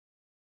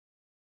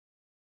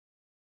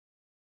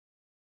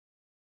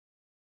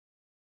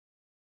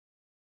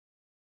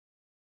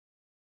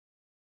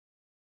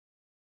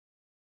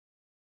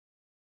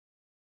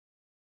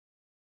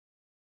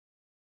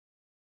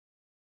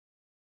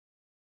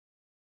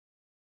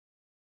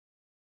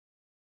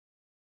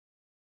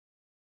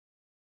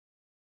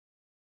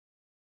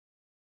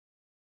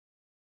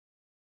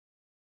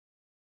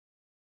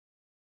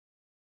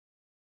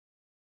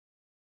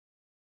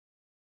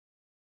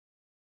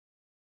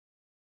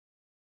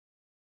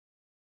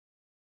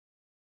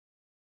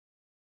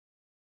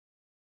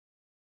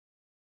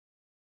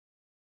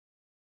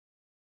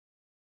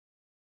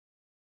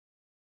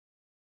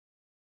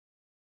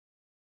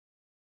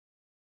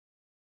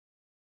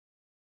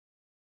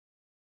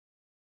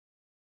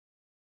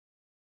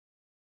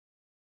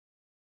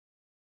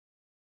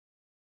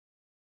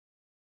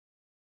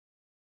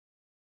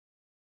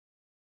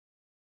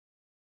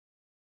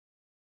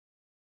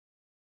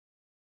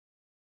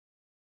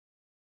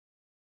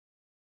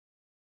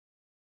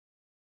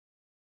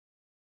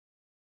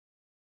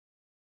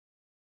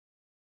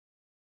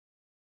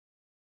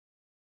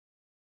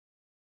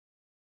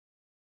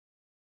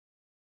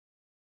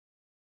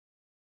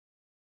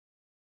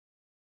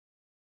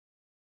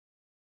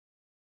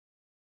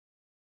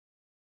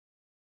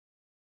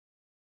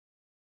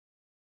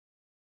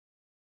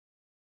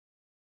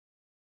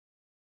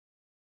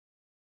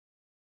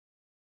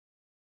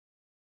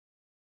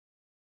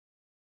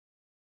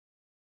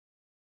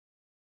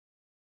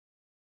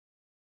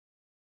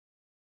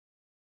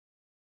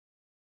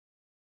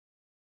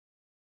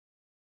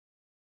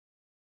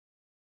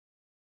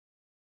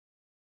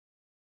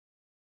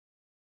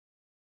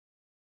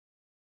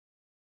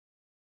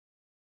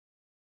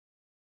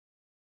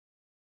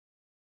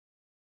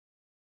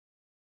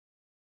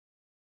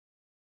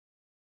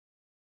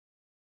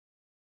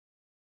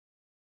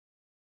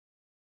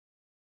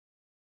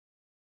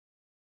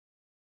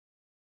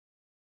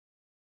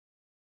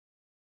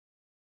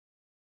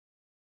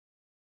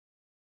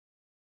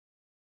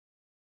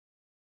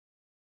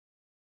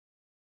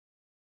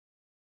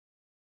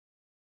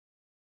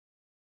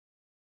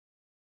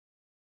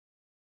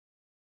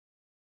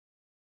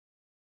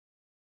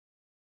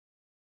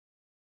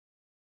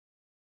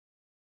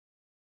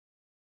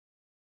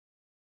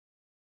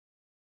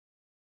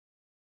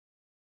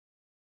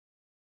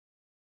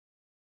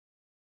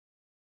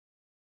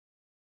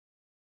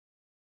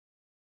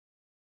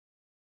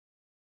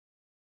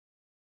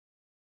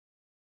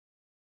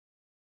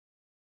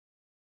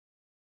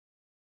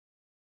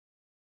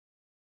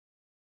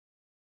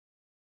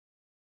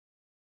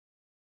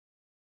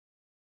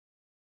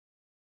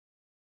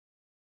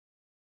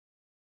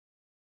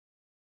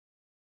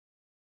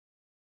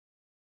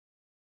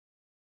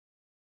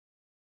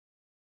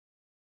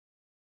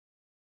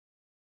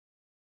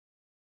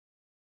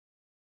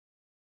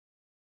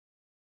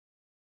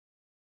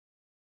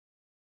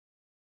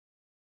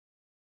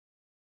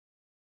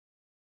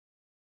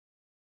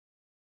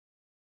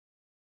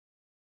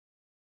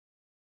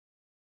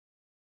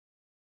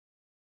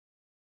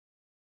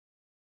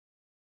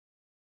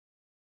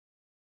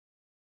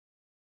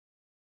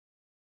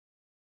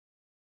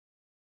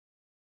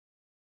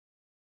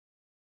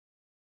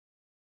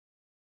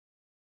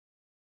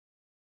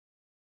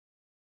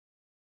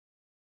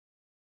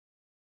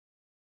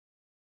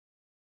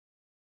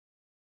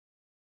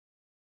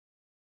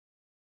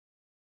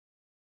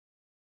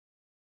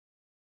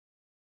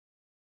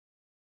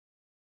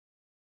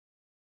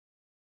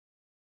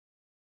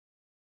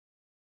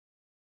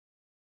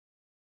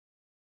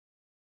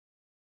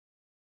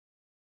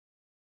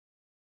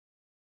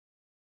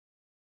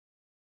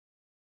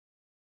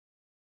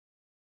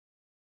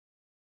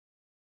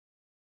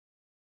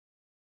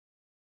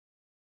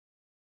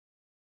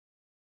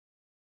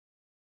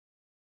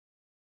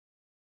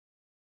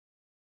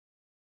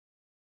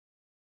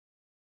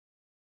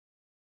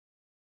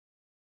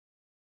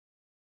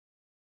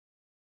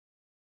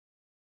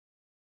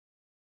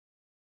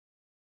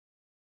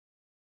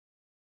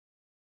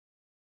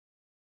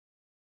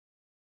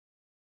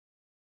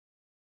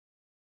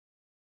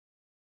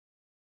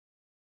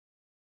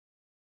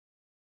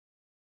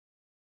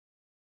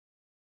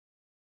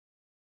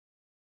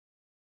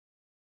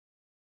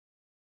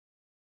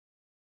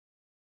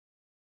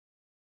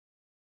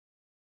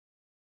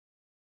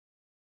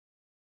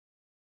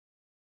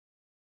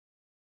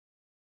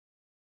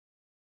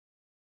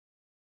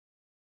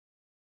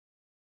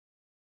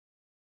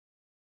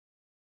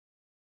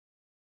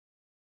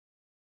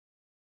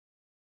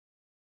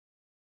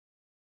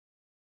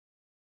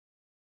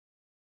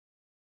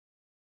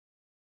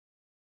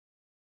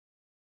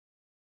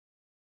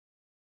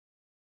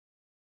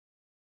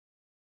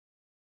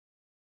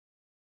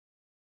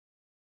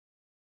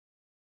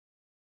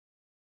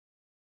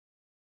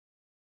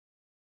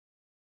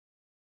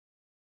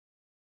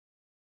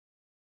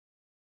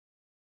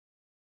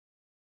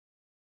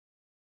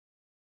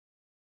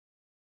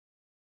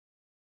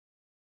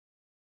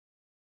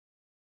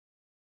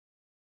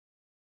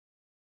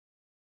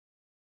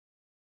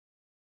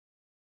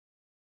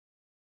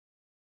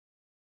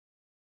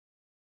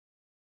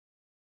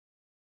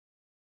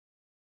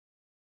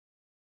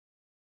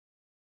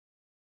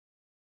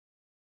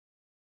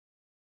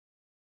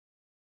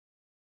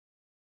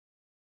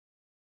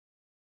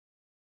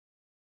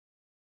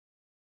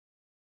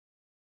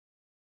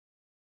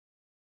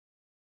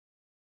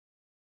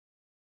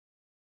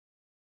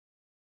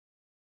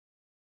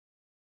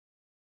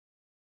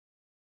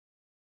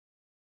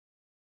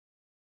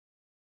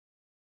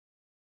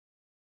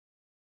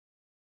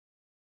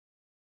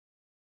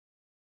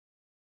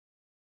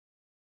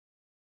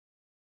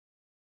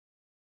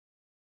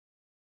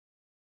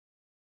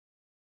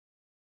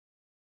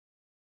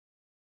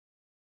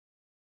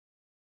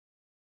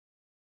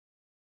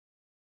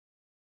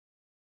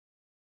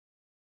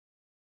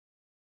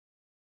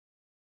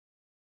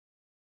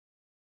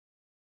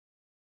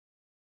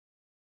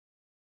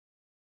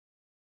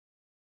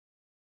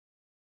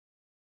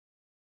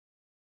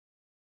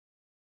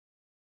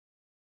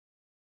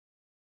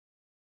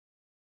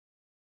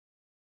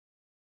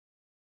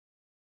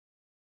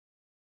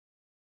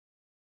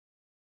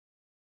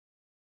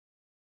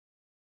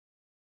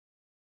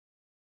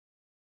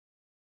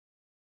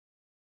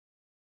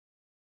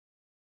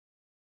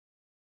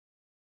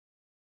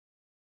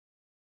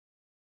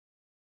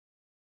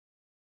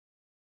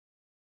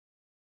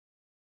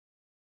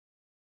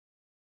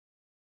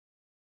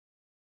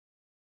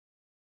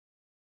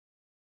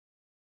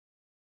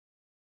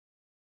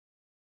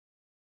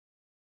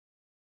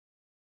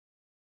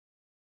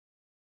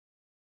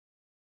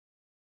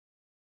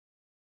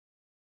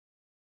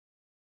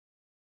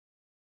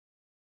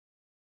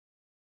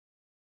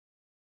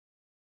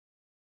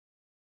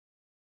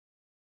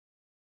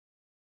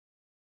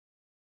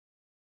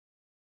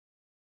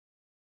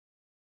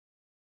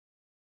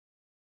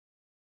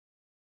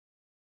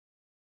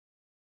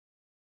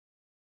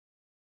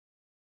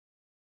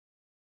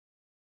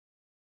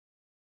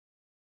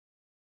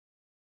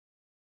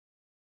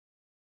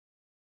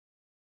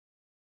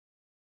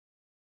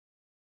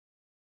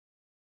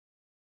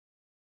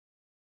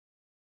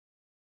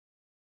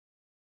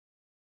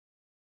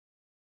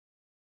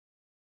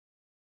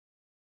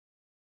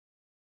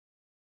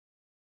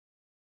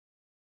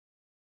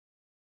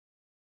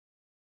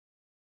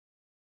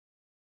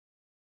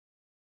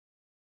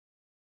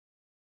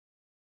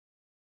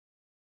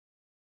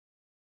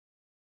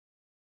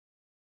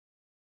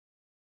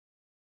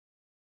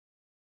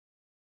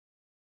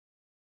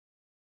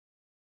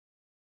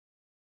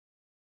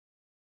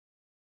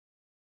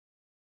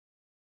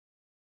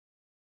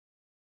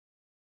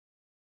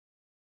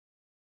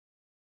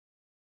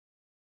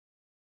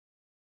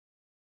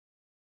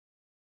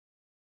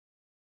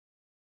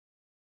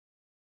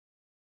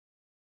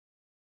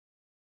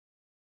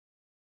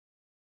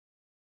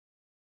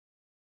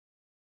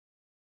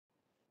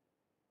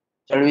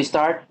Shall we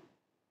start?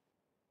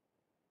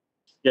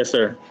 Yes,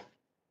 sir.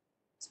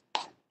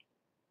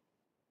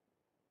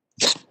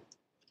 Good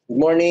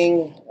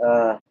morning.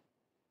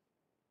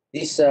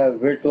 This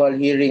virtual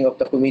hearing of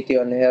the Committee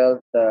on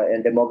Health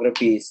and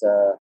Demography is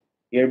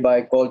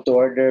hereby called to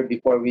order.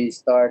 Before we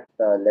start,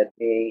 let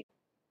me,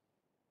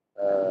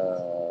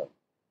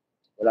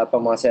 wala pa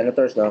mga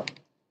senators, no?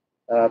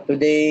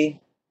 Today,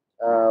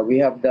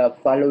 we have the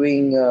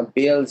following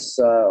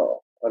bills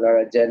on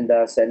our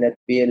agenda. Senate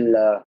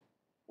Bill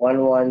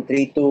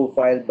 1132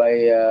 filed by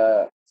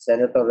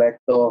Senator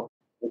Recto,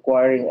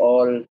 requiring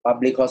all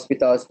public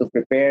hospitals to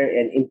prepare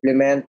and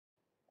implement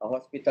a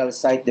hospital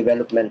site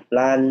development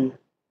plan.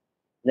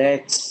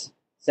 Next,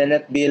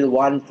 Senate Bill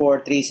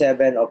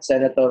 1437 of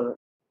Senator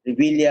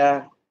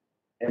Revilla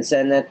and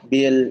Senate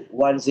Bill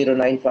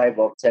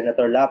 1095 of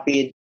Senator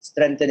Lapid,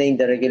 strengthening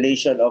the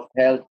regulation of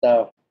health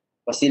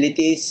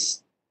facilities.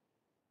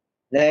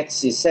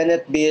 Next is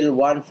Senate Bill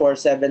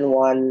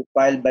 1471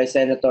 filed by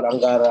Senator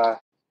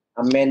Angara,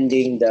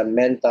 amending the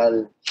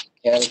Mental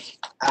Health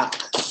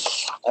Act.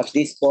 At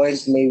this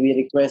point, may we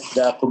request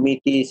the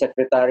committee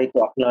secretary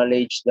to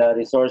acknowledge the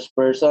resource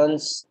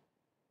persons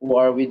who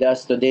are with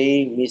us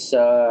today.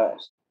 Mr.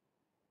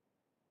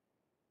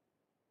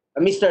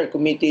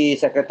 Committee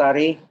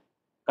Secretary,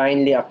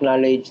 kindly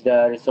acknowledge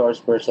the resource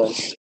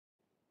persons.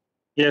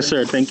 Yes,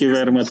 sir. Thank you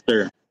very much,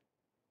 sir.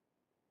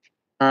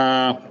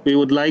 We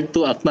would like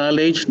to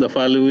acknowledge the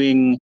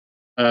following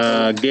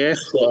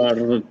guests who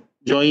are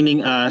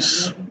joining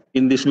us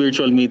in this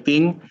virtual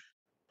meeting.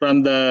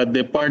 From the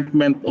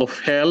Department of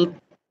Health,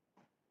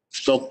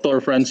 Dr.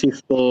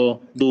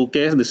 Francisco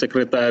Duque, the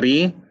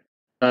Secretary,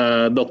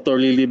 Dr.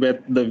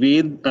 Lilibet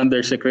David,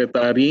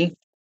 Undersecretary,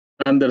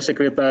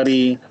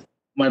 Undersecretary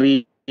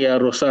Maria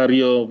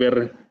Rosario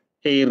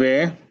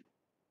Verheire,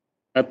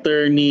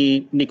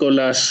 Attorney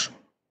Nicolas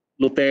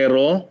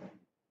Lutero,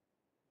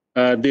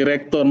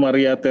 Director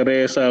Maria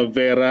Teresa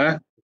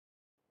Vera,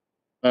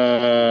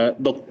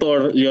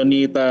 Dr.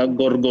 Leonita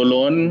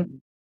Gorgolon,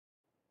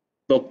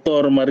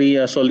 Dr.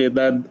 Maria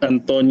Soledad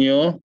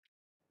Antonio,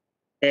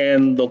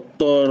 and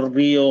Dr.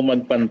 Rio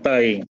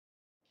Magpantay.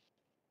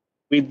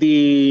 With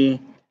the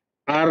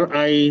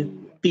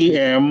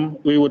RITM,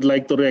 we would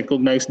like to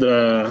recognize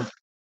the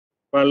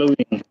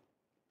following: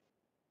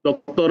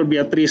 Dr.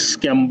 Beatriz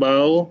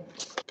Kiambao,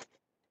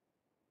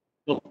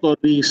 Dr.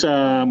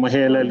 Risa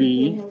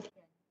Mahelali.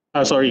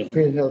 Sorry,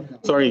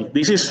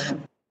 this is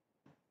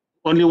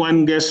only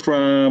one guest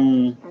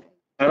from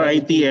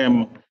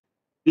RITM.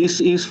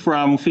 This is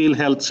from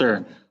PhilHealth,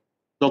 sir.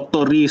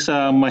 Dr.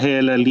 Risa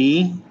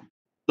Mahelali,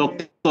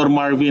 Dr.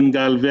 Marvin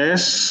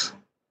Galvez,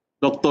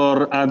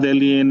 Dr.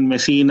 Adeline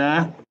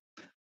Messina,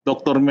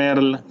 Dr.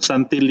 Merl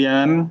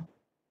Santillan,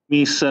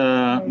 Ms.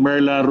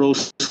 Merla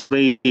Rose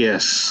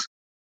Reyes.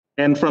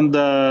 And from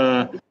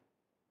the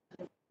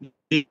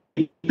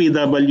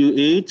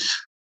DPWH,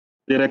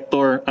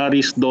 Director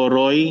Aris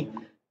Doroy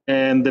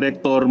and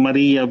Director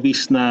Maria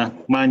Visna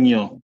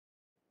Manyo.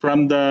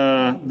 From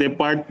the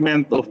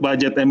Department of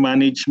Budget and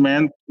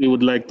Management, we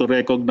would like to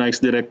recognize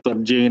Director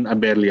Jane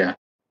Abelia.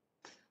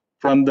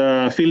 From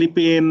the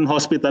Philippine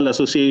Hospital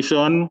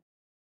Association,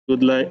 we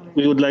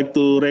would like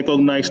to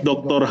recognize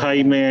Dr.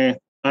 Jaime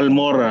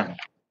Almora.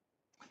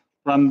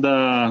 From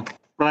the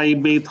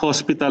Private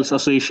Hospitals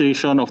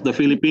Association of the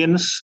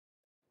Philippines,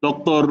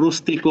 Dr.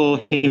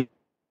 Rustico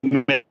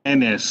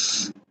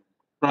Jimenez.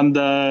 From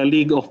the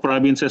League of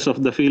Provinces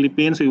of the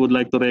Philippines, we would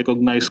like to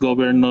recognize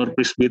Governor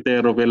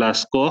Presbitero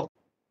Velasco.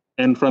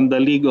 And from the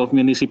League of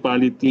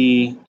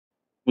Municipalities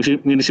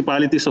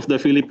of the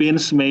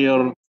Philippines,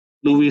 Mayor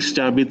Luis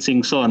Chavit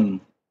Singson.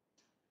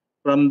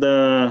 From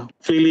the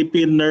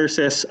Philippine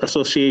Nurses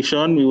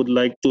Association, we would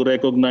like to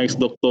recognize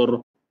Dr.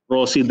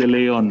 Rosie De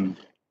Leon.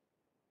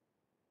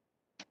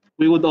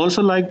 We would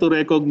also like to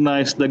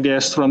recognize the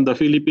guests from the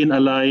Philippine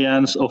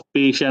Alliance of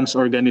Patients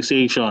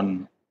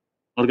Organizations,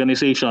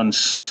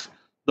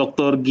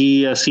 Dr.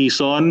 Gia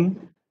Sison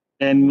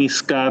and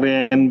Ms.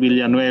 Karen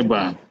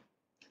Villanueva.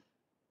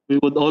 We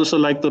would also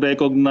like to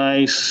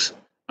recognize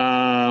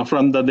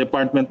from the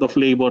Department of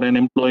Labor and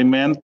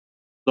Employment,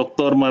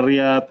 Dr.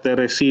 Maria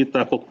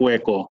Teresita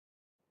Cocueco.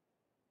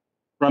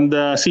 From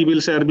the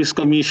Civil Service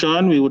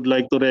Commission, we would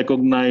like to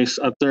recognize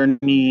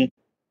Attorney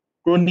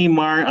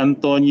Crunimar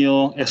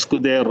Antonio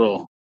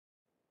Escudero.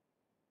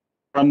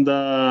 From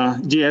the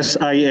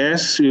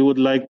GSIS, we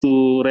would like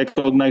to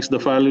recognize the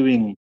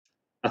following: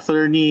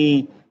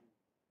 Attorney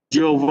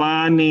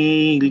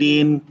Giovanni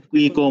Lin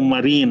Ikoy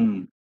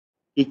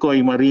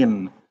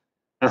Marin,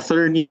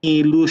 Attorney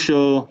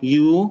Lucio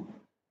Yu,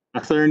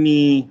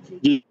 Attorney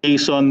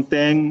Jason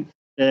Teng,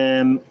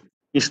 and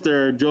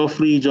Mr.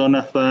 Geoffrey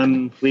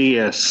Jonathan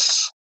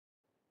Reyes,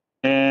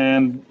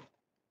 and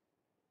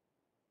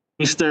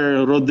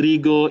Mr.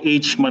 Rodrigo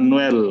H.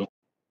 Manuel.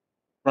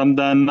 From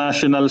the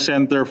National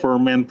Center for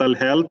Mental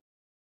Health,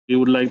 we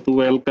would like to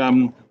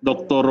welcome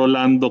Dr.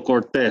 Roland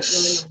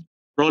Cortez.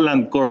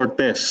 From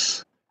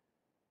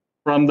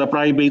the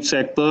private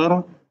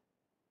sector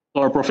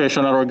or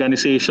professional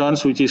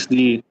organizations, which is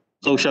the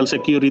Social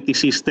Security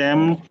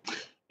System,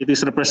 It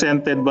is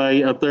represented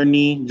by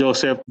Attorney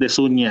Joseph De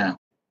Sunya.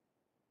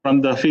 From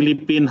the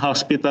Philippine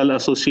Hospital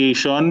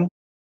Association,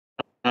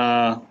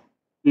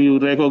 we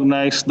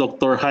recognize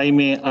Dr.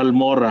 Jaime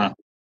Almora.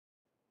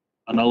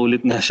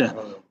 Naulit nga siya.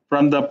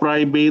 From the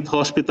Private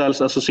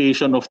Hospitals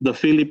Association of the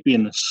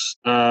Philippines,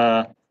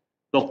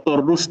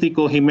 Dr.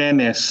 Rustico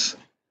Jimenez.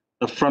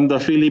 From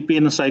the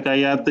Philippine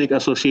Psychiatric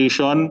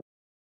Association,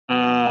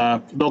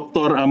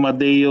 Dr.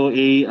 Amadeo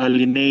A.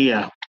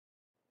 Alinea.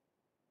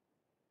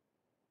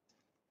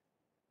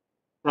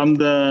 From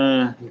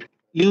the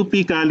UP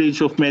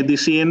College of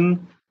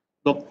Medicine,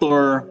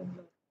 Dr.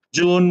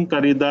 June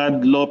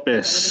Caridad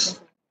Lopez.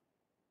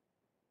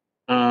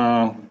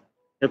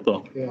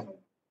 Ito.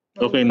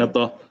 Okay na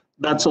to.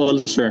 That's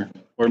all, sir,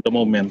 for the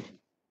moment.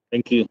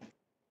 Thank you.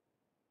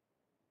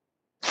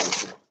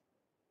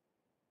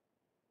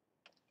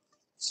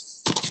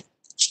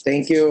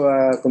 Thank you,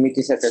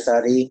 Committee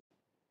Secretary.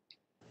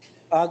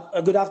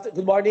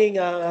 Good morning,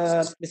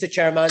 Mr.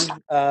 Chairman,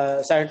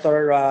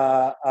 Senator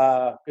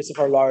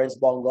Christopher Lawrence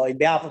Bongo. On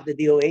behalf of the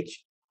DOH,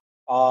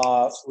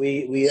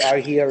 we are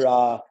here,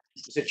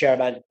 Mr.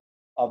 Chairman,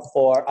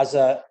 as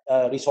a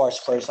resource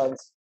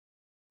persons.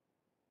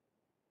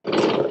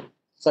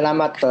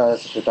 Salamat,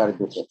 Secretary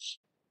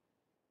Duterte.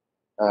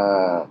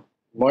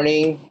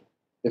 Morning.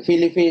 The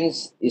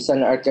Philippines is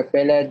an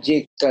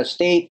archipelagic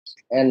state,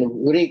 and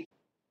we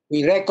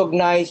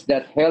recognize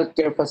that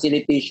healthcare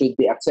facilities should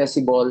be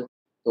accessible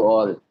to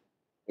all,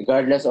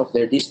 regardless of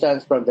their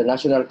distance from the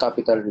national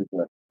capital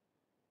region.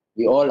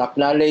 We all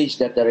acknowledge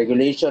that the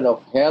regulation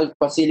of health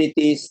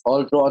facilities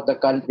all throughout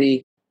the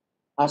country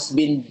has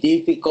been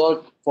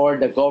difficult for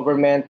the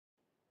government,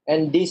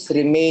 and this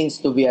remains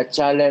to be a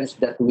challenge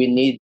that we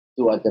need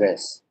to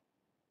address.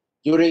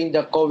 During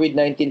the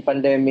COVID-19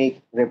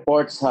 pandemic,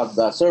 reports have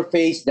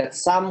surfaced that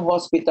some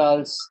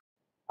hospitals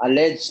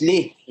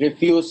allegedly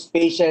refuse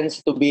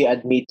patients to be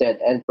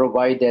admitted and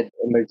provided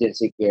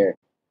emergency care.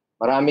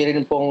 Marami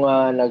rin pong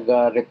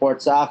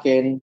nag-report sa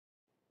akin.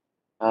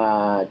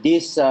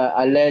 These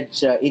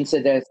alleged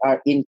incidents are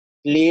in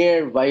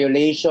clear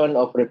violation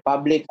of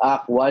Republic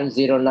Act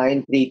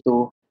 10932,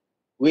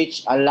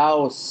 which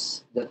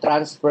allows the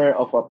transfer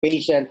of a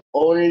patient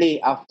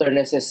only after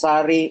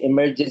necessary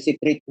emergency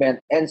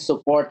treatment and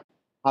support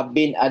have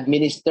been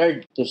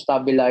administered to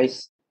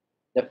stabilize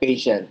the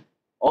patient.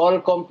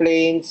 All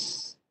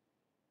complaints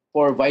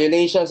for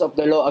violations of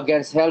the law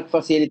against health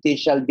facilities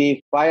shall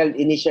be filed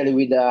initially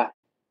with the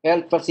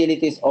Health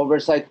Facilities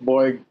Oversight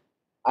Board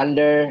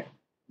under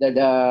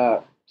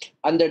the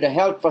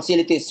Health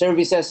Facilities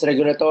Services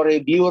Regulatory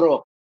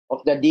Bureau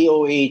of the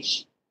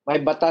DOH. May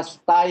batas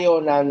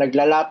tayo na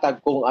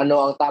naglalatag kung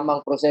ano ang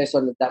tamang proseso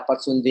na dapat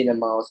sundin ng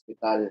mga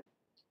ospital.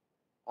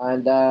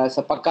 And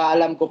sa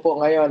pagkaalam ko po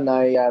ngayon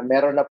ay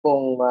meron na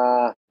pong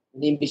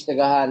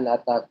inimbestigahan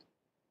at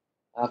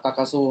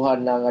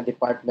kakasuhan ng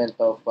Department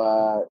of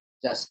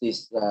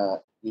Justice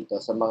dito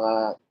sa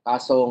mga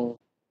kasong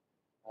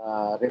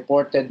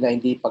reported na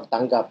hindi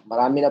pagtanggap.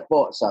 Marami na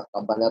po sa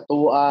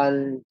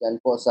Cabanatuan, yan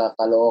po sa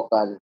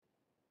Caloocan,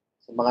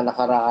 sa mga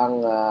nakaraang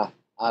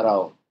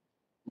araw.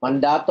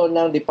 Mandato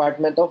ng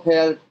Department of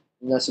Health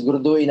na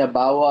siguraduhin na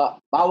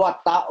bawat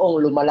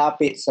taong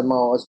lumalapit sa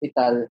mga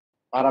ospital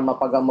para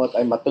mapagamot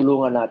ay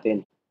matulungan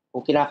natin.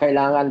 Kung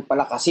kinakailangan,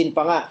 palakasin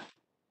pa nga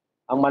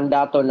ang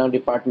mandato ng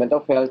Department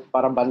of Health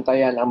para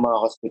bantayan ang mga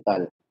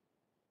hospital.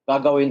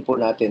 Gagawin po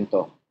natin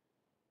to.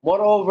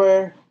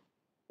 Moreover,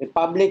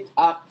 Republic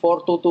Act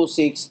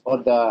 4226 or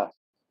the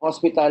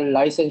Hospital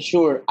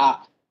Licensure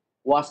Act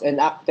was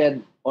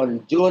enacted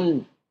on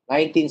June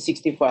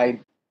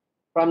 1965.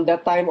 From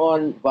that time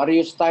on,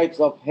 various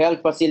types of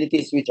health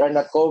facilities which are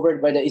not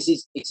covered by the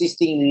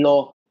existing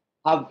law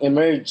have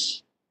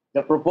emerged.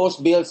 The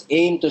proposed bills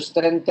aim to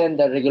strengthen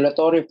the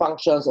regulatory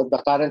functions of the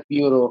current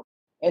Bureau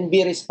and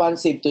be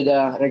responsive to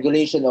the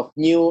regulation of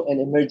new and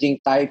emerging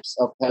types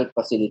of health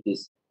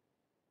facilities.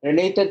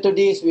 Related to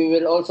this, we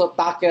will also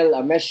tackle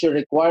a measure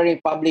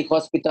requiring public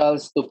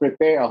hospitals to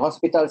prepare a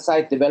hospital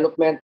site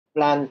development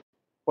plan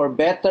for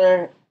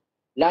better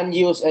land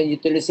use and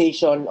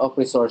utilization of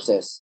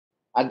resources,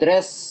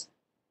 address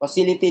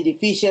facility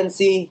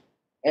deficiency,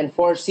 and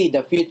foresee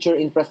the future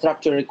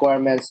infrastructure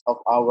requirements of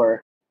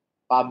our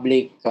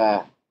public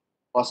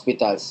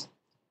hospitals.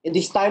 In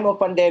this time of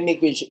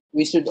pandemic,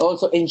 we should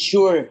also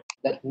ensure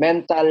that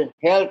mental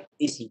health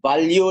is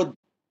valued,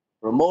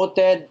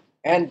 promoted,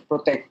 and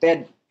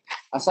protected.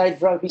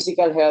 Aside from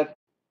physical health,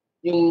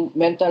 yung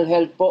mental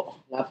health po,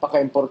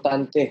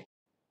 napaka-importante.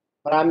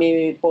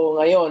 Marami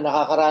po ngayon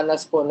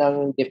nakakaranas po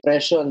ng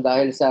depression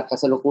dahil sa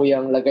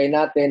kasalukuyang lagay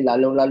natin,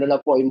 lalong-lalo na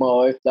po yung mga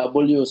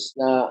OFWs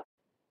na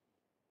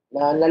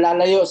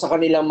nalalayo sa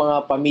kanilang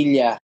mga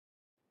pamilya.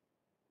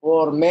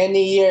 For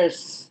many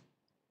years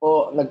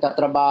po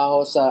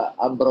nagtatrabaho sa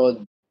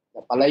abroad,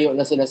 napalayo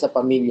na sila sa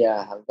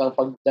pamilya. Hanggang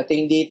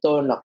pagdating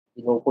dito,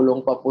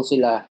 kinukulong pa po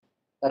sila.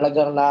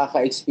 Talagang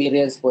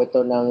nakaka-experience po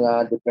ito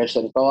ng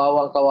depression.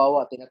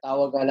 Kawawang-kawawa,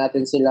 tinatawag nga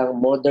natin silang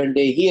modern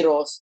day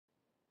heroes.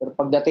 Pero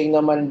pagdating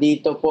naman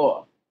dito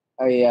po,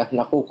 ay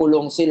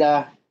nakukulong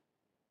sila.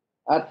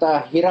 At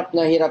hirap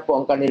na hirap po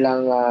ang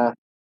kanilang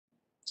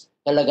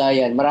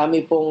kalagayan.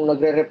 Marami pong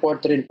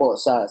nagre-report rin po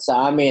sa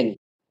amin,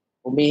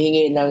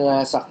 humihingi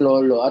ng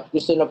saklolo at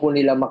gusto na po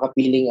nila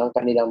makapiling ang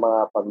kanilang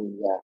mga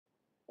pamilya.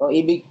 So,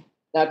 ibig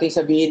nating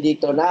sabihin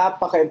dito,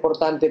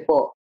 napaka-importante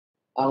po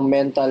ang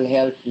mental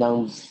health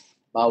ng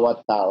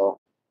bawat tao.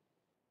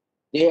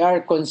 They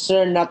are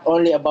concerned not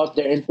only about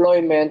their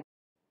employment,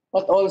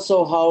 but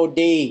also how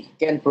they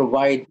can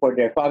provide for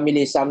their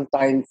family.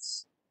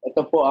 Sometimes,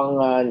 ito po ang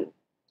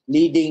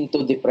leading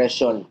to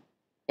depression.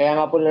 Kaya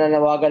nga po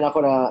nananawagan ako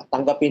na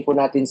tanggapin po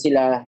natin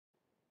sila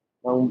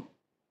ng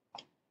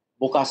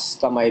bukas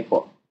kamay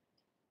po.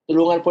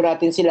 Tulungan po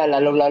natin sila,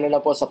 lalong-lalo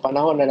na po sa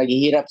panahon na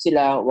naghihirap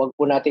sila, huwag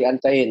po nating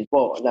antayin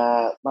po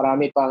na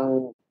marami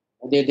pang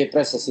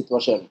nade-depress sa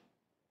sitwasyon.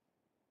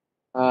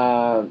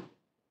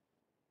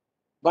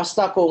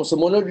 Basta kung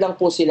sumunod lang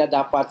po sila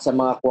dapat sa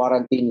mga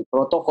quarantine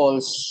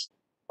protocols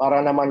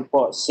para naman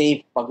po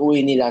safe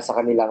pag-uwi nila sa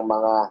kanilang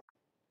mga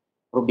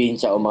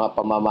probinsya o mga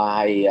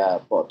pamamahay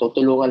po.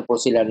 Tutulungan po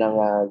sila ng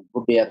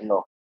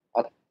gobyerno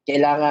at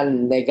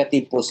kailangan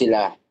negative po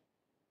sila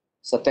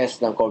sa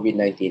test ng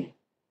COVID-19.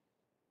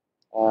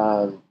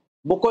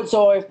 Bukod sa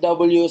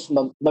OFWs,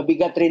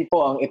 mabigat rin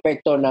po ang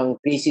epekto ng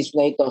krisis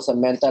na ito sa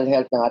mental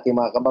health ng ating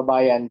mga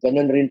kababayan.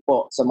 Ganun rin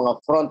po sa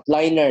mga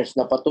frontliners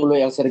na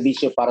patuloy ang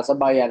serbisyo para sa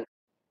bayan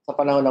sa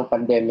panahon ng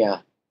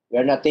pandemya. We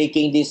are not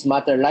taking this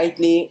matter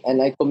lightly, and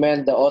I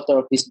commend the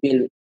author of this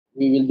bill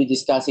we will be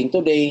discussing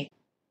today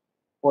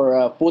for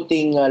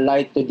putting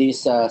light to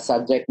this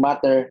subject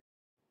matter.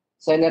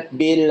 Senate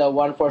Bill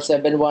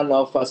 1471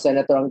 of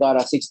Senator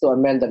Angara seeks to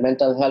amend the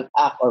Mental Health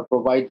Act or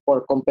provide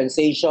for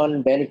compensation,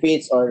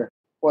 benefits, or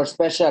for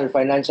special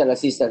financial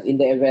assistance in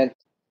the event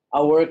a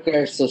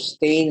worker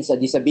sustains a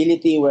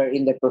disability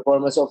wherein the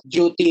performance of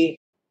duty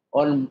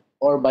on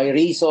or by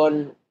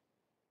reason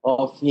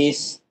of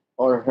his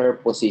or her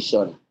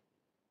position.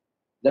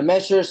 The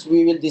measures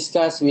we will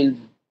discuss will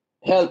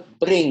help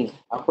bring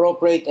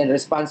appropriate and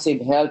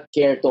responsive health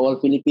care to all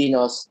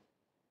Filipinos.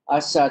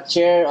 As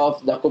chair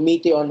of the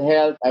Committee on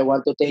Health, I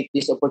want to take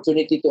this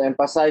opportunity to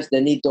emphasize the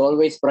need to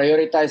always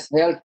prioritize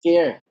health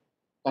care.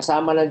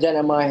 Kasama na dyan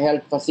ang mga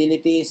health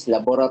facilities,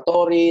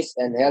 laboratories,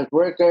 and health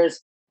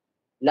workers.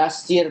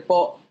 Last year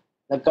po,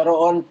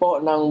 nagkaroon po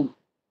ng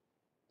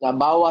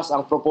nabawas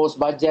ang proposed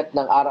budget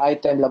ng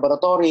RITM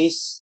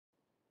Laboratories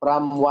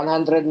from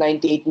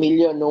 198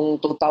 million noong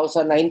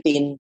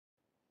 2019,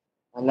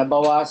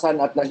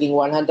 nabawasan at naging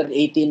 118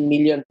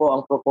 million po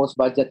ang proposed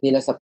budget nila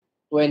sa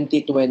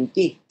 2020.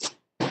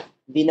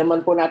 Hindi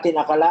naman po natin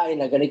akalain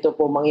na ganito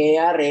po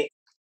mangyayari.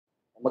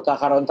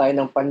 Magkakaroon tayo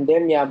ng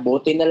pandemya.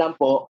 Buti na lang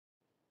po,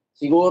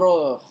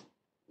 siguro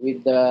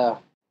with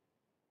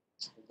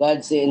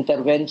God's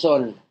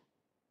intervention,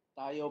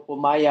 tayo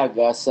pumayag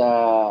as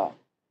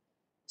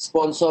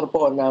sponsor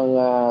po ng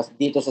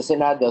dito sa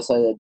Senado, sa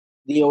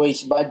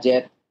DOH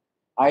budget,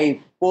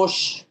 I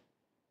push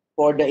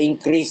for the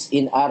increase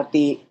in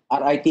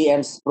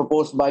RITM's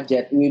proposed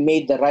budget. We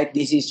made the right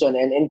decision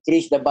and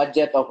increased the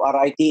budget of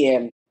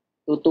RITM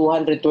to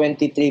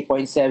 223.7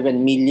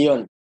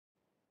 million.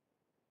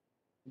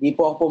 Di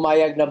po ako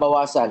pumayag na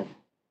bawasan.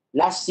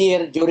 Last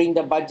year, during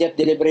the budget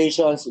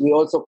deliberations, we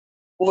also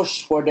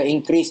pushed for the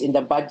increase in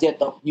the budget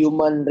of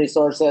human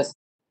resources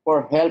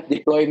for health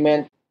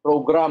deployment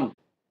program.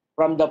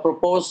 From the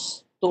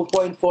proposed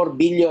 2.4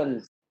 billion,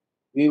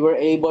 we were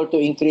able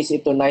to increase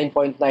it to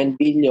 9.9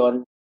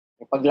 billion.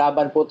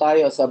 Paglaban po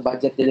tayo sa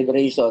budget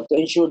deliberation to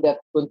ensure that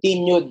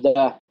continued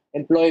the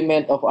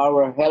employment of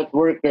our health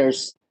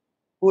workers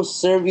whose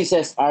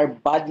services are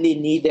badly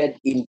needed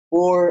in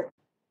poor,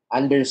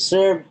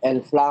 underserved,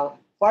 and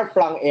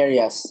far-flung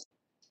areas.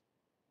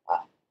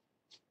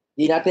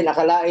 Di natin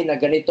akalain na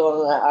ganito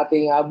ang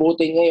ating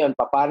abutin ngayon.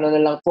 Paano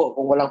na lang po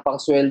kung walang pang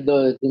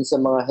sweldo din sa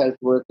mga health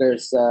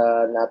workers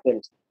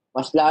natin.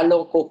 Mas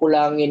lalong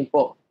kukulangin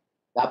po.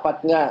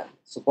 Dapat nga,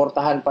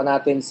 suportahan pa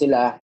natin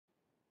sila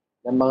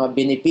ng mga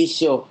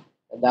benepisyo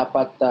na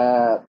dapat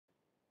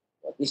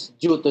is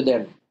due to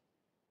them.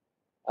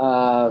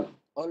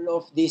 All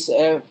of these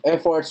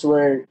efforts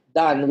were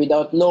done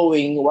without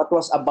knowing what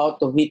was about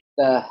to hit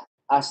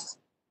us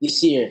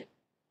this year.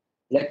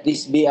 Let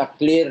this be a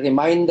clear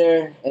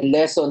reminder and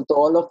lesson to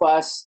all of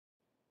us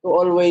to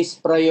always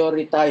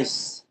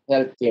prioritize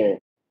healthcare.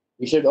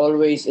 We should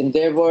always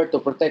endeavor to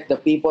protect the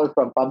people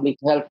from public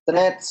health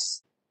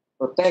threats,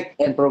 protect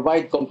and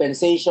provide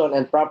compensation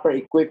and proper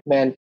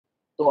equipment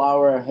to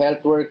our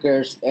health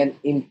workers, and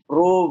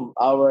improve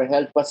our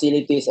health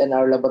facilities and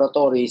our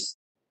laboratories,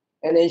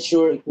 and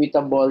ensure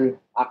equitable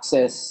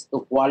access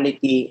to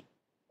quality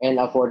and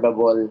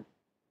affordable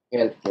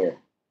healthcare.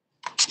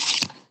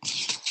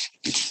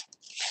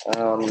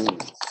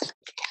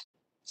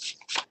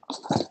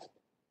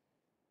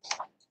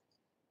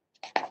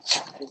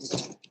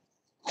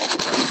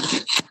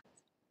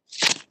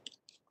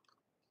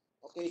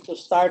 Okay, to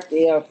start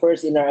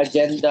first in our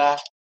agenda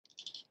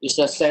is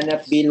the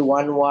Senate Bill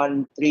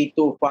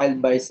 1132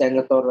 filed by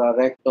Senator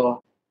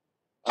Recto.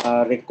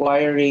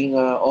 requiring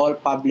all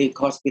public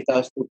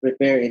hospitals to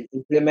prepare and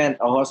implement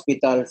a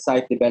hospital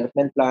site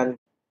development plan.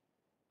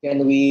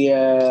 Can we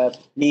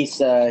please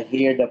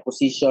hear the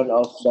position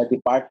of the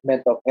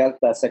Department of Health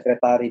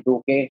Secretary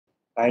Duque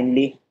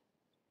kindly?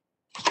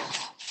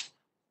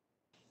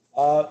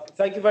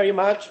 Thank you very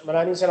much.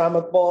 Maraming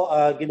salamat po,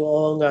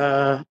 Ginoong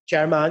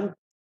Chairman.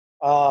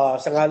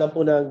 Sa ngalan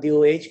po ng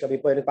DOH, kami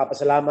po ay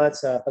nagpapasalamat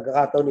sa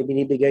pagkakataon na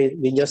binibigay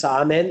ninyo sa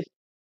amin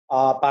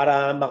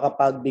para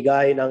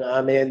makapagbigay ng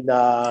amin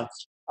na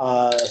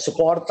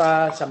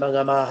suporta sa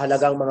mga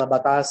mahalagang mga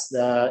batas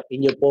na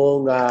inyo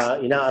pong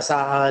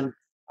inaasahan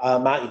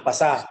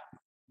maipasa.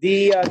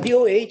 The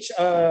DOH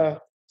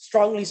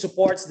strongly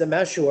supports the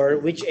measure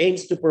which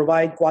aims to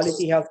provide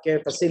quality healthcare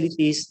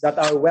facilities that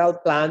are well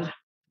planned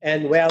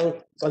and well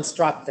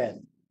constructed.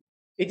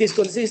 It is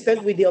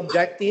consistent with the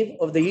objective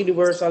of the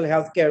Universal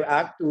Healthcare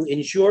Act to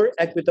ensure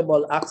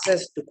equitable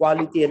access to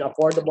quality and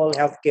affordable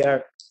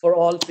healthcare for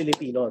all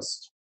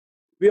Filipinos.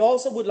 We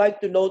also would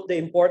like to note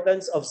the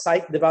importance of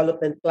site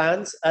development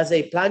plans as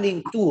a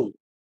planning tool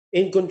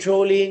in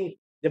controlling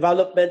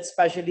development,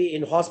 especially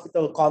in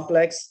hospital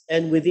complex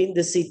and within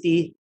the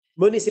city,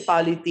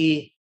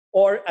 municipality,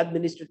 or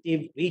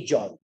administrative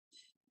region,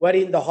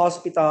 wherein the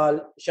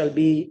hospital shall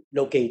be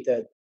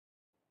located.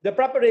 The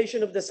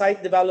preparation of the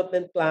site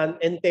development plan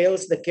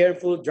entails the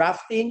careful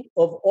drafting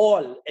of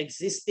all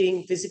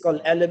existing physical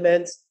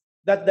elements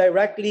that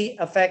directly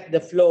affect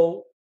the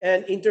flow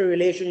and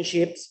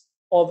interrelationships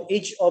of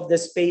each of the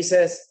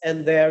spaces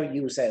and their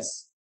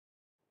uses.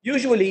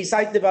 Usually,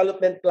 site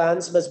development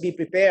plans must be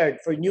prepared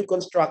for new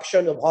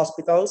construction of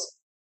hospitals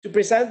to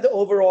present the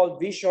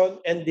overall vision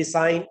and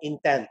design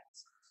intent.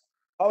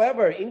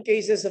 However, in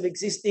cases of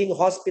existing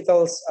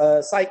hospitals,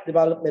 site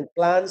development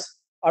plans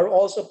are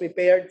also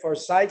prepared for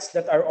sites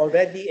that are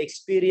already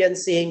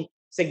experiencing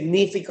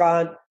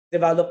significant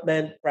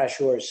development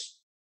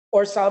pressures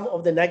or some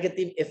of the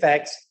negative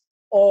effects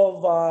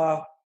of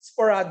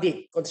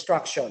sporadic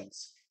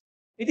constructions.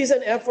 It is an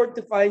effort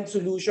to find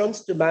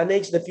solutions to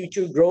manage the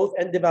future growth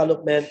and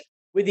development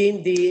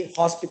within the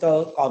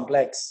hospital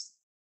complex.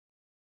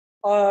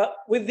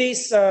 With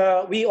this,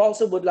 we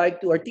also would like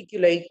to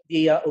articulate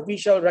the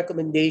official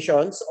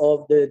recommendations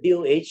of the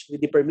DOH with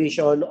the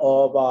permission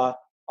of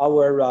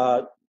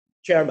our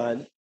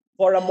chairman.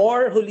 For a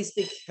more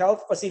holistic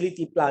health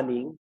facility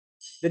planning,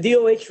 the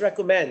DOH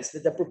recommends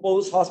that the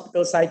proposed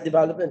hospital site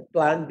development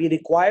plan be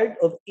required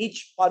of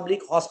each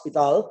public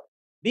hospital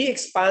be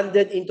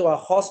expanded into a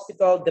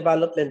hospital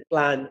development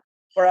plan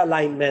for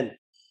alignment,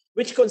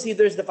 which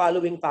considers the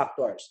following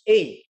factors.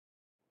 A,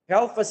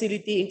 health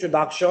facility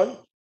introduction,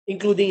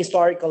 including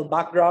historical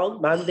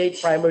background, mandate,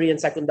 primary and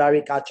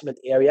secondary catchment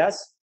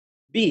areas.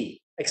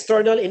 B,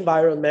 external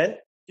environment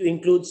to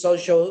include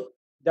social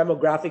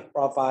demographic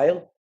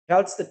profile,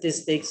 health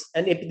statistics,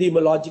 and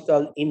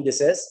epidemiological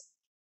indices,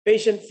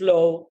 patient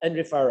flow, and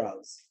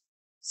referrals.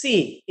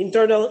 C,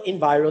 internal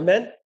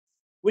environment,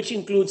 which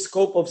includes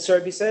scope of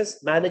services,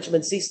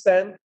 management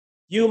system,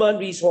 human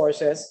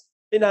resources,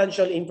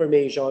 financial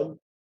information,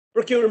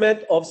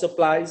 procurement of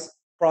supplies,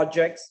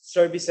 projects,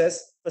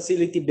 services,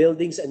 facility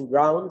buildings and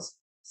grounds,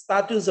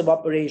 status of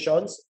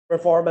operations,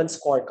 performance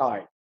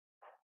scorecard.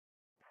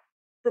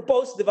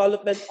 Proposed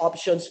development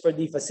options for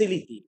the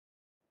facility.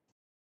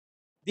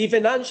 The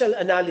financial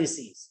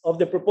analysis of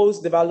the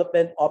proposed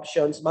development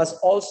options must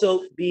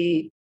also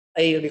be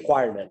a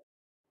requirement,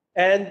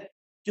 and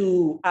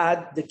to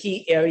add the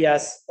key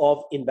areas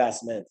of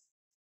investment.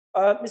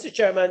 Mr.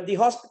 Chairman, the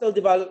hospital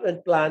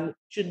development plan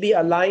should be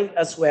aligned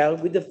as well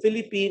with the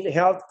Philippine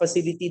Health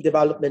Facility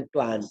Development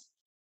Plan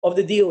of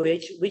the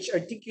DOH, which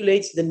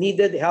articulates the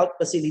needed health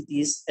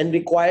facilities and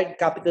required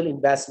capital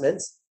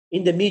investments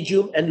in the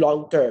medium and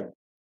long term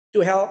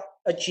to help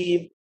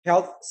achieve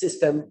health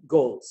system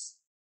goals.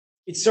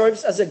 It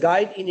serves as a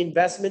guide in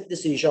investment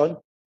decision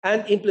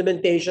and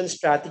implementation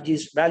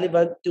strategies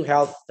relevant to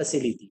health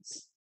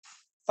facilities.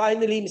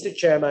 Finally, Mr.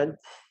 Chairman,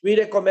 we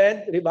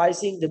recommend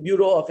revising the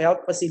Bureau of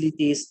Health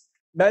Facilities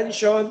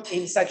mentioned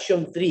in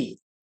Section 3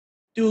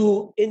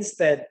 to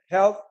instead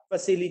Health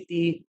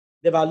Facility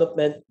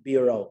Development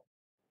Bureau.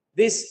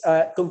 This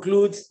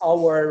concludes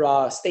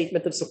our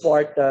statement of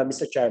support,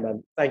 Mr.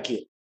 Chairman. Thank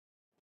you.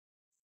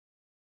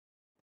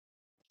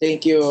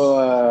 Thank you,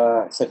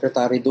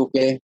 Secretary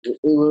Duque.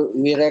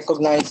 We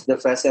recognize the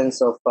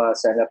presence of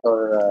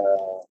Senator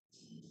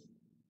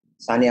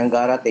Sani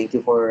Angara. Thank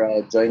you for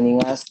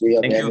joining us. Do you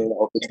have any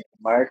opening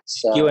remarks?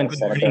 Thank you and good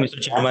Senator morning,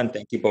 Mr. Chairman.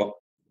 Thank you po.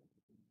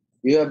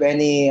 Do you have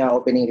any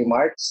opening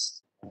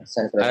remarks,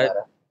 Senator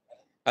Angara?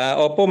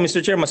 Opo,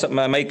 Mr. Chair,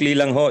 maikli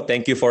lang ho.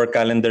 Thank you for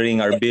calendaring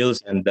our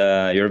bills and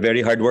you're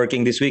very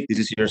hardworking this week. This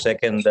is your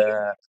second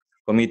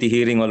committee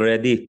hearing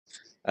already.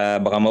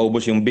 Baka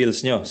maubos yung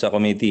bills nyo sa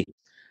committee.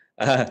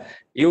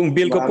 Yung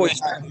bill ko po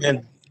is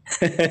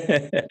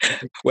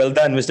well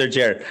done, Mr.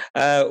 Chair.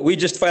 We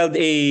just filed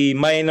a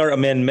minor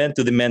amendment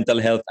to the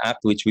Mental Health Act,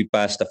 which we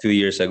passed a few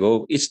years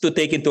ago. It's to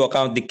take into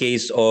account the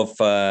case of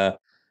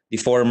the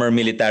former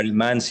military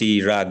man,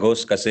 si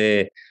Ragos,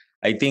 kasi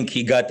I think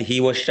he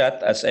was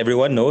shot, as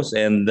everyone knows,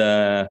 and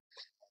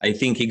I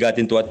think he got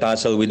into a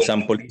tussle with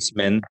some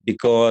policemen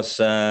because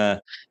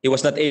he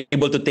was not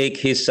able to take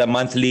his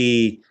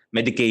monthly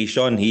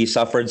medication. He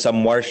suffered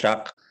some war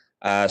shock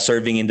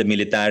serving in the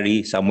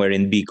military somewhere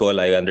in Bicol,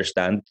 I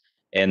understand.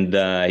 And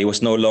he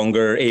was no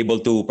longer able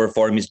to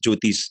perform his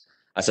duties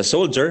as a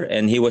soldier.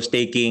 And he was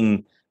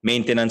taking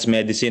maintenance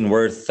medicine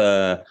worth,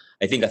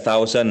 I think,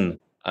 1,000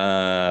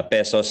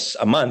 pesos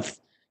a month.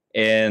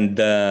 And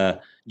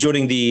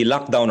during the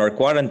lockdown or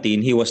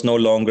quarantine, he was no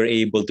longer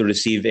able to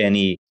receive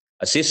any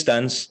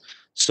assistance.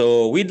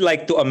 So we'd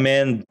like to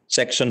amend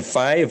Section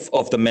 5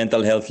 of the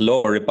Mental Health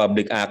Law,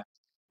 Republic Act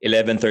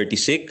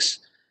 1136,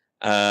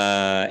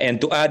 and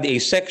to add a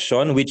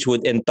section which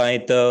would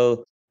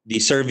entitle the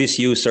service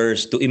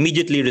users to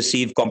immediately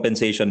receive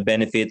compensation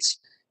benefits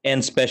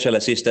and special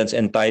assistance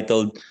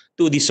entitled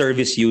to the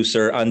service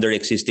user under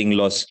existing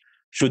laws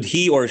should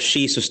he or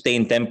she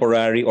sustain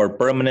temporary or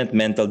permanent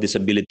mental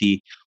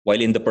disability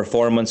while in the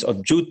performance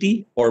of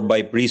duty or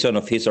by reason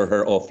of his or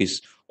her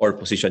office or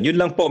position. Yun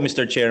lang po,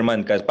 Mr.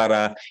 Chairman,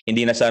 para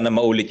hindi na sana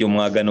maulit yung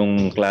mga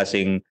ganong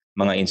klaseng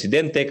mga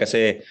insidente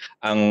kasi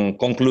ang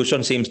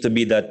conclusion seems to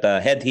be that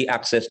had he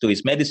access to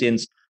his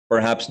medicines,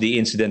 perhaps the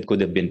incident could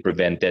have been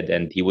prevented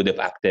and he would have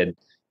acted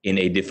in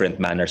a different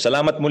manner.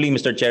 Salamat muli,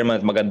 Mr.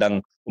 Chairman, at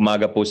magandang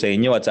umaga po sa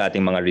inyo at sa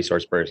ating mga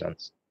resource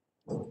persons.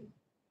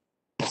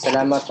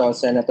 Salamat,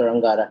 Senator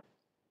Angara.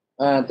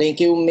 Thank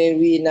you. May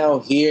we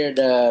now hear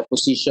the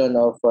position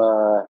of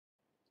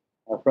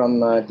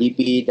from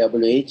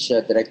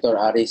DPWH, Director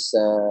Aris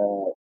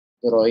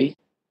Duroy,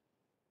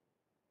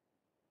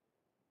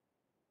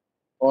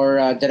 or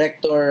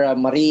Director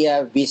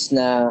Maria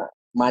Visna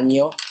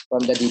Manyo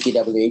from the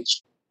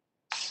DPWH.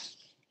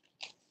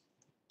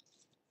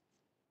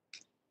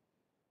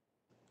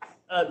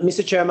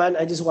 Mr. Chairman,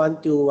 I just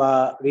want to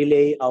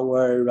relay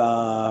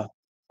our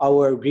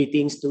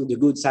greetings to the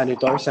good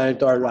Senator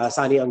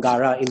Sani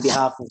Angara, in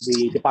behalf of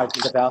the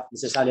Department of Health.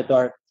 Mr.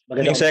 Senator,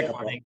 Morning, Sec.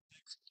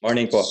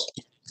 Morning po.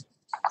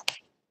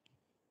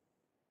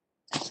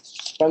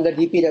 From the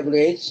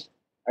DPWH,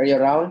 are you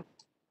around?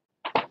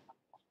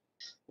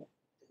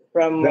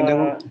 From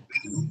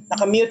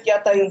nakamute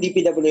yata yung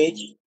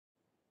DPWH.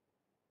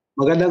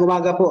 Magandang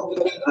umaga po,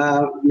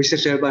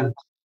 Mr. Chairman.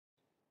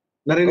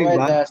 Narinig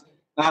ba?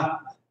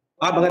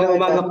 Magandang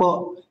umaga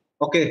po.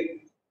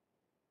 Okay.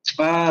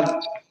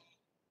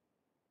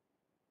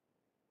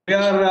 We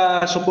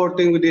are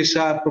supporting with this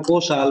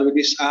proposal, with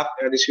this act.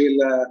 This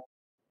will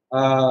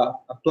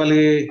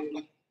actually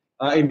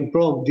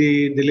improve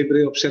the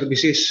delivery of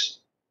services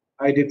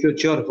in the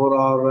future for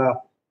our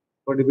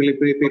for the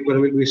Filipino people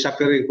who will be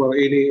suffering for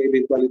any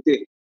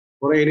eventuality,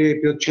 for any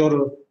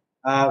future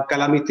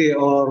calamity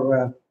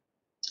or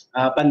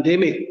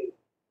pandemic.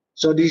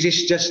 So this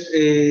is just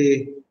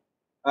a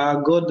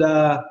good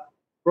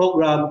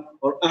program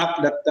or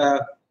act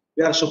that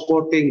we are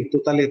supporting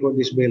totally for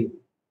this bill.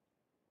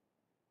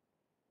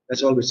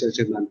 That's all, Mr.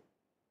 Chairman.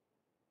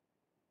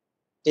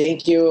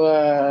 Thank you,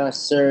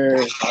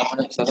 Sir.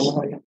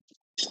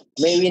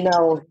 May we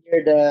now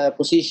hear the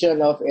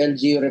position of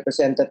LGU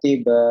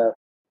Representative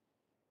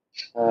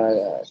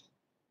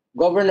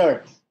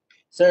Governor.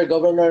 Sir,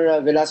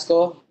 Governor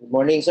Velasco. Good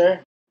morning,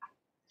 sir.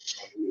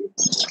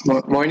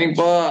 Morning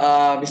po,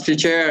 Mr.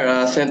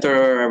 Chair,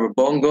 Senator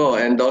Bongo,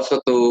 and also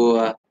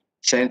to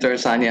Senator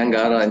Sani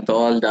Angara and to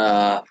all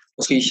the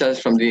officials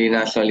from the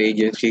national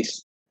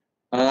agencies.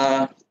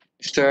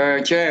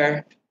 Mr.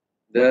 Chair,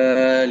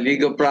 the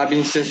League of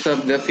Provinces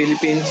of the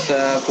Philippines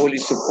fully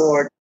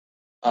support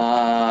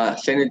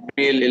Senate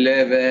Bill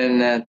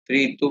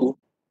 1132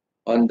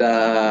 on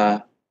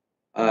the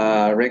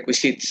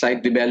requisite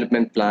site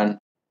development plan.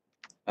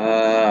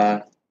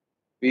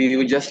 We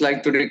would just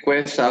like to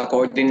request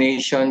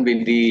coordination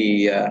with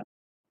the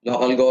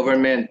local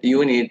government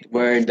unit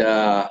where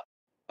the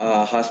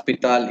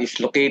hospital is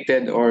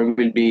located or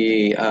will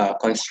be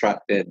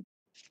constructed.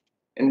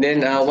 And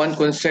then one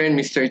concern,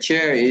 Mr.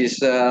 Chair, is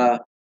the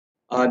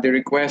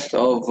request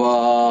of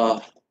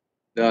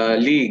the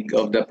League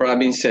of the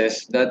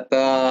Provinces that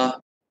the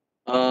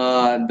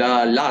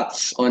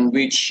lots on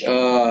which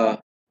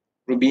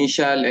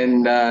provincial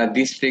and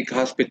district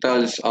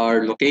hospitals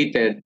are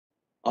located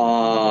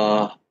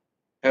have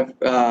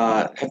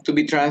to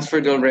be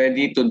transferred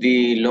already to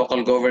the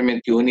local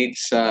government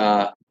units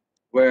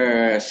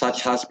where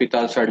such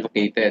hospitals are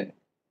located.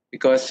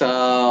 Because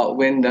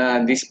when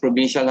these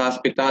provincial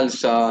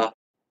hospitals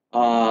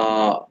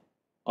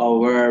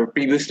were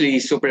previously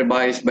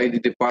supervised by the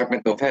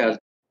Department of Health,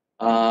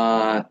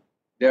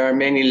 there are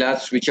many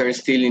lots which are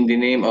still in the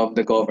name of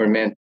the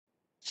government.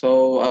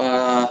 So,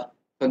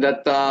 so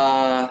that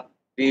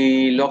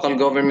the local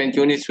government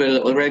units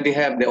will already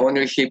have the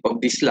ownership of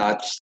these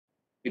lots,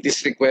 it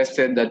is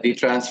requested that the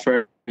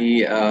transfer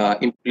be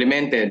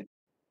implemented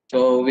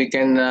so we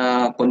can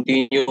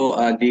continue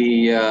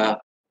the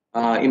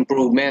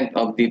improvement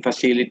of the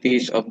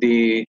facilities of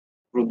the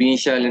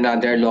provincial and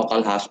other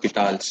local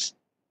hospitals.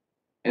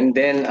 And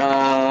then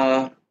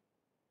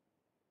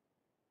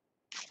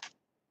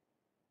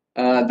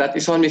That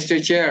is all, Mr.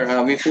 Chair.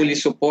 We fully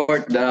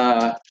support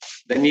the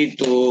need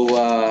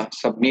to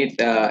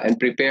submit and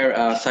prepare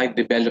a site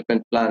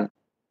development plan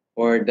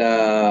for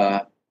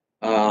the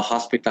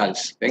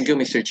hospitals. Thank you,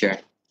 Mr.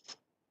 Chair.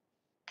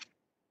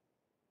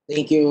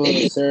 Thank you,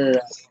 Sir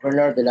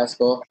Governor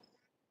Velasco.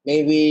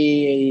 May we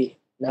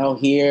now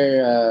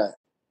hear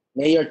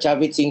Mayor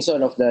Chavit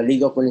Singson of the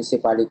League of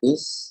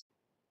Municipalities.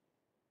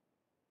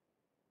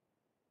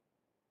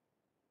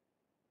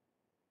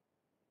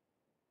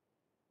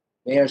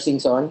 Mayor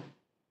Singson,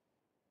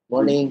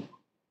 morning.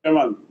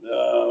 Chairman,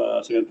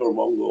 Senator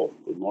Bongo,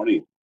 good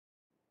morning.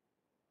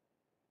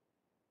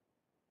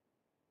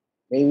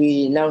 May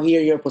we now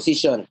hear your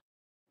position.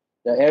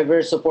 The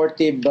ever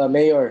supportive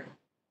mayor.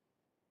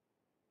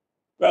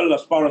 Well,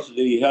 as far as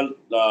the health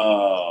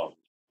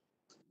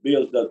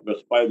bills that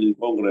was filed in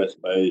Congress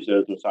by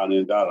Senator Sani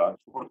Angara,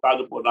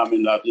 supportado po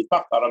namin lahat. In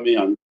fact,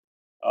 karamihan,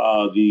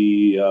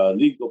 the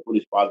League of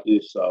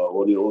Municipalities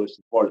will always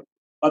support.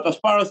 But as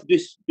far as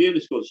this bill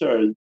is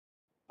concerned,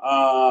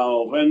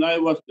 when I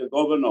was the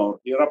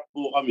governor, hirap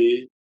po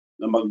kami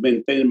na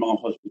mag-maintain mga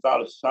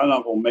hospitals.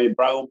 Sana kung may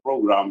bagong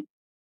program,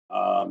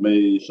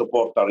 may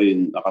suporta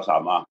rin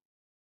nakasama.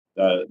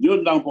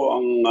 Yun lang po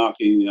ang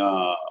aking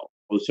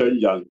concern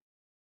dyan.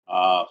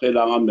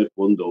 Kailangan may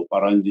pondo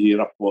para hindi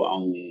hirap po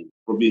ang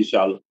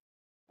provincial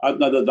at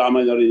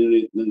nadadamay na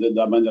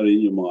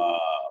rin yung mga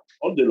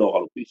all the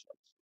local officials.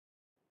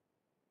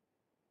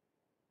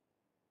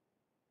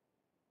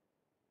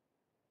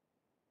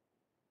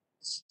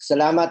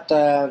 Salamat,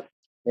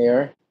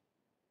 Mayor.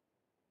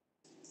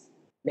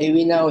 May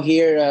we now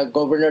hear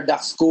Governor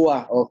Dax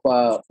Kua of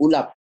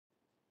ULAP.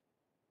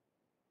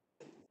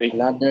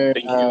 Another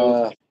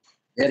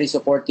very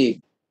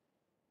supportive,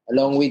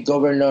 along with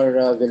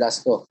Governor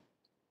Velasco.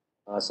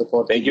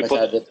 Supportive. Thank you po.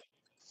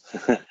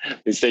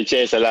 Mr.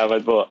 Chair,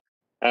 salamat po.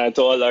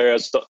 To all our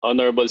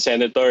honorable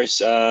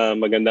senators,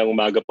 magandang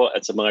umaga po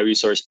at sa mga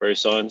resource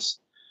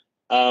persons.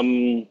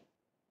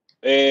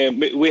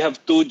 We have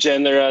two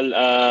general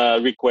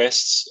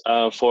requests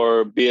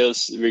for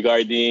bills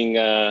regarding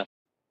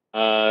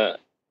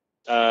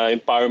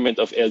empowerment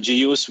of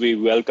LGUs. We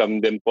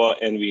welcome them po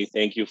and we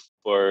thank you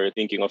for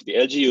thinking of the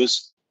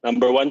LGUs.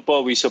 Number one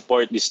po, we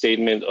support the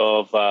statement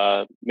of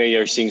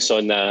Mayor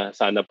Singson na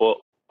sana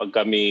po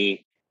pag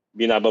kami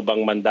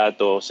binababang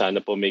mandato,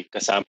 sana po may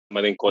kasama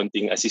rin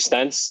konting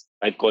assistance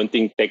at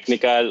konting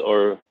technical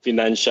or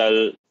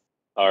financial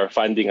or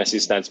funding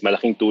assistance.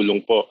 Malaking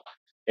tulong po.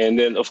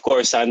 And then of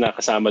course, sana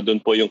kasama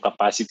dun po yung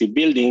capacity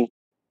building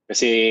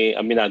kasi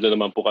aminado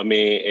naman po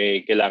kami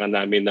kailangan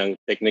namin ng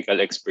technical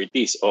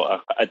expertise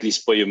o at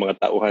least po yung mga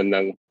tauhan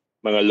ng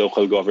mga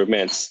local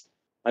governments.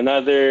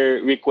 Another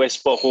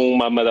request po kung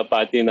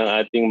mamalapati ng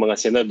ating mga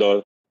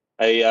senador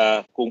ay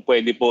kung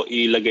pwede po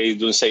ilagay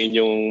dun sa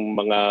inyong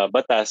mga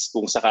batas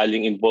kung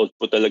sakaling involved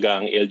po talaga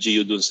ang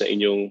LGU dun sa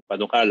inyong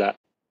panukala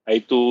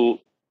ay to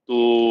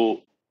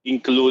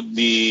include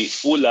the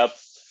ULAP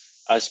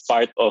as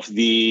part of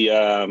the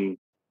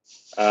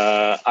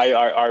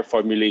IRR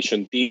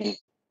formulation team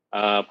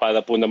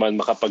para po naman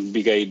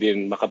makapagbigay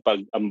din,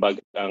 makapag-ambag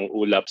ang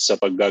ULAP sa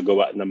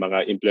paggagawa ng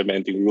mga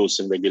implementing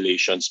rules and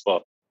regulations po.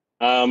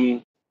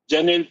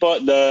 General po,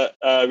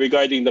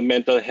 regarding the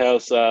mental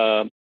health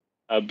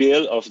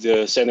bill of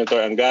the Senator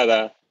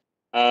Angara,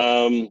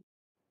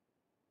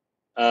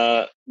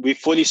 we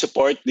fully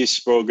support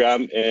this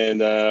program and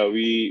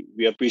we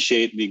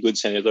appreciate the good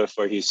senator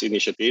for his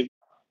initiative.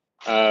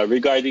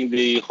 Regarding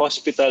the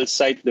hospital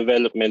site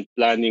development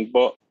planning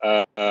po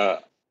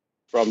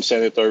from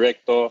Senator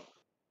Recto,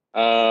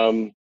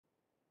 ang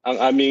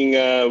aming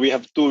we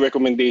have two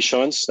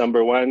recommendations.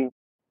 Number one,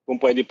 kung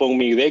pwede pong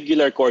may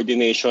regular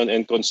coordination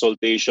and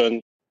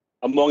consultation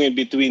among and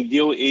between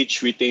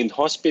DOH retained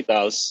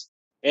hospitals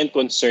and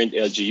concerned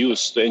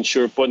LGUs to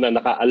ensure po na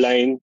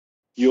naka-align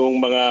yung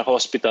mga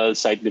hospital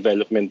site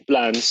development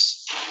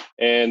plans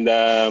and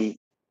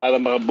para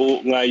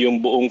makabuo nga yung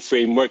buong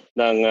framework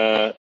ng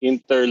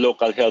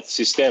interlocal health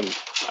system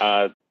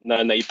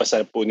na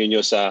naipasa po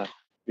ninyo sa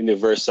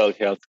Universal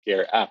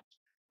Healthcare Act.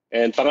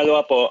 And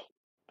pangalawa po,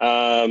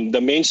 the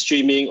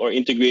mainstreaming or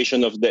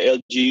integration of the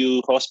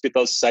LGU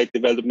hospital site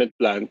development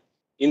plan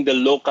in the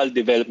local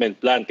development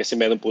plan kasi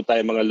meron po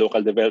tayong mga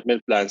local development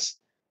plans.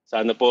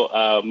 Sana po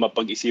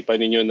mapag-isipan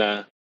ninyo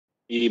na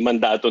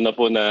i-mandato na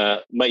po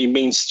na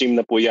ma-mainstream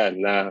na po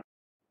yan na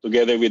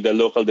together with the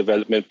local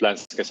development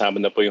plans kasama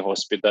na po yung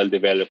hospital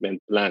development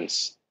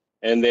plans.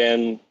 And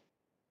then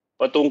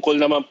patungkol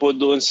naman po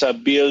doon sa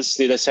bills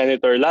nila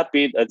Senator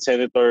Lapid at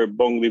Senator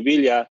Bong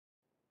Revilla,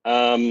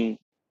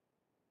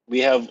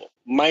 we have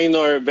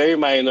very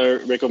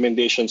minor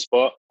recommendations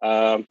po.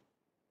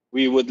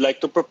 We would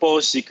like to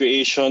propose the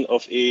creation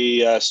of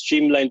a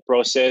streamlined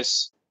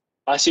process,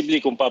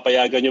 possibly kung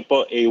papayagan nyo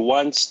po, a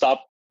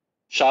one-stop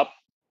shop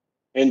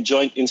and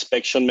joint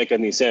inspection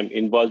mechanism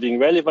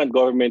involving relevant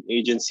government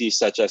agencies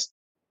such as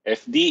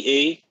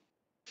FDA,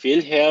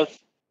 PhilHealth,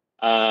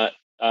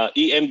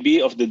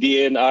 EMB of the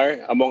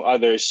DNR, among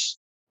others,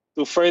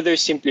 to further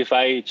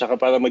simplify tsaka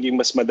para maging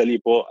mas madali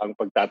po ang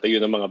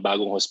pagtatayo ng mga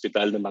bagong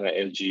hospital ng mga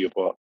LGU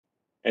po.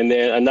 And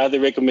then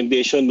another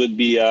recommendation would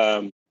be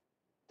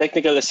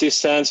technical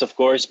assistance, of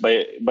course,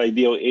 by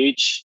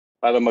DOH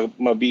para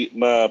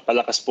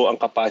mapalakas po ang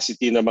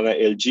capacity ng mga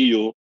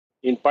LGU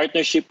in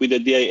partnership with the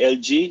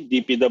DILG,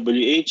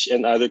 DPWH,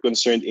 and other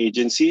concerned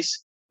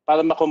agencies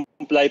para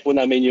ma-comply po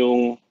namin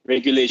yung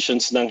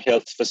regulations ng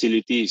health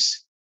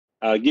facilities.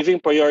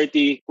 Giving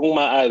priority, kung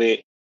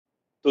maaari,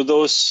 to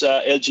those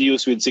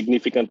LGUs with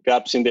significant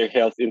gaps in their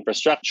health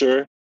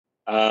infrastructure,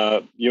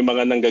 yung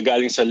mga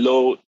nanggagaling sa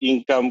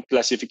low-income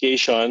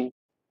classification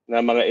na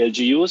mga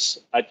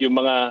LGUs at yung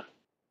mga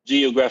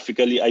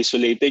geographically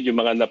isolated, yung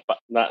mga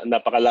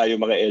napakalayo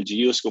mga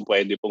LGUs kung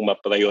pwede pong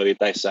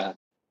ma-prioritize sa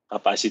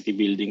capacity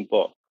building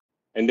po.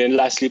 And then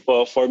lastly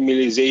po,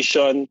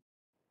 formalization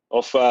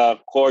of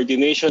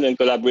coordination and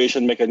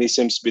collaboration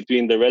mechanisms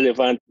between the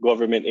relevant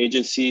government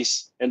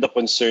agencies and the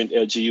concerned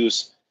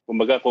LGUs.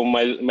 Kumbaga kung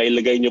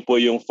mailagay nyo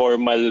po yung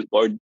formal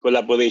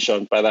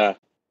collaboration para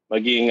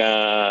maging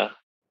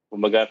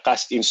kumbaga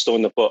cast in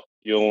stone na po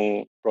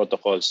yung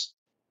protocols.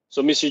 So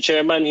Mr.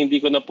 Chairman,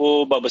 hindi ko na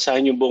po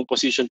babasahin yung buong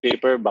position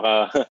paper,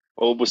 baka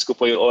maubos ko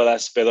po yung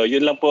oras, pero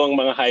yun lang po ang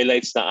mga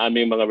highlights na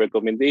aming mga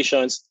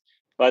recommendations.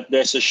 But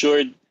rest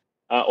assured,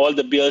 all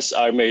the bills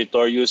are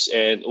meritorious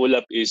and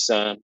ULAP is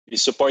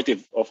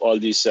supportive of all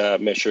these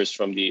measures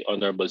from the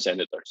honorable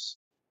senators.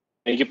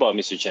 Thank you po,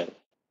 Mr. Chairman.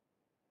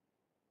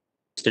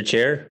 Mr.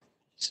 Chair,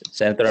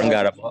 Senator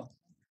Angara po.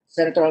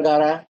 Senator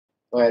Angara,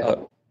 go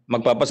ahead.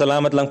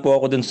 Magpapasalamat lang po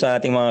ako dun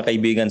sa ating mga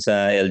kaibigan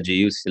sa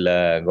LGU,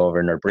 sila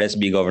Governor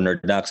Presby, Governor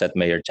Dax at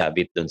Mayor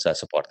Chavit dun sa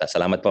suporta.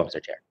 Salamat po,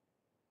 Mr. Chair.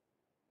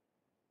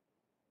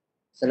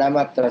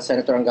 Salamat,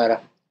 Senator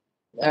Angara.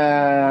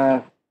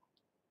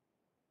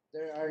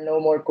 There are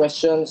no more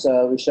questions.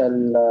 We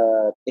shall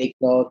take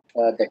note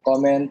the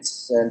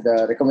comments and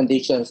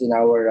recommendations in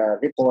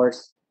our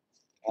reports.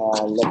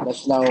 Let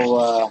us now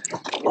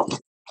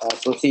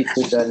proceed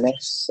to the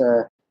next.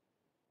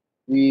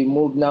 We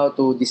move now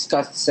to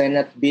discuss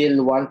Senate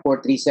Bill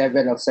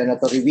 1437 of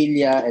Senator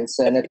Revilla and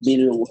Senate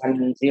Bill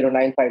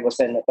 1095 of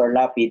Senator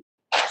Lapid,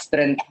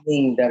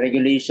 strengthening the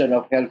regulation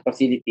of health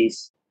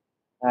facilities.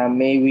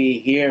 May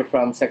we hear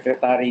from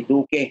Secretary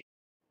Duque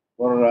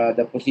for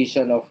the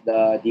position of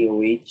the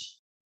DOH?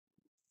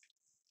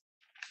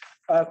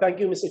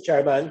 Thank you, Mr.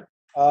 Chairman.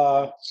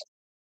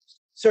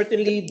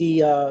 Certainly,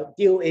 the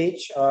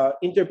DOH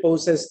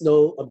interposes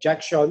no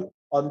objection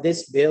on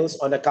these bills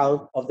on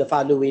account of the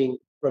following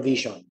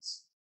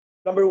provisions.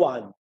 Number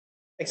one,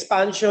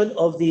 expansion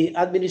of the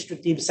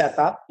administrative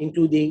setup,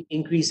 including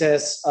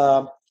increases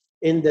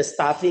in the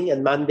staffing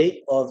and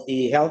mandate of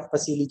the Health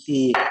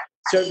Facility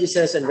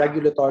Services and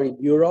Regulatory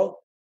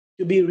Bureau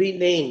to be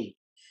renamed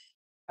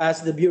as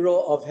the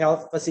Bureau of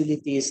Health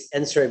Facilities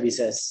and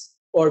Services,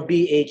 or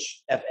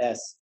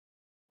BHFS.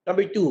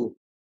 Number two,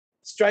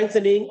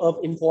 strengthening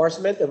of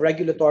enforcement of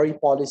regulatory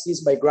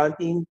policies by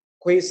granting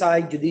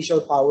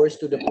quasi-judicial powers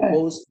to the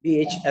proposed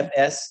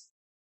BHFS.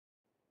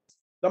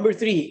 Number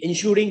three,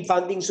 ensuring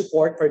funding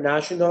support for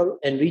national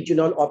and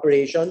regional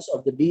operations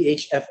of the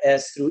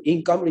BHFS through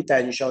income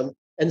retention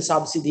and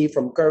subsidy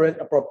from current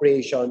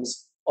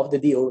appropriations of the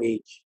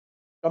DOH.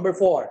 Number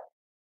four,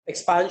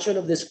 expansion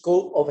of the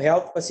scope of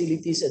health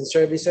facilities and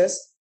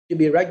services to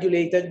be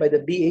regulated by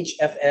the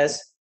BHFS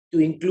to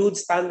include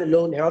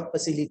standalone health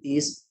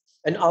facilities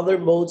and other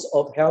modes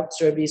of health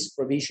service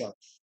provision.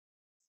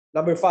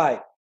 Number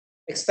five,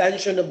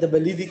 extension of the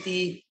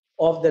validity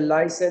of the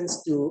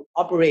license to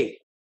operate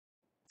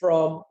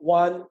from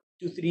 1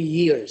 to 3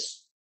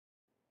 years.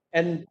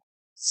 And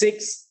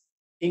six,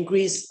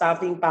 increase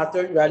staffing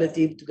pattern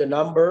relative to the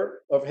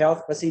number of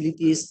health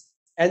facilities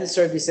and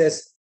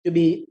services to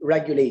be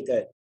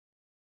regulated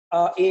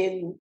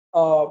in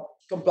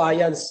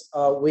compliance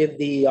with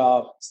the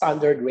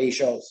standard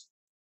ratios.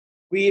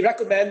 We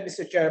recommend,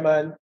 Mr.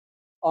 Chairman,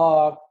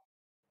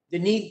 the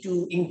need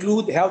to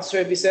include health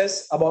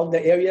services among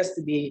the areas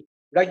to be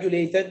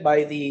regulated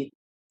by the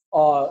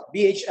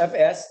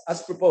BHFS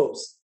as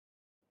proposed.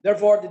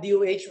 Therefore, the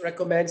DOH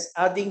recommends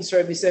adding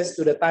services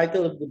to the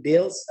title of the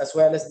bills as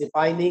well as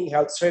defining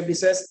health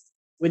services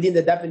within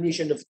the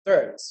definition of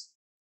terms.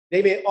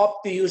 They may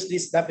opt to use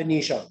this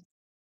definition.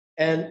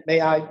 And may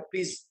I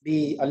please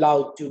be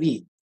allowed to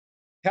read.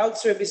 Health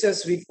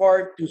services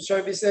refer to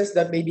services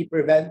that may be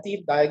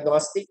preventive,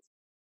 diagnostic,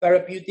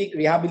 therapeutic,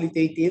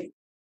 rehabilitative,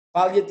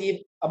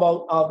 palliative,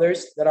 among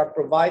others, that are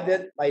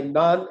provided by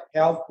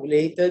non-health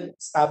related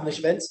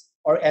establishments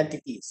or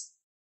entities,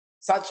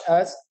 such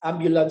as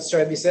ambulance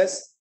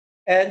services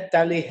and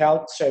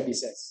telehealth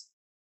services.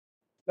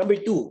 Number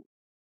two,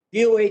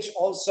 DOH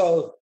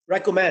also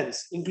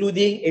recommends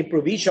including a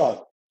provision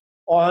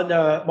on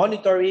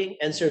monitoring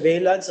and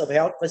surveillance of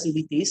health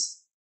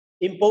facilities,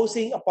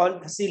 imposing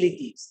upon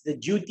facilities the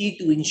duty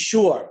to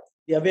ensure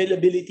the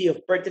availability of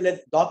pertinent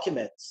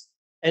documents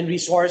and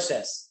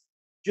resources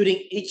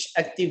during each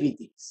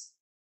activities.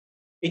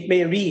 It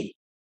may read,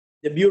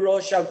 the Bureau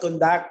shall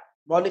conduct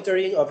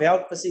monitoring of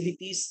health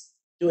facilities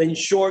to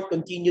ensure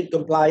continued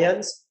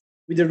compliance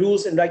with the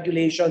rules and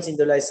regulations in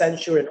the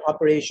licensure and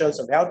operations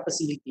of health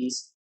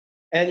facilities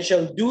and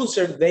shall do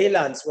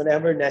surveillance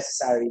whenever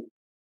necessary.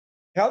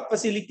 Health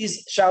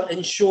facilities shall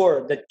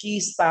ensure that key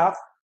staff,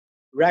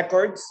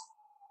 records,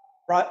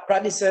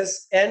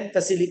 premises, and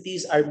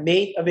facilities are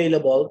made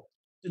available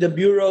to the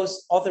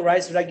Bureau's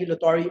authorized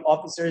regulatory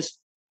officers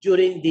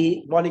during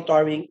the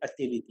monitoring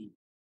activity.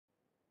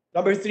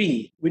 Number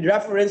 3, with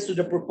reference to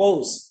the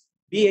proposed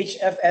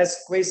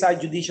BHFS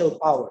quasi-judicial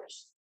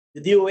powers, the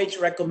DOH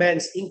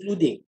recommends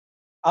including,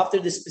 after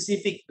the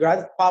specific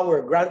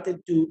power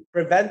granted to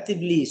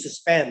preventively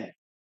suspend,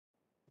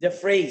 the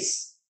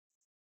phrase,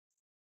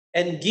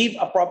 and give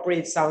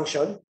appropriate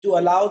sanction to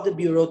allow the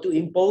Bureau to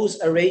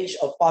impose a range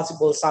of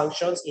possible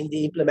sanctions in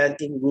the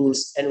implementing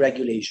rules and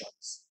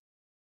regulations.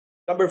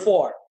 Number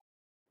 4,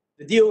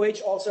 the DOH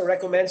also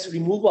recommends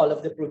removal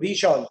of the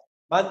provision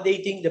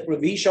mandating the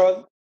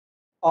provision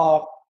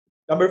of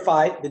number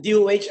 5. The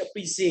DOH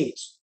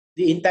appreciates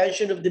the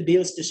intention of the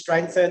bills to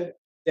strengthen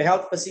the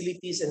health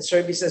facilities and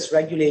services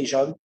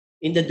regulation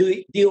in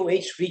the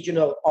DOH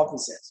regional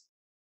offices.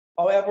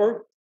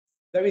 However,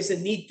 there is a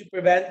need to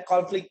prevent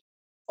conflict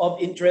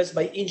of interest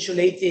by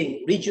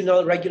insulating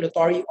regional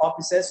regulatory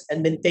offices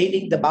and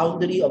maintaining the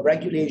boundary of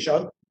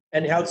regulation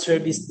and health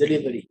service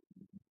delivery.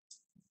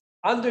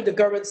 Under the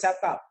current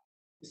setup,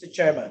 Mr.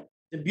 Chairman,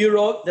 the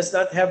Bureau does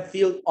not have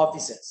field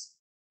offices,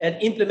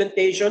 and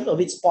implementation of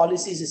its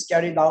policies is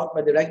carried out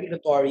by the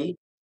Regulatory,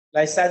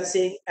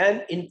 Licensing,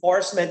 and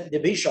Enforcement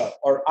Division,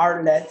 or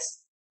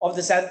RLEDs, of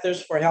the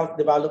Centers for Health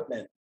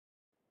Development,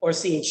 or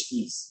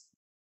CHTs.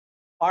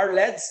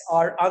 RLEDs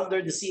are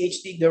under the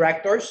CHT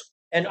directors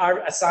and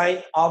are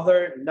assigned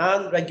other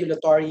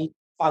non-regulatory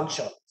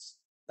functions,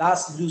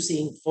 thus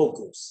losing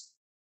focus.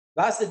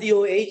 Thus, the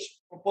DOH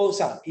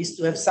proposal is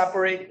to have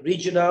separate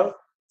regional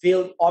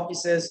field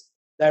offices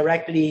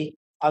directly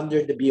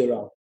under the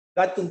Bureau.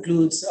 That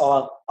concludes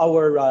our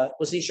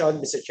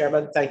position, Mr.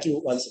 Chairman. Thank you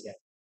once again.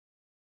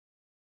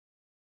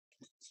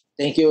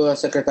 Thank you,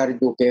 Secretary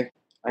Duque.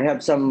 I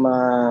have some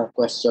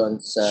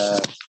questions.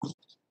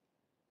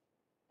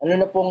 Ano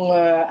na pong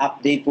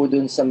update po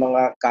dun sa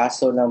mga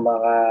kaso ng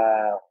mga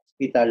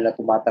hospital na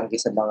tumatanggi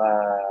sa mga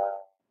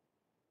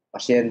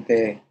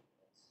pasyente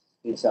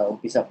sa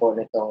umpisa po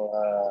nitong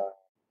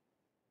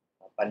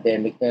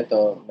pandemic na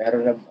ito?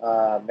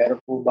 Meron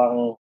po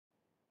bang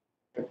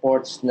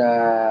reports na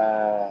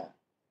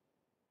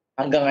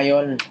hanggang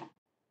ngayon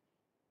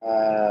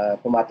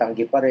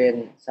tumatanggi pa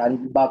rin?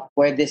 Saan ba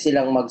pwede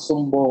silang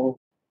magsumbong?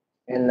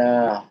 And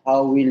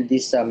how will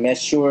this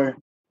measure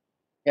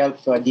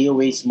help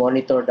DOH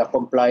monitor the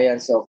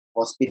compliance of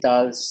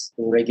hospitals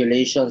to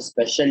regulations,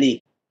 especially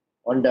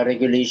on the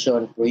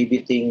regulation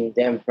prohibiting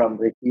them from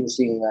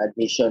refusing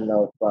admission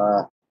of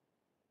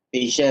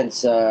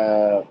patients?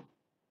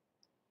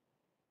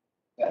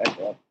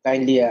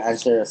 Kindly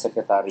answer,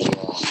 Secretary.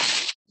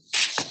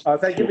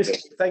 Thank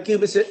you,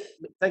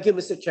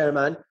 Mr.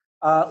 Chairman.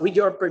 With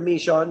your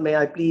permission, may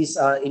I please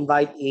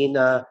invite in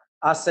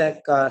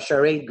ASEC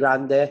Sharade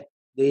Grande,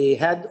 the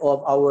head of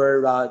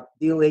our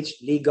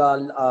DOH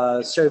Legal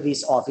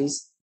Service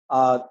Office.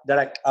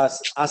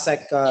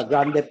 ASEC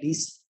Grande,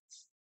 please.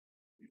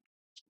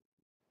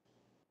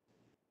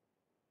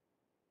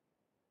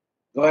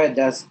 Go ahead,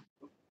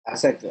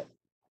 ASEC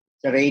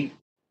Sharade.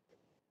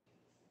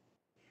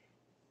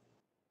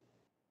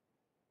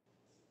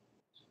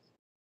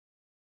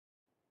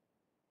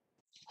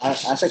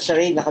 ASEC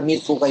Sharade,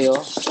 nakamute po kayo.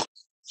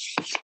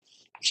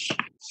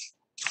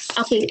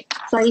 Okay,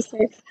 sorry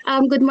sir.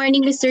 Good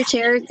morning, Mr.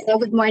 Chair.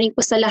 Good morning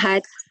po sa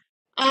lahat.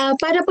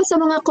 Para po sa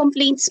mga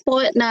complaints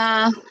po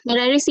na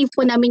nare-receive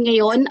po namin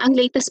ngayon, ang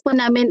latest po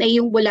namin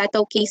ay yung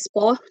Bulataw case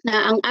po,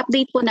 na ang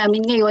update po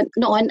namin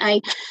noon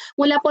ay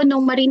mula po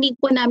nung marinig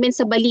po namin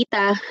sa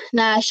balita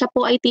na siya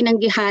po ay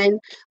tinanggihan,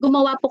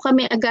 gumawa po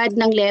kami agad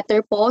ng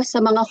letter po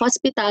sa mga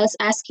hospitals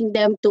asking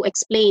them to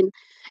explain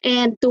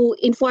and to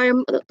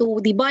inform to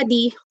the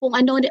body kung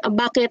ano,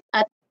 bakit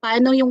at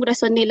paano yung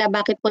rason nila,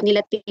 bakit po nila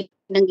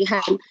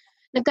tinanggihan.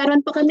 Nagkaroon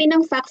po kami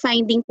ng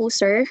fact-finding po,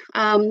 sir.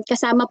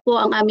 Kasama po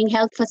ang aming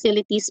Health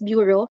Facilities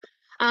Bureau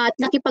at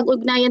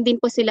nakipag-ugnayan din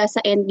po sila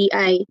sa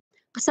NBI.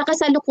 Sa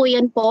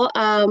kasalukuyan po,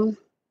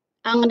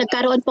 ang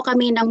nagkaroon po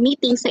kami ng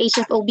meeting sa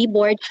HFOB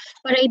board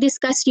para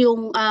i-discuss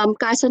yung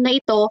kaso na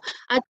ito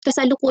at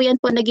kasalukuyan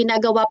po na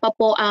ginagawa pa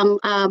po ang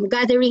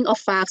gathering of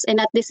facts,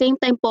 and at the same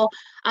time po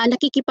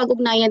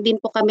nakikipag-ugnayan din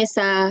po kami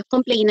sa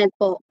complainant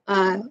po,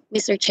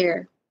 Mr.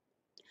 Chair.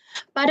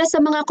 Para sa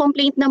mga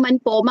complaint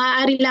naman po,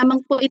 maaari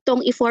lamang po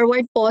itong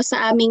i-forward po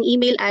sa aming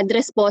email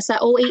address po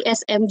sa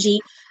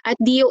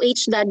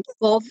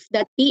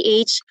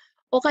oasmg@doh.gov.ph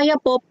o kaya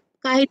po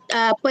kahit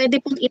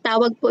pwede pong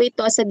itawag po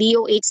ito sa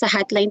DOH sa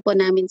hotline po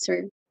namin,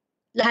 sir.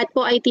 Lahat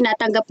po ay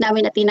tinatanggap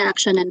namin at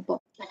tina-actionan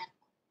po.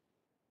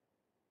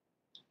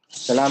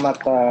 Salamat,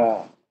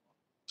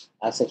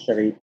 ASEC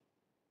Sharade.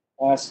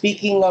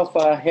 Speaking of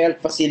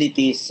health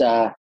facilities,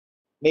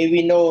 may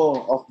we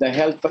know of the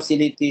health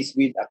facilities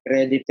with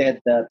accredited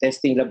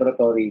testing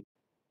laboratory,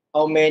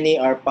 how many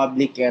are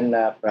public and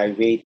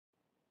private?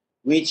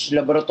 which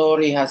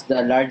laboratory has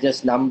the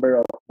largest number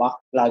of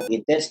backlog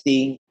in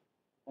testing,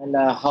 and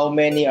how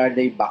many are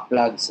the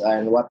backlogs,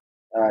 and what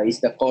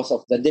is the cause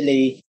of the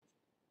delay.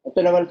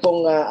 Ito naman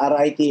pong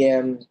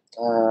RITM,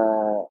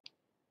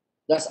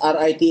 does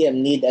RITM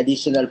need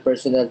additional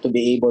personnel to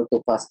be able to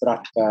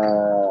fast-track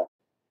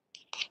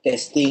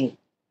testing?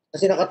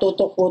 Kasi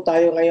nakatutok po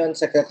tayo ngayon,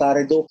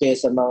 Secretary Duque,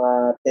 sa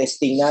mga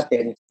testing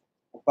natin.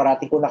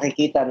 Parati ko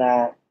nakikita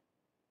na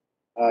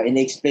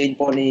in-explain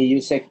po ni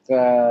Yusek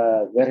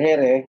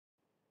Vergere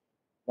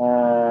na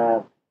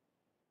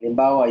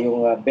halimbawa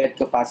yung bed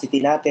capacity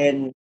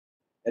natin,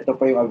 ito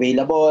po yung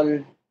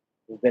available,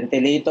 yung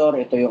ventilator,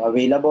 ito yung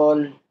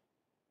available.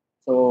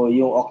 So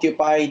yung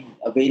occupied,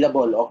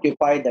 available.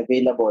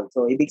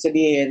 So ibig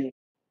sabihin,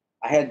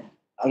 ahead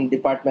ang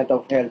Department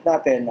of Health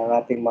natin, ang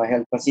ating mga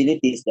health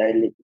facilities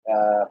dahil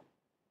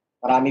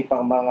marami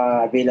pang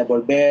mga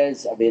available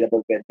beds, available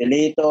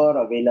ventilator,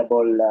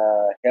 available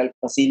health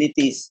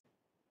facilities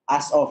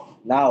as of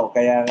now.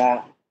 Kaya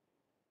nga,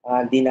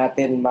 hindi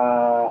natin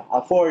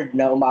ma-afford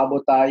na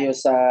umabot tayo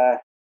sa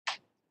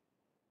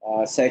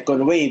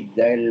second wave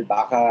dahil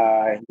baka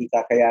hindi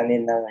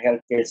kakayanin ng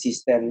healthcare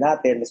system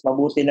natin. Mas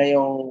mabuti na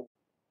yung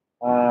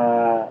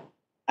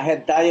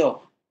ahead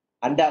tayo.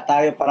 Handa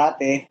tayo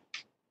parate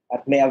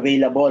at may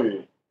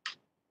available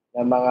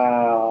na mga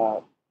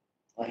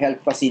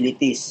health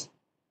facilities.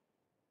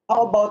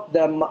 How about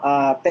the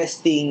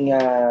testing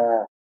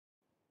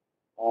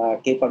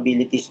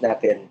capabilities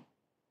natin?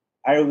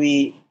 Are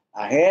we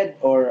ahead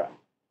or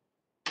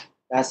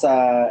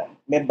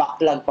may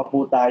backlog pa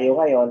po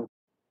tayo ngayon?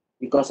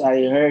 Because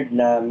I heard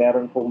na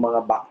meron pong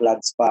mga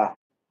backlogs pa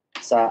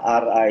sa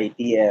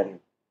RITM.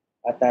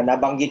 At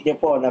nabanggit niyo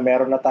po na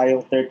meron na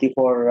tayong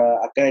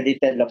 34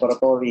 accredited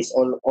laboratories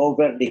all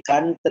over the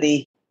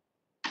country,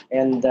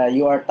 and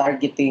you are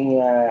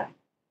targeting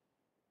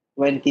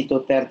 20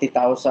 to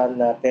 30,000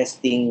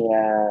 testing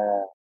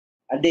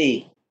a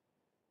day.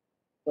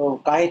 So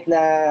kahit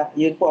na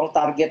yun po ang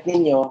target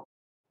ninyo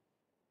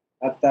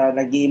at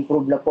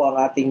nag-i-improve na po ang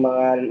ating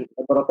mga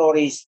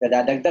laboratories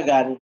na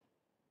dadagdagan,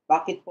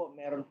 bakit po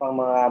meron pang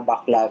mga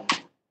backlog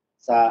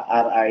sa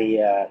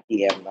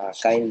RITM?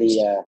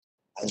 Kindly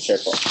answer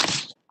po.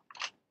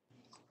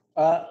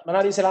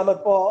 Maraming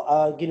salamat po,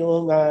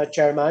 Ginoong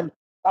Chairman.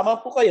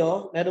 Tama po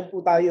kayo, meron po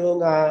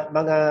tayong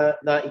mga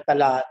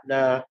naitala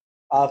na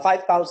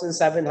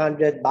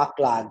 5,700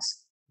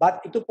 backlogs.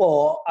 But ito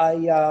po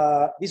ay,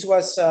 this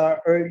was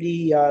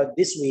early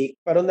this week,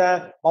 pero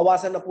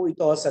bawasan na po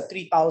ito sa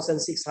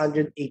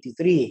 3,683.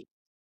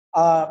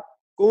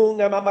 Kung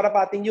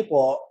mamarapatin niyo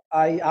po,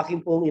 ay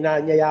akin pong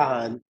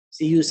inaanyayahan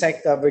si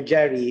Yusek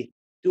Vergere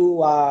to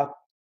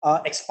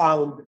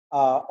expound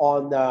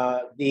on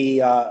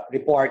the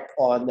report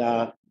on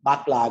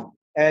backlog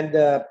and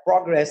the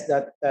progress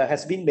that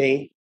has been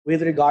made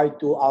with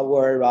regard to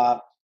our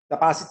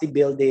capacity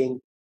building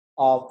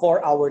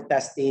for our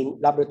testing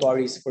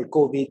laboratories for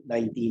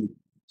COVID-19.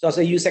 So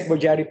sa Yusek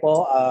Vergere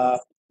po,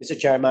 Mr.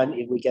 Chairman,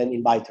 if we can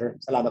invite her.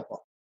 Salamat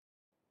po.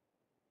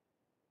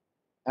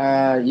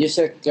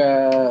 Yusek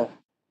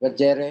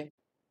Vergere,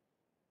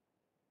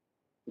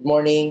 good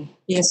morning.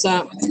 Yes,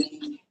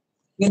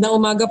 magandang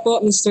umaga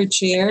po, Mr.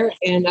 Chair,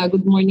 and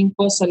good morning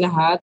po sa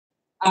lahat.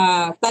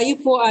 Tayo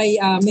po ay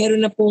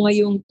meron na po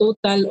ngayong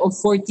total of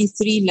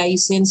 43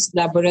 licensed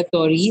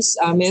laboratories.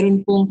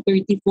 Meron pong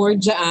 34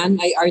 dyan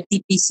ay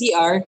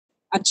RT-PCR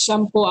at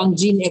siyam po ang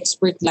Gene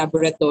Expert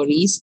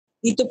Laboratories.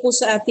 Dito po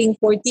sa ating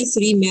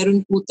 43,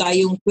 meron po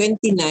tayong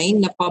 29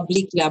 na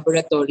public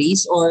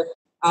laboratories or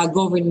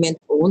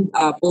government-owned,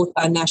 both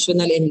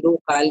national and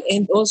local.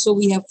 And also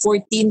we have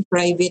 14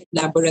 private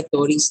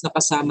laboratories na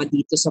kasama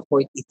dito sa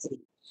 43.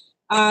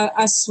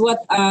 As what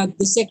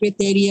the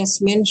Secretary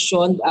has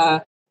mentioned,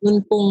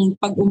 noon pong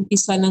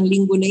pag-umpisa ng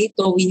linggo na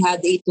ito, we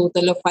had a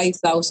total of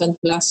 5,000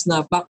 plus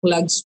na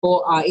backlogs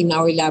po in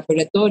our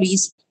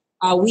laboratories.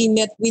 We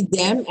met with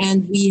them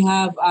and we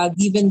have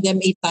given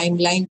them a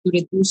timeline to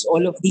reduce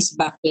all of these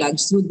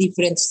backlogs through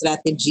different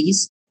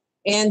strategies.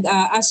 And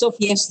as of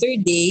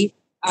yesterday,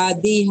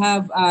 they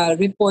have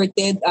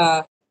reported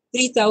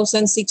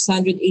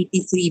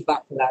 3,683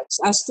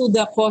 backlogs. As to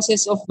the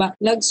causes of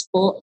backlogs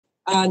po,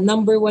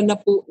 number one na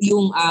po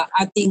yung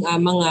ating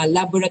mga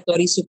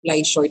laboratory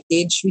supply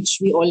shortage, which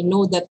we all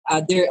know that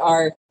there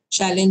are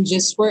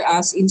challenges for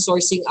us in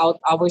sourcing out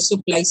our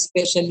supplies,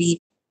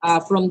 especially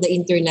from the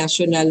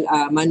international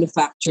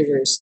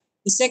manufacturers.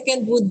 The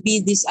second would be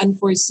these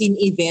unforeseen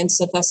events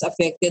that has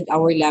affected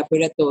our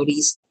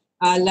laboratories.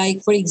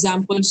 Like for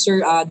example, sir,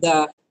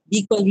 the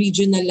Bicol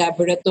Regional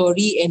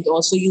Laboratory and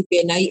also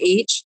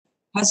UPNIH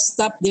has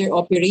stopped their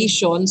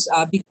operations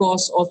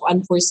because of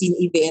unforeseen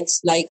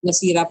events like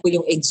nasira po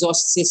yung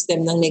exhaust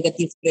system ng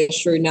negative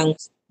pressure ng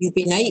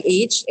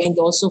UPNIH, and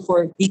also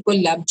for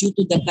Bicol Lab due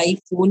to the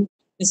typhoon,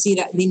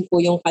 nasira din po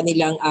yung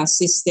kanilang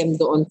system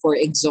doon for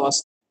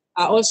exhaust.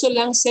 Also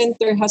Lang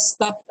Center has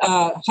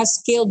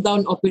scaled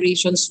down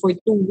operations for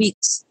 2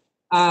 weeks.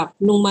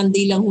 Nung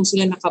Monday lang ho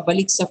sila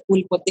nakabalik sa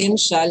full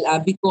potential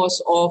because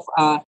of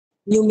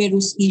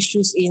numerous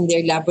issues in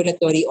their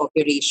laboratory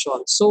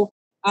operations. So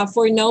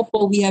for now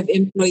po, we have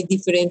employed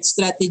different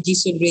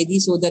strategies already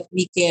so that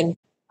we can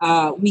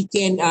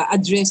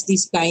address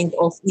this kind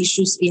of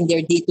issues in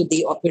their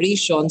day-to-day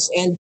operations.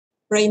 And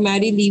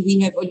primarily, we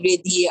have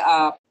already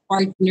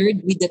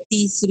partnered with the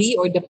T3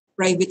 or the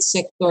private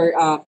sector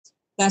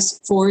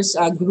task force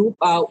group,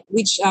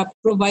 which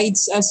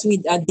provides us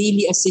with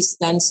daily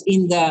assistance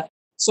in the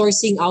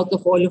sourcing out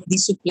of all of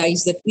these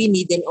supplies that we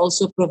need, and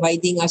also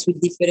providing us with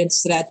different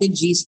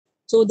strategies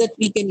so that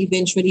we can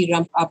eventually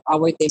ramp up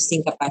our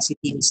testing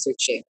capacity, Mr.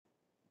 Chair.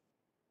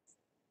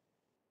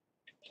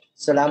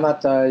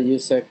 Salamat,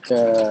 Yusek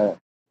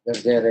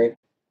Gardere.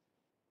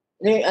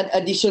 An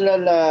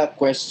additional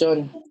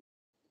question.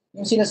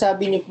 Yung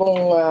sinasabi niyo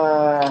pong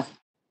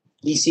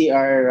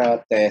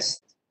PCR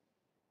test,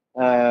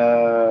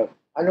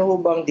 ano ho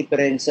bang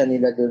diferensya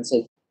nila doon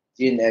sa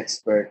gene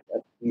expert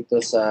at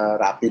dito sa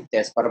rapid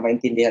test para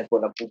maintindihan po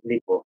ng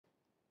publiko?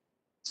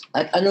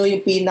 At ano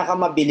yung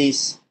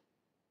pinakamabilis?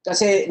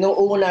 Kasi nung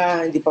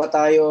una, hindi pa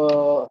tayo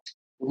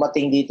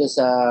dumating dito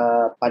sa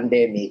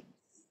pandemic.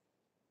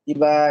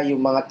 Diba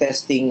yung mga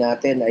testing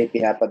natin ay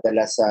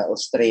pinapadala sa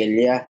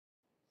Australia.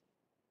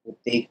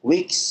 It take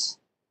weeks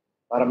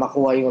para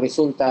makuha yung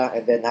resulta,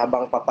 and then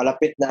habang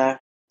papalapit na,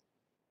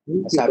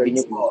 sabi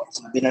niyo po,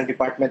 sabi ng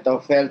Department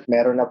of Health,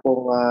 meron na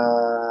pong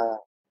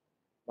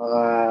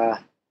mga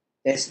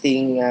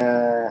testing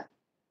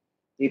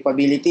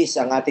capabilities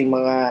ang ating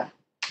mga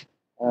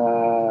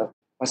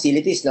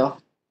facilities,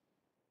 no?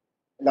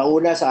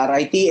 Nauna sa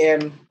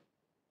RITM,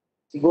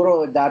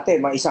 siguro dati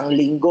mga 1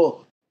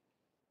 linggo.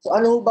 So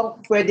ano bang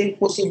pwedeng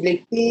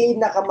posibleng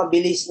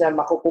pinakamabilis na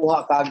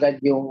makukuha kaagad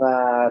yung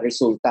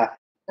resulta?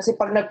 Kasi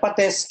pag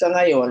nagpa-test ka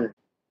ngayon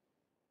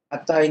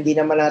at hindi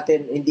naman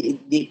natin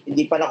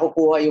hindi pa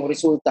nakukuha yung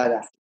resulta,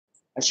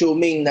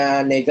 assuming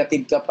na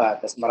negative ka pa,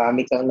 tapos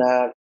marami kang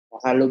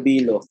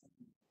nakalubilo.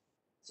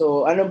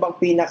 So ano bang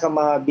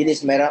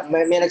pinakamabilis?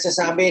 May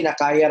nagsasabi na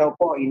kaya raw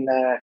po in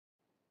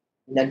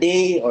a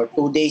day or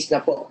 2 days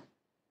na po.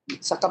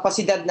 Sa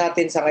kapasidad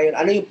natin sa ngayon,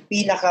 ano yung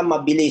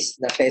pinakamabilis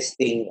na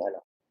testing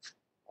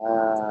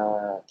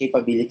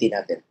capability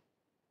natin?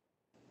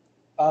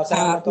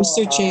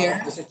 Mr. Chair.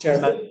 Mr.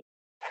 Chairman.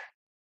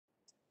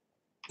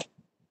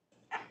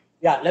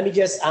 Yeah, let me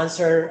just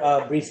answer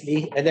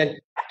briefly, and then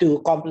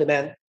to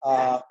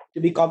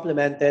be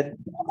complemented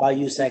by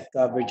Yusek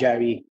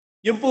Vergeri.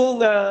 Yung pong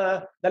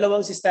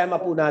dalawang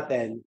sistema po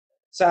natin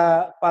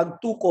sa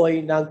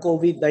pagtukoy ng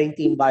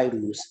COVID-19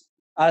 virus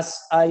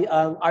ay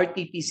ang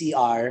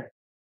RT-PCR.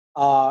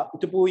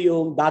 Ito po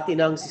yung dati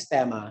ng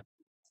sistema.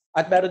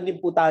 At meron din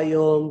po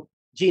tayong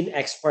gene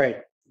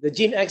expert. The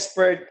gene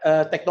expert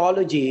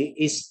technology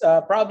is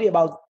probably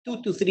about 2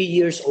 to 3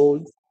 years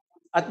old.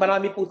 At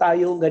marami po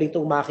tayong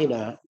ganitong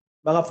makina,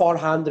 mga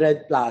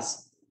 400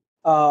 plus,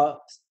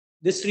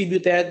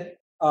 distributed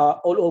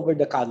all over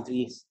the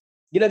country.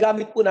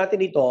 Ginagamit po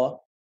natin ito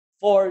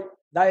for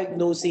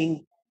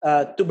diagnosing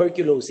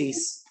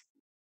tuberculosis.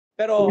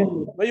 Pero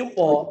ngayon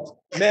po,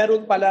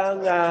 meron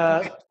palang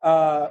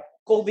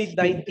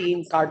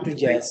COVID-19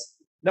 cartridges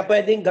na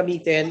pwedeng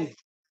gamitin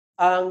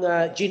ang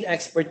gene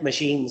expert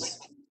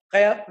machines.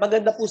 Kaya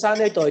maganda po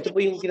sana ito. Ito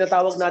po yung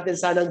tinatawag natin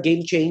sanang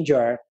game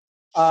changer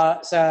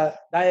sa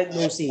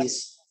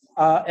diagnosis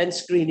and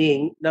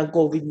screening ng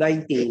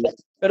COVID-19.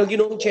 Pero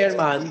Ginoong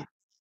Chairman,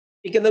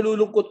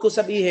 ikinalulungkot ko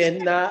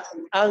sabihin na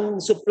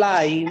ang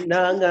supply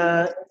ng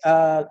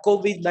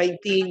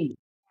COVID-19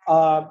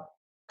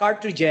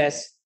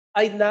 cartridges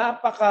ay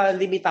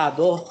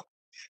napakalimitado.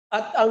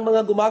 At ang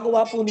mga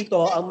gumagawa po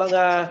nito, ang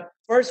mga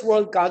first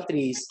world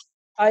countries,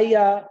 ay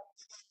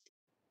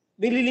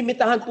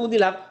nililimitahan po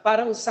nila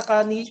parang sa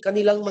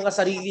kanilang mga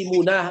sarili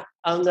muna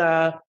ang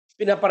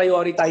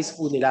pinaprioritize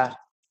po nila.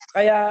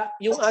 Kaya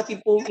yung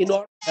ating pong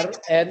in-order,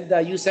 and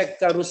Yusek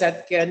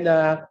Roset can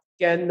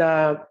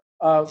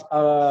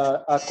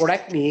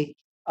correct me,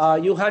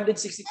 yung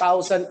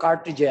 160,000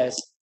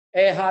 cartridges,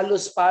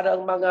 halos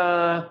parang mga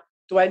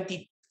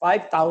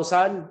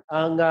 25,000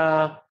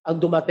 ang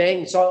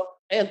dumating. So,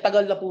 ang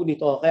tagal na po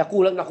nito. Kaya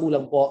kulang na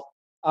kulang po.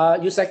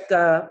 Yusek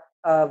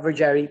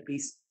Vergeri,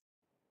 please.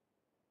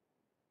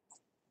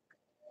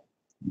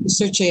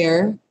 Mr.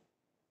 Chair.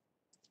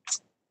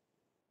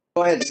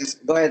 Go ahead,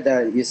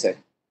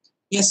 Yusek.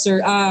 Yes,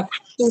 sir.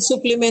 To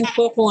supplement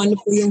po kung ano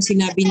po yung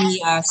sinabi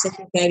ni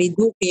Secretary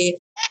Duque,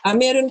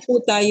 meron po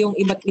tayong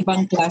iba't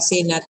ibang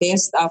klase na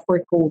test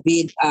for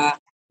COVID.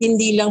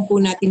 Hindi lang po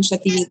natin siya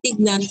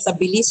tinitignan sa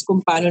bilis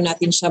kung paano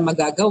natin siya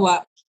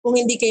magagawa, kung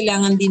hindi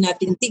kailangan din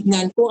natin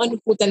tignan kung ano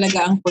po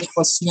talaga ang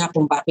purpose niya,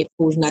 kung bakit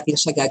po natin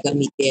siya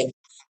gagamitin.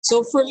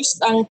 So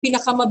first, ang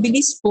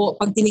pinakamabilis po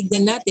pag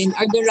tinignan natin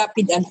are the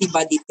rapid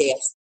antibody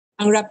test.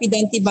 Ang rapid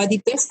antibody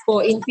test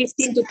po, in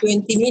 15 to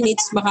 20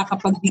 minutes,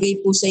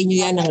 makakapagbigay po sa inyo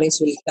yan ng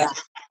resulta.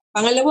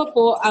 Pangalawa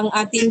po, ang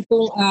ating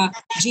pong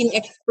gene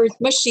expert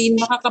machine,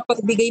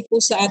 makakapagbigay po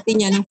sa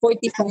atin yan ng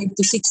 45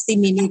 to 60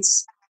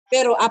 minutes.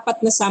 Pero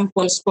 4 na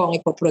samples po ang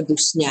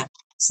ipoproduce niya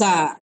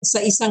sa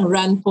isang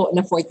run po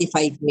na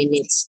 45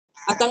 minutes.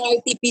 At ang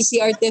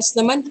RT-PCR test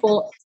naman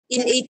po,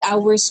 in 8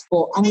 hours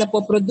po, ang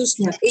napoproduce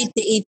na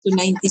 88 to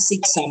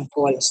 96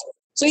 samples.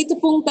 So ito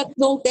pong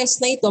tatlong test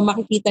na ito,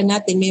 makikita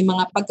natin may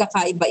mga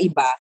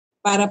pagkakaiba-iba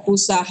para po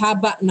sa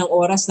haba ng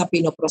oras na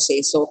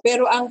pinoproseso.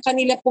 Pero ang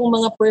kanila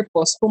pong mga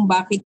purpose kung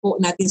bakit po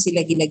natin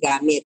sila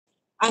ginagamit.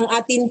 Ang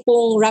atin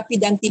pong rapid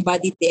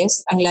antibody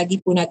test, ang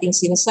lagi po nating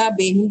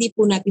sinasabi, hindi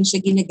po natin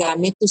siya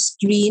ginagamit to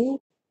screen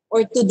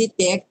or to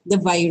detect the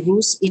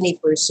virus in a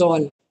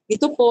person.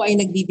 Ito po ay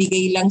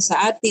nagbibigay lang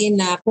sa atin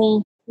na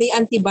kung may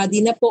antibody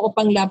na po o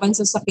panglaban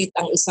sa sakit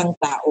ang isang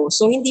tao.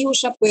 So hindi ho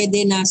siya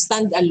pwede na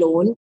stand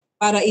alone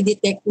para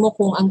i-detect mo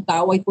kung ang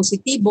tao ay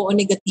positibo o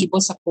negatibo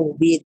sa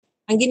COVID.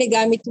 Ang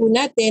ginagamit po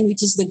natin,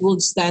 which is the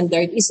gold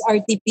standard, is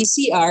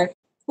RT-PCR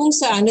kung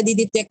saan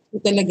nadidetect po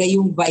talaga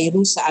yung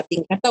virus sa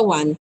ating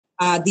katawan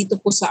dito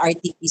po sa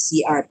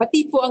RT-PCR.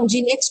 Pati po ang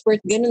gene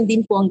expert, ganun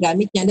din po ang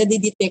gamit niya,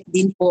 nadidetect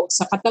din po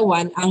sa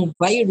katawan ang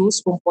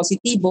virus kung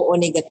positibo o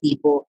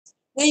negatibo.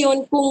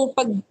 Ngayon, kung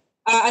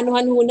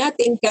anuhan ho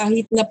natin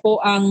kahit na po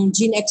ang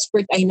gene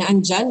expert ay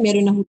naandyan,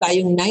 meron na ho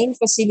tayong 9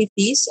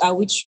 facilities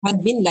which had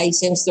been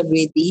licensed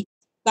already.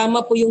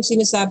 Tama po yung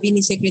sinasabi ni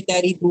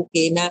Secretary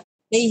Duque na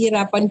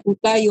nahihirapan po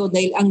tayo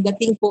dahil ang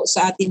dating po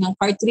sa atin ng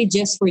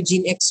cartridges for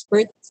gene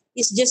expert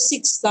is just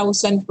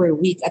 6,000 per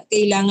week at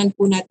kailangan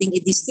po nating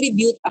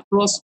i-distribute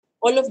across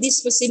all of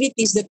these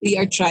facilities that we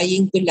are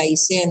trying to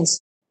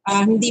license.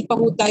 Hindi pa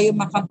po tayo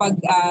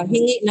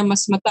makapaghingi na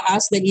mas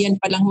mataas dahil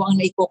yan pa lang ho ang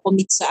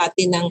naiko-commit sa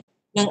atin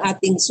ng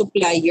ating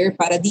supplier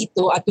para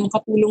dito at yung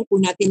katulong po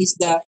natin is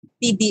the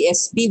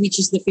PBSP which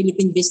is the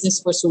Philippine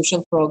Business for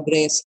Social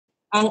Progress.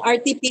 Ang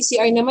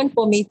RT-PCR naman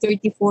po may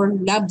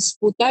 34 labs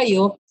po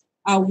tayo.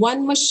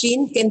 One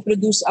machine can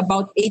produce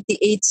about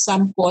 88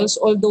 samples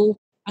although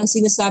ang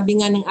sinasabi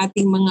nga ng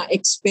ating mga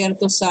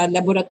eksperto sa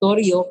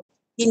laboratorio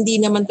hindi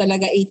naman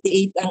talaga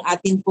 88 ang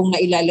atin pong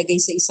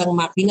nailalagay sa isang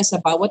makina sa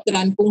bawat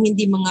run kung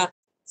hindi mga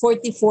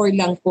 44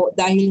 lang po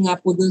dahil nga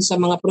po dun sa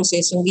mga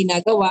prosesong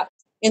ginagawa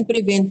and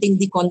preventing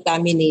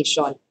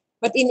decontamination.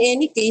 But in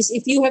any case,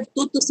 if you have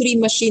 2 to 3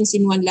 machines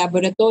in one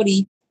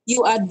laboratory,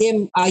 you add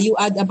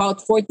about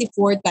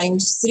 44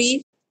 times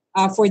 3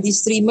 for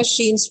these 3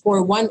 machines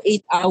for 1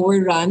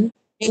 8-hour run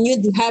and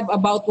you'd have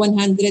about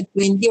 120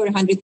 or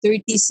 130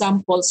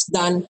 samples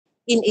done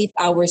in 8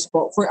 hours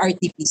po for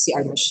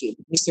RT-PCR machine,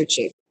 Mr.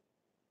 Chair.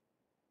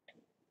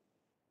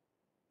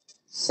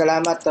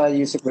 Salamat,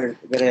 Yusek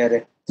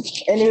Guerrero.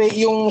 Anyway,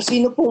 yung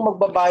sino pong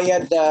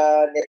magbabayad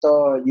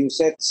nito,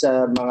 Yusek,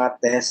 sa mga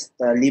test?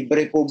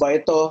 Libre po ba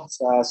ito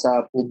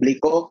sa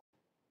publiko?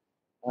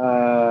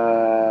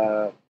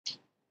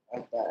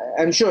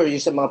 I'm sure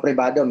yung sa mga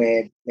pribado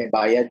may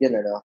bayad yun,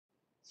 ano?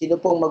 Sino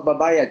pong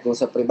magbabayad kung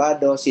sa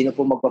pribado? Sino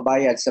pong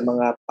magbabayad sa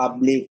mga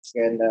public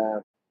and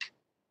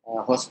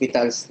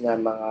hospitals na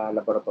mga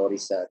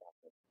laboratories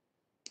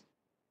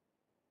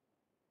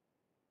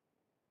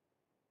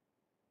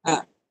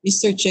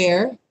Mr.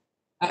 Chair,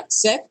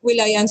 Sec,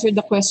 will I answer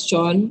the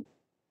question?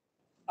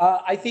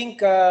 I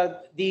think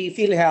the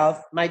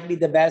PhilHealth might be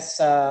the best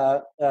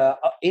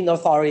in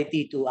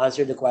authority to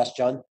answer the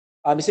question.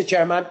 Mr.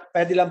 Chairman,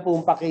 pwede lang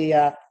pong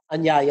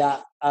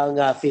anyaya ang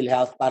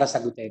PhilHealth para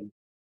sagutin.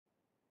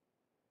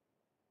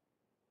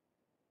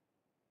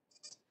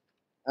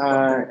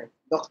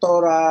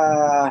 Dr.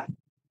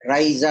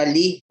 Raiza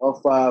Lee of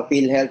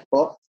PhilHealth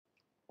po,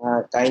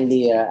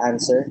 kindly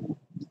answer.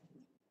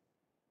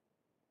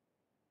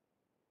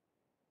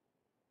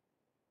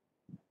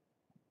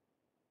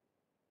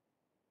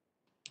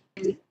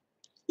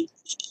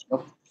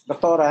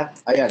 Doktora,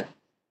 ayan.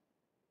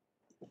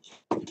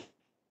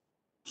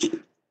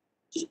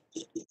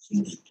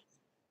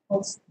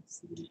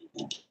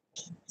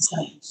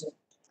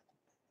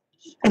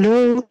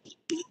 Hello.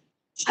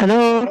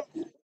 Hello.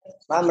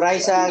 Ma'am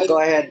Raisa, go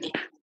ahead.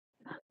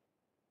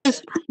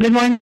 Good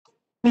morning,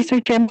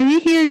 Mr. Chairman. Did you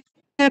hear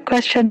the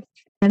question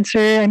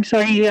answer? I'm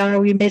sorry,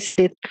 we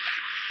missed it.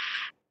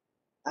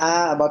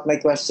 About my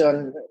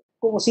question,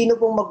 kung sino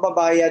pong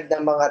magbabayad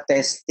ng mga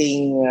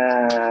testing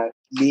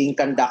being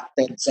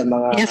conducted sa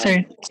mga Yes,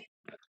 sir.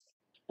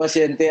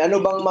 pasyente,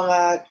 ano bang mga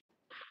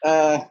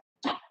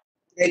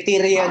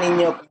criteria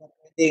ninyo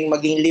pwedeng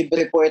maging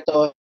libre po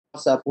ito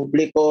sa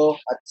publiko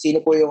at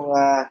sino po yung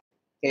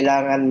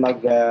kailangan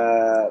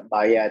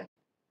magbayad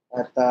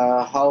at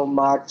how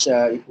much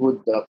it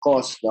would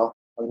cost, no,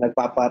 pag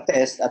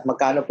nagpapatest at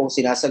magkano pong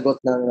sinasagot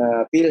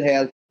ng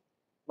PhilHealth,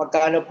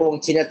 magkano pong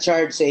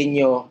sinacharge sa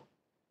inyo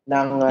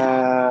ng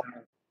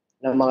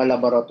mga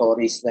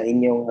laboratories na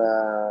inyong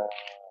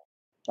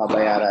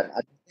babayaran.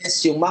 At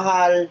test yung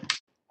mahal,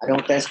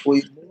 anong test po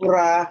yung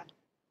mura,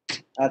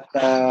 at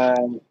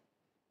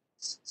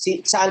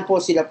saan po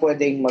sila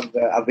pwedeng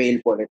mag-avail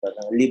po nito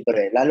ng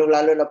libre.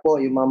 Lalo-lalo na po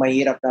yung mga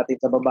mahirap natin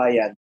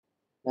kababayan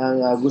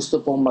na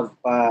gusto pong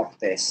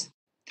magpa-test.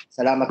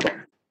 Salamat po.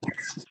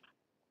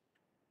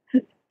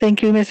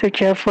 Thank you, Mr.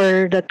 Chair,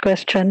 for that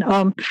question.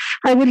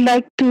 I would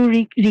like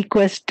to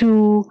request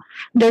to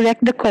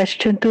direct the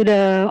question to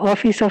the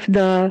Office of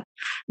the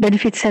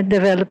Benefits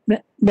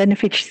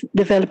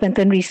Development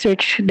and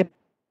Research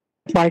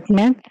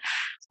department.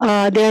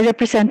 They are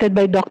represented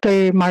by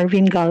Dr.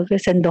 Marvin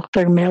Galvez and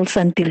Dr. Mel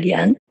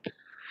Santillan.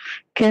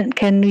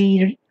 Can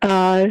we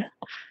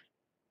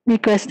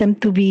request them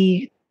to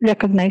be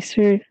recognized,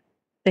 sir?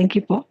 Thank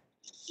you po.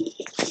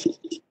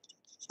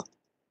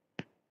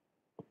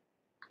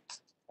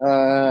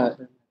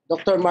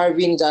 Dr.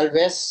 Marvin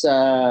Galvez,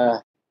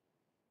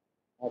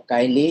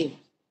 kindly.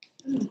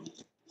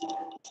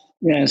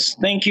 Yes,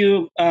 thank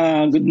you.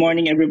 Good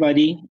morning,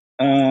 everybody.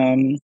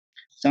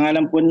 Sa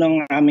ngalan po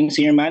ng aming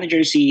senior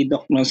manager, si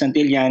Doc Mel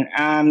Santillan,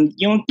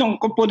 yung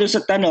tungkol po doon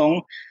sa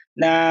tanong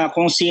na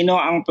kung sino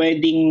ang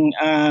pwedeng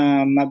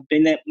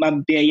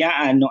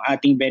mabiyayaan ng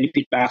ating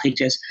benefit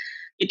packages,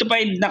 ito pa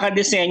ay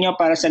nakadesenyo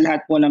para sa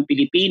lahat po ng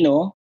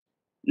Pilipino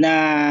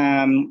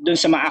na doon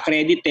sa mga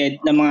accredited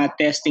na mga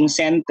testing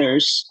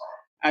centers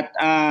at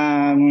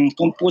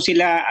kung po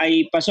sila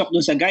ay pasok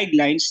doon sa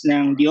guidelines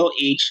ng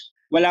DOH,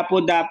 wala po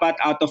dapat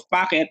out of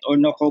pocket or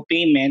no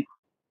co-payment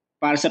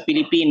para sa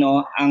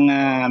Pilipino ang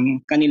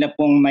kanila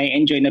pong may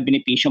enjoy na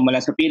benepisyo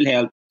mula sa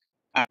PhilHealth.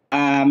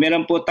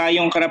 Meron po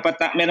tayong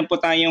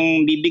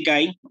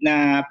bibigay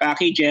na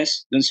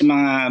packages doon sa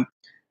mga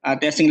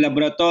testing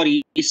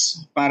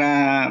laboratories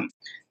para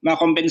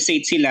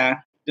ma-compensate sila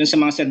doon sa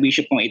mga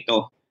serbisyo pong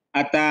ito.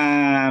 At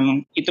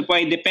ito po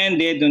ay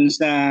depende doon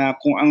sa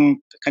kung ang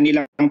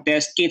kanilang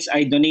test kits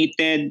ay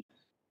donated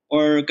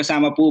or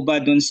kasama po ba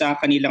doon sa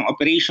kanilang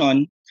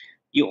operation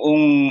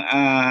yung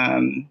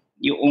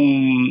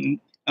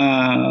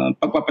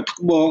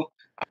pagpapatakbo.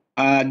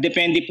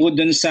 Depende po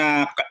doon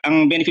sa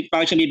ang benefit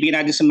package na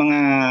bibigyan natin sa mga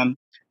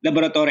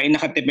laboratory ay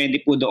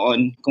nakadepende po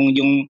doon kung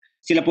yung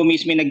sila po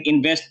mismo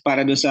nag-invest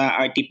para doon sa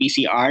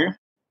RT-PCR.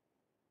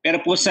 Pero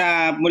po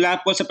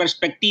mula po sa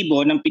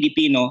perspektibo ng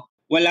Pilipino,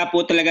 wala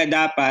po talaga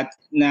dapat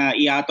na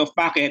i-out of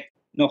pocket,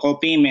 no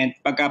co-payment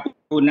pagka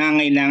po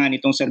nangailangan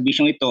itong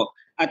serbisyong ito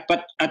at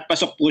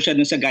pasok po siya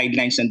dun sa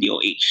guidelines ng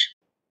DOH.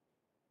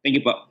 Thank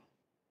you po.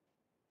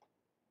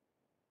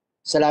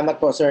 Salamat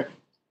po, sir.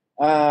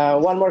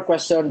 One more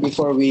question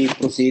before we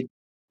proceed.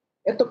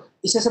 Ito,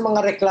 isa sa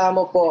mga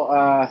reklamo po,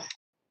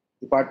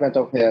 Department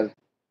of Health,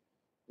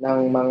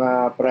 ng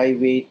mga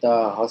private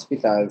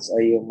hospitals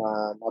ay yung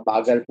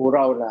mabagal po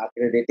raw na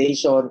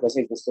accreditation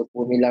kasi gusto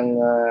po nilang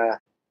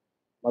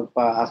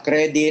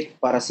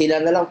magpa-accredit para sila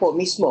na lang po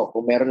mismo.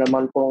 Kung meron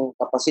naman pong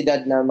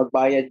kapasidad na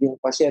magbayad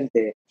yung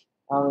pasyente,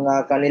 ang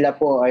kanila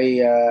po ay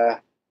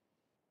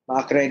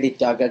ma-accredit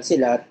kaagad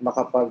sila at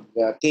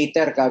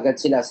makapag-cater kaagad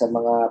sila sa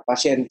mga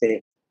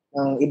pasyente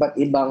ng iba't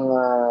ibang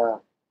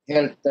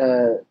health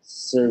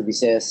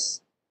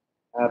services.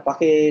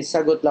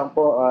 Pakisagot lang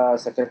po,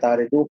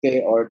 Secretary Duque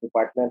or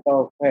Department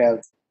of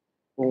Health,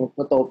 kung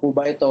totoo po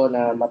ba ito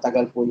na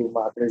matagal po yung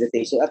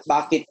accreditation at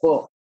bakit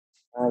po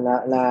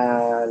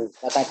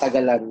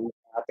natatagalan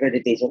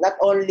accreditation. Not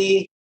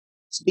only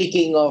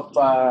speaking of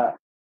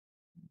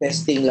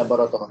testing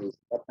laboratories,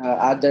 but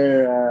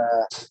other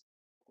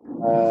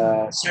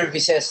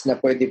services na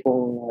pwede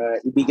pong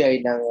ibigay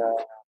ng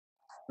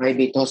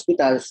private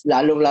hospitals,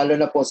 lalong-lalo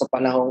na po sa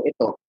panahong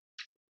ito,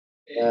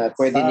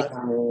 pwede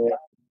nilang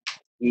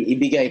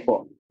ibigay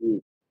po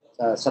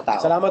sa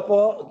tao.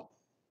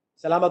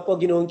 Salamat po,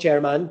 Ginoong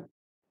Chairman.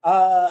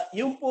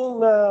 Yung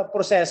pong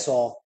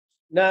proseso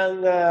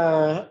ng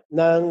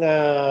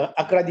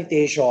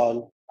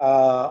accreditation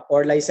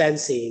or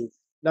licensing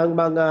ng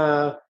mga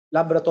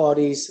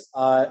laboratories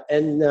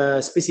and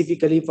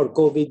specifically for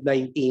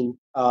COVID-19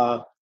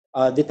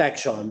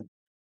 detection.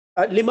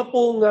 5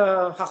 pong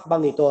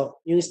hakbang ito.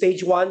 Yung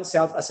stage 1,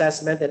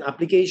 self-assessment and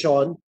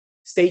application.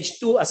 Stage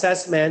 2,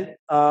 assessment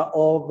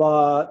of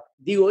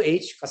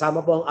DOH,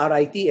 kasama po ang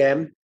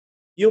RITM.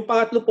 Yung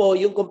pangatlo po,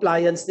 yung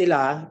compliance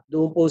nila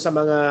doon po sa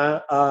mga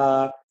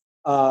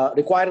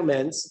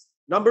requirements.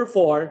 Number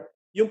 4,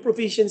 yung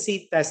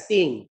proficiency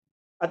testing.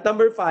 At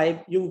number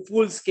 5, yung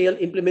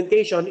full-scale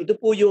implementation. Ito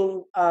po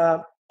yung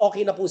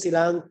okay na po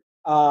silang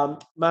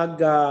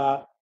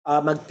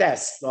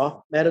mag-test.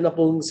 No? Meron na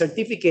pong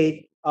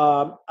certificate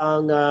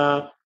ang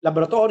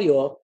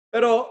laboratorio.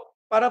 Pero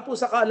para po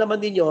sa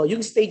kaalaman ninyo,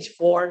 yung stage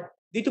 4,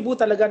 dito po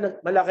talaga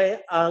malaki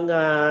ang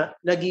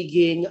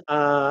nagiging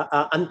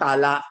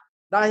antala.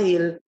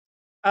 Dahil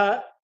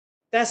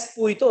test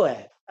po ito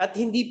eh. At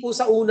hindi po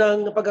sa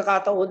unang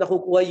pagkakataon na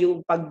kukuha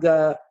yung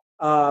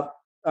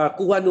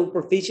kuha ng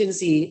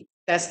proficiency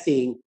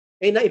testing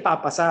ay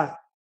naipapasa.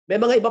 May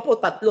mga iba po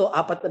 3, 4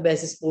 na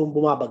beses po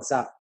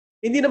bumabagsak.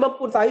 Hindi naman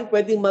po tayo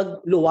pwedeng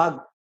magluwag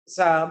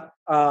sa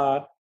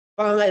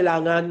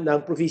pangangailangan ng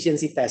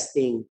proficiency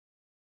testing.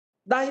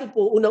 Dahil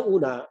po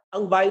unang-una,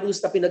 ang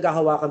virus na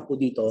pinaghahawakan po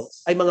dito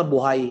ay mga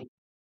buhay.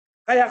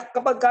 Kaya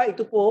kapag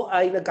ito po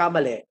ay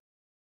nagkamali,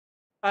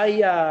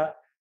 ay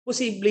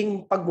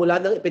posibleng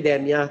pagmula ng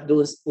epidemya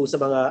doon po sa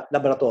mga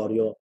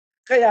laboratorio.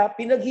 Kaya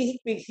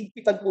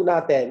pinaghihigpitan po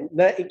natin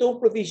na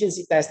itong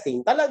proficiency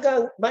testing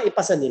talagang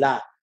maipasa nila.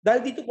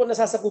 Dahil dito po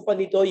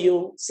nasasakupan nito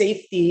yung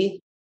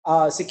safety,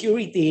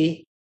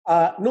 security,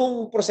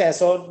 nung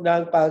proseso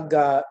ng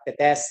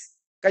pag-test.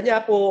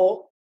 Kanya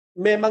po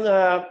may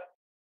mga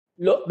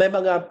may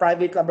mga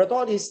private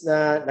laboratories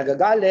na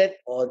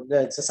nagagalit o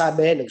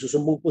nagsasabi,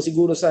 nagsusumbong po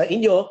siguro sa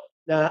inyo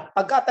na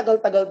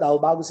pagkatagal-tagal daw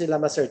bago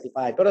sila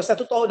ma-certify. Pero sa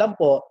totoo lang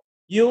po,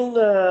 yung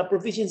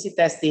proficiency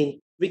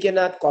testing, we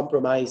cannot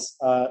compromise,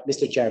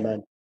 Mr.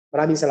 Chairman.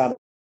 Maraming salamat.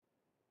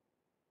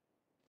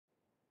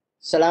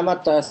 Salamat.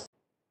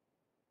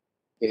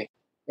 Okay.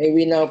 May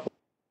we now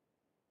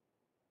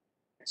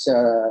sa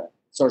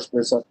source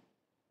person.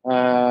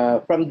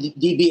 From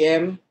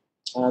DBM,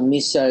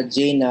 Ms.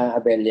 Jane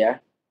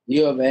Abella, do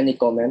you have any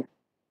comment?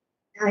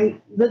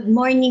 Good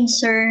morning,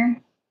 sir.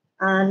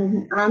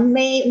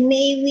 May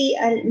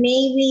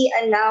we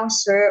allow,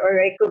 sir, or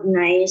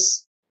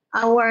recognize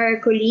our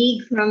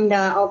colleague from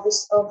the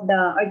Office of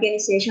the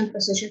Organization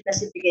Position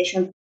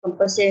Classification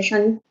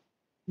Composition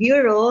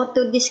Bureau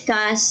to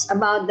discuss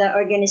about the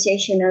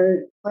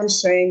organizational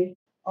concern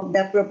of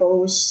the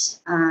proposed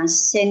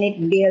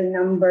Senate Bill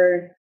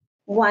number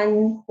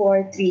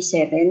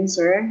 1437,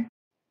 sir.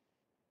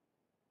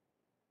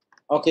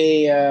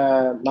 Okay,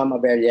 Ma'am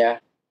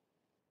Abella.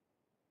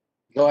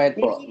 Go ahead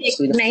po.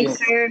 Recognize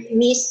her,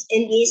 Miss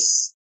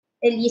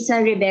Elisa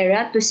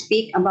Rivera, to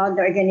speak about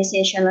the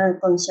organizational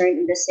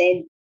concern in the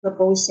said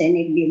proposed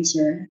Senate bill,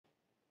 sir.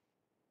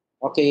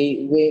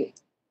 Okay, may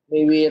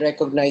we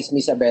recognize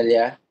Miss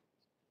Abella?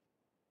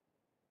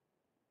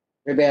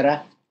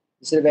 Rivera?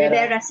 Miss Rivera?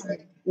 Rivera, sir.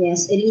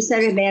 Yes, Elisa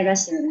Rivera,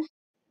 sir.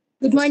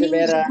 Good morning.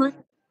 Rivera.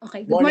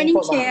 Okay. Good morning,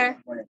 po, Chair.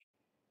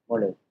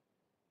 Morning.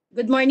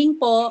 Good morning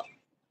po.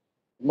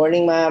 Good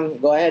morning, ma'am.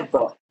 Go ahead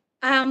po.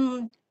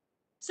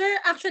 Sir,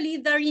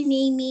 actually, the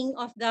renaming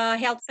of the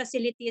health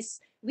facilities,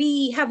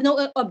 we have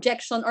no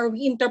objection, or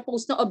we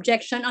interpose no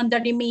objection on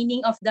the remaining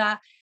of the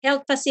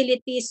health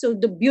facilities to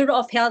the Bureau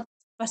of Health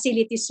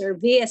Facility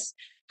Service.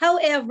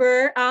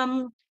 However,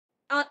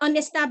 on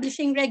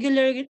establishing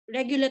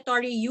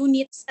regulatory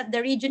units at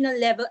the regional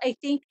level, I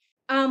think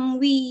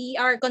we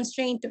are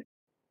constrained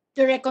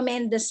to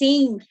recommend the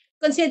same,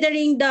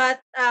 considering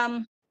that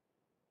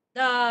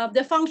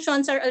the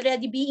functions are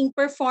already being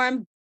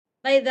performed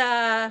by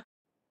the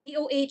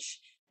DOH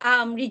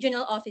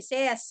regional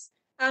offices.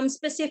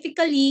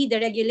 Specifically, the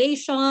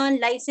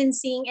regulation,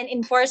 licensing, and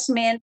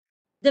enforcement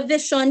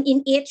division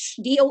in each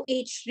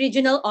DOH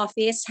regional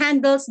office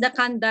handles the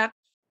conduct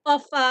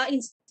of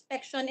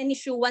inspection and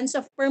issuance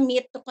of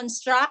permit to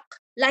construct,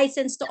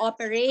 license to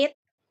operate,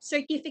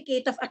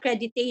 certificate of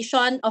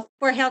accreditation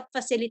for health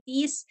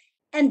facilities,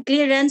 and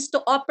clearance to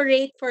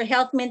operate for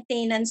health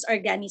maintenance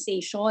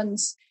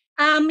organizations.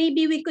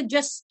 Maybe we could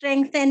just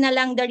strengthen na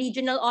lang the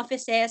regional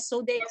offices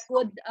so they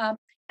could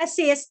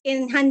assist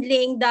in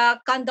handling the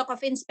conduct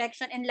of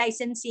inspection and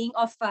licensing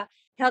of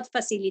health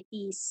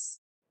facilities.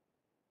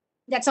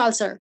 That's all,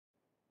 sir.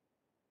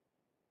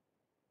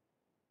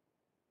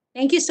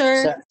 Thank you,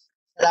 sir.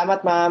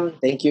 Salamat, ma'am.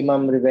 Thank you,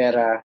 Ma'am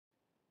Rivera.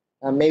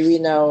 May we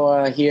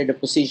now hear the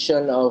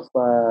position of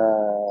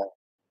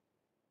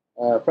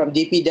from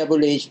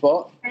DPWH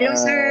po. Hello,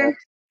 sir.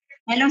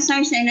 Hello,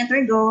 sir.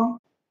 Senator Go.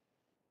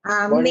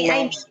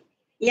 Morning,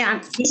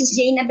 This is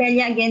Jane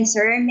Abella again,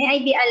 sir. May I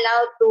be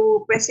allowed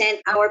to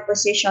present our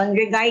position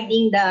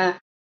regarding the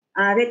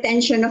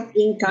retention of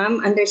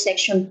income under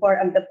Section 4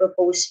 of the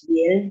proposed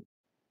bill?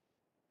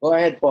 Go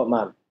ahead po,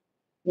 ma'am.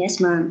 Yes,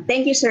 ma'am.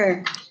 Thank you,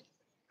 sir.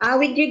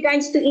 With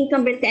regards to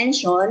income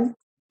retention,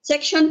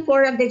 Section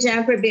 4 of the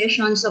General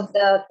Provisions of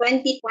the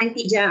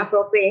 2020 General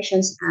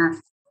Appropriations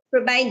Act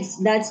provides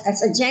that,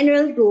 as a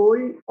general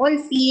rule, all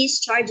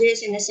fees,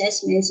 charges, and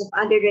assessments of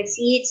other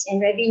receipts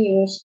and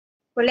revenues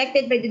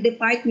collected by the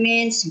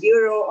departments,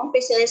 bureau,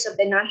 offices of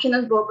the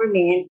national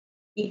government,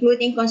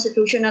 including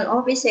constitutional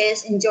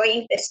offices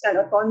enjoying fiscal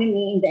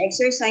autonomy in the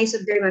exercise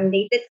of their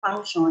mandated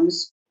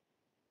functions,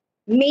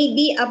 may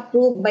be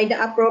approved by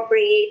the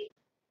appropriate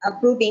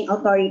approving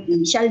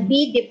authority, shall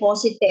be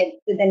deposited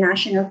to the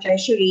National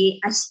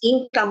Treasury as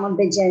income of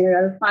the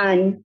general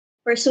fund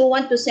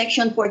pursuant to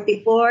Section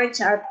 44,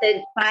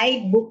 Chapter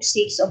 5, Book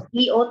 6 of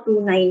PO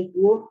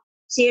 292,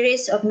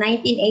 Series of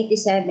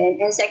 1987,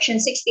 and Section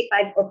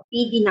 65 of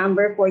PD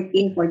number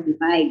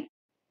 1445.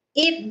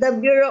 If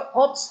the Bureau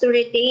opts to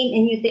retain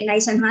and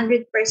utilize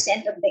 100%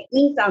 of the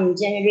income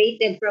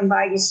generated from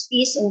various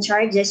fees and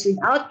charges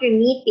without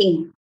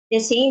remitting the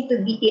same to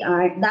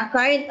BTR, the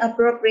current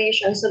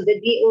appropriations of the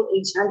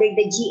DOH under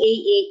the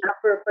GAA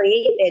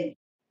appropriated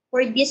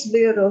for this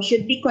Bureau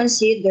should be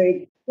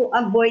considered to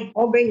avoid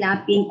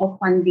overlapping of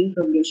funding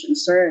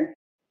provisions, sir.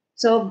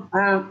 So,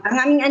 ang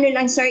aming ano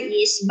lang, sir,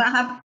 is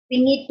baka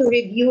we need to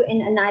review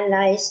and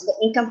analyze the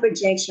income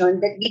projection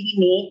that will be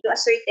made to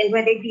ascertain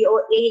whether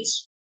DOH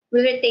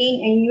will retain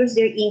and use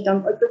their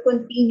income or to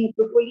continue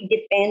to fully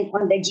depend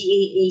on the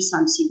GAA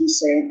subsidy,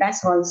 sir.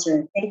 That's all,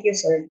 sir. Thank you,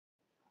 sir.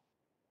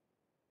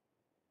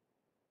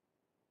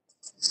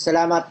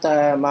 Salamat,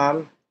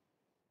 ma'am.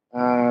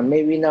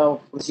 May we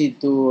now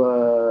proceed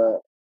to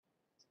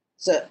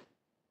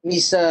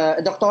Ms.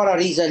 Dr.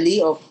 Riza Lee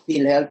of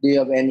PhilHealth. Do you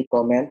have any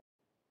comment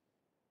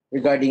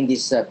regarding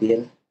this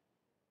bill?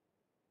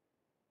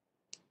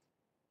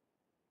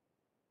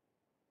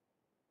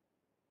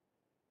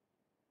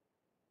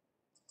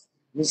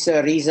 Ms.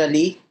 Riza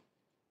Lee.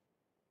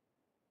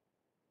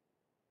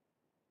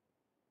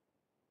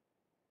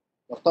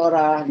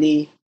 Dr.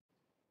 Lee.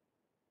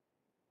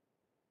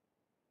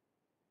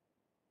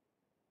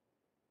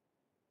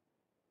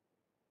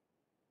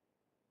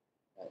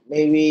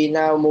 May we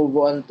now move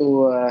on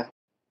to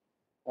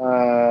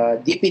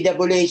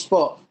DPWH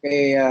po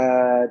kay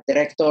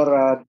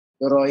Director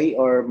Duroy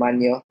or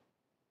Manyo.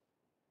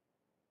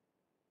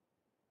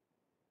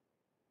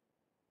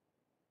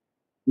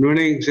 Good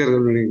morning, sir. Good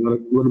morning.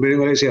 Good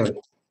morning, sir.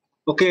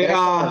 Okay,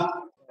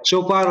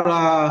 so far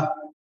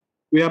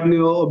we have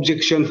no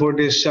objection for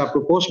this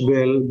proposed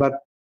bill, but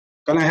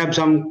can I have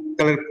some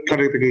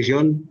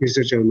clarification,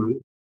 Mr.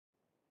 Chairman?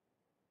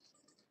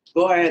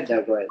 Go ahead.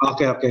 Go ahead.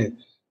 Okay.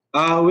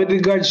 With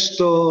regards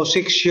to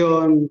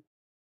section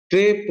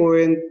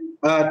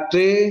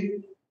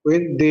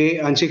 3.D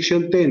and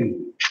section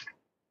 10,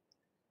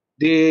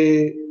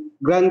 the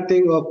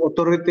granting of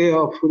authority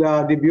of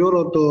the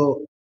Bureau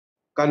to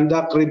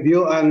conduct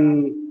review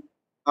and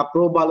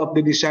approval of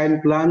the design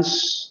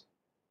plans,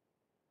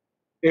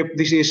 if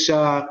this is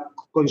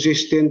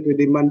consistent with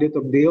the mandate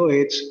of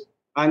DOH,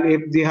 and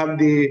if they have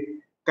the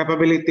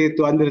capability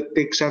to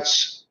undertake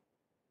such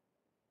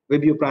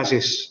review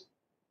process.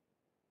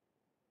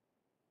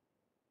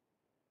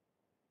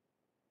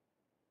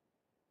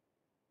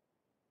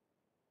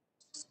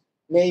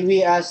 May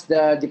we ask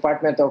the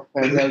Department of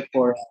Health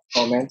for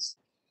comments?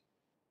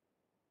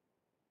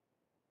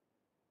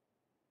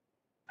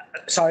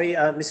 Sorry,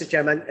 Mr.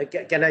 Chairman,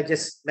 can I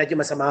just medyo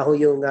masama ho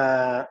yung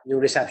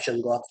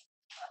reception ko.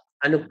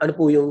 Ano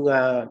po yung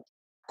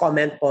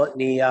comment po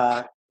ni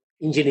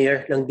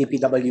engineer ng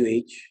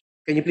DPWH?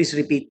 Can you please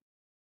repeat?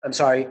 I'm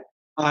sorry.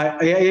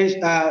 Yes,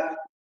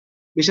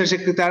 Mr.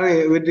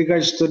 Secretary, with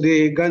regards to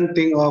the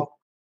granting of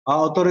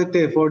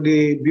authority for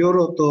the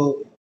Bureau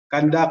to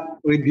conduct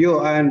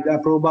review and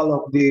approval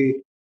of the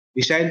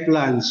design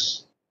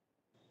plans,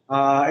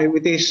 if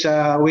it is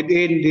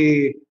within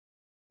the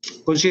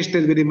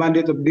consistent with the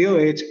mandate of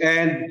DOH,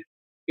 and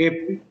if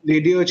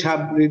the DOH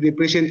have the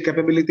present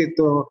capability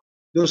to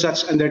do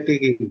such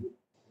undertaking.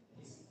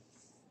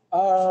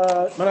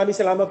 Maraming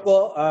salamat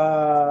po,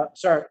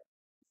 sir.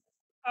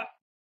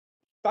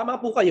 Tama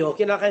po kayo,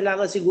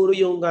 kinakailangan siguro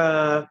yung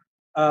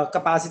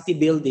capacity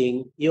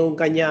building, yung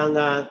kanyang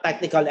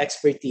technical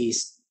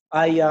expertise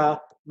ay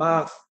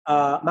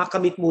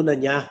makamit muna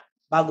niya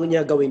bago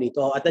niya gawin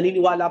ito. At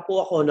naniniwala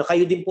po ako na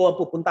kayo din po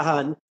ang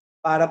pupuntahan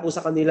para po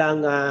sa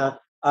kanilang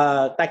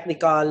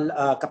technical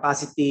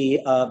capacity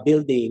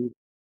building.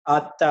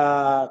 At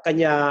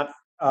kanya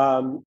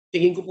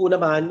tingin ko po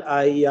naman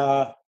ay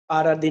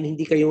para din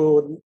hindi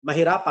kayo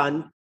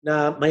mahirapan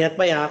na maya't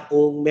maya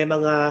kung may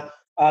mga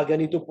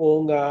ganito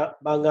pong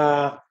mga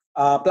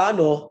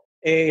plano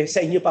sa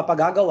inyo pa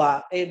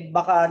pagagawa,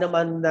 baka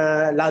naman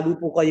lalo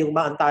po kayong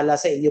maantala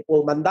sa inyo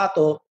pong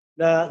mandato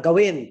na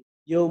gawin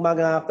yung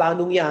mga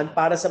planong yan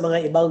para sa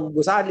mga ibang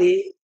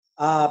gusali.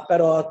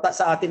 Pero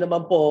sa atin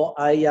naman po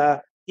ay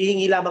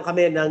hihingi lamang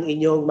kami ng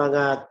inyong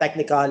mga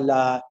technical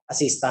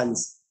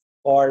assistance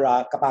for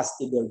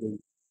capacity building.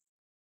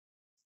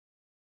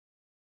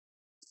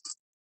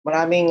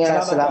 Maraming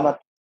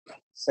salamat,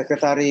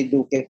 Secretary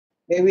Duque.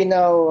 May we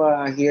now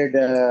hear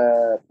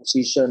the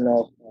position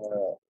of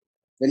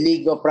the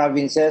League of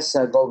Provinces,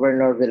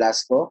 Governor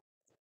Velasco.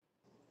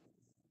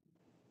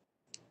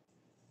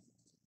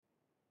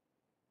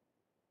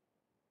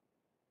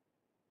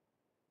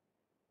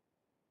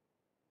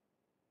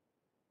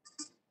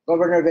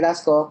 Governor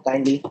Velasco,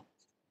 kindly.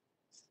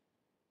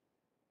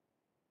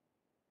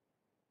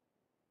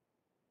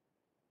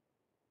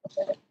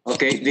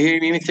 Okay, do you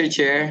hear me, Mr.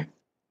 Chair?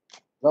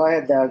 Go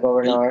ahead,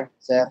 Governor,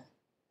 sir.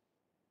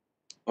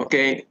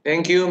 Okay,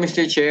 thank you,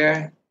 Mr.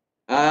 Chair.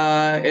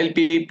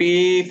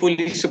 LPP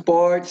fully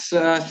supports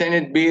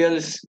Senate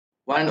Bills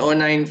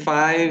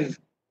 1095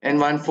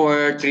 and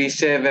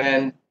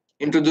 1437,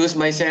 introduced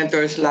by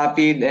Senators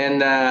Lapid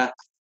and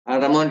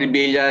Ramon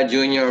Revilla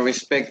Jr.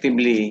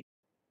 respectively.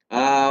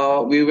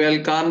 We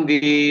welcome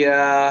the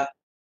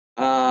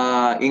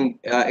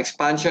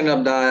expansion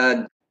of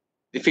the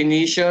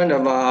definition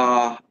of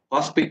a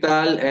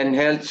hospital and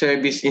health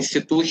service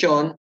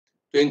institution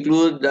to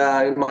include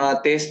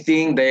mga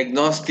testing,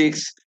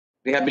 diagnostics,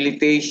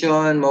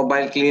 rehabilitation,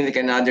 mobile clinic,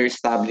 and other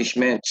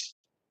establishments.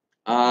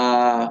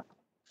 Our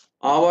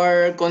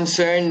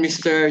concern,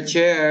 Mr.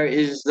 Chair,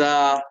 is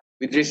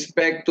with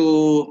respect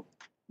to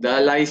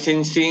the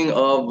licensing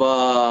of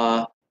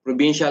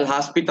provincial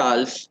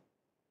hospitals.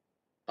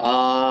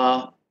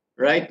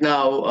 Right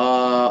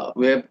now,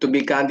 we have to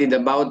be candid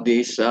about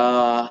this.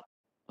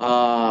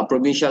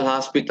 Provincial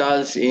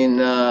hospitals in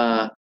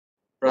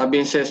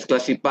provinces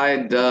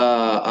classified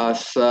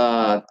as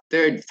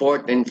third,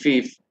 fourth, and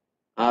fifth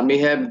may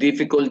have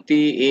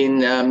difficulty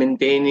in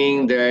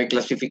maintaining their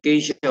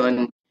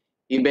classification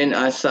even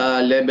as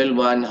level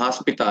 1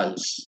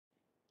 hospitals.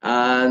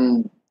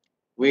 And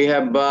we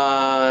have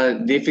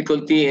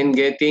difficulty in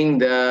getting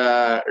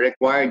the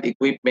required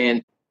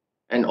equipment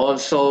and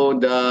also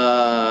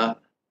the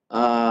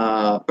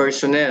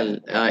personnel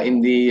in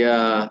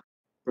the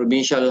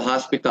provincial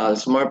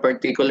hospitals, more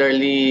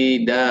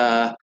particularly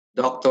the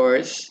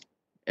doctors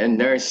and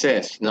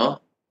nurses, no?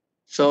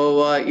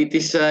 So it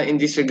is in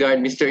this regard,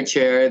 Mr.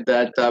 Chair,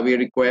 that we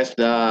request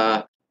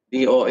the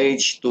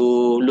DOH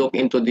to look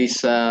into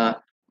this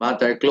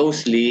matter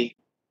closely.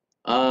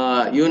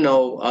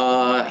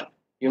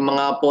 Yung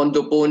mga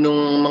pondo po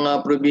nung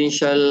mga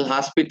provincial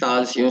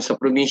hospitals, yung sa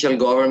provincial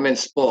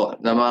governments po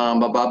na mga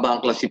mababa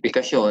ang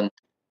klasifikasyon,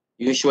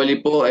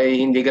 usually po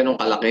ay hindi ganun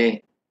kalaki.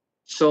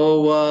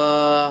 So,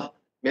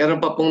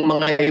 meron pa pong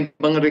mga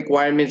ibang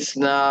requirements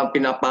na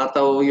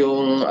pinapataw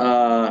yung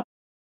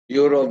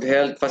Bureau of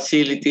Health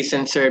Facilities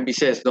and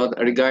Services, no,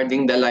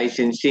 regarding the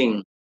licensing.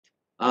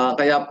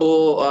 Kaya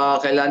po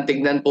kailangan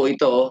tignan po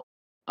ito.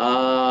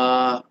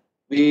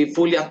 We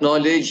fully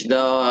acknowledge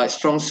the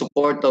strong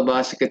support of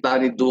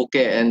Secretary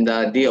Duque and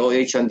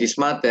DOH on this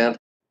matter.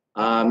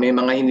 May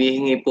mga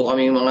hinihingi po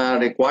kami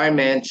mga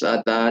requirements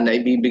at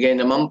naibibigay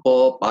naman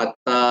po at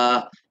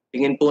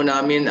tingin po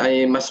namin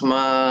ay mas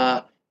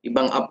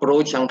ibang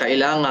approach ang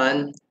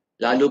kailangan,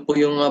 lalo po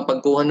yung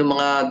pagkuha ng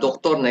mga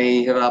doktor,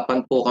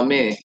 nahihirapan po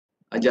kami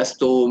just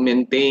to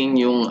maintain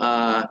yung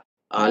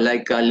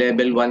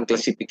level 1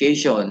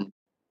 classification.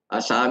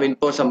 Sa amin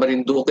po sa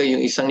Marinduque,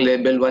 yung isang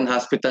level 1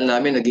 hospital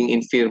namin naging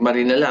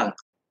infirmary na lang.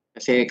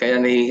 Kasi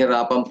kaya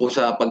nahihirapan po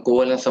sa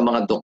pagkuha lang sa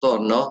mga doktor,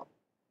 no?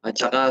 At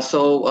saka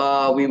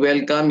we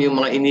welcome yung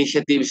mga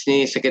initiatives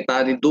ni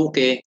Secretary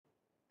Duque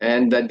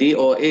and the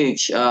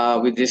DOH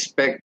with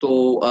respect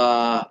to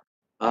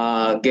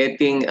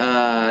getting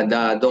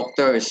the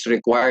doctors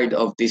required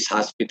of these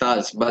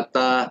hospitals. But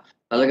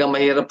talagang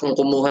mahirap pong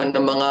kumuha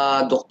ng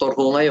mga doktor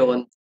ho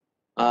ngayon.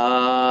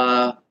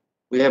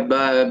 We have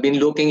been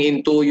looking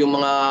into yung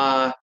mga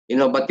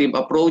innovative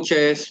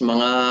approaches,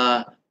 mga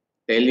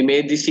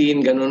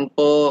telemedicine, ganun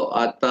po.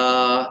 At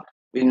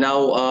we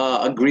now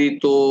agree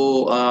to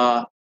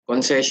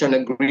concession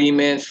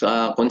agreements,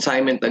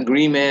 consignment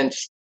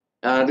agreements.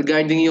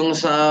 Regarding yung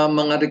sa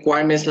mga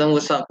requirements lang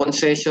sa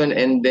concession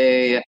and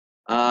the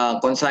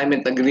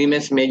consignment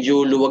agreements,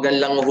 medyo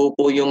luwagan lang ho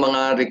po yung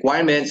mga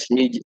requirements.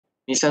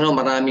 Minsan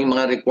maraming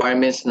mga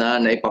requirements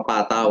na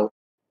naipapataw.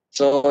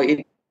 So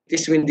it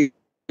is when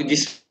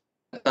this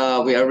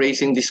we are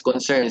raising this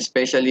concern,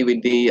 especially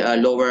with the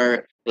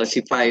lower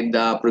classified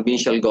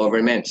provincial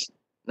governments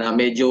na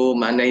medyo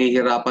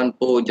nahihirapan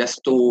po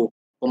just to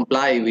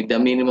comply with the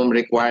minimum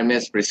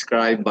requirements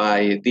prescribed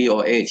by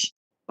DOH.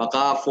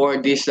 Baka for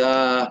this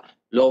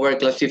lower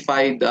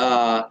classified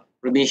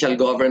provincial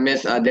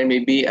governments, there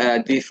may be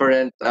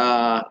different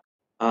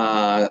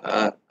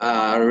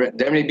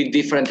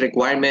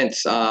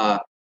requirements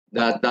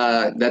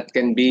that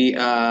can be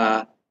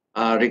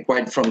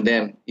required from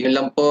them. Yun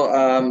lang po,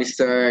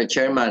 Mr.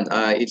 Chairman.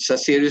 It's a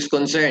serious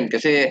concern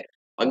kasi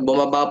pag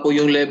bumaba po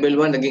yung level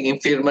 1, naging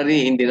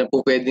infirmary, hindi na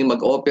po pwedeng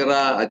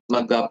mag-opera at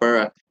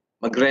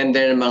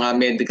mag-render ng mga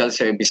medical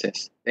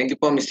services. Thank you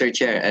po, Mr.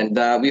 Chair. And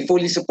we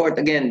fully support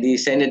again the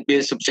Senate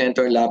bills of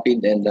Senator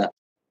Lapid and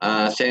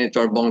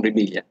Senator Bong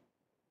Revilla.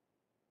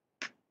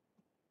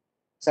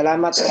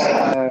 Salamat,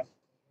 Senator.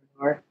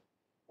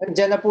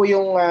 Nandiyan na po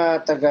yung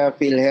taga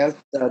PhilHealth,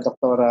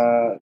 Dr.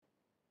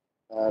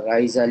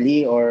 Raiza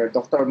Lee or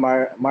Dr.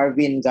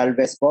 Marvin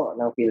Galvez po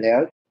ng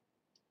PhilHealth.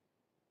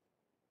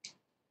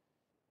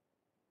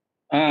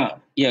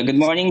 Good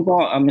morning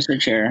po, Mr.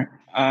 Chair.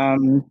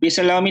 Please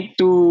allow me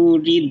to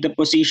read the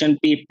position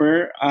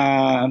paper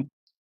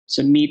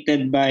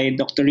submitted by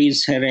Dr.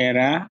 Riz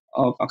Herrera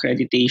of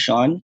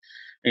Accreditation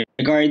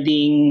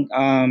regarding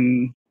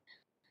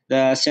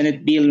the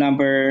Senate Bill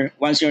number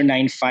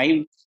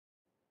 1095.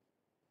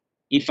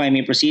 If I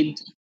may proceed.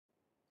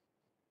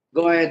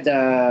 Go ahead,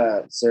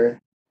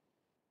 sir.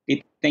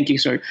 Thank you,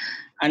 sir.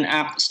 An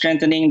act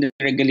strengthening the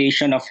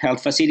regulation of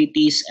health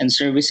facilities and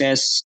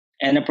services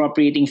and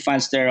appropriating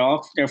funds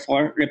thereof,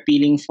 therefore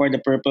repealing for the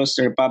purpose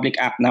the Republic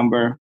Act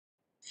number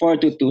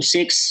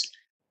 4226,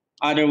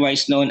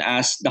 otherwise known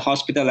as the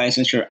Hospital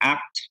Licensure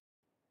Act,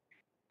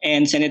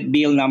 and Senate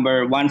Bill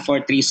number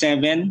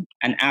 1437,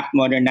 an act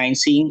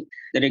modernizing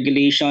the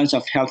regulations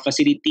of health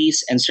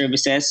facilities and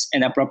services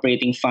and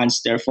appropriating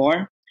funds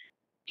therefore,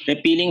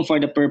 repealing for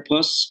the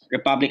purpose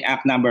Republic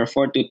Act number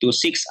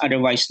 4226,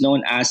 otherwise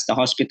known as the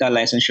Hospital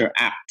Licensure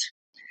Act.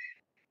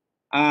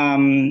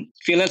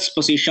 PhilHealth's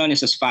position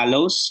is as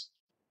follows.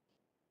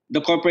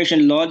 The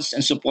corporation lauds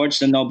and supports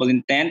the noble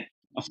intent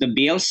of the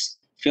bills.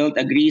 PhilHealth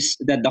agrees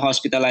that the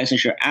Hospital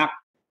Licensure Act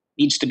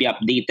needs to be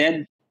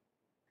updated.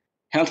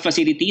 Health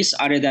facilities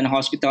other than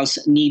hospitals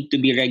need to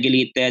be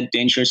regulated to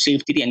ensure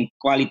safety and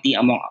quality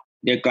among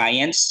their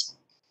clients.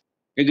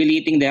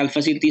 Regulating the health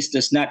facilities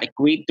does not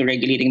equate to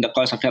regulating the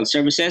cost of health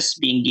services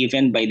being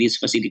given by these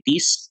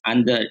facilities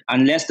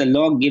unless the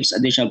law gives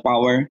additional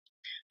power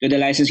to the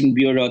Licensing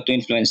Bureau to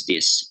influence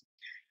this.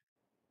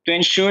 To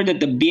ensure that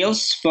the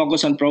bills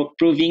focus on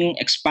proving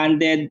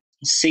expanded,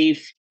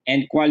 safe,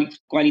 and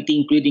quality,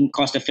 including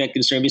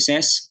cost-effective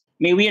services,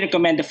 may we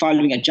recommend the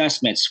following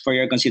adjustments for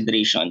your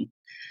consideration.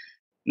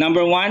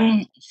 Number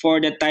one, for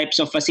the types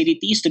of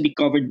facilities to be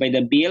covered by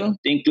the bill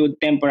to include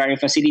temporary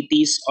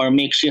facilities or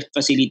makeshift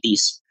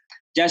facilities.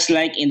 Just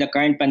like in the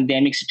current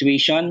pandemic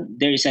situation,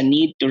 there is a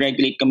need to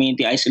regulate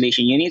community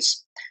isolation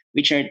units,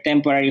 which are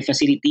temporary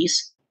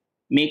facilities,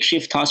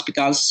 makeshift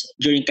hospitals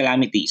during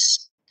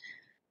calamities.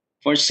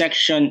 For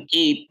Section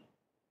 8,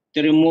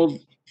 to remove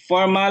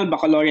formal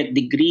baccalaureate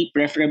degree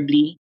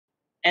preferably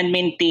and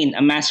maintain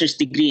a master's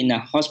degree in a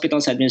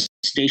hospital's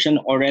administration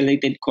or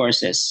related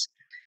courses.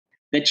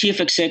 The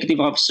chief executive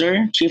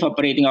officer, chief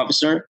operating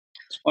officer,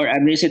 or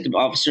administrative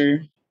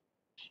officer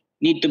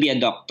need to be a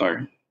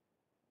doctor.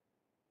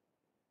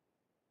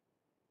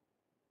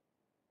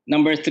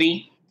 Number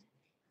 3,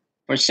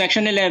 for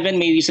Section 11,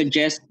 may we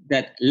suggest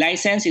that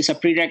license is a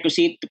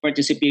prerequisite to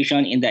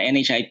participation in the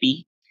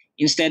NHIP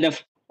instead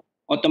of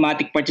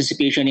automatic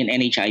participation in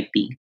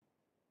NHIP.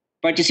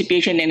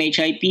 Participation in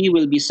NHIP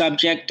will be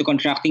subject to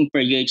contracting per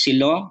UHC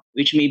law,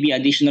 which may be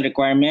additional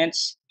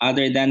requirements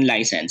other than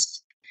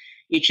license.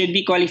 It should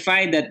be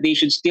qualified that they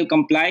should still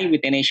comply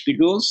with NHP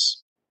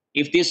rules.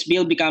 If this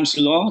bill becomes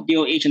law,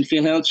 DOH and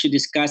PhilHealth should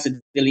discuss the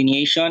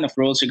delineation of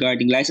roles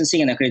regarding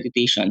licensing and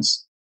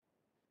accreditations.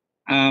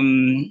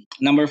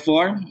 Number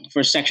 4,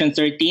 for Section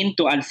 13,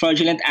 to add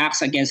fraudulent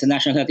acts against the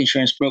National Health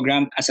Insurance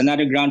Program as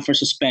another ground for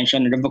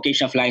suspension and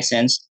revocation of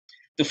license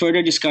to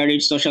further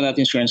discourage social health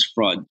insurance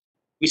fraud.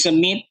 We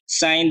submit,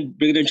 signed,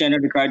 Brigadier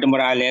General Ricardo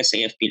Morales,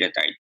 AFP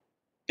retired.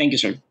 Thank you,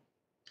 sir.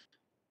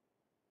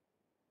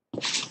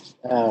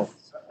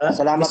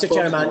 Salamat Mr. po.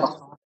 Chairman.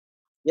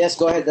 Yes,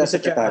 go ahead, Mr.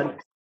 Secretary.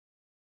 Chairman.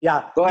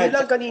 Yeah, Go ahead, yun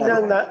lang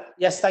kaninang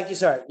yes, thank you,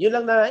 sir.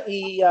 Yun lang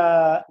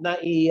na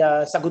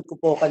sagot ko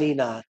po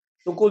kanina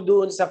tungkol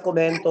doon sa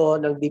komento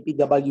ng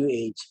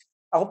DPWH.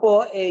 Ako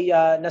po ay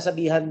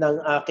nasabihan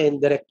ng akin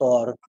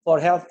direktor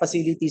for Health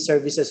Facility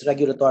Services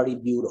Regulatory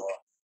Bureau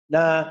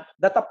na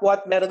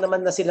datapwat meron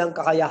naman na silang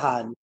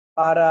kakayahan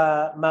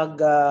para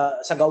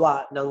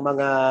magsagawa ng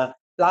mga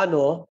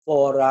plano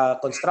for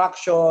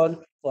construction,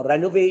 for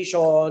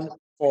renovation,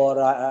 for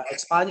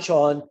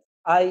expansion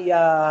ay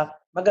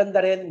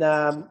maganda rin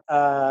na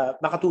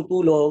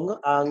makatutulong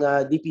ang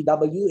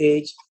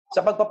DPWH sa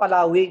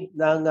pagpapalawig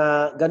ng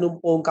ganun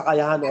pong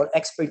kakayahan or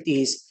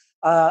expertise.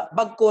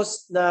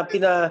 Bagkus na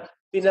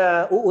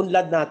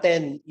pinauunlad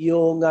natin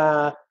yung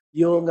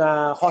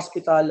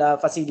hospital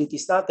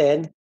facilities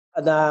natin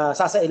na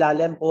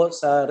sasailalim po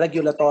sa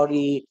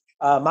regulatory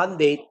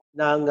mandate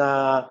ng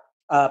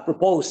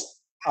proposed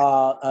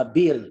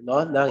bill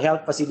ng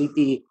Health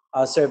Facility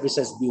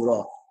Services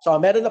Bureau. So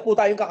meron na po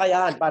tayong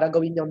kakayahan para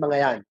gawin yung mga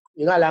yan.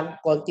 Yun nga lang,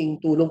 konting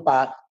tulong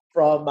pa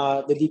from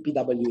the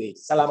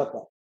DPWH. Salamat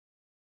po.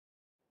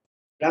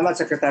 Salamat,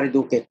 Secretary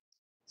Duque.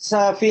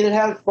 Sa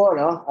PhilHealth po,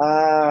 no,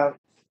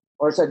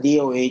 or sa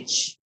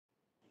DOH,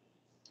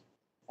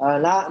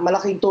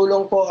 malaking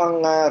tulong po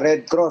ang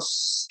Red Cross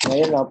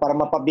ngayon para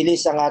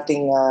mapabilis ang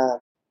ating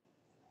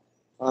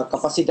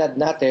kapasidad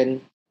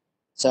natin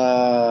sa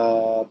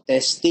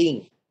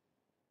testing.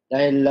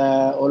 Dahil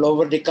all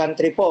over the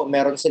country po,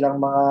 meron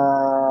silang mga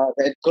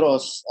Red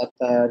Cross at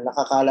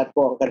nakakalat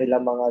po ang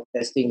kanilang mga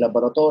testing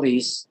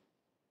laboratories.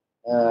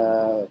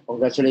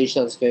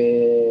 Congratulations kay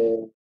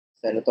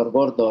Senator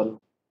Gordon,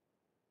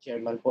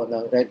 chairman po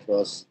ng Red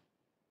Cross.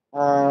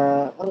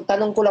 Ang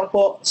tanong ko lang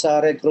po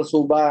sa Red Cross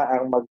po ba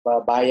ang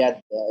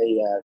magbabayad ay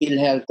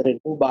PhilHealth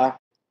rin po ba?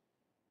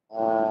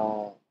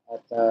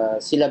 At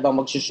sila ba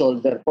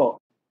mag-shoulder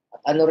po?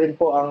 At ano rin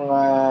po ang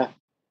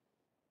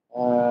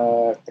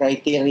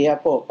criteria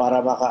po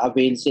para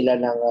maka-avail sila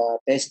ng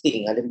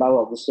testing?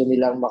 Halimbawa, gusto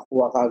nilang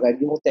makuha kagad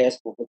yung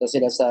test, pupunta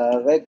sila sa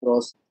Red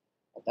Cross.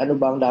 At ano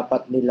bang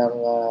dapat nilang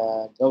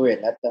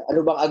gawin? At ano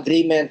bang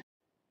agreement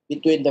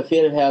between the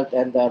PhilHealth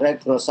and the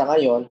Red Cross sa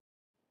ngayon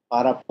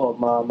para po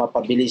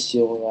mapabilis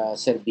yung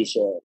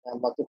serbisyo na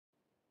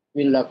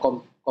will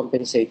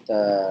compensate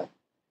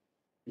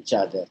each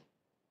other?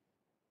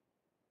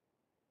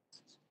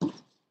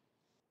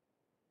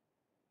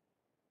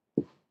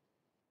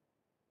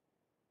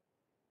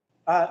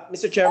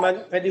 Mr.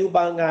 Chairman, pwede ho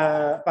bang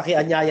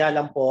pakianyaya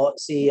lang po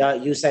si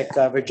Yusek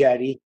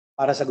Vergeri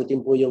para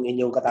sagutin po yung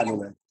inyong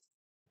katanungan?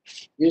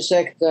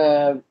 Yusek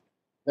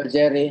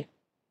Vergeri.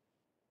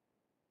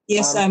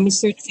 Yes,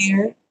 Mr.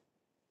 Chair.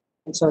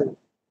 I'm sorry.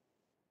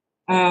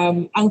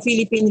 Ang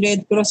Philippine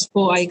Red Cross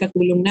po ay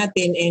katulong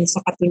natin, and sa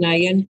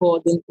katunayan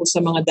po dun po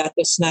sa mga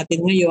datos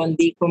natin ngayon,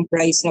 they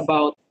comprise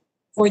about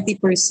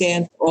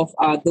 40% of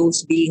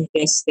those being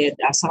tested.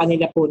 Sa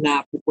kanila po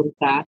na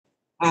pupunta.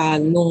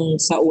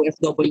 Nung sa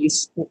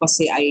OFWs po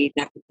kasi ay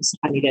napunta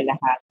sa kanila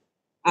lahat.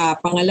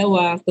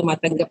 Pangalawa,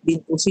 tumatanggap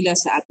din po sila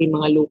sa ating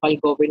mga local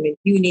government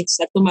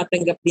units at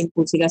tumatanggap din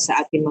po sila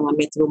sa ating mga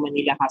Metro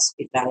Manila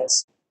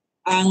hospitals.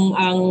 Ang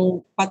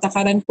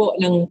patakaran po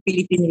ng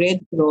Philippine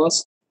Red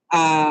Cross,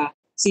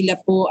 sila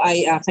po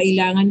ay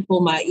kailangan po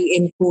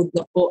ma-encode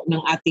na po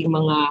ng ating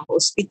mga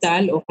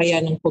hospital o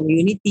kaya ng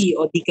community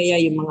o di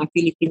kaya yung mga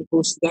Philippine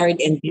Coast Guard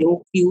and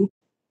BOQ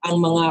ang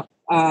mga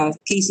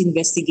case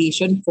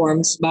investigation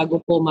forms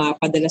bago po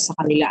mapadala sa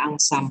kanila ang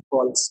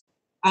samples.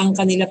 ang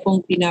kanila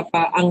pong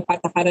ang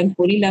patakaran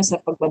po nila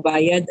sa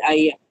pagbabayad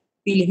ay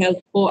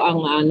PhilHealth po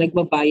ang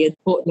nagbabayad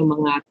po ng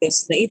mga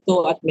test na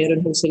ito at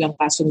meron po silang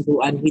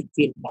kasunduan with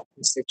PhilHealth,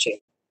 Mr. Chair.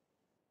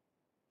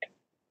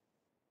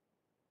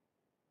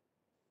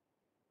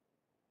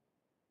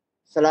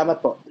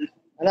 Salamat po.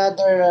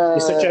 Another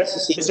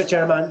Mr.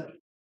 Chairman.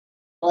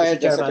 Go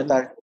ahead, Mr. Chairman.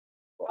 Secretary.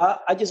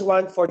 I just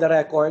want for the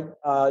record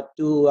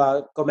to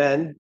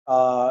commend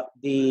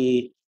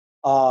the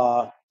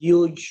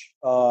huge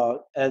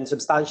and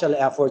substantial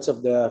efforts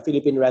of the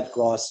Philippine Red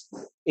Cross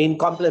in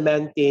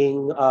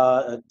complementing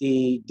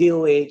the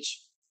DOH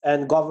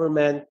and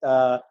government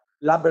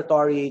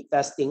laboratory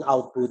testing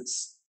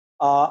outputs.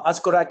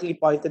 As correctly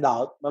pointed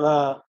out,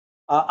 mga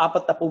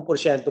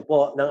 40%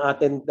 po ng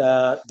ating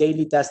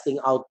daily testing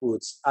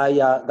outputs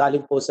ay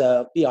galing po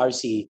sa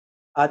PRC.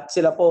 At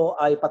sila po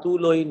ay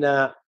patuloy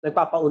na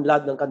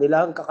nagpapaunlad ng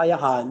kanilang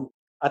kakayahan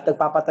at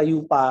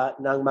nagpapatayo pa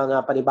ng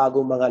mga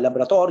panibagong mga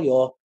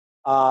laboratorio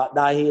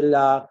dahil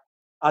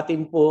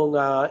atin pong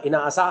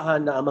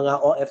inaasahan na ang mga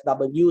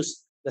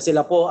OFWs na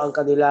sila po ang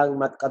kanilang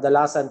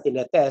kadalasan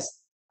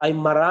tinetest ay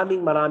marami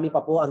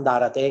pa po ang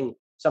darating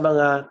sa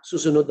mga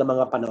susunod na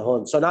mga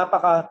panahon. So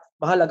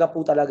mahalaga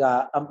po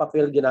talaga ang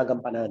papel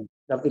ginagampanan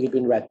ng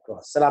Philippine Red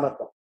Cross. Salamat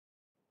po.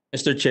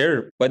 Mr.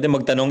 Chair, pwede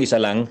magtanong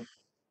isa lang?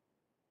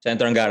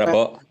 Senator Angara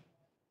po.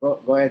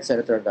 Go ahead,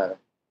 Senator Angara.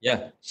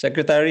 Yeah.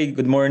 Secretary,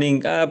 good morning.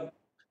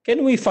 Can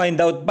we find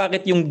out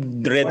bakit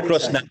yung Red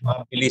Cross na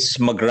mabilis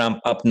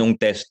mag-ramp up nung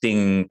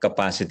testing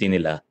capacity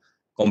nila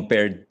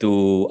compared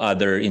to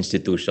other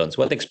institutions?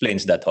 What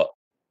explains that ho?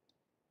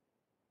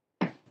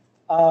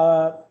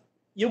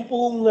 Yung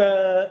pong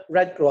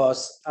Red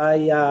Cross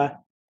ay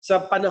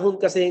sa panahon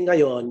kasi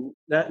ngayon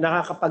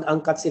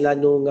nakakapag-angkat sila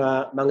nung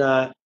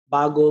mga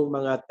bagong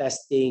mga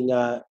testing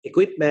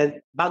equipment,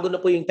 bago na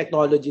po yung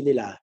technology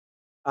nila.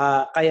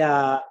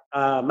 Kaya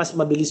mas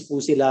mabilis po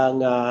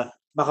silang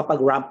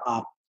makapag-ramp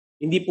up.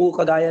 Hindi po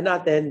kagaya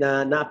natin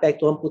na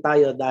naapektuhan po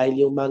tayo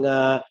dahil yung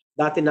mga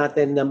dati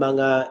natin na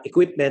mga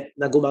equipment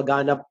na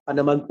gumagana pa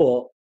naman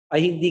po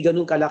ay hindi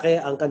ganun kalaki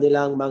ang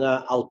kanilang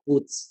mga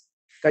outputs.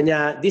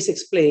 Kanya this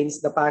explains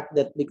the fact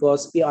that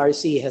because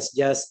PRC has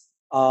just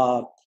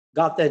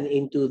gotten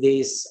into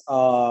this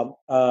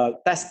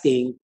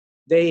testing,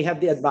 they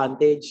have the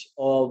advantage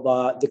of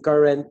the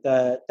current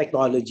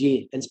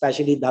technology, and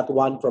especially that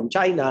one from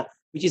China,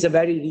 which is a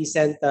very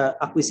recent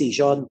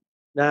acquisition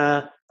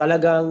na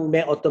talagang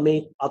may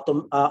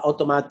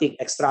automatic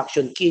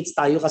extraction kits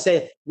tayo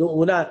kasi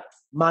noong una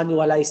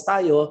manualized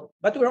tayo,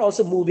 but we're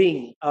also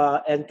moving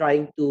and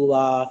trying to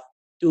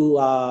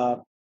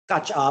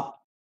catch up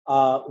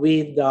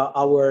with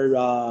our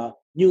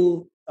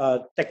new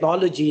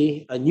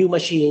technology, new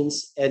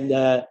machines, and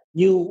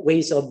new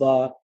ways of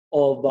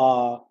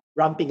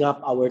ramping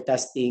up our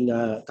testing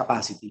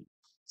capacity.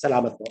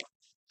 Salamat po.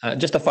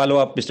 Just a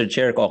follow-up, Mr.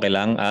 Chair, okay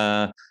lang.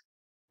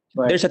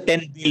 There's a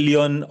 10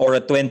 billion or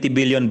a 20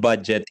 billion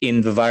budget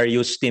in the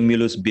various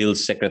stimulus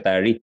bills,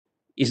 Secretary.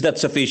 Is that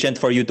sufficient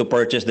for you to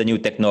purchase the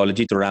new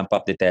technology to ramp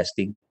up the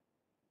testing?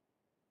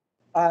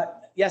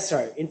 Yes,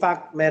 sir. In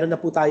fact, meron na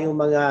po tayong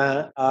mga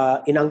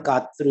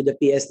inangkat through the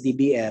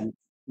PSDBM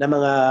na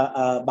mga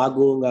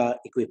bagong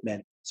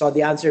equipment. So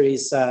the answer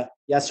is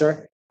yes,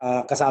 sir.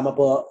 Kasama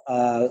po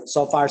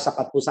so far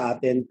sapat po sa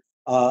atin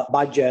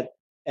budget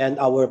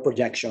and our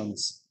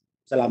projections.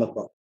 Salamat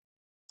po.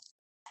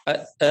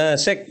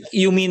 Sec,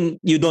 you mean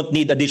you don't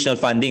need additional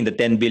funding, the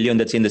 10 billion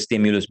that's in the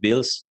stimulus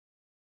bills?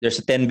 There's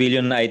a 10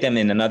 billion item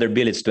in another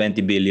bill, it's 20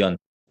 billion.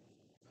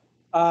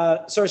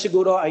 Sir,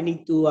 siguro I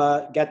need to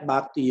get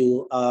back to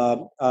you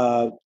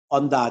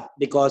on that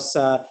because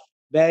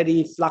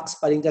very flux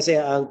pa rin kasi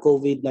ang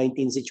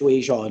COVID-19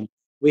 situation.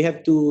 We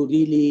have to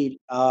really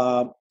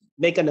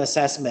make an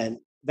assessment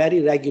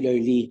very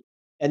regularly.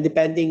 And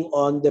depending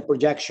on the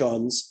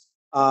projections,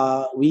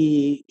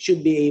 we should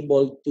be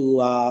able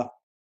to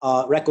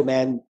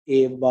recommend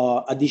if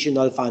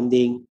additional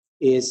funding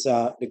is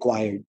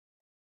required.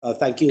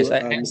 Thank you, Yes,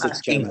 Mr.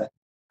 Chairman.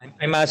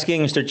 I'm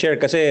asking, Mr. Chair,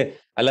 kasi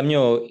alam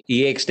nyo,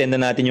 i-extend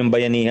na natin yung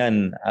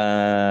bayanihan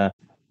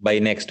by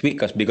next week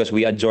because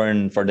we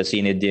adjourn for the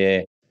Synod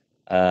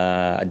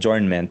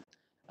adjournment.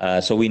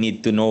 So we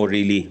need to know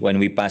really when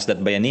we pass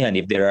that bayanihan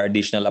if there are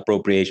additional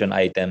appropriation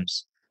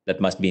items that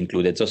must be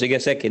included. So sige,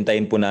 Sec,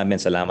 hintayin po namin.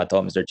 Salamat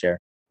ho, Mr. Chair.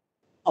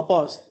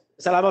 Opo.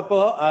 Salamat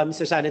po,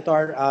 Mr.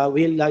 Senator.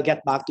 We'll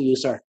get back to you,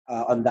 sir,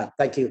 on that.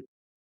 Thank you.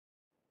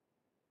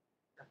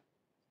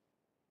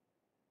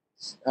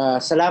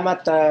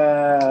 Salamat,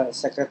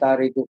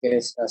 Secretary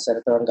Duques,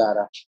 Senator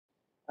Angara.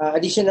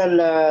 Additional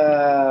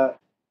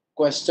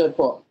question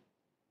po.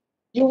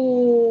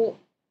 Yung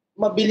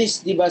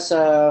mabilis, di ba,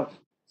 sa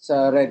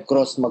Red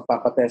Cross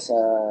magpapatest,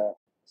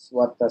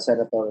 what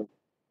Senator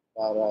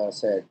Angara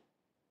said.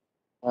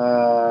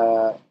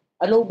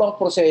 Ano bang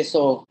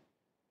proseso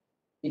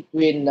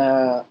between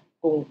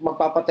kung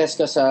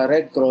magpapatest ka sa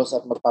Red Cross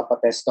at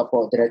magpapatest ka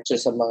po diretso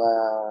sa mga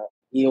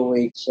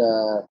DOH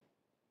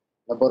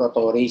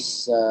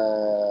laboratories,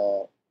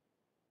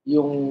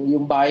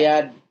 yung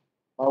bayad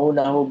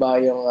mauna ho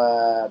ba yung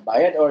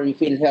bayad or yung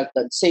PhilHealth,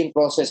 same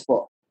process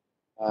po?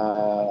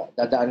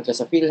 Dadaan ka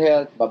sa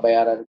PhilHealth,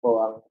 babayaran po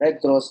ang Red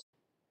Cross.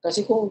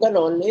 Kasi kung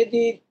gano'n,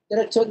 di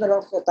direksyon na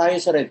lang tayo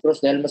sa Red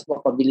Cross dahil mas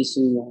mapabilis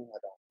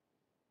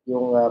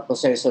yung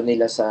proseso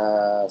nila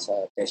sa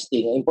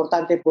testing.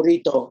 Importante po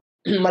rito,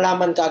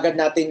 malaman kaagad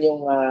natin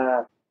yung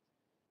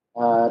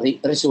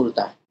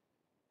resulta.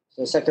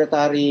 So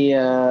Secretary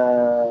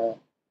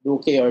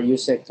Duque or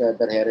Yusek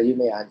Berhera, you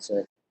may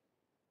answer.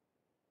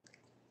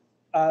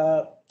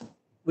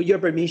 With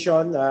your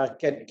permission,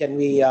 can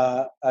we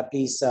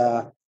please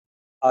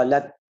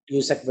let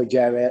Yusek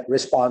Berhera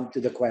respond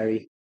to the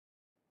query?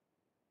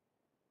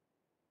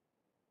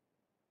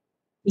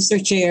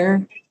 Mr.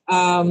 Chair,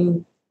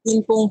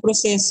 yung pong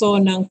proseso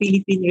ng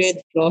Philippine Red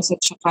Cross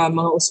at saka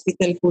mga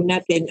ospital po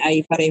natin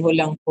ay pareho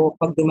lang po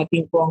pag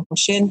dumating po ang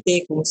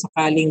pasyente, kung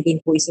sakaling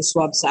din po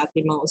isa-swab sa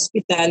ating mga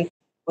ospital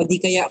o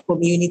di kaya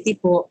community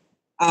po,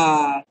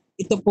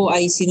 ito po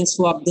ay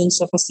sinaswab dun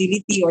sa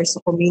facility or sa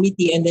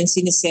community and then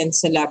sinesend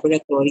sa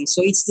laboratory.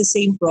 So it's the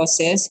same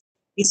process,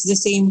 it's the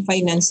same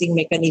financing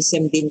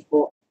mechanism din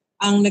po.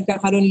 Ang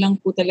nagkakaroon lang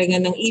po talaga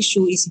ng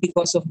issue is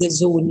because of the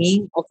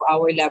zoning of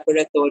our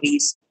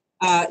laboratories.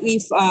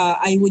 If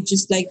I would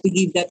just like to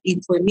give that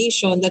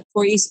information that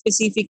for a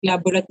specific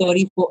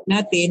laboratory po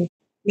natin,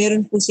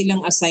 meron po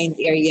silang assigned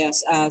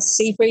areas.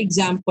 Say for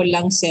example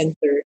lang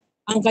center,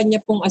 ang kanya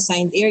pong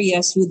assigned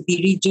areas would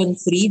be Region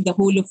 3, the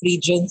whole of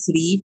Region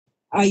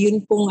 3.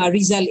 Yun pong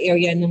Rizal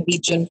area ng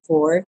Region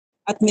 4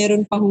 at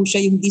meron pa po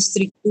siya yung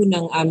District 2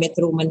 ng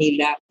Metro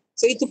Manila.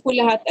 So ito po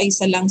lahat ay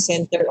sa lung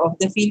center of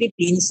the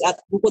Philippines at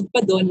bukod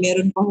pa doon,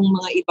 meron pa hong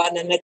mga iba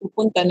na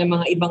nagpupunta ng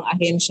mga ibang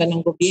ahensya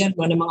ng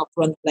gobyerno, ng mga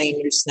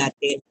frontliners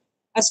natin.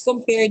 As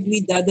compared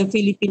with the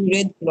Philippine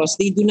Red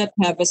Cross, they do not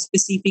have a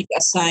specific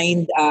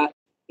assigned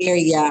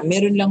area.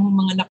 Meron lang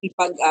mga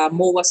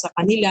nakipag-MOA sa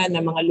kanila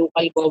na mga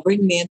local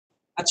government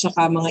at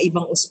saka mga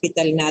ibang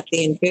ospital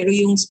natin. Pero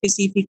yung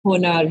specific po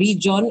na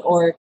region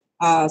or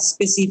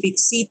specific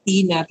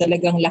city na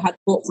talagang lahat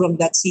po from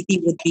that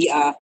city would be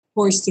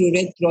forced through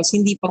Red Cross,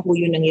 hindi pa po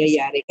yun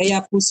nangyayari.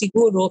 Kaya po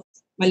siguro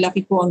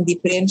malaki po ang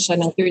diferensya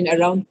ng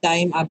turnaround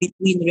time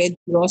between Red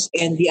Cross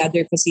and the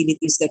other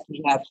facilities that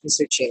we have,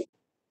 Mr. Chair.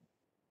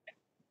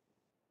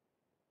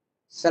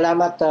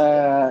 Salamat,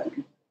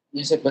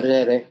 Yusek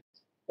Berhera.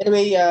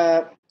 Anyway,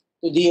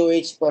 to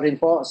DOH pa rin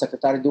po,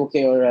 Secretary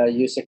Duque or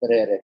Yusek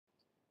Berhera.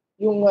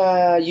 Yung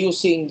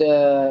using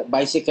the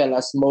bicycle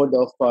as mode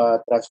of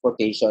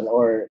transportation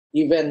or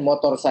even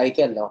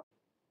motorcycle, no?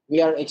 We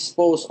are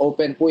exposed,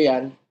 open po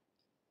yan.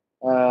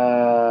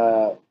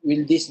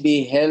 Will this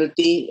be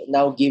healthy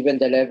now given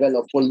the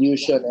level of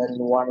pollution and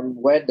warm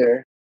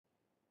weather?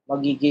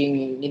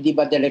 Magiging hindi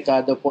ba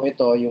delikado po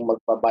ito yung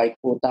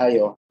magpa-bike po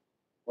tayo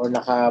o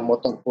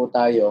naka-motor po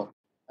tayo?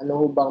 Ano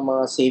ho bang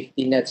mga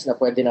safety nets na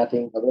pwede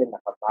natin gawin?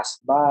 Naka-mask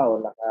ba o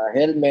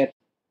naka-helmet?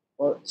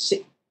 Or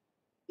is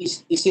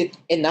it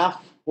enough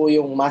po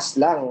yung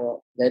mask lang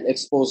dahil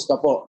exposed ka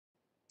po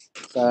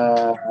sa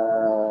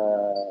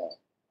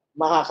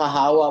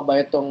makakahawa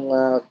ba itong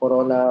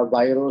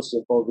coronavirus,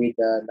 yung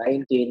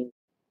COVID-19?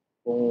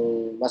 Kung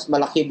mas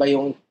malaki ba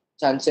yung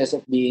chances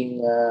of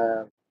being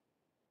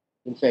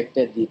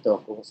infected dito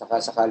kung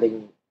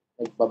sakaling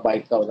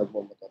nagbabike ka o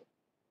nagmumotor?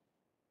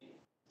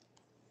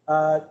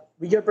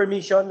 With your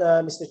permission,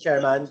 Mr.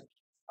 Chairman,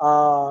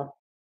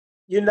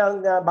 yun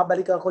lang,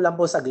 babalikan ko lang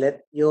po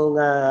saglit yung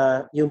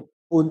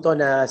punto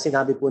na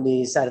sinabi po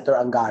ni Senator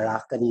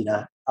Angara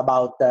kanina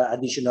about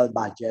additional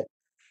budget.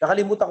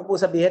 Nakalimutan ko po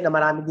sabihin na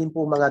marami din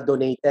po mga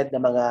donated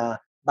na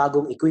mga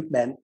bagong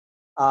equipment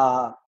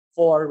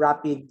for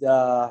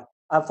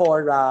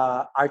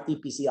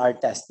RT-PCR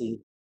testing.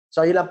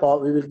 So yun lang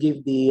po, we will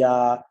give the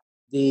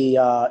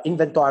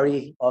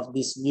inventory of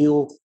these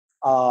new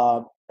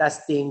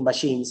testing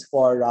machines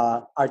for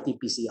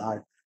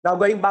RT-PCR. Now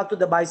going back to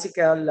the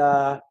bicycle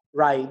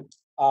ride,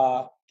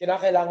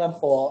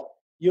 kinakailangan po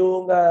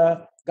yung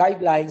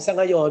guidelines sa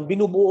ngayon,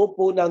 binubuo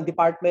po ng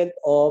Department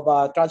of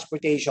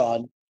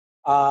Transportation,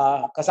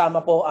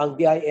 kasama po ang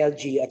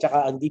DILG at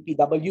saka ang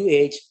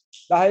DPWH,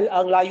 dahil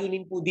ang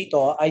layunin po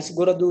dito ay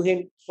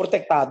siguraduhin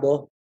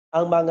protektado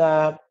ang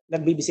mga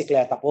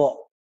nagbibisikleta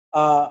po.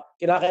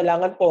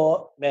 Kinakailangan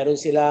po meron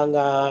silang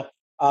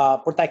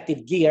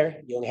protective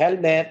gear, yung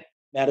helmet,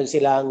 meron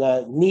silang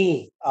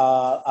knee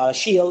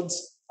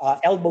shields,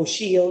 elbow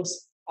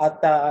shields, at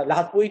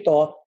lahat po ito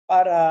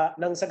para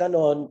nang sa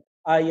ganon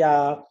ay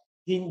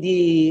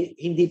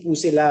hindi po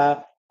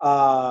sila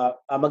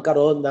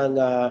magkaroon ng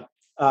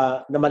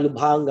na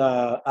malubhang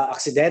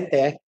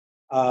aksidente.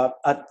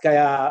 At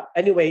kaya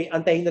anyway,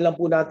 antayin na lang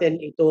po natin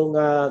itong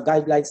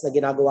guidelines na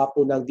ginagawa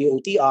po ng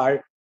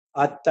DOTR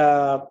at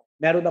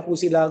meron na po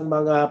silang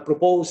mga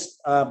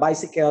proposed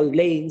bicycle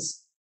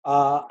lanes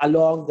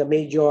along the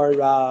major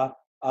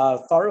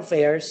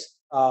thoroughfares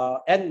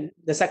and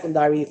the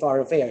secondary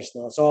thoroughfares.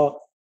 No?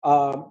 So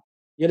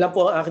yun lang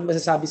po ang aking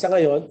masasabi sa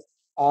ngayon.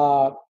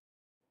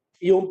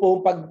 Yung pong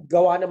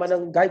paggawa naman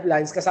ng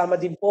guidelines, kasama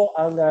din po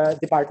ang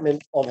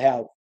Department of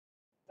Health.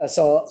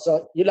 So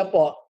yun lang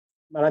po.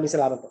 Maraming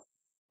salamat po.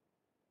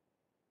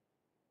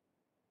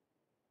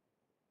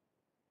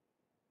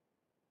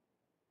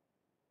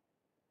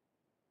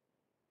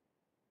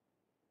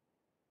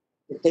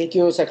 Thank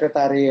you,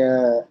 Secretary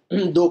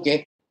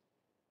Duque.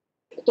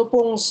 Ito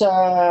pong sa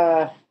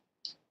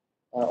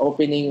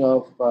opening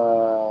of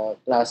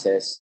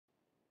classes,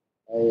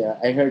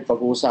 I heard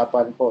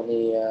pag-uusapan po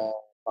ni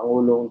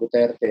Pangulong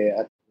Duterte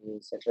at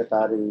ni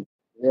Secretary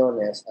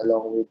Leones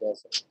along with the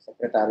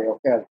Secretary of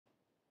Health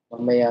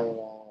mamayang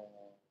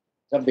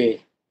gabi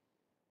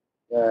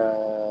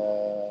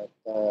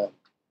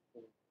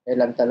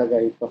kailan talaga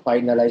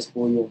ipa-finalize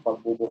po yung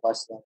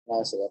pagbubukas ng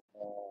klase at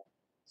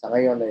sa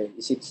ngayon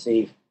is it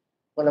safe?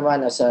 Ako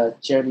naman as a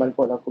chairman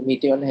po ng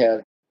Committee on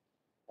Health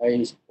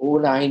ay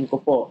uunahin ko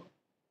po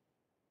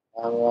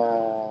ang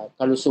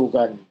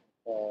kalusugan,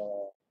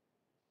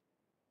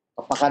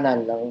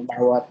 kapakanan ng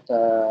bawat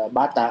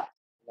bata.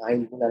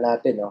 Unahin muna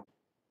natin, no?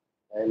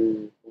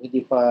 Dahil kung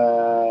hindi pa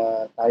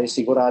tayo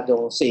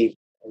siguradong safe,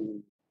 ay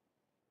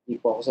hindi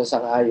po ako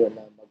sasang-ayon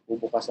na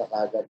magbubukas na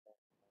kagad ng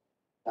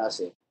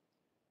klase.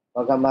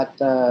 Bagamat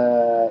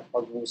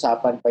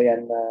pag-uusapan pa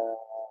yan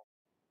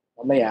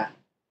mamaya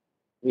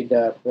with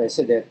the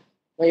President.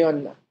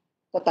 Ngayon,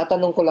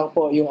 tatanong ko lang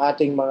po yung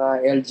ating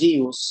mga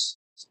LGUs,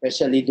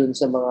 especially dun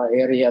sa mga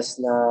areas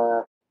na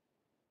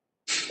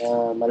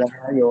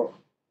malalayo,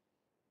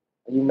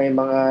 yung may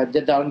mga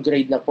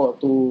downgrade na po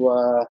to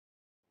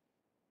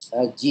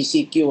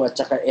GCQ at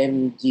saka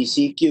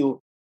MGCQ,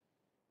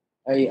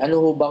 ay ano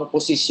ho bang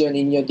posisyon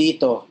ninyo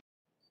dito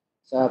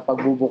sa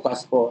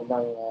pagbubukas po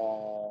ng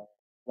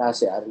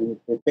klase? Are you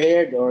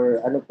prepared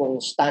or ano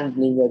pong stand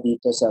ninyo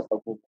dito sa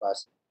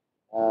pagbubukas?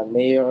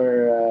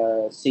 Mayor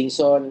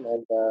Singson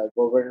and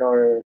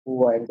Governor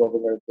Pua and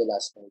Governor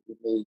Velasco, you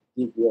may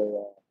give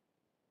your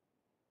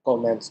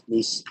comments,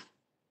 please.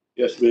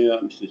 Yes,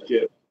 Mr.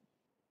 Chair.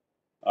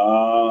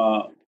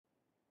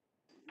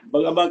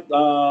 Bagamat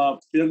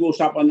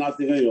pinag-uusapan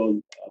natin ngayon,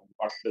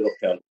 Department of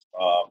Health,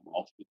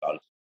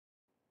 hospitals,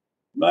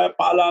 may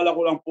paalala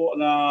ko lang po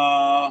na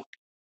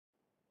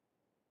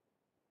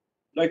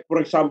like for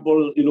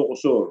example,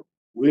 Ilocosur,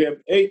 we have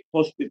 8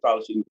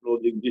 hospitals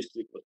including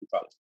district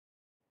hospitals.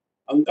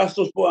 Ang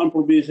gastos po ang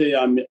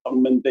probinsya ang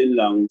maintain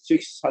lang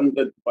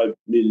 605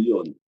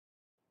 million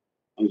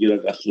ang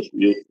ginagastos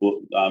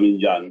po namin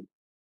dyan.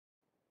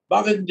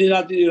 Bakit hindi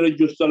natin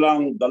i-reduce na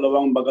lang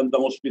 2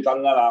 magandang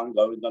ospital na lang,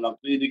 gawin na lang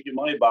clinic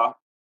yung mga iba,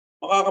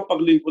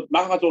 makakapaglingkod,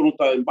 makakatulong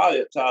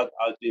tayo sa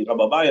ating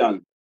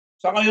kababayan.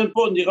 Sa ngayon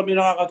po, hindi kami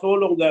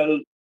nakakatulong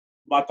dahil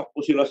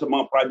matakpo sila sa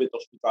mga private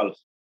hospitals.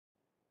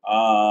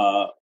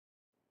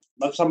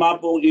 Magsama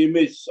po ang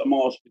image sa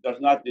mga hospitals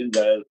natin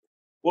dahil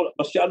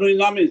basta ano rin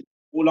namin,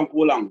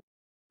 kulang-kulang.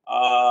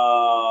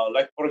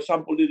 Like for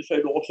example, dito sa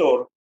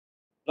Ilocosur,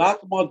 lahat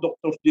ng mga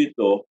doctors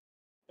dito,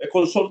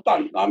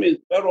 consultant namin.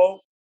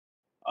 Pero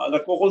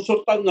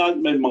nagko-consultant nga,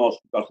 may mga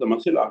hospitals naman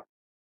sila.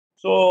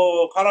 So,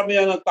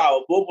 karamihan ng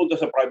tao pupunta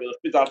sa private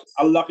hospitals,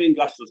 ang laking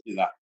gastos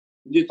nila.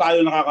 Hindi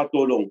tayo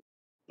nakakatulong.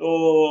 So,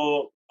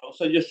 ang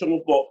suggestion mo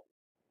po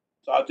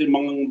sa ating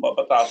mga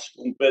batas,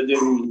 kung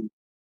pwedeng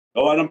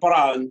gawa ng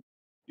paraan,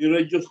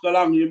 i-reduce na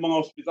lang yung mga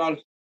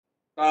hospitals,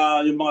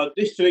 yung mga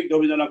district,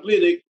 gawin na ng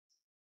clinic,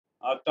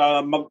 at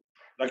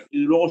like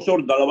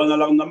Ilocosur, 2 na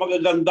lang na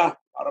magaganda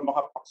para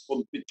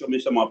makapag-compete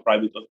kami sa mga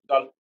private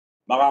hospital.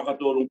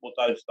 Makakatulong po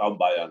tayo sa taong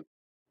bayan.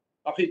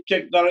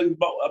 Paki-check na rin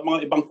ang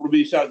mga ibang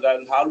probinsya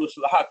dahil halos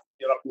lahat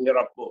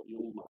hirap po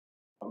yung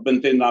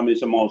pag-maintain namin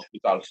sa mga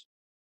hospitals.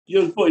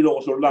 Yun po,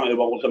 Ilocosur lang,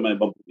 ewan ko sa mga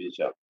ibang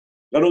probinsya.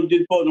 Ganon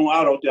din po, nung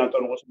araw,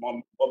 tinatanong ko sa mga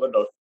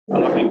gobernador,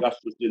 ang laking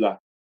gastos nila.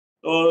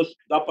 So,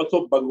 dapat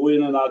po,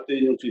 baguhin na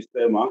natin yung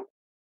sistema,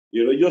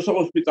 i-reduce ang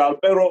hospital,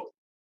 pero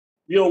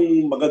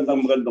yung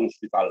magandang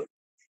hospital.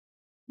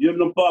 Yun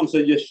lang po ang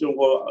suggestion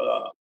ko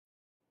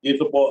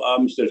dito po,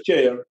 Mr.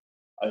 Chair.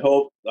 I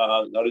hope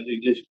narinig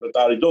ni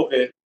Secretary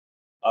Duque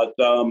at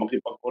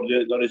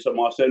makipag-coordinate na rin sa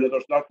mga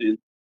senators natin,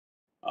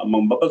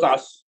 mga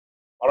batas,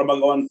 para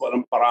magawan po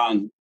ng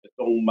paraan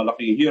itong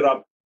malaking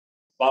hirap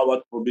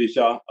bawat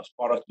probinsya as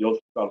far as the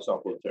hospitals are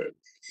concerned.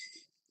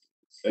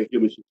 Thank you,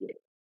 Mr. Chair.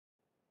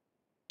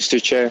 Mr.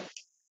 Chair.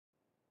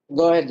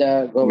 Go ahead,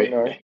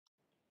 Governor.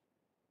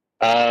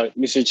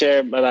 Mr.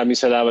 Chair, maraming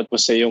salamat po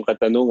sa iyong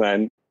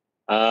katanungan.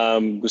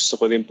 Gusto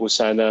ko rin po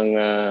sanang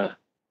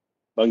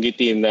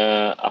banggitin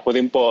na ako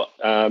rin po,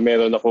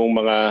 meron akong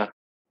mga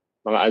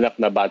anak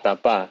na bata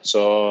pa.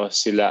 So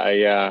sila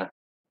ay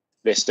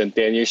less than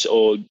 10 years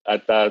old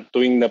at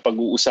tuwing na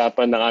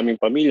pag-uusapan ng aming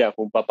pamilya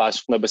kung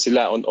papasok na ba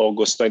sila on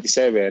August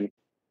 27,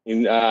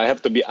 I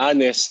have to be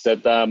honest that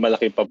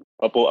malaki pa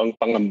po ang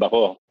pangamba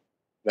ko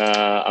na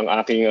ang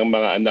aking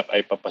mga anak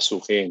ay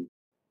papasukin.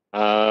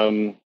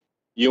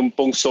 Yung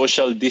pong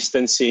social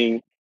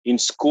distancing in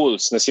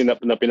schools na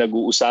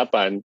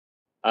pinag-uusapan,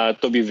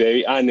 to be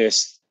very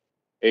honest,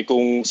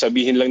 kung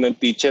sabihin lang ng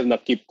teacher na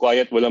keep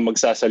quiet, walang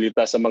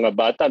magsasalita sa mga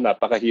bata,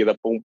 napakahirap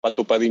pong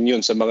patuparin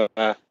yun sa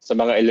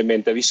mga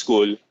elementary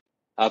school.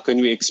 How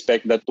can we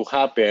expect that to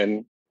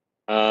happen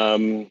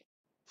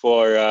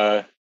for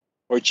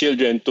for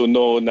children to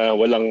know na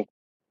walang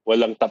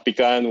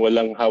tapikan,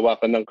 walang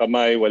hawakan ng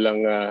kamay,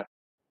 walang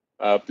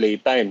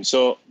playtime.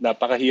 So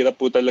napakahirap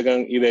po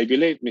talagang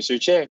i-regulate, Mr.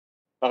 Chair.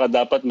 Baka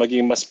dapat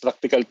maging mas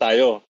practical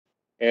tayo.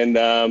 And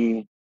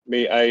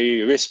may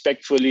I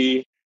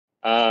respectfully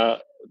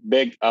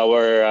beg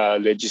our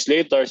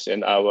legislators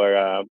and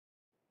our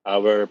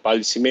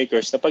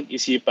policymakers na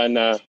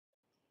pag-isipan na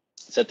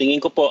sa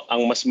tingin ko po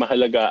ang mas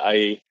mahalaga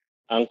ay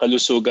ang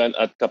kalusugan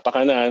at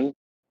kapakanan,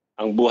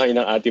 ang buhay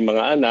ng ating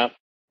mga anak.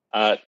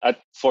 At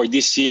for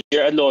this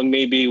year alone,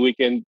 maybe we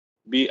can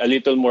be a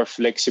little more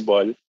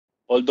flexible.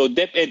 Although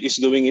DepEd is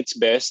doing its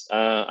best,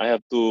 I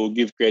have to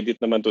give credit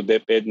naman to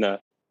DepEd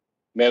na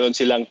meron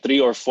silang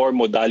 3 or 4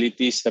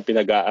 modalities na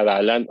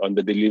pinag-aaralan on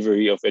the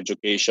delivery of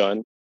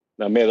education,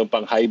 na meron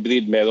pang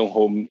hybrid, merong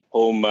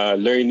home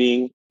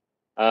learning.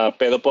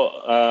 Pero po,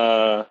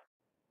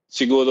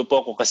 siguro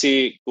po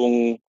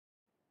kung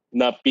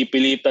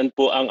napipilitan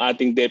po ang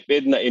ating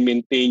DepEd na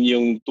i-maintain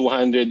yung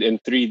 203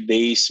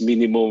 days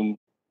minimum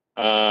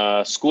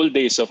school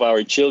days of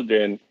our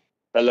children,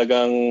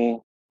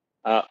 talagang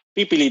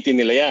pipilitin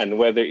nila yan,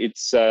 whether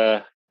it's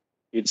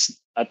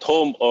at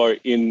home or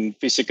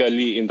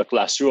physically in the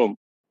classroom.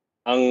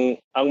 Ang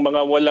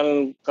mga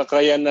walang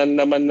kakayanan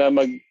naman na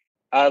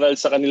mag-aral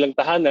sa kanilang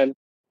tahanan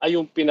ay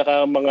yung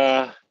pinaka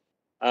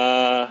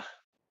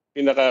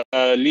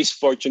least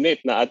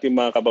fortunate na ating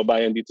mga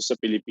kababayan dito sa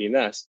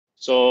Pilipinas.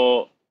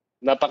 So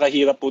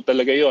napakahirap po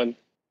talaga yon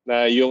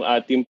na yung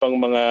ating pang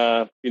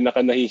mga pinaka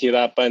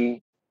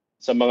nahihirapan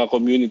sa mga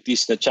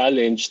communities na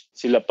challenge,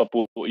 sila pa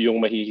po yung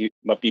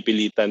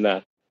mapipilitan na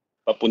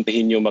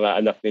papuntahin yung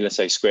mga anak nila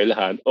sa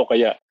eskwelahan, o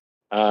kaya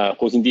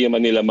kung hindi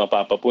naman nila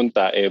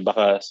mapapapunta,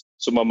 baka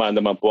sumama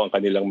naman po ang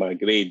kanilang mga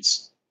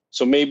grades.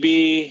 So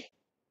maybe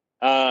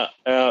a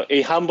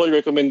humble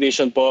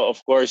recommendation po,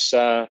 of course,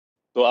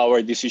 to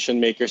our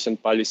decision makers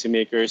and policy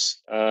makers,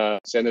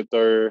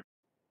 Senator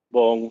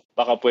Bong,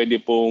 baka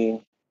pwede pong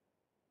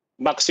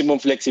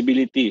maximum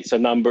flexibility sa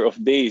number of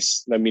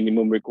days na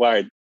minimum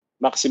required.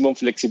 Maximum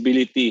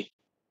flexibility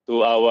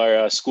to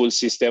our school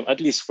system,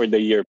 at least for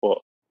the year po.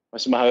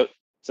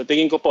 Sa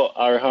tingin ko po,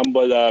 our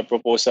humble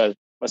proposal,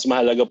 mas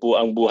mahalaga po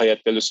ang buhay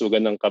at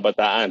kalusugan ng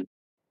kabataan.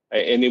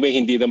 Anyway,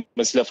 hindi naman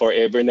sila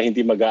forever na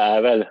hindi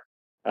mag-aaral.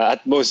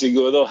 At most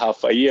siguro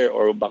half a year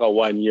or baka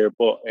 1 year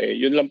po.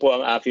 Yun lang po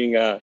ang aking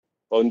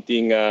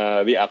konting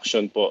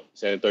reaction po,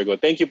 Senator Go.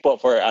 Thank you po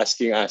for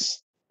asking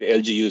us, the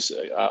LGUs,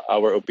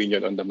 our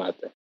opinion on the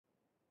matter.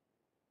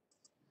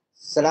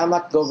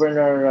 Salamat,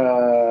 Governor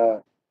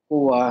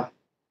Kua.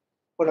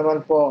 Ako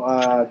naman po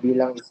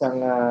bilang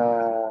isang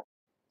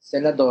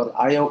senador,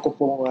 ayaw ko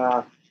pong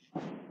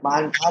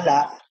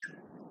maantala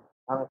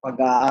ang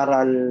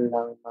pag-aaral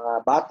ng mga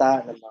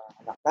bata, ng mga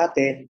anak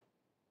natin.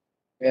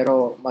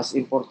 Pero mas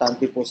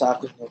importante po sa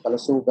akin yung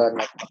kalusugan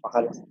at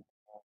kapakanan ng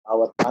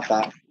bawat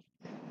bata.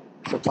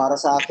 So para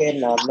sa akin,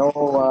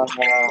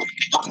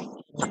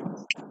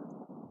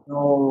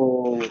 no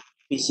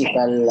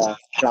physical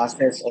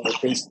classes or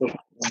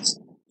face-to-face.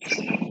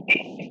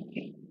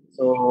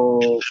 So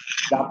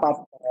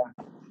dapat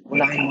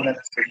unahin muna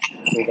ng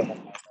kalusugan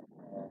ng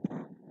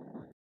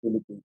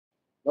Philippines.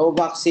 No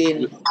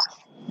vaccine,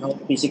 no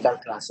physical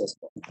classes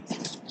po.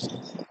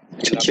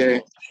 Mr.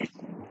 Chair.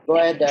 Go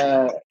ahead.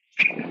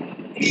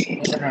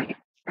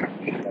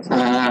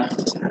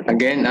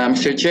 Again,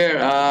 Mr. Chair,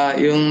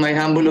 yung my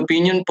humble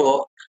opinion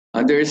po,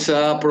 there's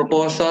a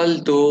proposal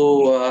to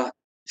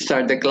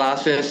start the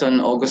classes on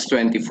August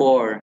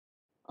 24.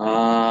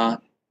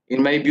 In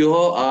my view,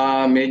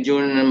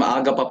 medyo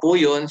maaga pa po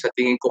yun. Sa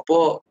tingin ko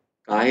po,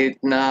 kahit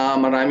na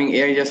maraming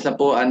areas na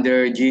po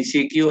under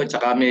GCQ at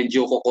saka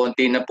medyo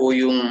kukonti na po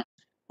yung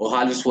o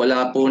halos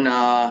wala po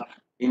na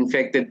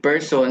infected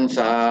person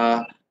sa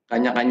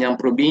kanya-kanyang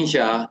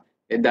probinsya,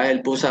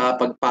 dahil po sa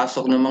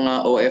pagpasok ng mga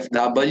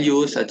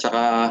OFWs at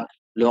saka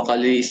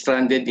locally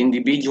stranded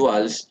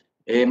individuals,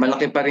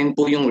 malaki pa rin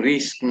po yung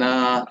risk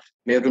na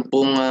meron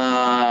pong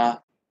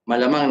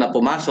malamang na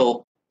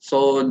pumasok.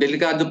 So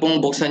delikado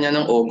pong buksan niya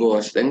ng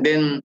August. And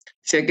then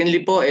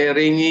secondly po,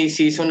 rainy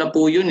season na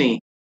po yun eh.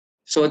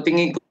 So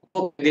tingin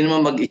ko pwede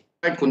naman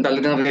mag-start kung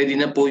talagang ready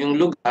na po yung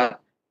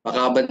lugar,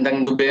 baka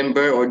bandang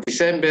November or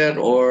December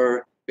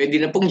or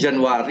pwede na pong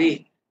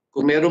January.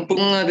 Kung meron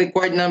pong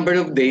required number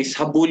of days,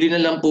 habulin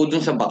na lang po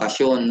dun sa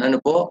bakasyon. Ano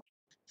po?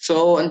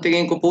 So ang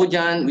tingin ko po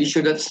dyan, we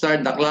should not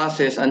start the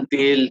classes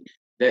until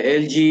the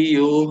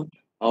LGU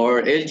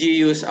or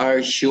LGUs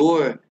are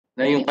sure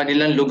na yung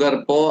kanilang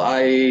lugar po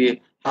ay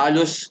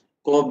halos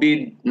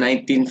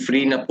COVID-19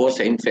 free na po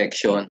sa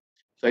infection.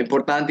 So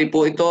importante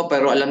po ito,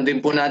 pero alam din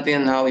po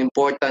natin how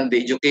important the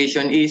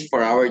education is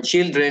for our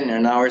children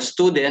and our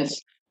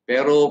students.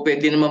 Pero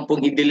pwede naman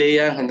pong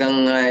i-delay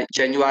hanggang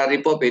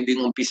January po,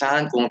 pwedeng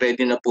umpisahan kung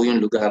ready na po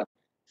yung lugar.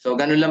 So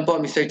ganun lang po,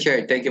 Mr.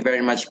 Chair. Thank you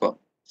very much po.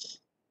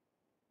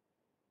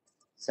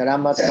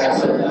 Salamat.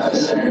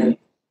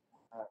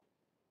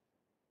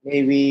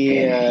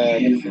 Maybe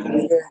the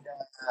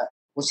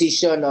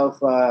position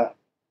of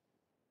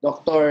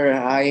Dr.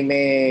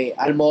 Jaime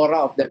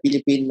Almora of the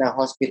Philippine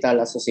Hospital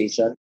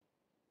Association.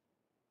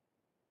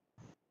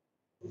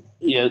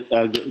 Yeah,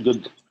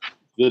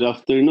 good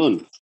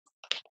afternoon.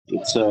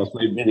 It's 5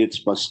 minutes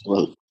past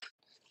 12.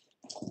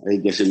 I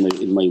guess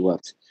in my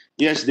watch.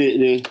 Yes,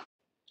 the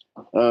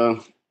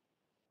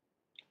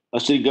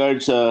as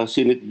regards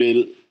Senate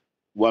Bill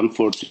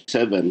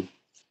 147,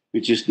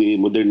 which is the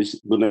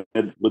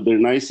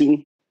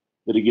modernizing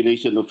the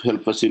regulation of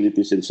health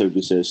facilities and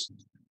services,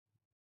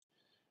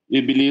 we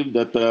believe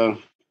that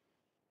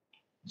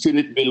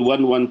Senate Bill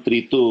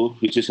 1132,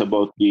 which is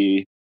about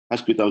the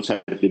hospital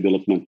site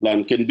development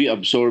plan, can be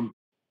absorbed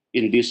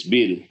in this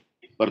bill.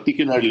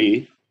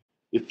 Particularly,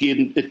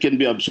 it can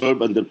be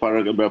absorbed under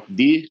paragraph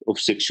D of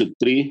section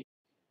 3,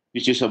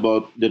 which is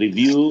about the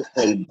review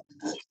and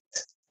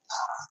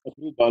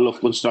approval of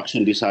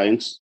construction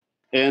designs,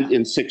 and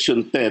in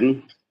section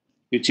 10,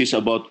 which is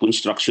about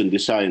construction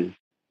design.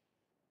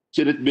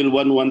 Senate Bill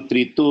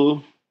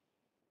 1132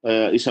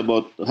 is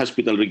about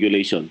hospital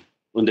regulation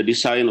on the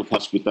design of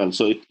hospitals,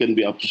 so it can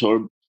be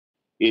absorbed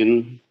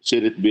in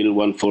Senate Bill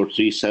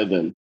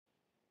 1437.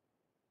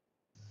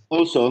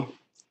 Also,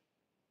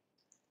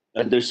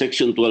 under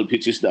section 12,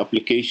 which is the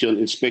application,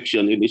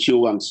 inspection, and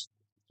issuance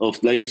of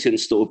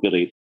license to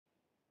operate,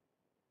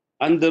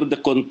 under the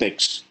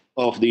context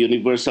of the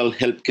universal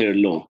healthcare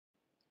law,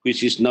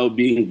 which is now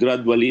being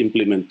gradually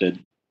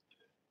implemented,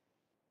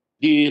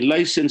 the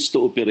license to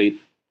operate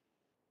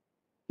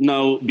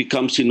now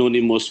becomes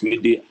synonymous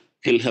with the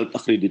PhilHealth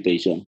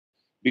accreditation.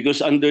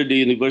 Because under the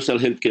universal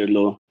healthcare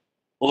law,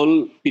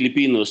 all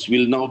Filipinos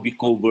will now be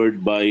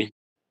covered by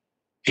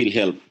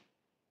PhilHealth.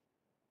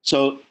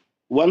 So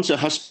once a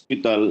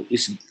hospital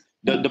is,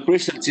 the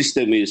present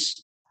system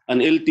is an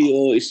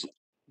LTO is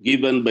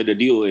given by the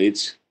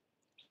DOH,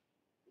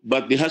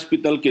 but the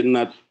hospital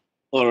cannot,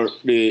 or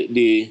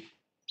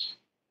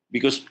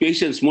because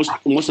patients, most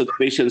of the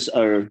patients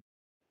are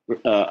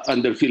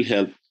under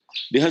PhilHealth,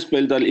 the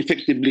hospital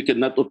effectively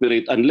cannot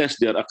operate unless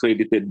they are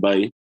accredited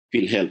by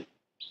PhilHealth.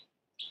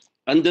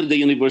 Under the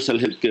universal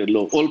healthcare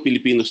law, all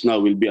Filipinos now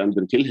will be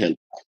under PhilHealth.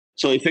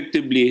 So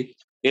effectively,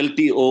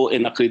 LTO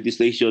and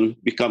accreditation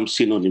become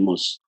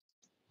synonymous.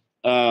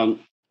 PhilHealth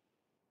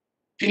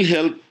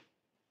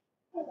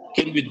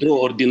can withdraw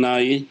or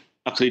deny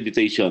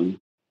accreditation.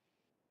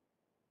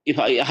 If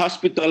a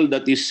hospital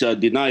that is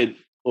denied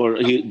or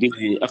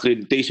the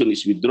accreditation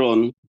is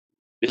withdrawn,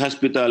 the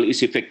hospital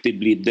is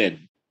effectively dead.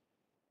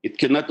 It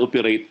cannot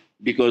operate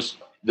because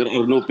there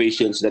are no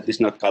patients that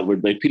is not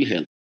covered by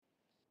PhilHealth.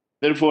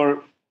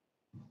 Therefore,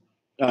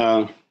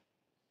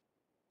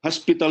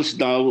 hospitals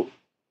now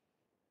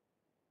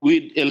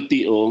with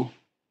LTO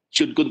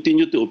should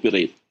continue to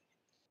operate.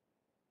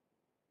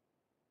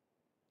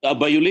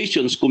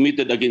 Violations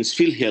committed against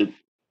PhilHealth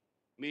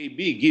may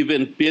be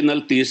given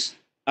penalties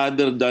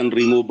other than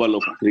removal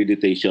of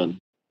accreditation.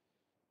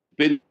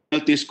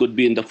 Penalties could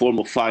be in the form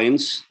of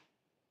fines,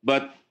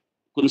 but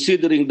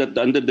considering that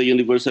under the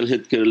universal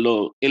healthcare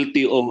law,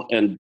 LTO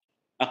and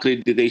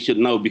accreditation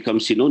now become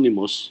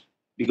synonymous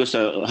because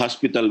a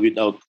hospital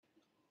without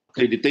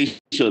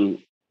accreditation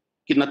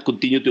cannot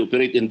continue to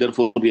operate and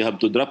therefore we have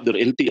to drop their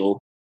LTO.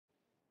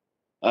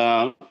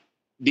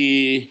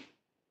 The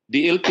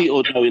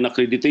LTO now in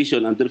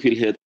accreditation under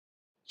PhilHealth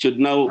should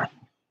now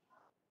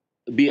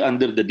be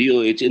under the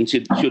DOH and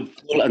should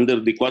fall under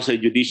the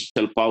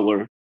quasi-judicial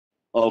power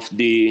of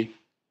the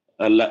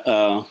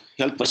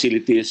Health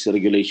Facilities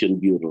Regulation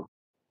Bureau.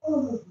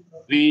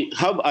 We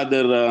have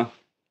other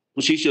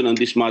position on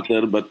this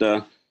matter, but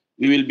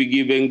we will be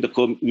giving the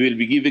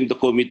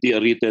committee a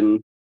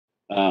written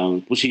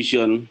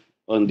position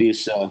on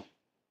this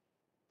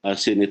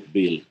Senate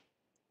bill.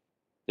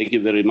 Thank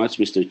you very much,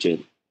 Mr. Chair.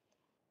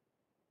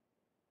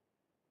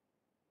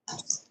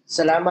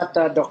 Salamat,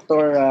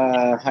 Dr.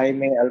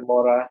 Jaime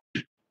Almora.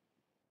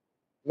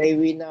 May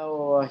we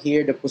now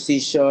hear the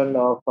position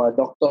of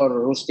Dr.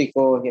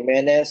 Rustico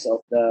Jimenez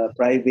of the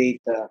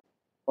Private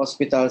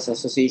Hospitals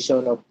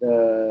Association of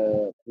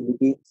the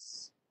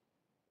Philippines.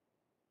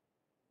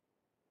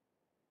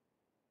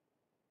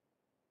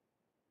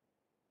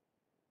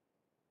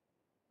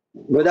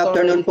 Good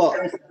afternoon po.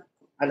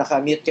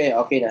 Naka-mute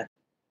kayo, okay na.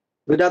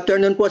 Good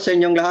afternoon po sa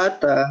inyong lahat.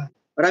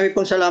 Marami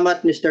pong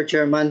salamat, Mr.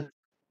 Chairman,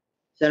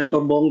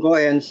 Senator Bongo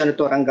and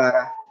Senator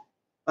Angara.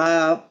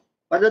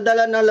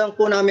 Padadala na lang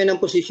po namin ang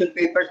position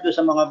papers do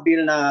sa mga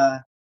bill na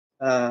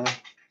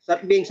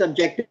being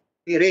subject to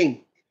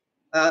hearing.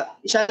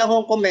 Isa lang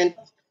akong comment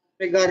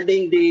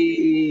regarding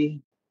the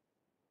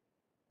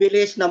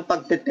bilis ng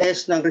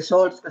pagtetest ng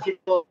results kasi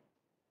po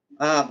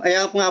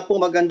kaya nga po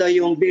maganda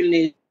yung bill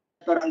ni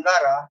Senator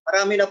Angara.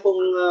 Marami na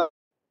pong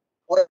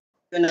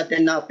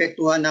natin na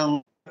apektuhan ng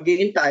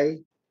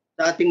paghihintay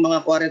sa ating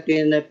mga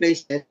quarantine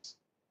places.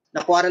 Na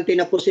quarantine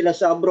na po sila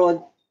sa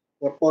abroad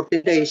for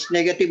 40 days.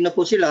 Negative na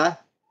po sila.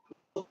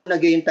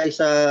 Naghihintay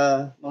sa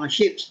mga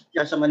ships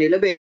dyan sa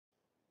Manila Bay.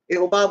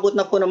 Umabot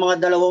na po ng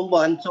mga 2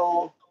 buwan.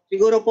 So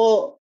siguro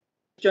po,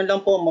 yun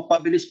lang po,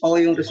 mapabilis pa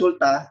po yung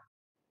resulta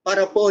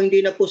para po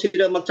hindi na po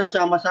sila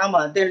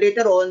magsasama-sama. Then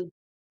later on,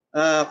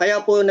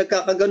 kaya po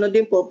nagkakaganon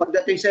din po,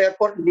 pagdating sa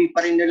airport, hindi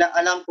pa rin nila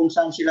alam kung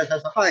saan sila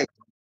sasakay.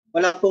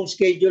 wala pong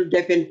schedule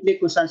definitely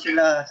kung saan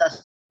sila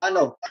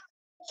ano.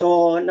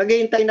 So,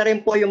 naghihintay na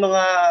rin po yung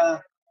mga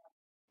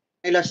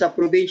nila sa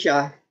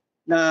probinsya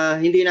na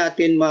hindi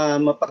natin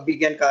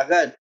mapagbigyan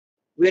kagad.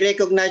 We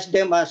recognize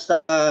them as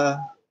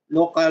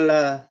local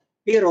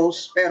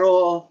heroes,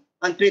 pero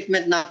ang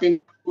treatment natin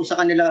po sa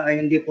kanila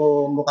ay hindi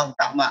po mukhang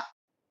tama.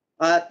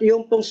 At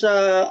yung pong sa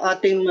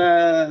ating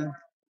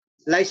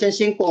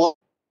licensing po,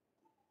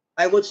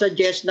 I would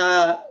suggest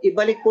na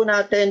ibalik po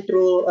natin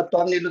through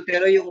Atty.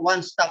 Lutero yung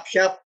one-stop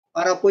shop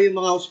para po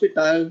yung mga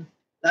hospital,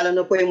 lalo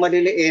na po yung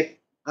maliliit,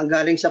 ang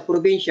galing sa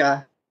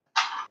probinsya,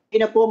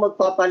 hindi na po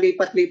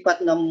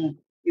magpapalipat-lipat ng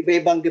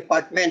iba-ibang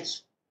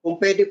departments. Kung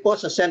pwede po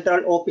sa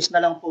central office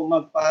na lang po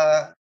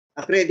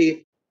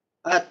magpa-accredit.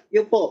 At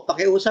yun po,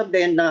 pakiusap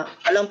din na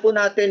alam po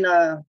natin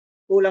na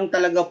kulang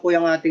talaga po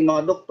yung ating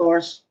mga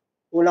doctors,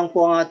 kulang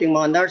po ang ating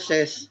mga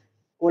nurses,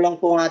 kulang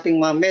po ang ating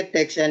mga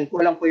medtechs, and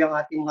kulang po yung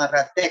ating mga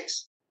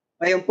radtechs.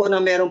 Ngayon po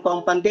na meron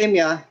pang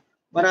pandemya,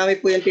 marami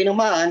po yung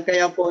tinamaan,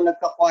 kaya po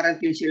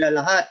nagka-quarantine sila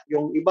lahat.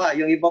 Yung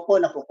iba po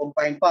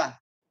nakukumpine pa.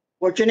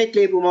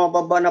 Fortunately,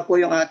 bumababa na po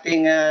yung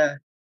ating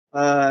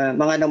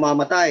mga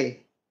namamatay.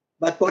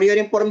 But for your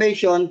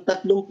information,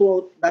 2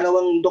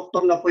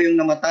 doktor na po yung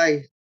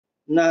namatay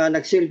na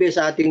nagsilbi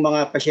sa ating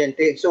mga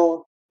pasyente.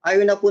 So,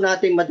 ayaw na po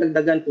nating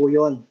madagdagan po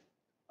yun.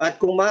 At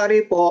kung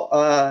maaari po,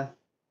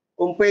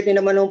 kung pwede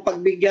naman ng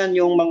pagbigyan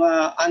yung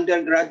mga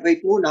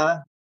undergraduate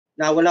muna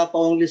na wala pa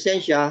akong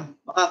lisensya,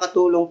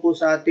 makakatulong po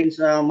sa ating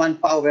sa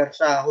manpower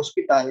sa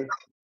hospital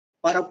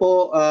para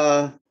po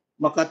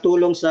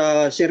makatulong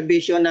sa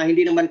serbisyo na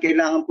hindi naman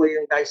kailangan po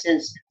yung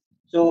license.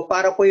 So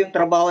para po yung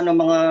trabaho ng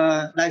mga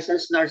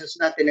licensed nurses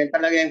natin ay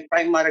talagang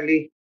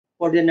primarily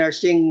for the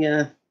nursing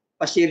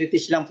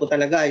facilities lang po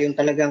talaga, yung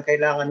talagang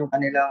kailangan ng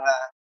kanilang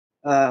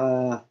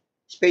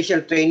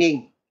special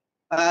training.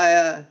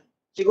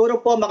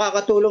 Siguro po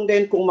makakatulong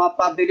din kung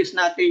mapabilis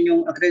natin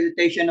yung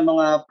accreditation ng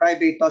mga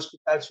private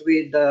hospitals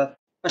with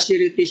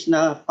facilities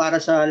na para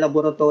sa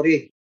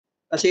laboratory.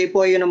 Kasi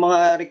po yun ang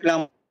mga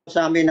reklamo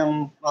sa amin ng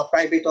mga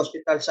private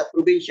hospital sa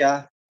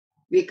probinsya,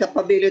 may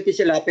capability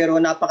sila pero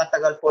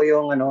napakatagal po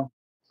yung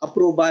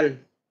approval.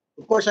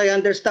 Of course, I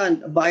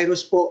understand,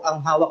 virus po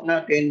ang hawak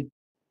natin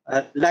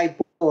at live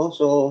po.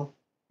 So,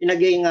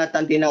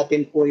 pinag-iingatan din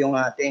natin po yung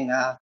ating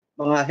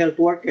mga health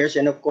workers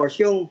and of course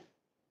yung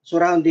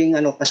surrounding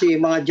kasi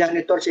mga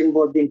janitors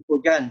involved din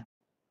po dyan.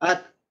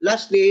 At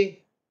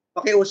lastly,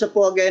 pakiusap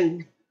po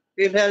again,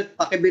 PhilHealth,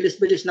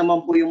 pakibilis-bilis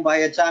naman po yung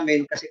bayad sa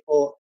amin kasi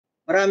po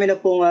marami na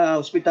pong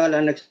hospital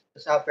ang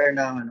nagsasuffer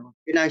ng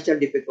financial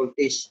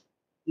difficulties.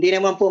 Hindi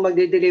naman po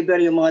magde-deliver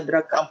yung mga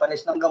drug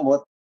companies ng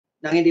gamot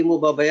nang hindi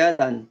mo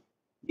babayaran.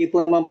 Hindi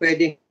po naman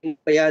pwedeng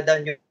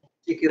bayadan yung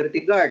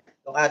security guard,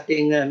 yung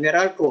ating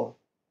Meralco.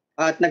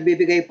 At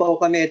nagbibigay po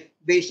kami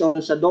based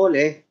on sa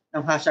DOLE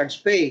ng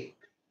hazardous pay.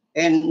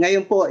 And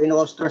ngayon po,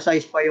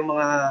 in-ostracize pa yung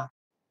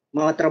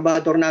mga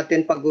trabador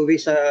natin pag-uwi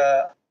sa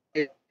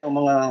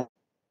mga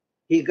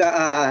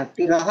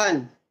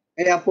tirahan.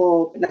 Kaya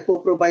po,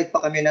 nagpo-provide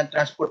pa kami ng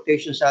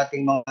transportation sa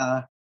ating mga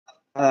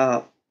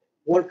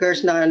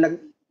workers na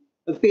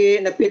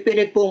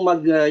nagpipilit pong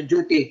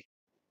mag-duty.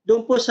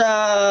 Doon po sa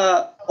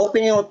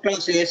opening of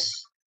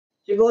classes,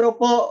 siguro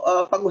po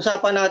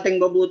pag-usapan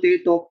natin mabuti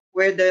ito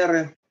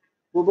whether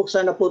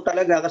bubuksan na po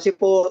talaga kasi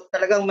po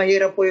talagang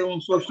mahirap po yung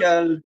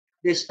social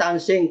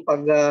distancing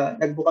pag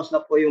nagbukas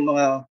na po yung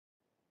mga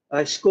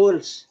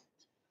schools.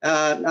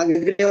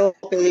 Nag-agree ako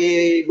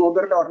kay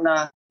Governor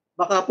na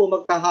baka po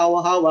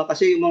magkahawa-hawa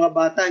kasi yung mga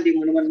bata hindi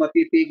mo naman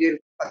mapipigil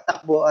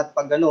pagtakbo at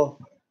pag-ano.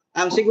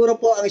 Ang siguro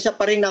po ang isa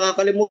pa rin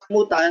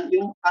nakakalimutan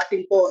yung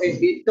ating po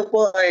ito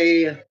po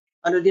ay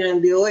din ng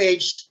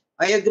DOH.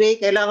 I agree,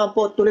 kailangan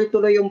po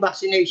tuloy-tuloy yung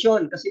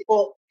vaccination kasi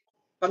po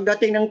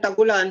pagdating ng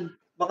tagulan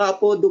baka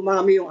po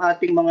dumami yung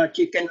ating mga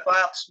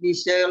chickenpox,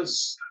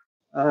 measles,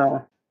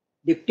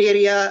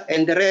 diphtheria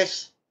and the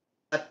rest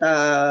at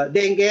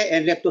dengue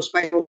and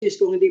leptospirosis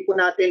kung hindi po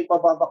natin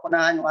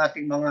pababakunahan yung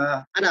ating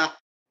mga anak.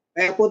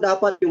 Kaya po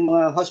dapat yung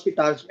mga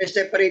hospitals may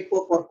separate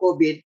po for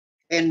COVID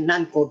and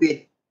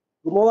non-COVID.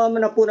 Gumawa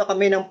na po na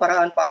kami ng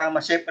paraan para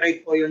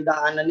ma-separate po yung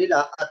daanan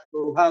nila at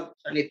to have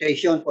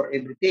sanitation for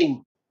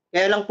everything.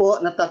 Kaya lang po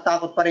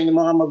natatakot pa rin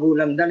yung mga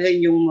magulang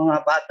dalhin yung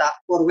mga bata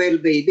for well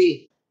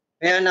baby.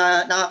 Kaya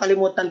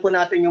nakakalimutan po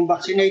natin yung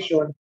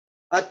vaccination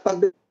at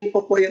pagdating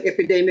po yung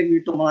epidemic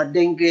nito mga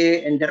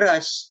dengue and the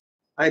rest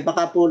ay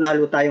baka po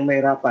lalo tayong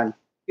mahirapan.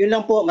 Yun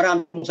lang po,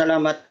 maraming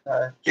salamat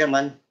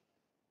Chairman.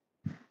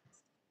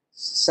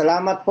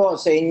 Salamat po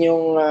sa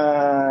inyong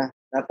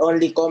not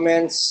only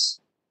comments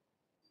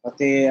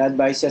pati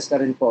advices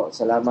na rin po.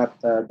 Salamat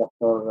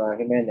Dr.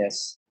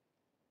 Jimenez.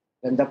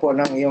 Ganda po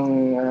ng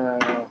iyong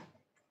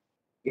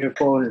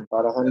earphone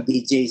para kang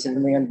DJ.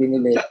 Saan mo yan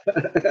binili?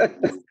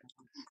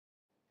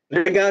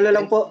 Regalo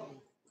lang po.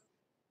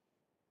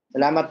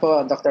 Salamat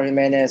po Dr.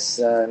 Jimenez.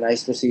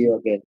 Nice to see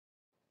you again.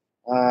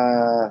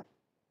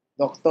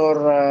 Dr.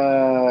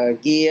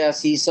 Gia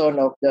Season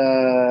of the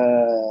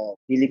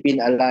Philippine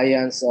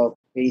Alliance of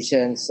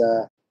Patients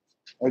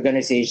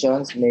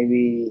organizations. May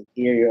we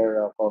hear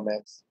your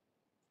comments?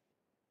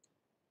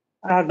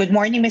 Good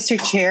morning, Mr.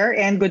 Chair,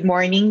 and good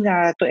morning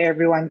to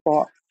everyone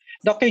po.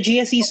 Dr.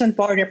 Gia Season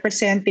po,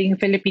 representing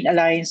Philippine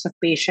Alliance of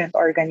Patient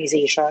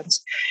Organizations.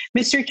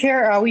 Mr.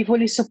 Chair, we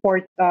fully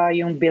support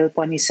yung bill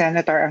po ni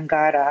Senator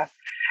Angara.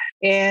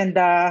 And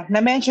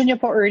na-mention niyo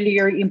po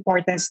earlier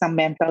importance ng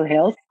mental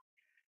health.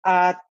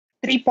 3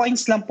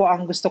 points lang po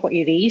ang gusto ko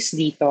i-raise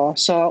dito.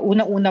 So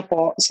una-una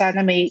po,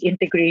 sana may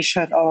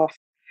integration of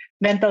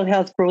mental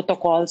health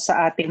protocols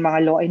sa ating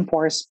mga law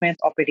enforcement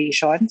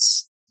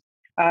operations.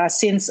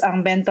 Since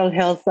ang mental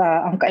health,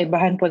 ang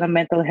kaibahan po ng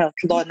mental health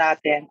law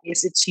natin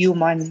is it's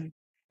human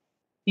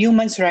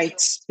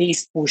rights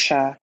based po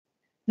siya.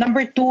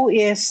 Number 2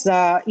 is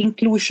the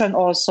inclusion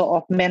also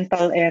of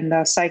mental and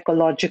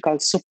psychological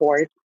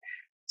support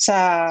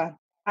sa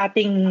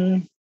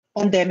ating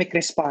pandemic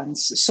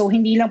response. So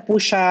hindi lang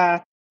po siya,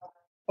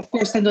 of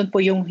course nandun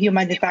po yung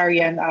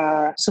humanitarian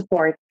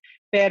support,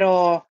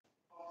 pero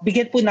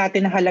bigyan po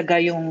natin ng halaga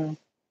yung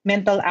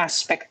mental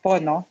aspect po,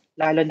 no?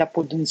 Lalo na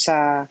po dun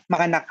sa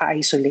mga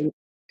naka-isolate.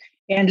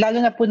 And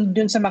lalo na po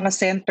dun sa mga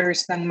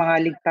centers ng mga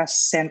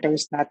ligtas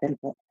centers natin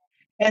po.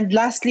 And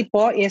lastly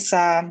po is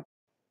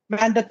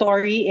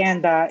mandatory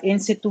and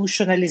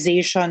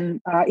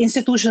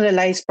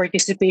institutionalized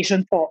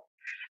participation po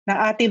ng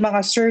ating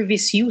mga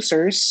service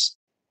users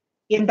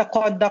in the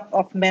conduct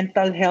of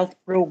mental health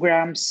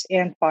programs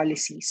and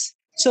policies.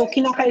 So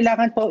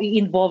kinakailangan po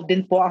i-involve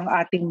din po ang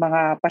ating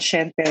mga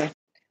pasyente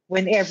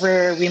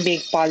whenever we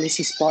make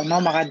policies po, no?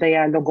 Mga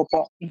dialogo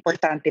po,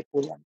 importante po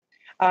yan.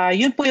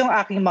 Yun po yung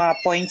aking mga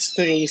points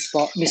to raise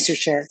po, Mr.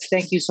 Chair.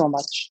 Thank you so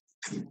much.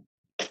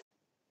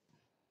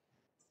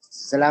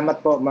 Salamat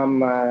po,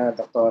 Ma'am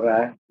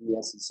Dr. Gia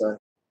Season.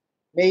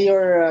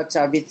 Mayor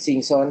Chavit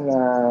Singson,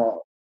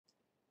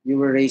 you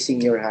were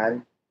raising your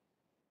hand.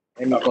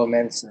 Any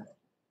comments?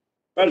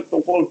 Well,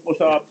 tungkol po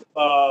sa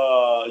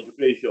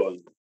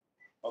education,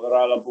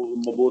 pag-aralan po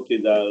mabuti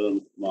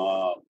dahil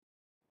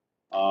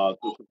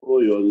po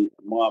yun,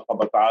 mga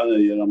kabataan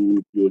na yun ang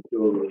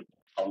future,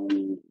 ang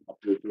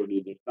future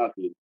leaders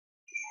natin.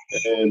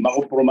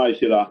 Makompromise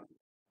sila.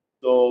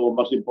 So,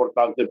 mas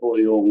importante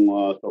po yung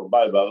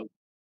survival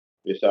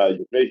kaysa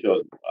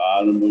education.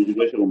 Ano mo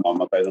education,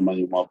 mamatay naman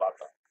yung mga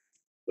bata.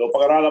 So,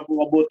 pag-aralan po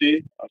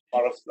mabuti as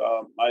far as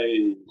I'm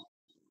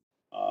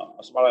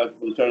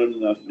concerned,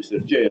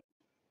 Mr. Chair.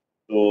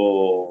 So,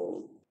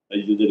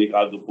 medyo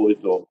delikado po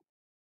ito.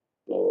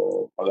 So,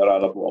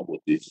 pag-aralan po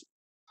mabuti.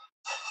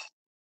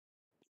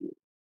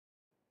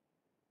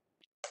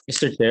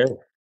 Mr. Chair,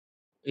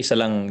 isa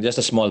lang, just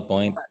a small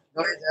point.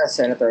 Go ahead,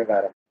 Senator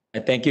Angara.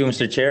 Thank you,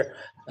 Mr. Chair.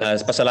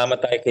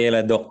 Pasalamat tayo kay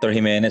Dr.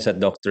 Jimenez at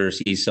Dr.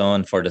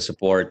 Season for the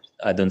support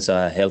dun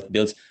sa health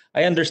bills.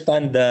 I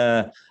understand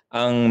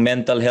ang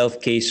mental health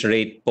case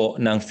rate po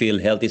ng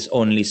PhilHealth is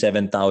only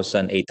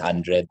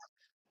 7,800.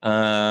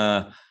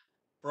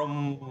 From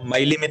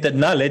my limited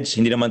knowledge,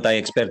 hindi naman tayo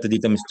eksperto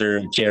dito,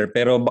 Mr. Chair,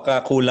 pero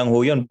baka kulang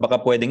ho yun.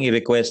 Baka pwedeng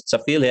i-request sa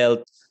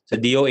PhilHealth, sa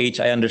DOH.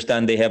 I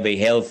understand they have a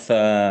health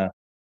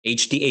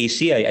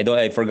HTAC,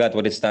 I forgot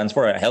what it stands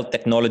for, a Health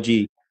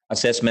Technology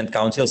Assessment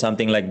Council,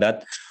 something like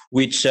that,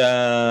 which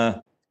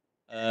assesses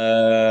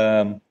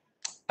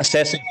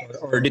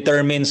or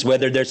determines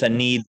whether there's a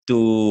need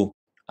to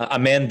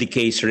amend the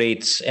case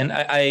rates. And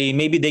I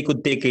maybe they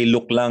could take a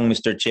look lang,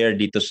 Mr. Chair,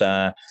 dito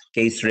sa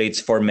case rates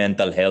for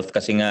mental health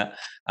kasi nga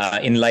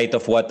in light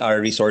of what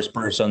our resource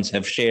persons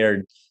have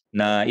shared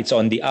na it's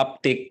on the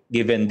uptick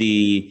given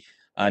the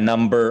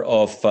number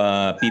of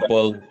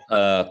people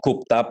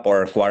cooped up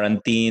or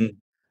quarantined.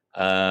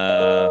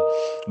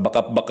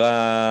 Baka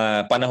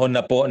panahon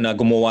na po na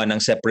gumawa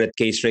ng separate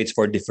case rates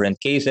for different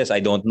cases.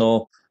 I don't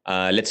know.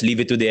 Let's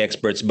leave it to the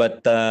experts. But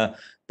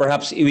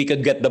perhaps we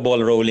could get the ball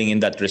rolling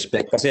in that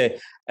respect.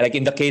 Kasi like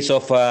in the case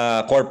of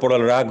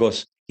Corporal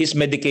Ragos, his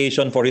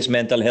medication for his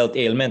mental health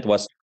ailment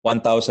was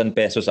 1,000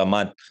 pesos a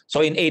month.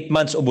 So in 8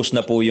 months, ubus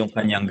na po yung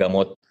kanyang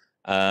gamot.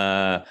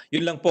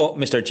 Yun lang po,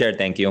 Mr. Chair.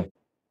 Thank you.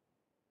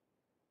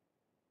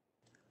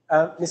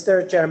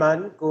 Mr.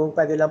 Chairman, kung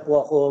pwede lang po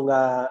akong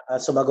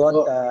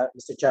sumagot,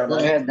 Mr. Chairman.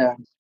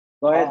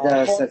 Go ahead.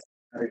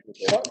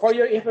 For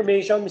your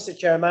information, Mr.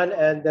 Chairman,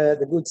 and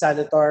the good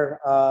Senator,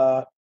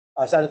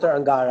 Senator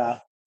Angara,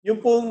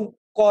 yung pong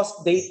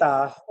cost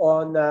data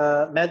on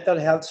mental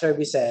health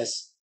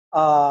services,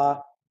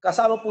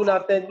 kasama po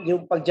natin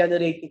yung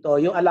pag-generate ito,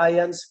 yung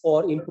Alliance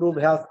for Improved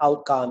Health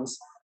Outcomes,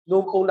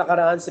 noong pong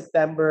nakaraan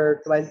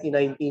September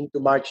 2019 to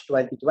March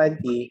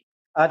 2020.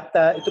 At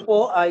ito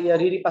po ay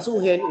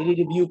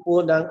i-review po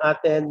ng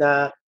ating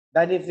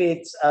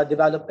benefits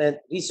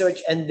development,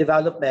 research and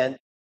development.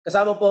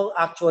 Kasama po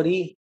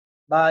actually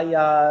by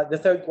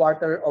the third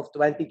quarter of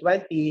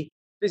 2020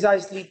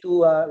 precisely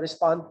to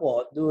respond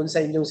po doon sa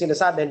inyong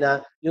sinasabi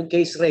na yung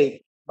case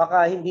rate,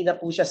 baka hindi na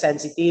po siya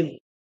sensitive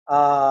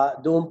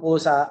doon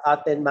po sa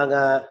ating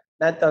mga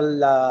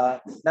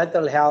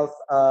mental health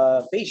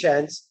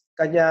patients.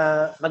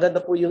 Kanya maganda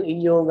po yung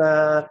inyong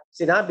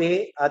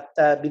sinabi at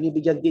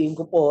binibigyan din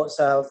ko po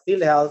sa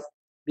PhilHealth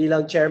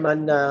bilang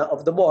chairman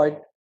of the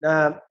board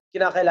na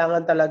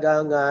kinakailangan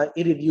talagang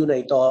i-review na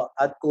ito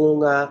at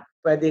kung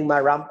pwedeng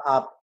ma-ramp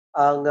up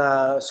ang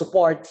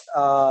support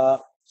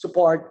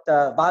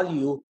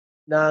value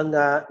ng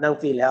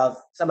PhilHealth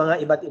sa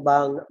mga iba't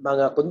ibang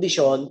mga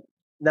kondisyon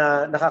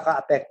na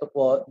nakakaapekto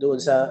po doon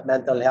sa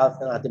mental health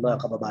ng ating mga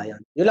kababayan.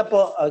 Yun lang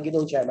po,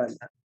 Ginoong Chairman.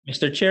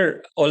 Mr.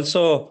 Chair,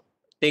 also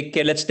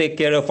let's take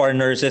care of our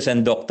nurses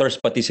and doctors,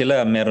 pati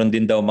sila meron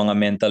din daw mga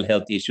mental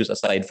health issues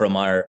aside from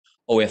our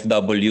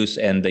OFWs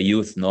and the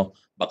youth, no?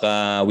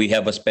 Baka we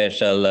have a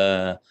special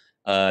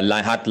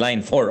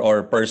hotline for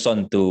our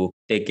person to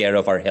take care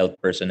of our health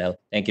personnel.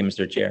 Thank you,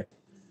 Mr. Chair.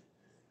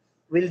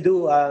 Will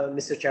do,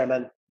 Mr.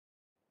 Chairman.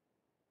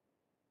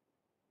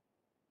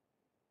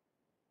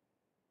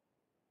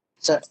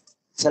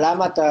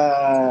 Salamat,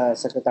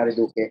 Secretary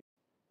Duque.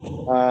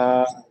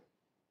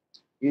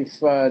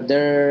 If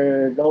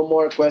there are no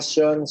more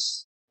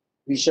questions,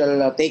 we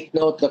shall take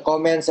note the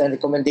comments and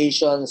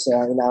recommendations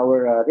in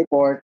our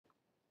report.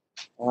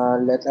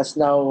 Let us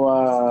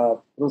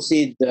now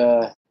proceed.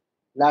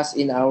 Last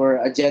in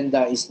our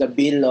agenda is the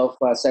bill of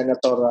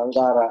Senator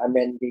Angara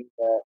amending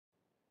the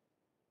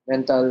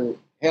Mental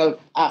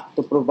Health Act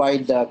to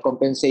provide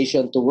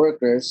compensation to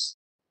workers.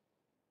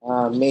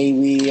 May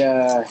we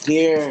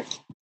hear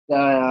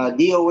the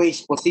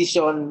DOH's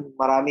position.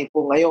 Marami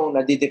po ngayong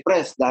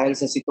nadidepress dahil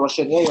sa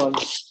sitwasyon ngayon.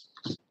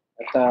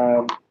 At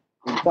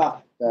in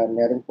fact,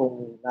 meron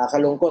pong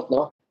nakakalungkot,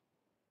 no?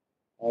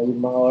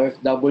 Yung mga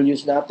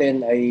OFWs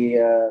natin ay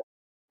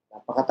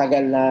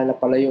napakatagal na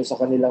napalayo sa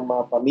kanilang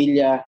mga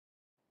pamilya.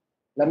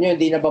 Alam nyo,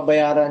 hindi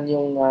nababayaran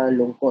yung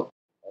lungkot.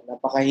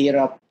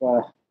 Napakahirap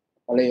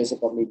palayo sa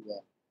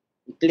pamilya.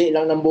 Ikli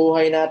lang ng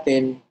buhay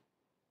natin,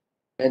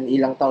 and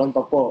ilang taon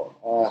pa po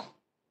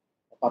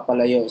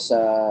papalayo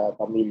sa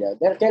pamilya.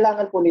 Dahil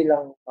kailangan po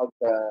nilang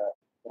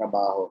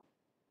magtrabaho.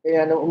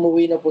 Kaya nung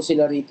umuwi na po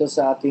sila rito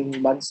sa ating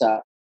bansa,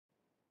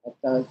 at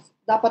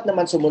dapat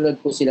naman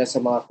sumunod po sila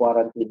sa mga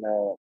quarantine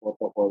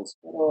protocols.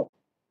 Pero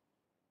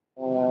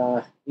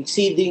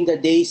exceeding the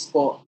days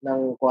po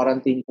ng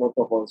quarantine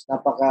protocols,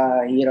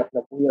 napakahirap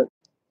na po yun.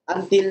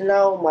 Until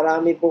now,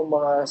 marami pong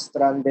mga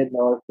stranded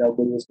na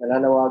OFWs na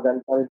nanawagan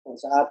pa rin po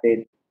sa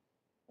atin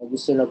na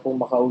gusto na pong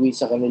makauwi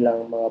sa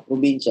kanilang mga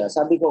probinsya.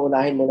 Sabi ko,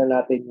 unahin muna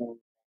natin yung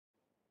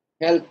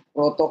health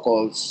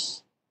protocols.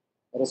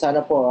 Pero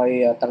sana po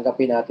ay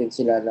tanggapin natin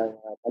sila ng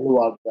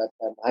maluwag at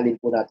mahalin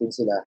po natin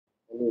sila.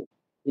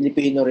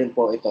 Pilipino rin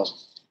po ito.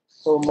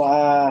 So,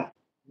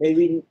 may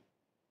we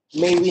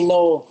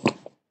know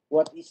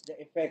what is the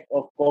effect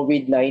of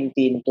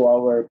COVID-19 to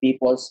our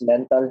people's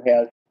mental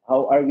health?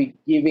 How are we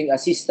giving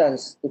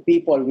assistance to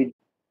people with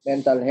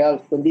mental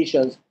health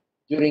conditions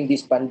during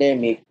this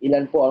pandemic?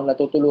 Ilan po ang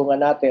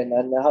natutulungan natin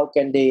and how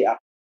can they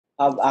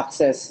have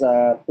access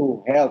to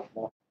health?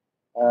 No?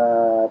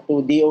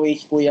 To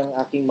DOH po yung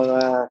aking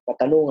mga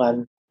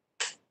katanungan,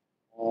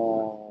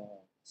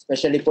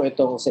 especially po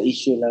itong sa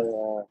issue ng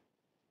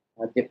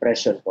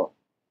depression po.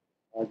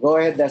 Go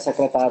ahead,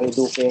 Secretary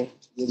Duque.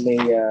 You may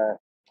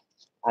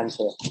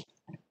answer.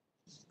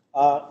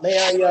 May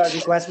I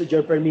request with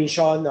your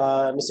permission,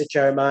 Mr.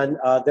 Chairman,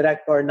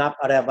 Director Nap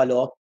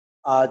Arevalo,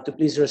 to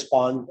please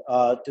respond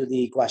to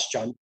the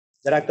question.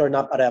 Director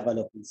Nap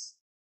Arevalo, please.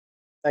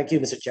 Thank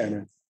you, Mr.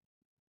 Chairman.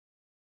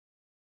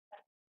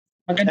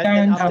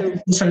 Magandang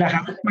hapon sa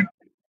lahat.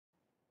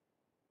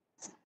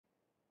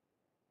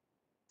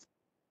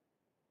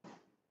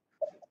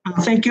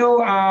 Thank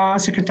you,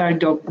 Secretary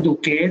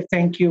Duque.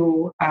 Thank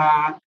you,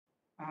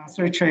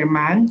 Sir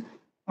Chairman.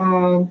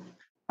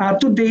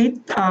 To date,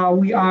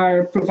 we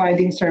are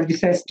providing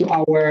services to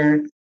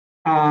our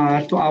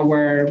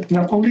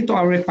not only to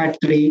our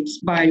repatriates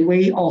by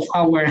way of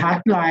our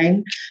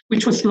hotline,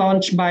 which was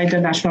launched by the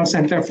National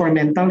Center for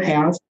Mental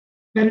Health.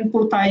 Meron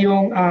po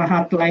tayong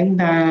hotline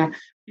na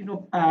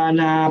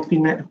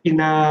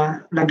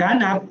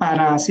pinalaganap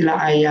para sila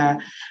ay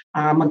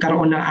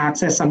magkaroon ng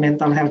access sa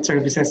mental health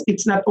services.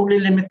 It's not only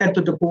limited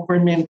to the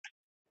government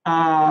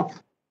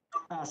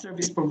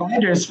service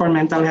providers for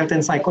mental health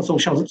and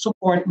psychosocial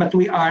support, but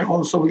we are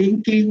also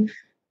linking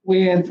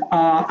with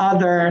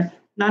other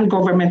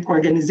non-government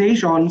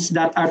organizations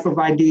that are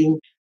providing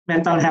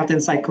mental health and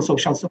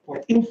psychosocial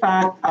support. In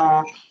fact,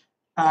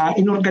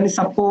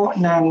 inorganisa po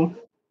ng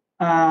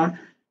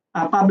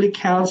public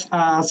health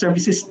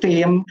services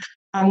team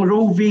ang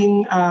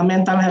roving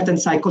mental health and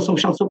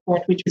psychosocial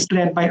support, which is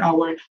led by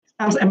our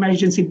Health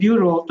Emergency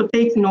Bureau, to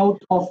take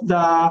note of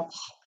the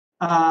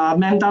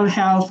mental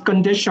health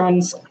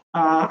conditions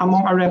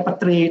among our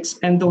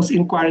repatriates and those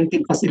in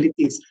quarantine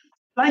facilities.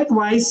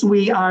 Likewise,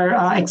 we are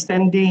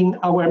extending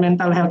our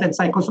mental health and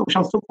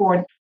psychosocial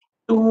support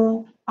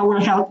to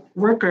our health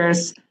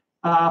workers,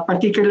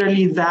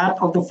 particularly that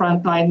of the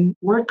frontline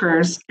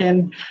workers,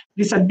 and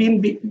these are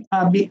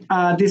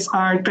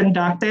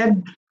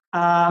conducted,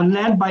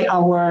 led by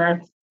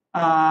our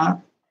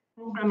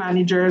program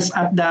managers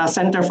at the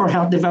Center for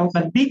Health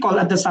Development, BICOL,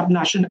 at the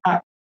subnational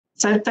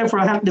Center for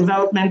Health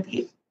Development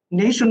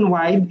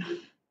nationwide,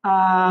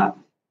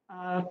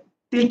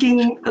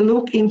 taking a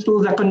look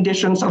into the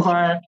conditions of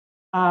our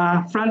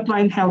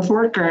frontline health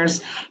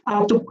workers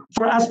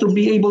for us to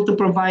be able to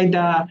provide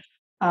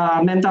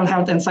mental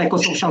health and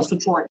psychosocial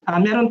support.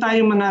 Meron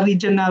tayong mga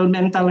regional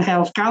mental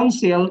health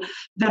council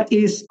that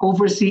is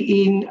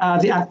overseeing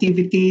the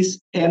activities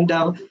and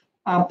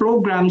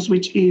programs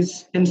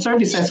and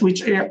services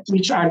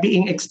which are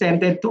being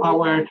extended to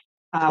our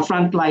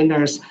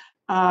frontliners.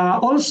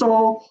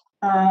 Also,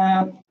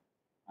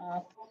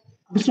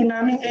 gusto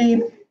namin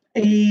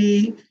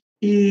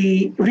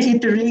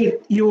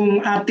i-reiterate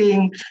yung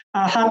ating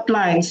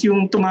hotlines,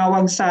 yung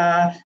tumawag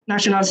sa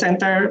National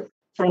Center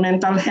for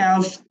Mental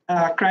Health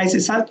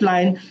Crisis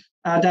Hotline,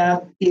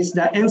 that is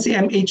the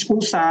NCMH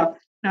USAP,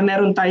 na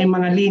meron tayong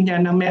mga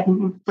linya na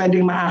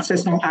pwedeng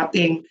ma-access ng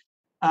ating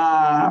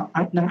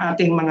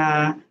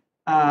mga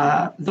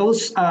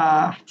those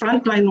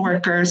frontline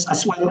workers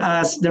as well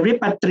as the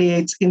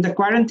repatriates in the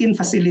quarantine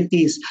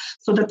facilities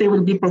so that they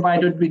will be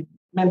provided with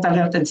mental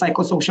health and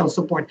psychosocial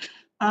support.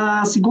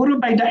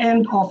 Siguro by the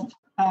end of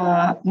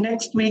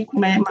next week,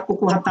 may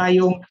makukuha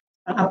tayong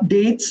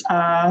updates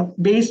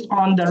based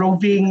on the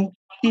roving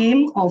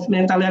team of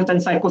mental health and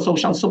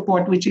psychosocial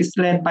support, which is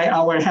led by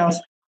our Health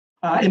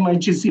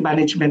Emergency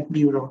Management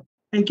Bureau.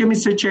 Thank you,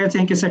 Mr. Chair.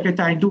 Thank you,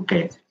 Secretary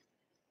Duque.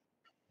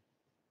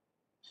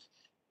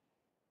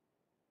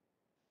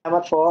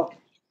 Salamat po.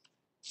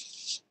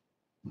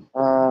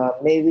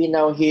 May we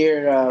now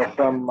hear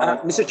from...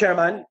 Mr.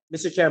 Chairman,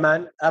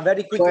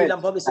 very quickly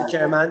lang po, Mr.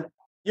 Chairman.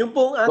 Yung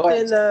pong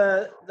atin,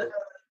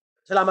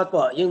 salamat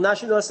po, yung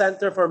National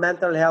Center for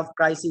Mental Health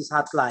Crisis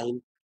Hotline,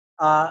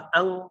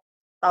 ang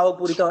tawag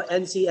po nito,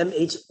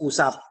 NCMH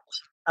USAP.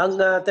 Ang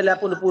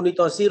telepono po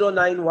nito,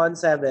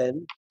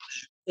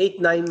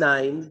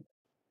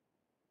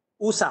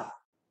 0917-899-USAP.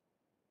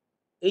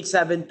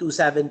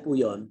 8727 po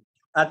yun.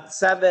 At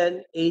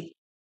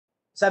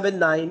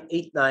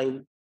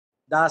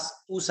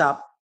 7989-USAP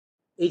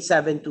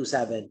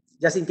 8727.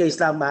 Just in case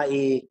lang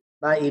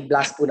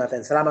mai-blast po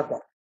natin. Salamat po.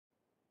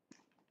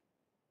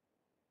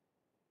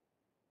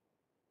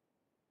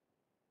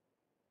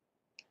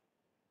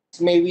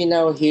 May we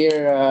now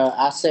hear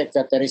ASEC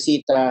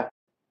Teresita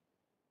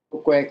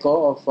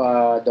Cueco of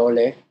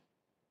DOLE.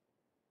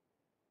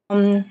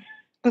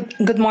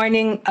 Good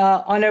morning,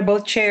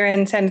 Honorable Chair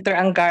and Senator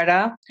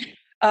Angara.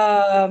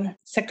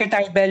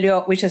 Secretary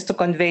Bello wishes to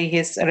convey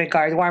his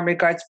warm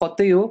regards po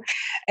to you.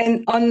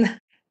 And on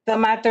the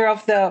matter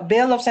of the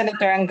bill of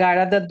Senator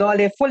Angara, the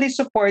DOLE fully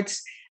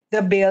supports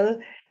the bill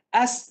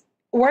as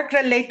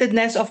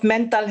work-relatedness of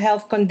mental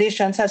health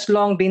conditions has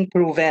long been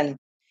proven.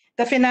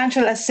 The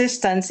financial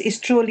assistance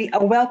is truly a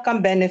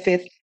welcome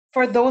benefit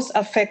for those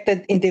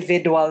affected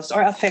individuals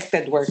or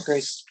affected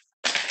workers.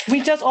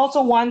 We just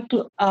also want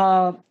to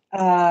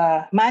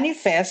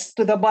manifest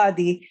to the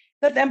body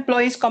that the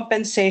Employees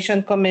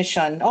Compensation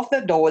Commission of the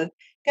DOLE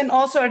can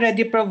also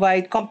already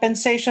provide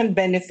compensation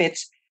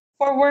benefits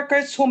for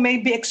workers who may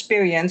be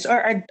experienced or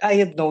are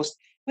diagnosed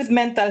with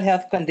mental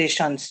health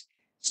conditions.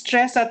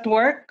 Stress at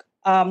work,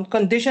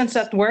 conditions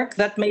at work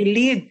that may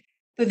lead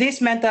to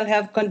these mental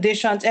health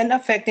conditions and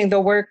affecting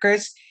the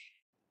workers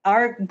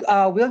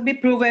will be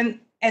proven,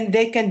 and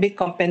they can be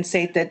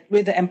compensated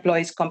with the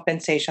Employees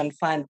Compensation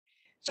Fund.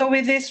 So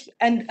with this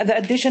and the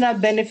additional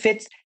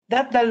benefits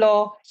that the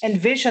law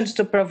envisions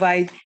to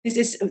provide, this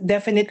is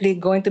definitely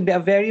going to be a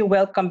very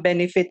welcome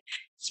benefit,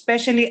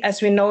 especially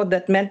as we know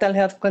that mental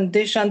health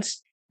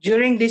conditions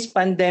during this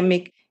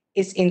pandemic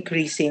is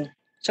increasing.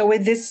 So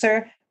with this,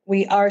 sir,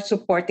 we are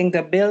supporting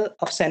the bill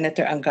of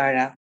Senator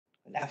Angara.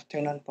 Good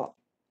afternoon po.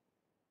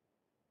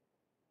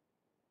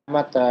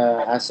 Salamat,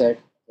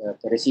 ASEC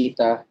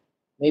Teresita.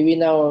 May we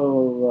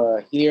now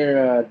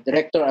hear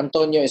Director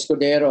Antonio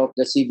Escudero of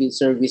the Civil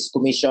Service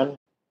Commission.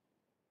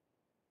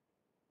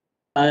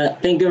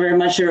 Thank you very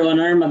much, Your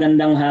Honor.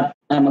 Magandang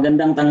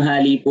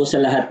tanghali po sa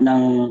lahat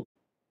ng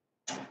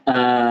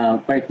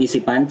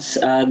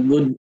participants.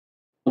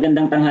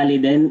 Magandang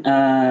tanghali din,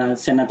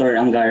 Senator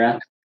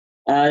Angara.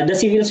 The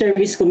Civil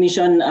Service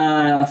Commission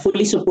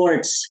fully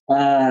supports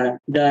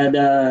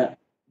the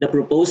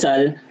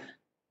proposal.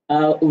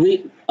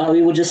 We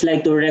would just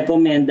like to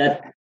recommend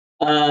that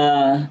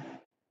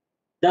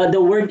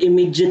the word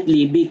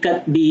immediately be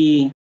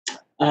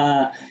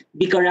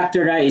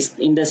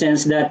characterized in the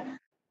sense that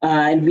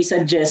and we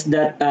suggest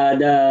that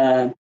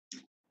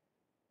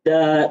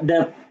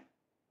the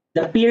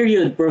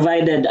period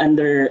provided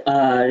under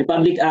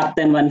Republic Act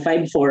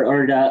 10154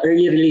 or the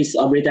early release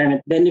of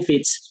retirement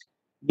benefits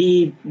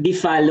be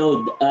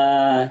followed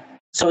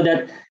so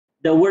that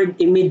the word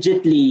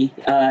immediately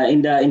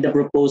in the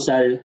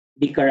proposal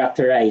be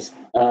characterized.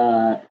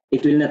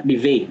 It will not be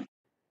vague,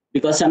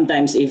 because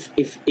sometimes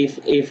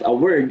if a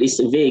word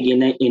is vague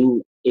in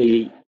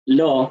a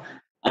law,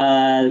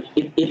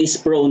 it is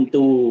prone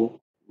to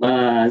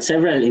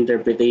several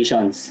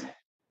interpretations.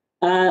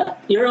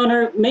 Your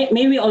Honor, may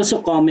we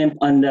also comment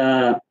on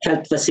the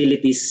health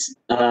facilities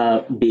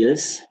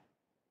bills?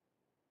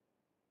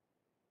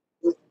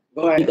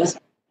 Go ahead. Because,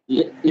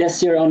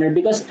 yes, Your Honor,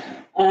 because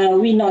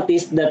we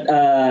noticed that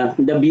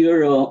the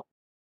Bureau,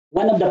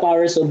 one of the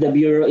powers of the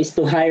Bureau is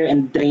to hire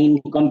and train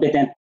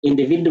competent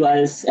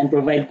individuals and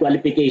provide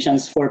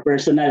qualifications for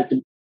personnel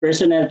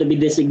to be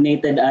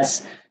designated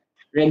as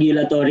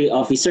regulatory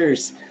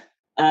officers.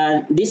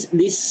 This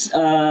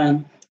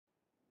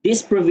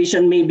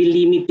provision may be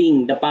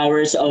limiting the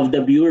powers of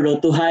the Bureau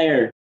to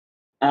hire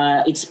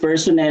its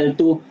personnel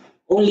to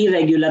only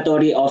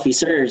regulatory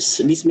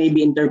officers. This may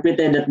be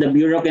interpreted that the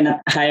Bureau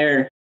cannot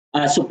hire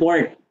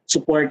support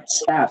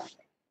staff.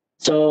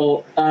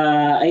 So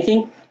I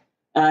think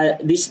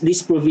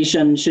this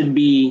provision should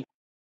be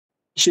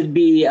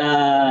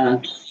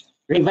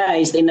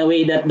revised in a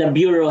way that the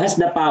Bureau has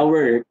the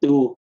power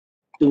to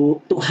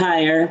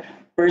hire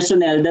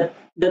personnel that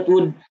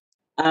would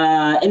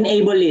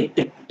enable it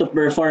to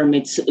perform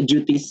its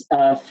duties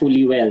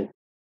fully well.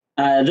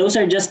 Those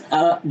are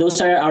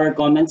our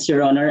comments,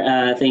 Your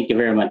Honor. Thank you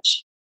very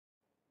much.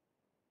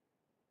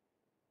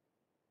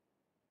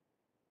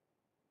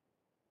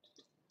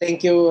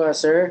 Thank you,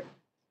 sir.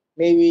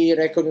 May we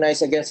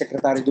recognize again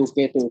Secretary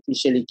Duque to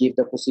officially give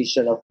the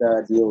position of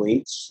the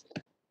DOH.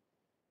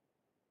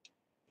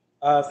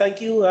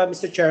 Thank you,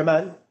 Mr.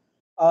 Chairman.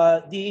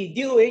 The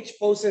DOH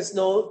poses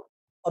no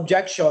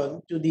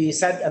objection to the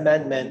said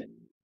amendment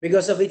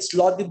because of its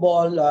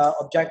laudable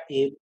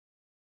objective,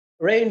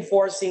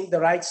 reinforcing the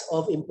rights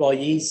of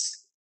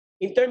employees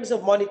in terms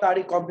of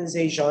monetary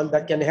compensation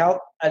that can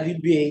help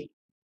alleviate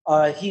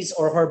his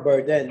or her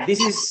burden. This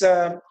is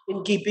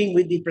in keeping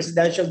with the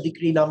Presidential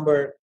Decree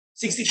number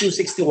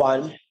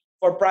 6261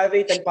 for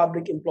private and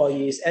public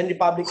employees and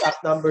Republic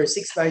Act number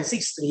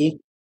 6963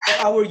 for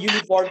our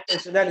uniformed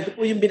personnel. Ito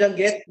po yung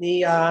binanggit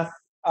ni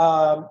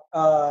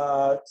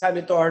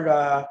Senator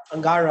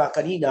Angara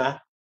kanina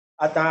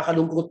at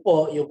nakakalungkot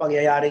po yung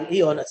pangyayaring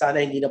iyon at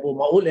sana hindi na po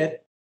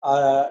maulit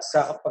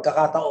sa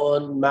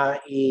pagkakataon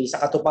sa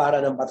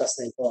katuparan ng batas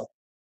na ito.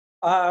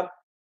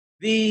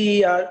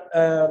 The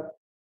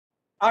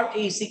RA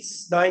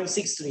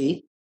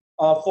 6963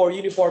 for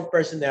uniformed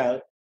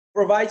personnel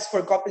provides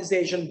for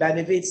compensation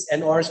benefits and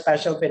or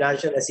special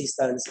financial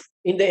assistance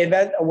in the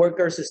event a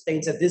worker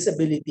sustains a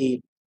disability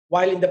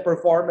while in the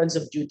performance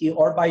of duty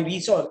or by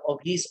reason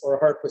of his or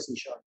her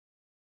position.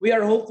 We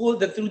are hopeful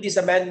that through this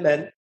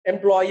amendment,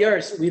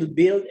 employers will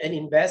build and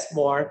invest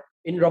more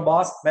in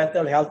robust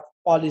mental health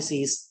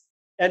policies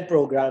and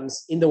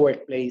programs in the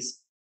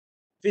workplace.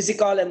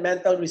 Physical and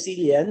mental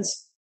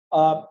resilience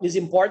is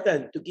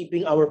important to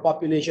keeping our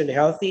population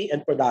healthy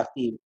and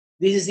productive.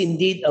 This is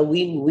indeed a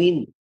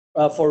win-win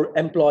for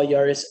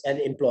employers and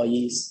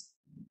employees.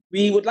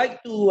 We would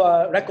like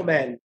to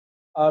recommend,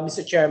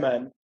 Mr.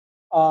 Chairman,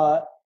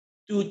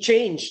 to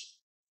change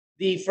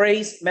the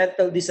phrase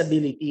mental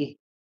disability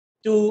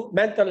to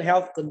mental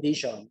health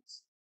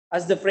conditions,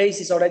 as the phrase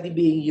is already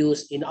being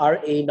used in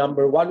RA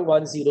number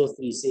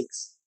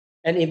 11036.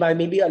 And if I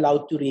may be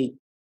allowed to read,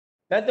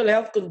 mental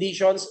health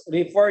conditions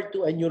refer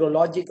to a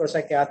neurologic or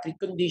psychiatric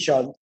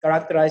condition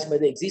characterized by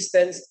the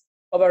existence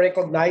of a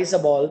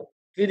recognizable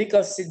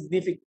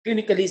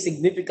clinically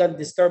significant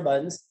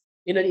disturbance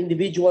in an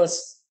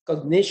individual's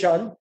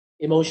cognition,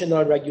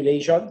 emotional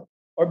regulation,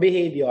 or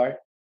behavior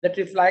that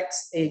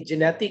reflects a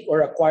genetic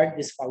or acquired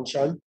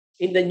dysfunction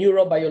in the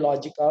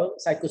neurobiological,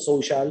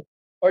 psychosocial,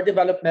 or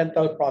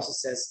developmental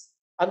processes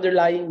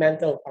underlying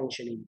mental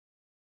functioning.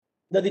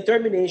 The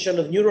determination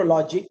of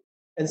neurologic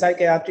and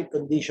psychiatric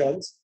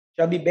conditions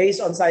shall be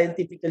based on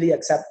scientifically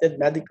accepted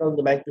medical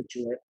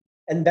nomenclature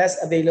and best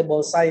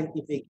available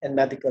scientific and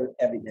medical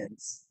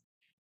evidence.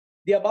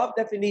 The above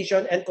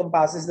definition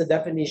encompasses the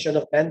definition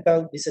of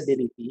mental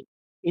disability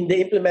in the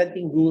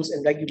implementing rules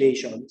and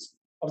regulations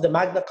of the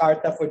Magna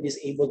Carta for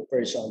Disabled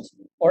Persons,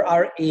 or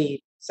RA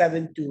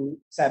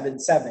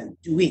 7277,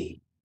 to wit,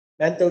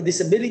 mental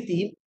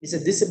disability is a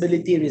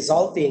disability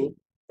resulting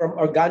from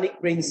organic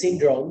brain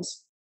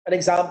syndromes, an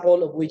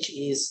example of which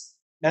is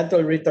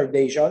mental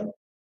retardation,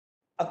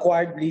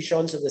 acquired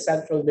lesions of the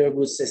central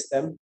nervous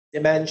system,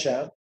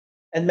 dementia,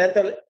 and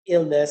mental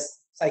illness,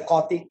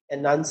 psychotic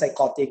and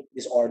non-psychotic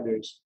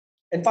disorders.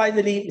 And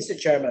finally, Mr.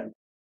 Chairman,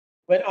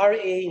 when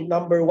RA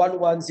number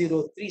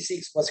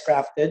 11036 was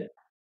crafted,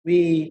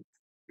 we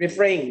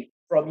refrained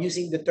from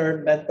using the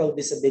term mental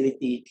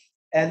disability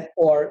and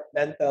or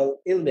mental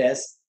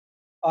illness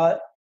to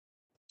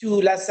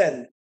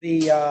lessen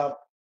the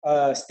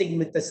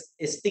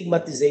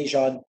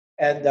stigmatization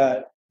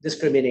and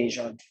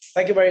discrimination.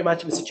 Thank you very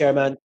much, Mr.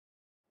 Chairman.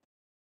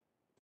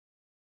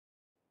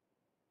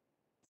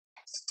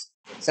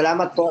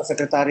 Salamat po,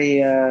 Secretary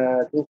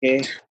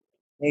Duque.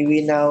 May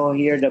we now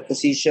hear the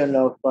position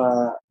of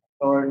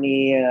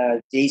Attorney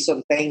Jason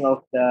Teng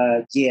of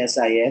the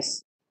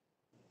GSIS.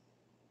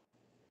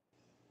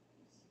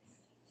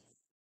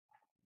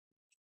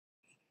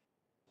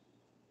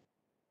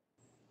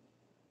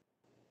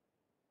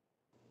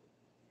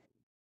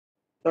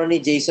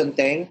 Attorney Jason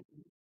Teng.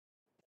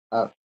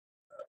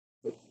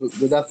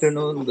 Good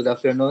afternoon,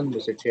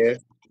 Mr. Chair,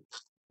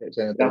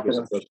 Senator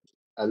Christopher.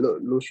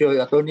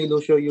 Attorney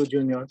Lucio Yu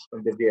Jr.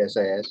 from the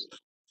GSIS.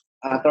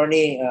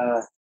 Attorney,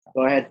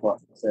 go ahead,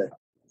 sir.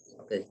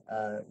 Okay.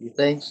 We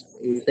thank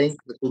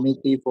the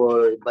committee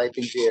for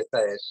inviting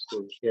GSIS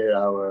to share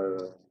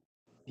our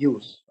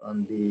views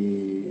on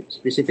the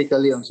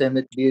specifically on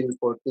Senate Bill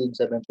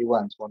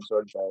 1471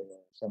 sponsored by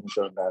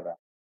Senator Dara,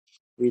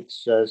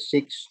 which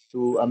seeks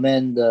to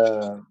amend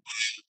the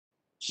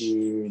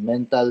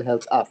Mental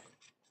Health Act,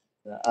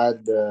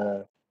 add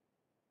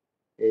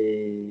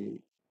a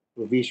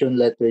provision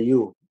letter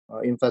U,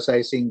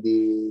 emphasizing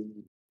the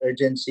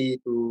urgency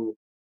to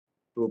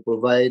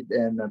provide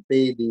and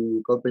pay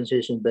the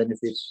compensation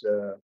benefits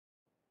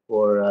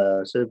for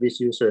service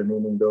user,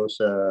 meaning those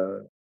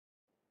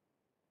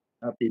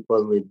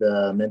people with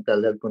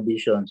mental health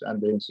conditions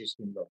under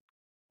existing law.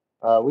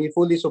 We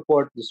fully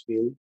support this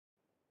bill,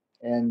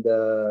 and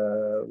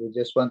we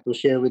just want to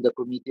share with the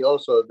committee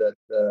also that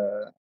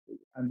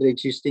under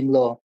existing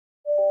law,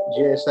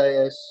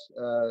 GSIS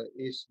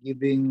is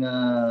giving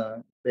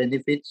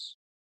benefits,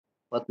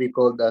 what we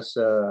call as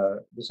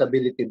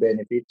disability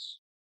benefits,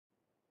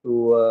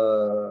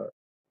 to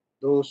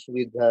those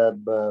with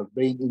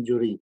brain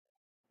injury,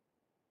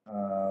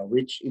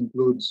 which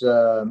includes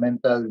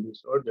mental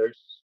disorders,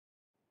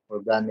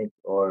 organic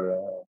or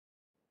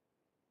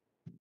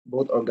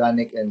both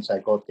organic and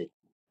psychotic.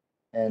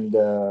 And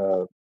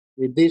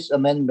with these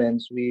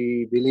amendments,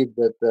 we believe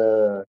that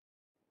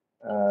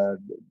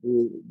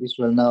this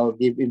will now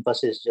give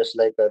emphasis, just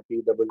like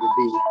PWD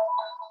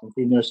and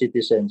senior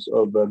citizens,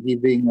 of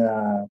giving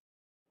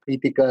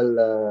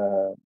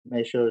critical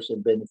measures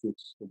and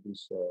benefits to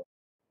these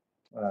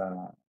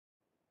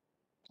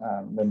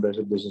members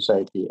of the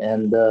society.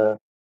 And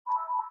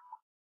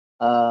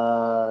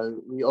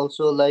we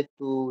also like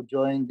to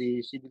join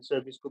the Civil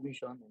Service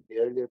Commission in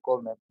the earlier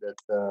comment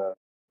that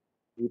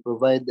we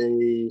provide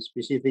a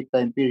specific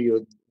time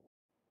period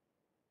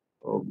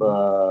of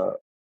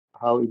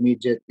how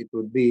immediate it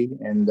would be.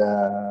 And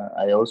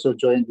I also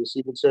joined the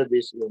Civil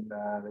Service in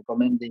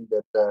recommending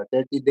that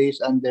 30 days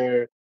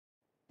under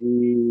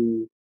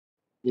the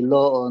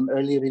law on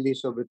early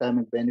release of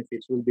retirement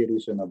benefits will be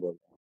reasonable.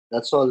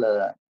 That's all,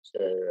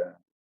 Sir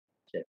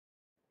Chair.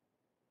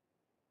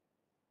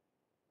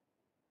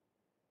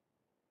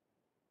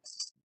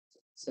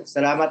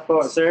 Salamat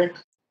po, sir.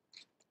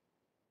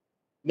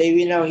 May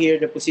we now hear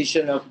the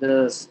position of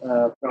the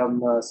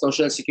from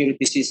Social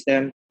Security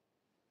System,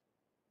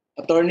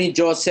 Attorney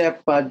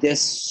Joseph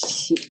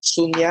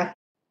Desunya.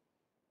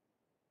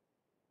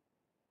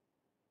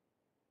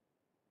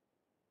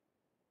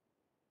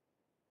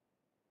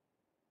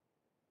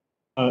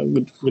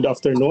 Good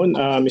afternoon,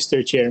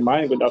 Mr.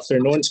 Chairman. Good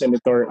afternoon,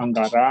 Senator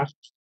Angara.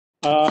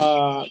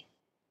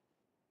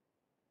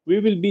 We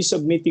will be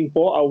submitting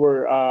po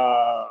our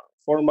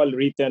formal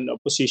written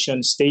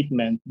opposition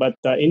statement, but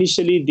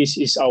initially this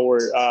is our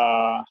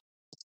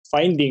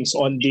findings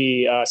on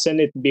the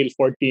Senate Bill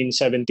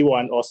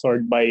 1471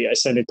 authored by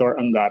Senator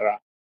Angara.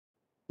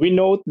 We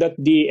note that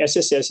the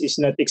SSS is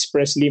not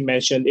expressly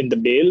mentioned in the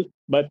bill,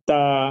 but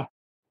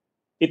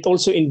it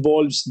also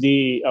involves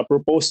the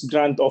proposed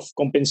grant of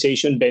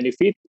compensation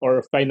benefit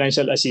or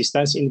financial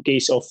assistance in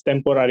case of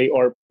temporary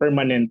or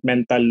permanent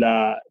mental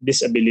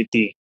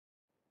disability.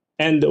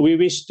 And we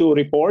wish to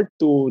report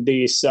to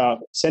this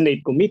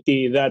Senate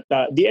committee that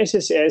the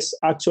SSS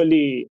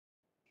actually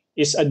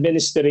is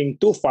administering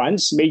two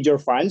funds, major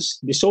funds,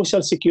 the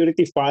Social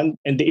Security Fund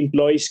and the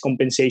Employees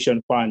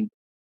Compensation Fund.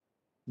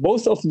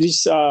 Both of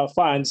these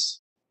funds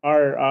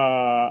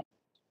are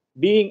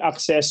being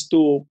accessed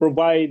to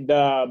provide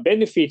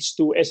benefits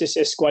to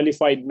SSS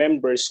qualified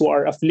members who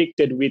are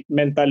afflicted with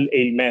mental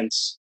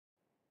ailments.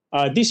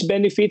 These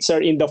benefits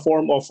are in the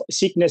form of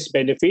sickness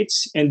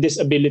benefits and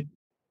disability.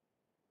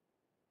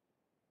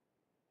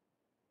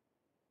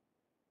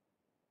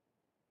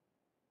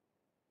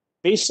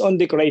 Based on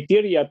the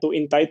criteria to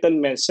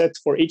entitlement set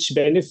for each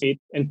benefit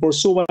and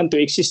pursuant to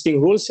existing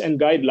rules and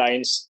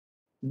guidelines,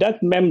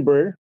 that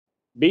member,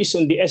 based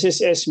on the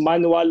SSS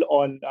manual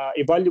on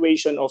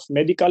evaluation of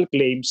medical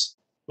claims,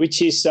 which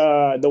is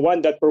the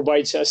one that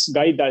provides us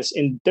guidance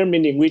in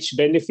determining which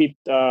benefit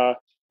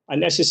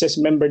an SSS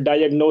member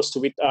diagnosed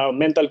with a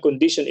mental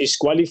condition is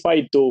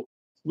qualified to,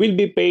 will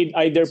be paid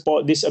either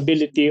for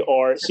disability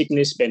or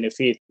sickness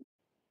benefit.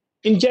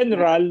 In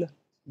general,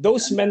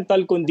 those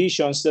mental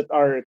conditions that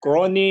are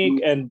chronic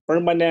and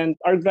permanent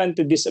are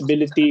granted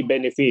disability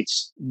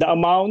benefits. The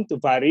amount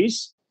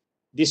varies.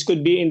 This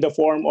could be in the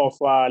form of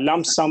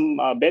lump sum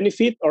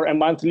benefit or a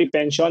monthly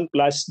pension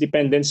plus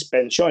dependence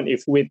pension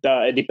if with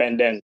a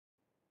dependent.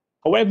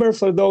 However,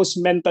 for those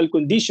mental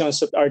conditions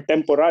that are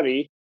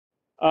temporary,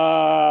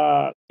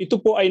 ito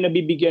po ay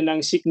nabibigyan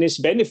ng sickness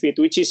benefit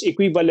which is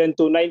equivalent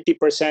to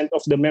 90%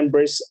 of the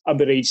member's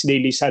average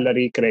daily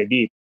salary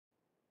credit.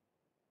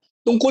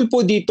 Tungkol po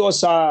dito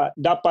sa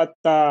dapat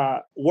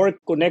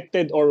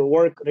work-connected or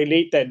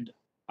work-related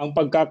ang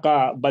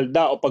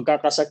pagkakabalda o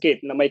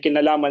pagkakasakit na may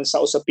kinalaman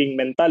sa usaping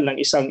mental ng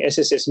isang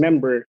SSS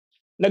member,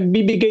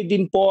 nagbibigay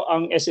din po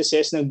ang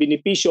SSS ng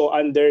benepisyo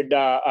under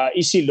the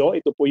EC law.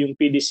 Ito po yung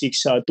PD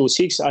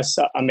 626 as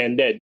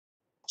amended.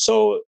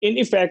 So in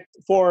effect,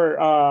 for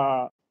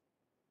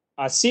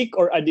a sick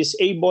or a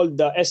disabled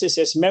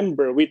SSS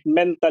member with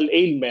mental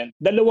ailment,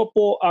 dalawa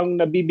po ang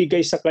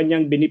nabibigay sa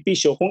kanyang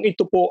benepisyo kung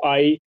ito po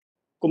ay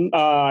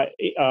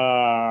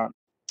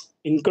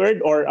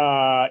incurred or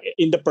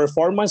in the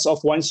performance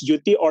of one's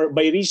duty or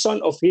by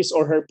reason of his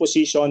or her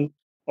position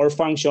or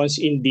functions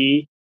in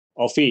the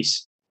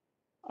office.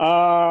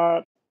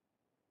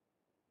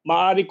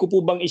 Maaari ko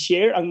po bang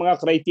i-share ang mga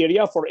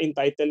criteria for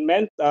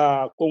entitlement,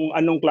 kung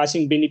anong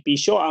klaseng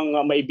benepisyo ang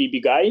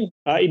maibibigay?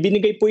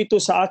 Ibinigay po ito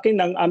sa akin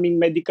ng aming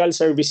Medical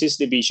Services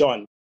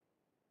Division.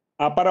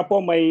 Para po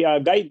may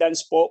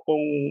guidance po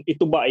kung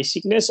ito ba ay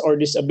sickness or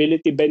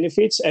disability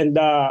benefits, and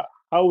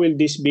how will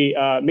this be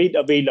made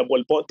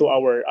available po to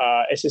our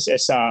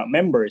SSS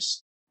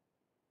members.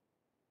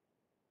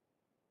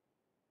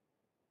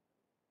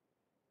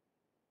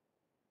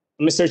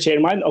 Mr.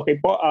 Chairman, okay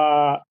po.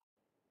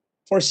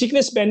 For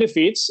sickness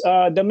benefits,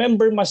 the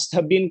member must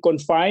have been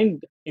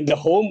confined in the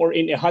home or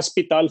in a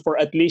hospital for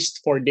at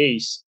least 4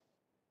 days.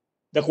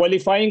 The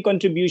qualifying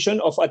contribution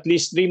of at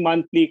least 3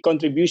 monthly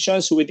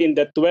contributions within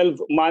the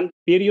 12-month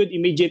period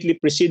immediately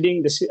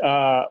preceding the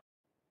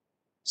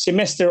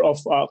semester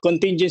of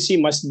contingency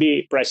must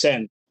be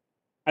present.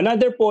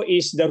 Another po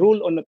is the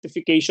rule on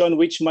notification,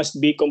 which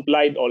must be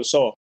complied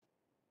also.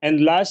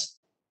 And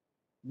last,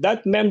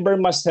 that member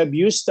must have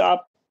used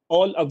up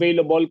all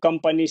available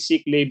company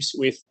sick leaves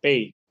with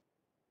pay.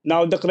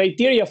 Now, the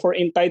criteria for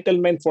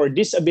entitlement for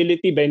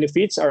disability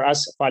benefits are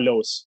as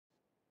follows.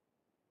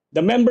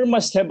 The member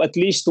must have at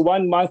least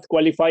 1 month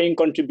qualifying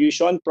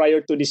contribution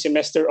prior to the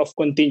semester of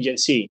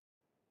contingency.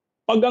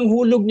 Pag ang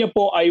hulog niya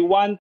po ay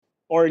 1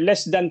 or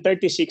less than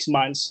 36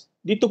 months,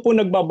 dito po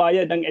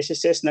nagbabayad ang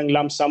SSS ng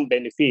lump sum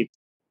benefit.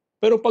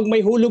 Pero pag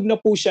may hulog na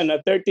po siya na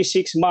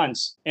 36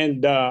 months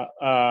and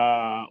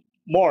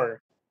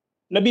more,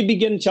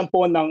 nabibigyan siya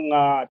po ng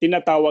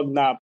tinatawag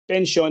na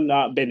pension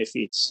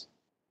benefits.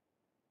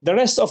 The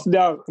rest of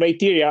the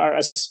criteria are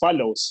as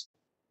follows.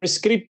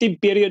 Prescriptive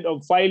period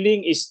of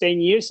filing is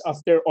 10 years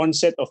after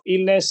onset of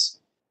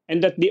illness,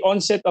 and that the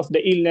onset of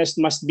the illness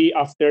must be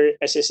after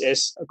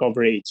SSS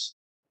coverage.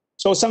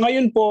 So sa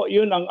ngayon po,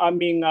 yun ang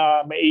aming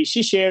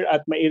mai-share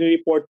at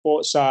mai-report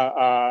po sa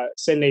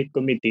Senate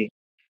Committee.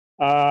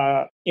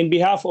 In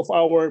behalf of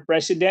our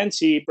President,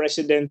 si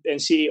President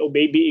and CEO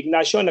Baby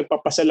Ignacio,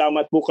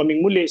 nagpapasalamat po kaming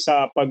muli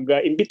sa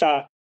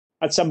pag-imbita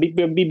at sa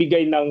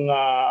bibigay ng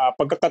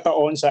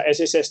pagkakataon sa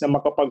SSS na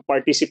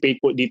makapag-participate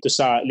po dito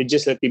sa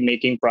legislative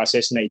making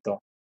process na ito.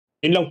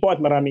 Yun lang po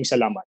at maraming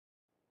salamat.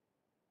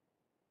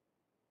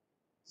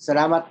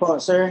 Salamat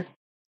po, sir.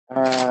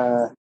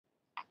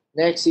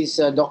 Next is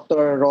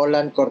Dr.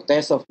 Roland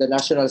Cortez of the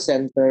National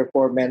Center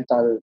for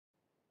Mental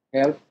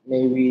Health.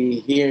 May we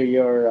hear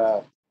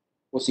your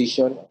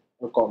position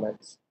or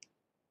comments?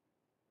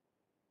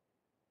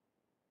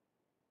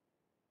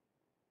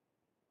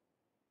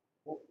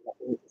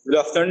 Good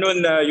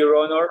afternoon, Your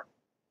Honor.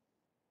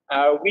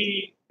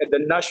 We at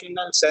the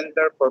National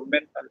Center for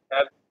Mental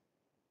Health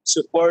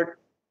support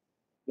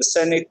the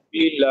Senate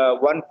Bill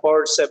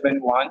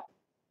 1471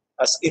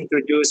 as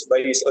introduced by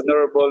His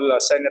Honorable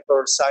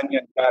Senator Sani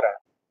Angara.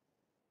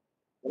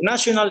 The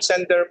National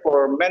Center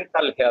for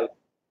Mental Health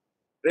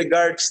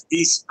regards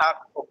this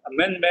Act of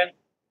Amendment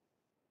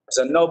as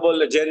a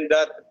noble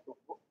agenda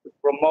to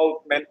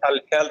promote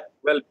mental health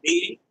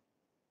well-being,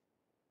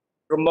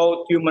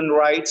 promote human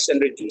rights,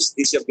 and reduce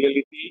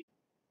disability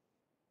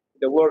in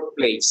the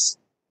workplace.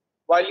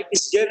 While it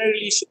is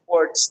generally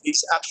supports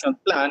this action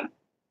plan,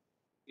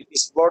 it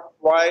is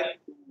worthwhile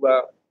to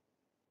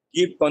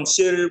give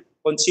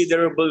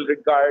considerable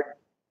regard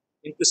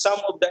into some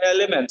of the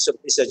elements of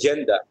this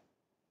agenda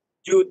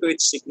due to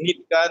its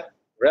significant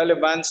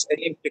relevance and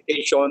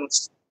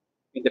implications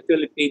in the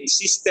Philippine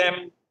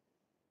system,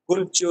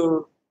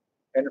 culture,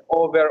 and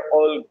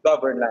overall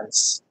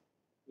governance,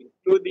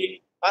 including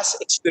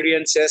past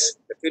experiences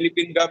of the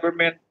Philippine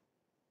government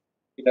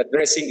in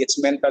addressing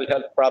its mental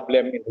health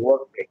problem in the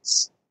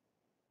workplace.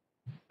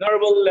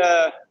 Honorable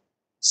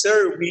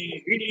Sir,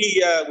 we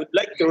really would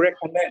like to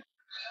recommend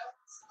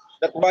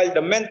that while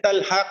the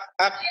Mental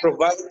Act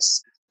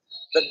provides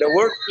that the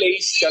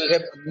workplace shall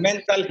have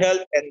mental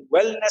health and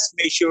wellness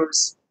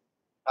measures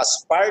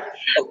as part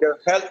of their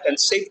health and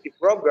safety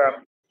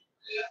program,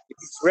 it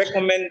is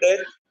recommended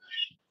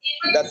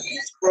that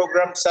these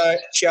programs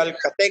shall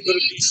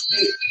categorically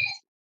state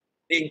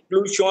the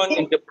inclusion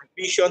in the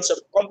provisions of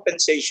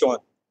compensation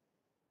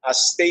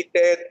as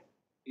stated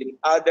in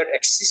other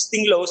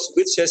existing laws,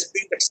 which has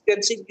been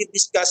extensively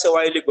discussed a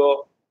while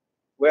ago,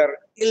 where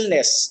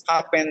illness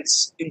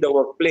happens in the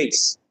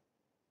workplace.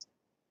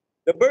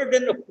 The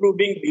burden of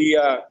proving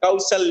the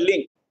causal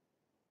link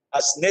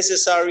as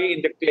necessary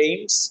in the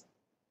claims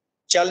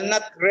shall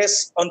not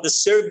rest on the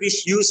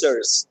service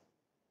users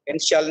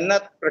and shall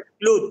not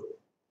preclude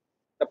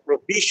the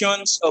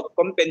provisions of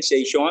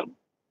compensation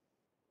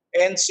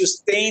and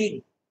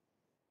sustained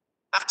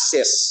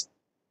access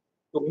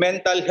to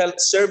mental health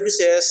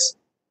services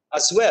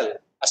as well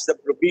as the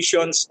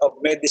provisions of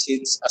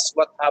medicines, as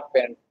what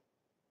happened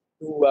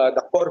to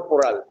the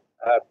corporal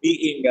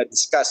being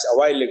discussed a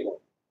while ago.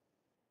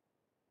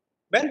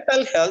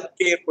 Mental health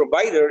care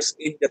providers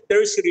in the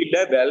tertiary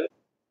level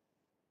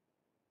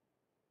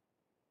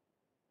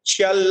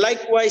shall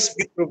likewise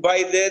be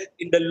provided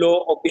in the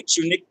law of its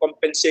unique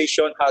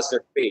compensation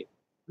hazard pay.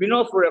 We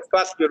know for a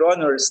fact, Your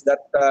Honors,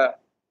 that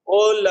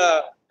all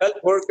health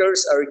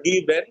workers are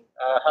given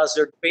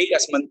hazard pay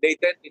as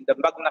mandated in the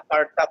Magna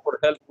Carta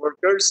for health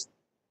workers,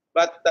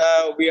 but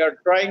we are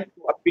trying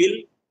to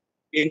appeal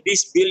in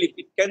this bill, if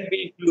it can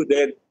be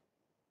included,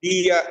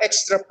 the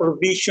extra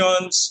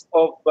provisions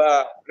of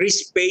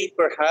risk pay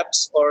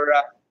perhaps, or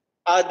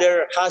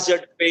other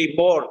hazard pay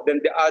more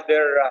than the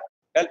other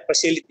health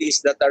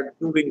facilities that are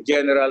doing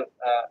general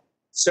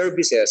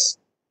services.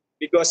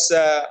 Because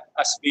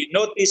as we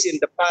noticed in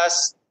the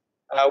past,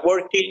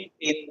 working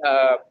in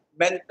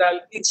mental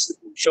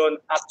institution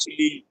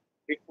actually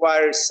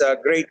requires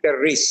greater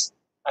risk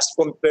as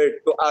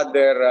compared to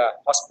other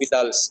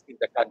hospitals in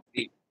the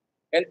country.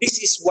 And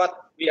this is what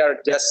we are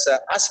just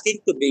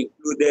asking to be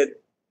included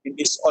in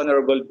this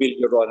honorable bill,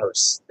 Your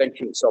Honors.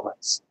 Thank you so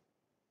much.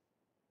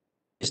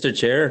 Mr.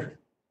 Chair,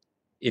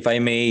 if I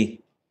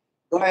may.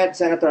 Go ahead,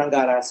 Senator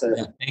Angara, sir.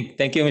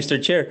 Thank you,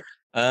 Mr. Chair.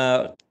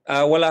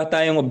 Wala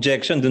tayong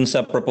objection dun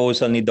sa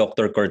proposal ni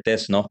Dr.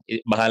 Cortez, no?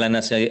 Bahala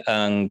na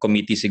ang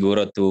committee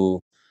siguro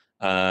to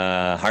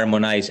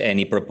harmonize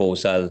any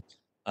proposal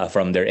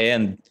from their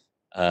end.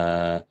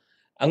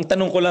 Ang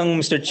tanong ko lang,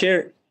 Mr.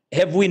 Chair,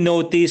 have we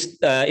noticed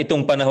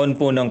itong panahon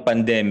po ng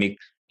pandemic,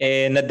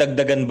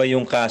 nadagdagan ba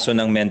yung kaso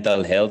ng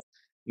mental health?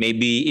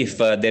 Maybe if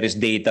there is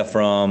data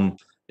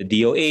from the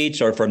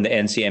DOH or from the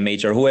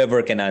NCMH or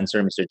whoever can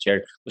answer, Mr.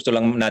 Chair. Gusto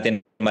lang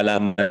natin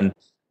malaman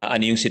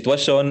ano yung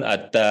sitwasyon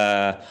at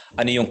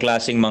ano yung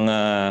klaseng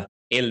mga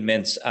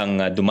ailments ang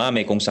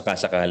dumami kung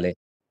sakasakali.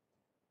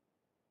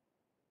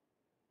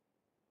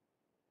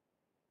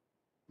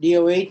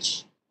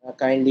 DOH,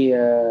 kindly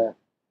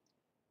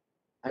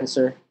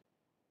answer.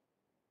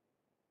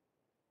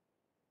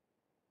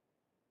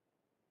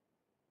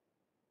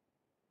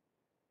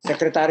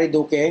 Secretary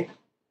Duque.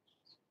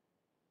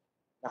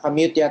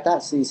 Nakamute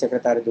yata si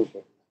Secretary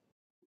Duque.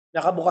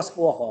 Nakabukas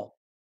po ako.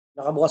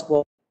 Nakabukas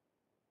po.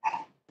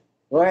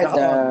 Go ahead.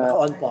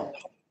 Naka-on po.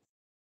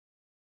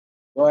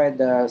 Go ahead,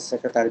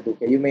 Secretary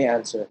Duque. You may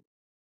answer.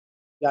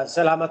 Yeah,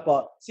 salamat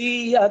po.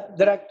 Si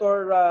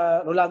Director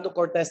Rolando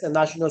Cortez ng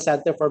National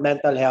Center for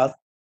Mental Health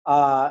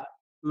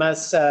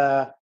must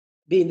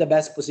be in the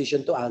best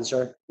position to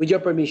answer. With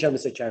your permission,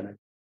 Mr. Chairman.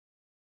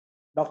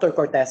 Dr.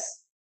 Cortez.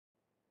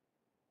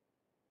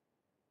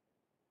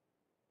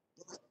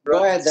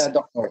 Go ahead,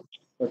 Dr.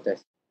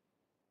 Cortez.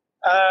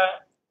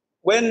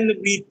 When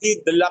we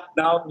did the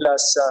lockdown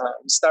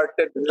we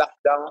started the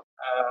lockdown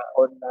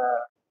on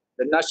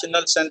the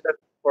National Center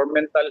for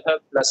Mental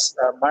Health last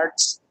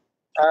March,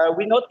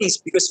 we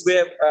noticed, because we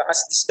have,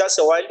 as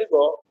discussed a while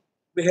ago,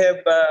 we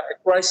have a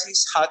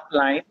crisis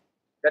hotline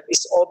that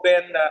is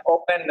open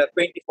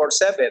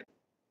 24/7,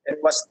 and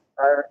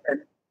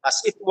and as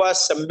it was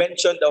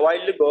mentioned a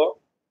while ago,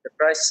 the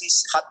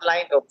crisis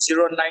hotline of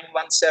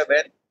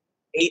 0917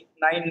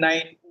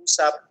 899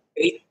 USAP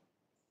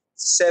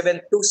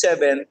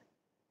 8727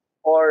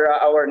 or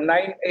our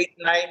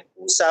 989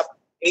 USAP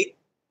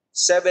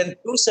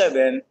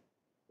 8727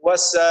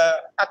 was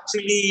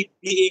actually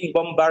being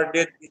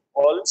bombarded with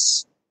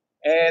calls,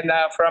 and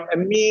from a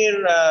mere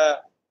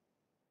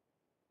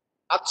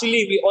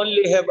actually we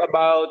only have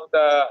about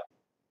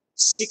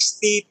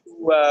 60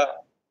 to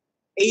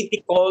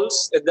 80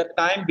 calls at that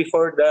time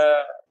before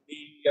the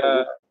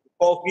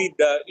COVID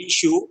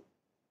issue.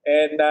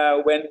 And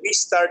when we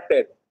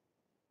started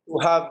to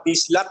have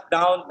this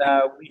lockdown,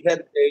 we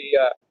had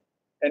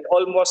an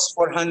almost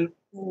 300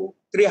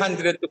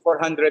 to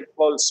 400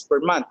 calls per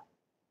month,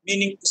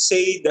 meaning to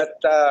say that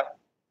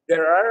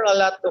there are a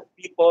lot of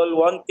people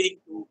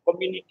wanting to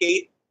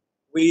communicate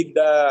with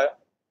the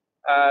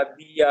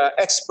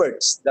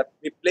experts that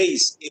we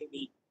place in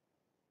the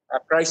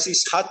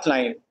crisis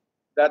hotline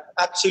that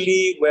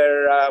actually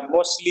were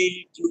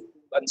mostly due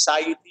to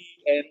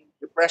anxiety and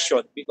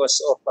depression because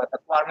of the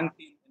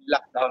quarantine and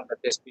lockdown that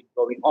has been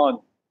going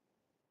on.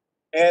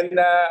 And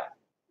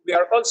we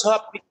are also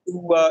happy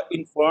to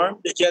inform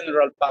the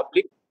general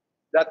public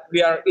that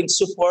we are in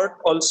support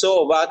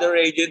also of other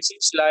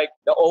agencies like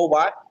the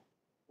OWA,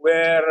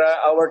 where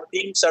our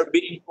teams are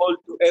being called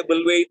to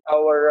evaluate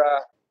our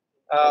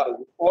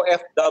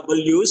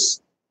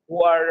OFWs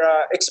who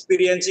are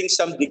experiencing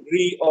some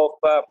degree of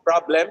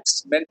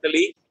problems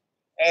mentally.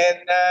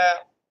 And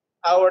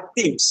our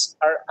teams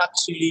are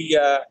actually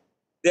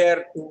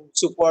there to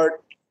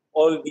support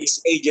all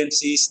these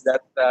agencies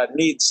that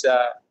needs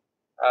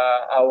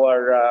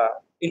our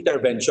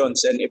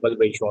interventions and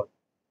evaluation.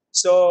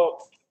 So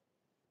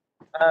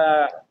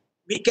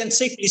we can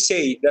safely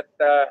say that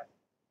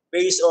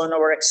based on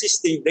our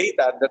existing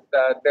data that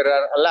there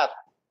are a lot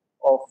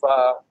of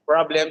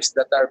problems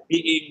that are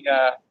being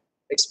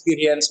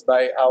experienced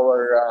by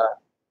our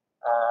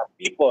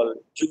people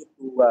due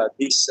to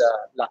these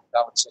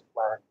lockdowns and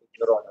quarantine,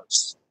 Your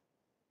Honors.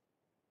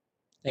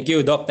 Thank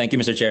you, Doc. Thank you,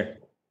 Mr. Chair.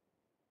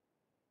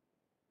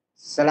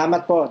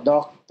 Salamat po,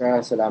 Doc.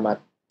 Salamat.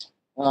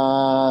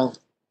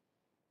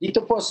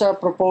 Dito po sa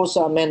proposed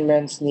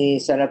amendments ni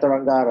Senator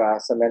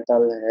Angara sa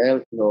mental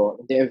health law,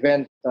 in the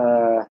event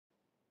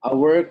a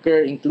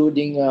worker,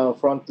 including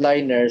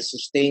frontliners,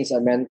 sustains a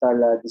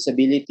mental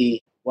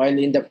disability while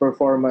in the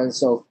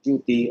performance of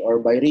duty or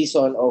by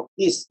reason of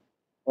his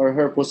or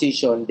her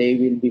position, they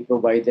will be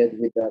provided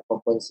with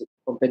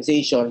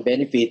compensation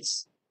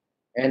benefits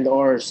and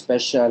or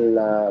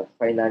special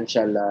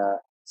financial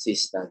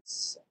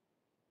assistance.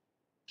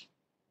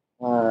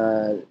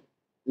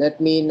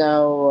 Let me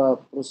now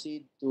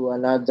proceed to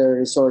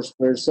another resource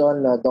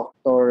person,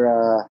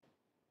 Dr.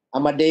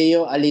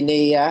 Amadeo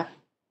Alinea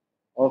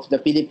of the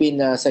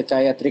Philippine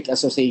Psychiatric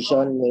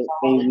Association. May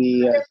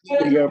we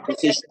hear your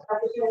position?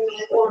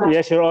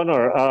 Yes, Your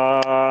Honor.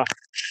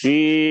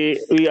 We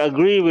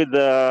agree with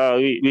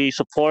we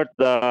support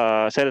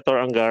the Senator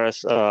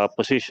Angara's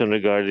position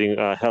regarding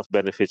health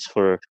benefits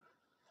for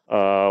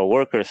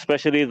workers,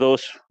 especially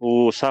those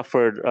who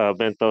suffered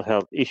mental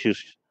health issues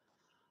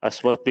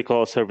as what we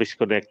call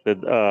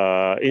service-connected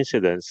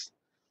incidents.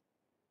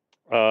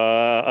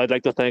 I'd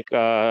like to thank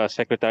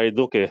Secretary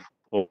Duque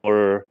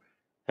for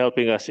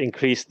helping us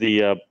increase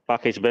the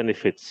package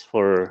benefits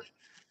for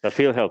the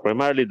PhilHealth.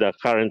 Primarily, the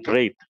current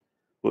rate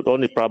would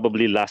only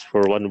probably last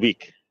for 1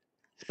 week.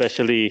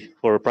 Especially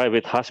for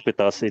private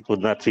hospitals, it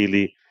would not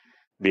really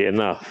be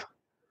enough.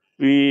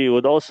 We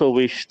would also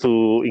wish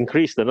to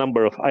increase the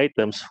number of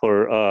items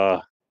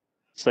for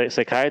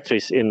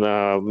psychiatrists in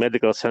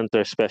medical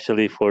centers,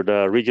 especially for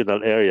the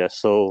regional areas,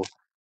 so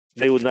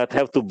they would not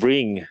have to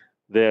bring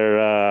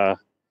their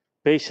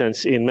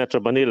patients in Metro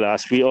Manila.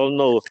 As we all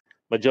know,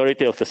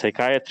 majority of the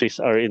psychiatrists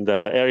are in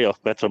the area of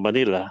Metro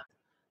Manila,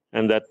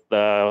 and that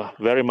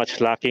very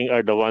much lacking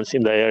are the ones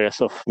in the areas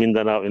of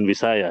Mindanao and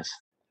Visayas.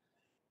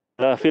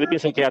 The Philippine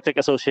Psychiatric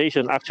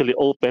Association actually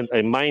opened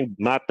a Mind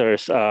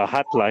Matters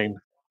hotline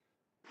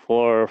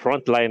for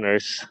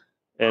frontliners,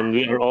 and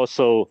we are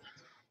also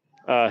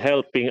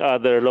helping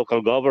other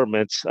local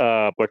governments.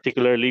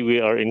 Particularly, we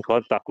are in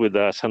contact with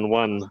the San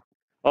Juan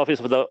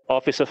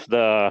office of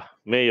the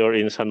mayor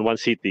in San Juan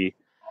City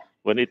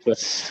when it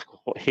was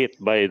hit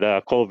by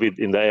the COVID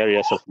in the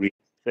areas of the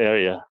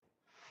area.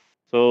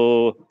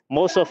 So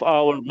most of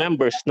our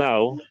members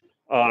now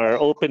are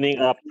opening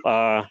up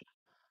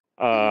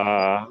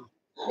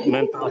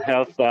mental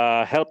health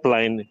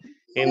helpline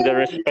in the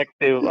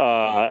respective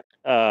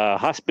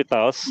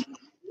hospitals,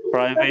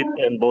 private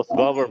and both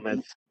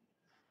governments.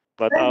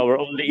 But our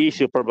only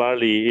issue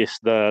probably is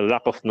the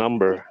lack of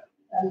number.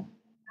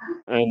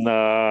 And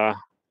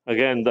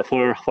again,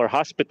 for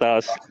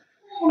hospitals,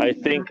 I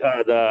think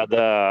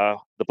the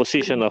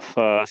position of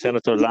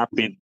Senator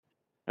Lapid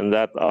and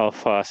that of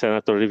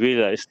Senator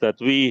Revilla is that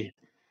we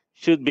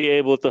should be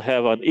able to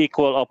have an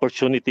equal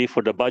opportunity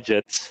for the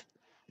budgets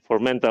for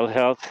mental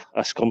health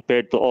as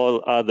compared to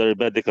all other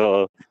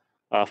medical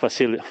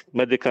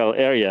medical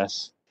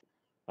areas.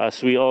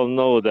 As we all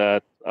know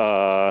that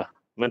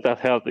mental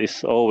health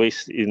is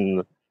always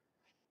in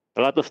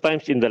a lot of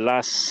times in the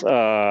last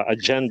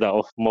agenda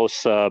of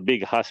most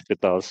big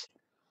hospitals.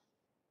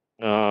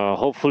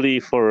 Hopefully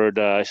for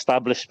the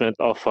establishment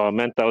of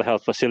mental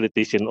health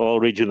facilities in all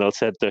regional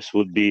centers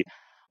would be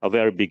a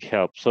very big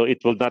help. So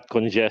it will not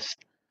congest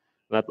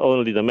not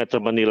only the Metro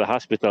Manila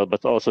Hospital,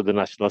 but also the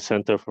National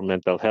Center for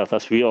Mental Health.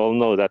 As we all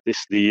know, that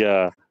is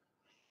the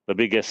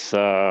biggest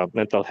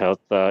mental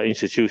health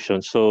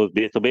institution. So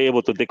to be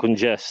able to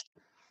decongest,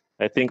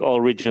 I think all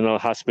regional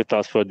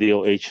hospitals for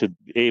DOH should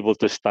be able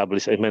to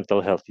establish a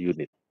mental health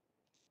unit.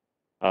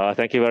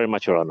 Thank you very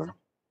much, Your Honor.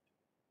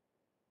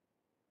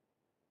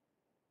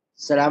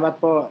 Salamat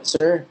po,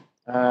 sir.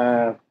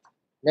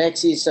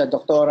 Next is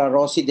Dr.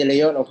 Rosie De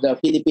Leon of the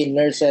Philippine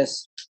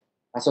Nurses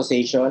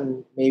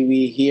Association. May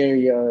we hear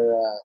your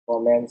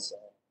comments?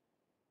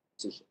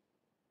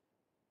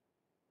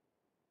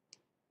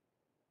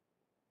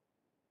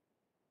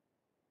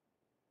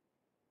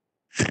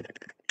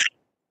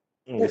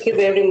 Thank you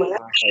very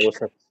much.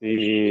 Kausap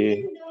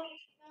si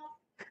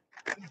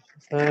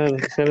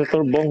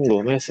Senator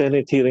Bongo. May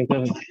Senate hearing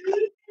kami.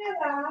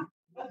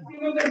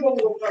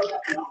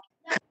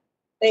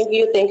 Thank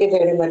you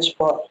very much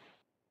po.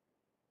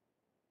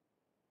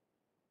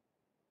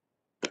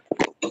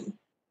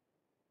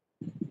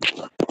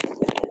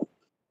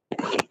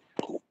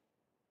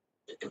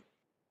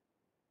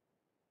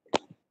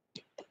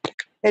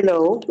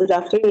 Hello, good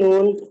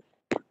afternoon.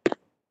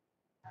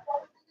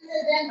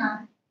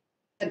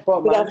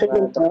 Good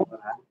afternoon po.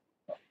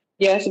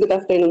 Yes, good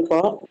afternoon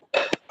po.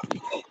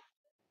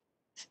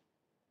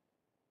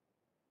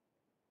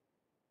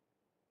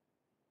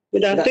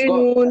 Good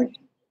afternoon.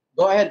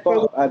 Go ahead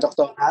po,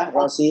 Dr.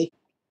 Rosie.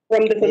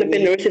 From the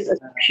Philippine Nurses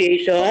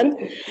Association.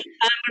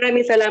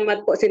 Maraming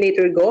salamat po,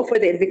 Senator Go, for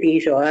the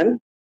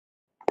invitation.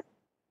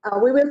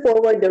 We will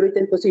forward the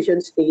written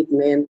position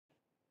statement.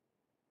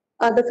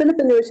 The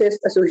Philippine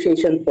Nurses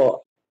Association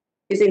po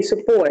is in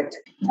support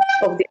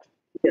of the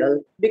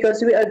bill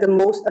because we are the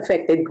most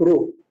affected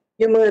group,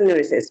 yung mga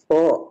nurses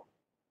po.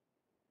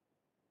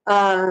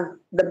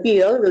 The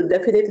bill will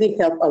definitely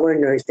help our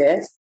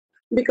nurses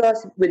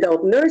because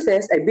without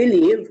nurses, I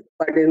believe,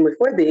 pardon me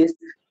for this,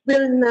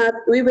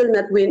 we will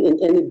not win in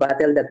any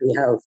battle that we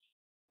have.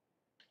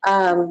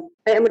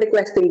 I am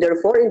requesting,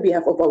 therefore, in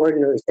behalf of our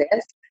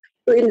nurses,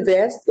 to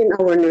invest in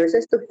our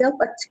nurses to help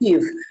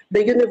achieve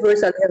the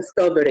universal health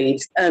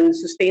coverage and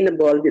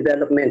sustainable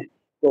development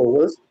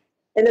goals.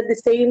 And at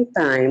the same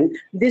time,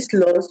 these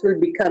laws will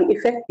become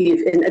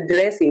effective in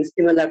addressing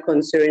similar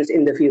concerns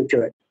in the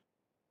future.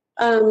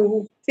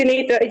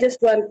 Senator, I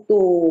just want to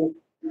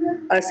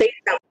say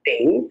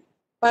something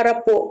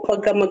para po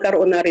pagka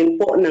magkaroon na rin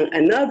po ng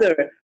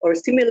another or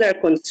similar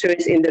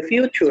concerns in the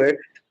future,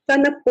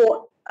 sana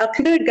po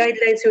clear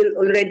guidelines will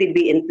already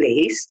be in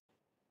place.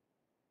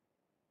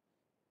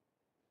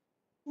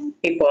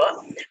 Okay po?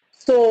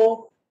 So,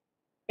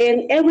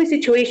 in every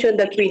situation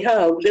that we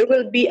have, there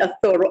will be a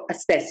thorough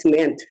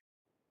assessment.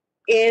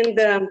 And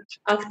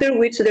after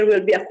which there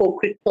will be a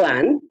concrete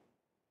plan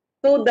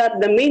so that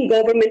the main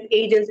government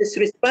agencies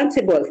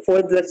responsible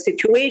for the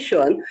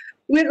situation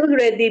will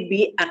already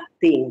be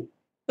acting.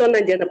 So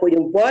nandiyan na po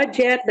yung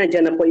budget,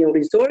 nandiyan na po yung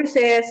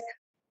resources,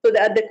 so the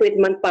adequate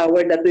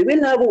manpower that we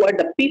will have, who are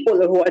the people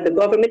or who are the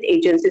government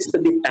agencies to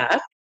be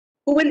tasked,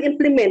 who will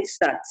implement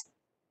such.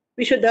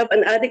 We should have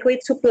an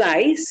adequate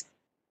supplies,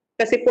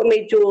 kasi po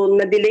medyo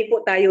na-delay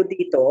po tayo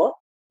dito,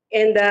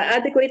 and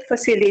adequate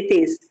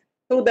facilities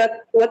so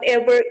that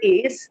whatever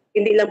is,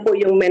 hindi lang po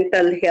yung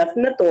mental health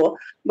na to,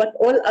 but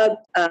all of,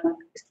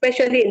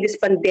 especially in this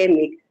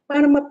pandemic,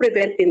 para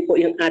ma-prevent din po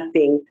yung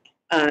ating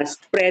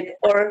spread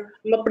or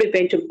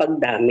ma-prevent yung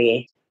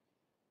pagdami.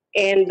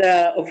 And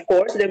of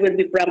course, there will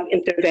be prompt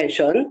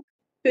intervention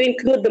to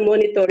include the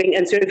monitoring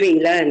and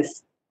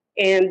surveillance.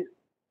 And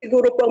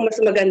siguro po ang mas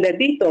maganda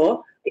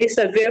dito is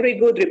a very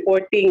good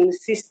reporting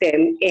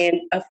system,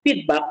 and a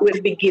feedback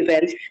will be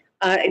given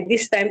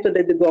this time to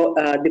the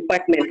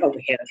Department of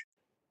Health.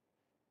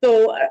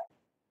 So,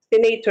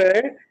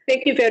 Senator,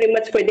 thank you very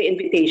much for the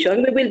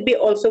invitation. We will be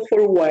also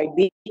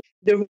forwarding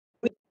the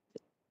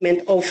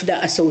recruitment of the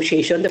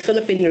association, the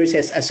Philippine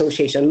Nurses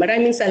Association.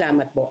 Maraming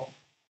salamat po.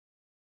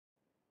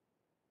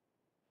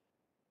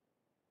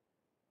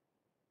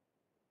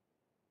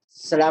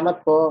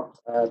 Salamat po,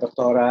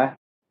 Doktora.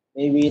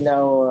 May we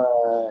now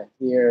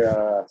hear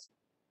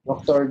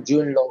Dr.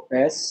 June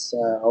Lopez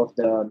of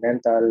the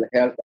mental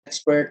health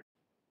expert,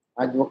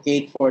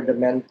 advocate for the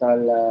mental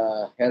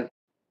health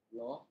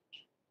law.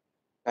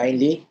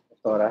 Kindly,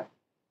 Doktora.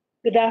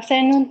 Good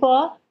afternoon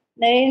po.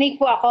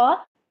 Narinig po ako?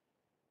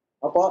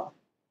 Opo.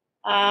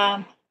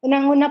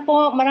 Unang-una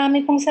po,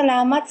 marami pong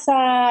salamat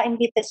sa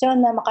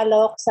imbitasyon na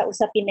makalahok sa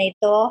usapin na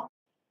ito.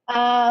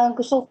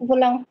 Gusto ko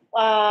lang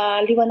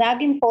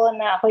liwanagin po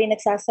na ako yung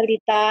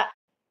nagsasalita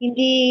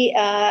hindi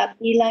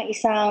bilang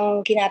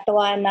isang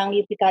kinatawa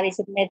ng UP College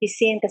of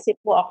Medicine kasi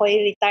po ako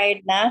ay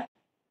retired na.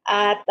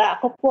 At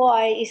ako po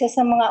ay isa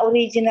sa mga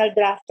original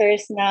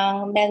drafters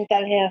ng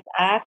Mental Health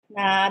Act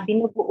na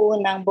binubuo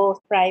ng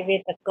both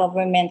private at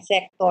government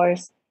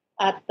sectors.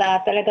 At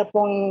talaga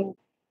pong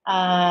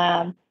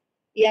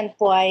yan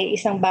po ay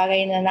isang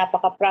bagay na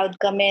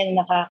napaka-proud kami,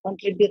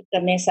 nakakontribute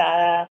kami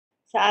sa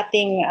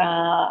ating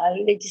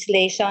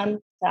legislation,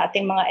 sa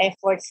ating mga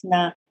efforts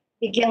na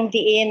bigyang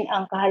diin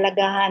ang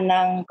kahalagahan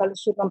ng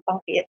kalusugang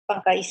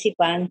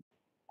pangkaisipan.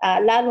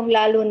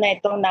 Lalong-lalo na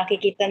itong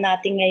nakikita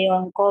natin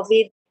ngayong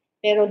COVID.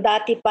 Pero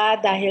dati pa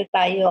dahil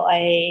tayo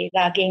ay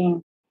laging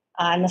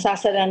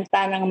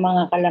nasasalanta ng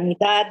mga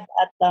kalamidad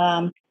at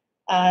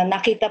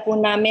nakita po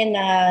namin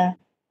na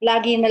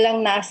lagi na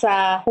lang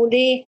nasa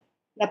huli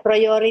na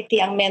priority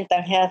ang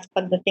mental health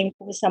pagdating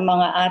po sa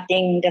mga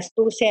ating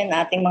gastusin,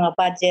 ating mga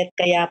budget.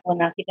 Kaya po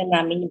nakita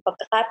namin yung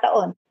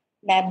pagkakataon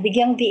na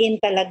bigyang diin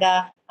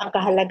talaga ang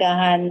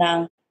kahalagahan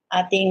ng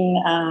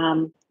ating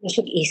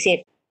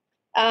lusog-isip.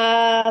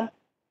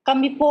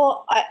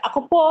 Ako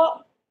po,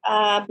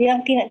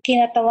 bilang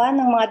kinatawa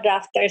ng mga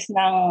drafters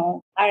ng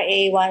RA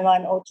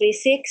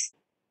 11036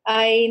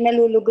 ay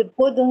nalulugod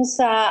po dun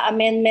sa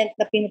amendment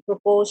na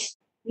pinopropose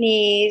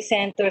ni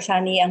Senator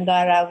Sani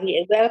Angara.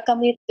 We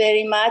welcome it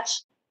very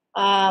much.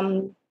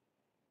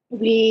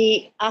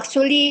 We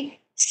actually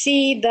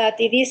see that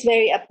it is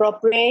very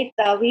appropriate.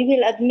 We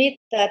will admit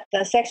that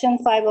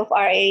Section 5 of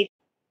RA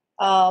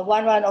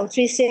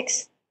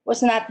 11036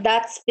 was not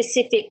that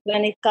specific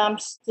when it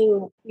comes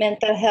to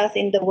mental health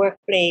in the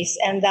workplace,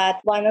 and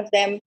that one of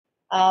them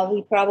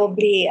we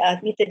probably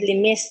admittedly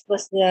missed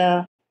was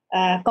the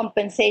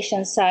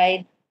compensation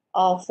side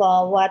of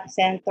what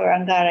Senator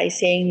Angara is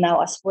saying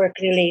now as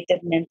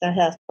work-related mental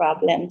health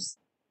problems.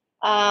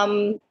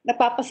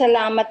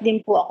 Napapasalamat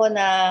din po ako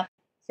na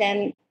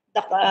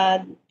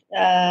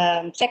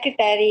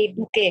Secretary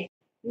Duque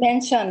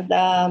mentioned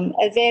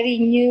a very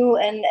new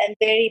and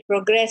very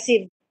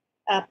progressive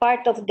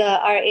part of the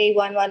RA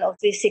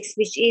 11036,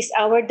 which is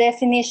our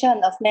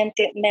definition of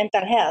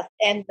mental health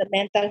and the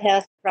mental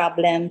health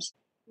problems.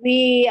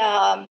 We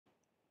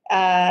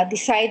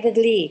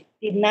decidedly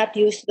did not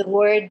use the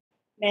word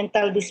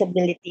mental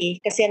disability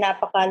kasi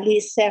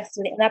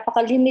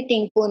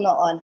napaka-limiting po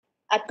noon.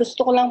 At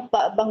gusto ko lang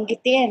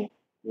banggitin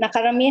na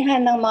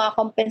karamihan ng mga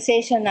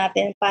compensation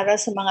natin para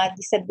sa mga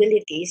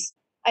disabilities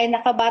ay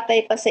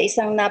nakabatay pa sa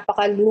isang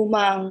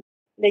napakalumang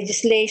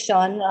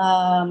legislation,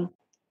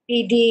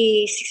 PD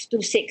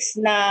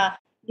 626, na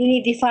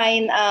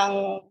dinidefine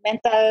ang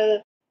mental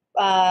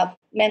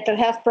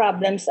health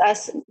problems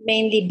as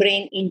mainly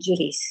brain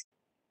injuries.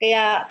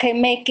 Kaya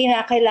may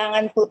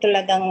kinakailangan po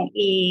talagang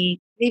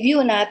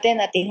i-review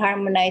natin at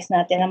i-harmonize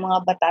natin ang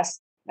mga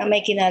batas na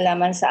may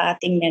kinalaman sa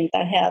ating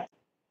mental health.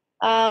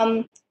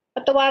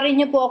 Patawarin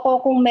niyo po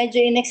ako kung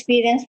medyo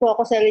inexperienced po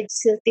ako sa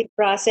legislative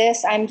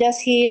process. I'm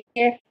just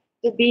here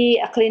to be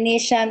a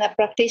clinician, a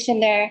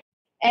practitioner,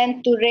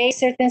 and to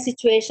raise certain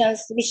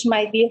situations which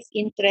might be of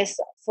interest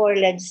for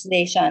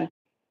legislation.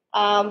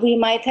 We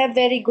might have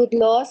very good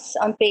laws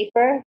on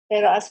paper,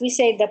 pero as we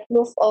say, the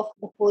proof of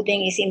the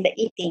pudding is in the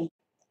eating.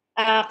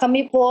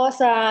 Kami po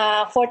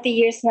sa 40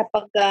 years na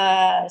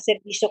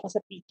pag-serbisyo ko sa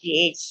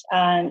PGH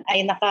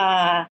ay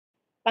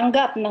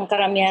nakatanggap ng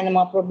karamihan ng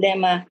mga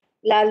problema,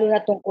 lalo na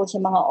tungkol sa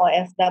mga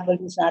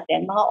OFWs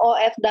natin. Mga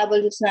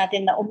OFWs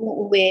natin na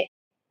umuwi,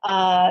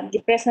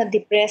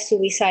 depressed,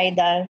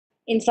 suicidal.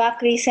 In fact,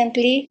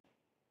 recently,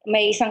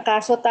 may isang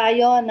kaso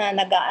tayo na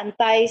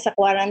nag-aantay sa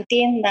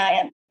quarantine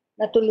na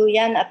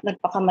natuluyan at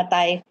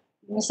nagpakamatay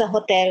dun sa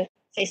hotel,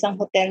 sa isang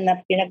hotel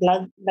na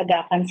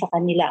pinaglagakan sa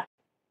kanila.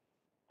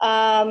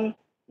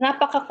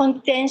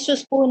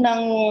 Napaka-contentious po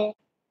ng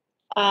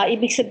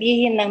ibig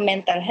sabihin ng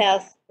mental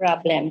health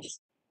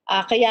problems.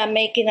 Kaya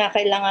may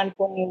kinakailangan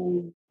pong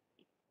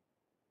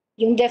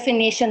yung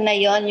definition na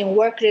yon, yung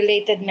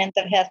work-related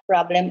mental health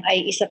problem,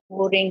 ay isa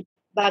po ring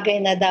bagay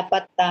na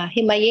dapat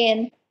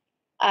himayin.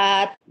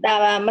 At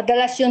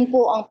madalas yun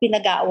po ang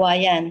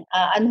pinag-aawayan.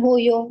 Ano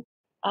yung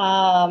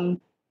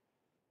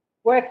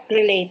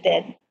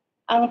work-related?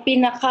 Ang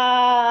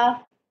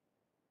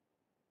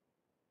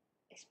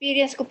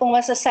experience ko pong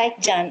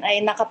masasite dyan ay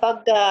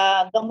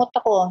nakapaggamot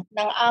ako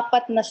ng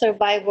 4 na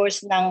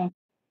survivors ng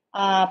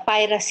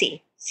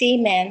piracy,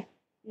 seamen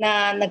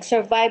na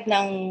nag-survive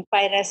ng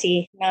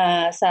piracy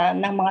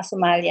ng mga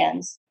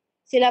Somalians.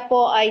 Sila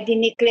po ay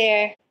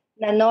dineclare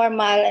na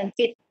normal and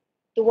fit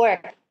to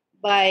work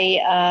by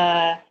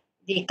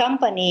the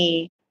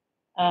company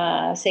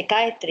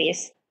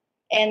psychiatrist,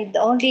 and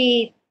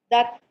only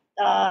that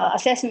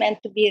assessment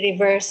to be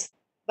reversed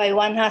by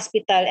one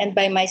hospital and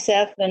by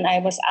myself when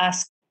I was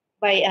asked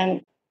by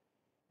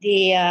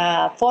the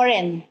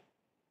foreign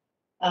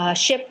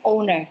ship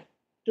owner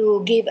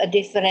to give a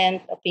different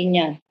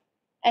opinion.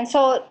 And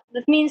so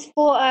that means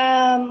po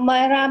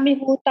marami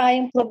po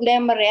tayong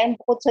problema rin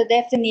bukod sa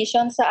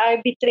definition sa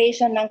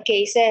arbitration ng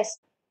cases.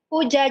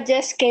 Who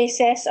judges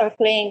cases or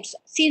claims?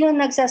 Sino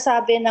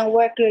nagsasabi ng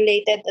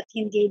work-related at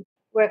hindi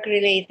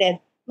work-related?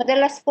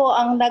 Madalas po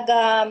ang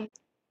nag-a-assess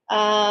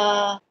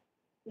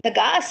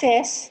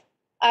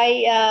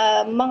ay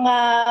mga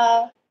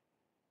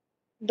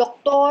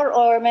doktor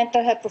or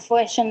mental health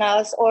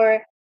professionals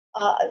or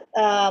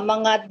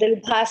mga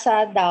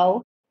dalubhasa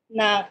daw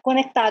na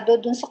konektado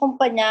dun sa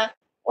kumpanya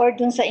or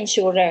dun sa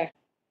insurer.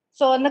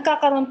 So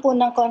nagkakaroon po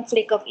ng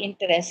conflict of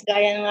interest,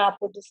 gaya nga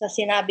po dun sa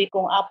sinabi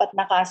kong 4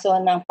 na kaso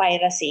ng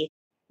piracy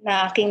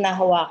na aking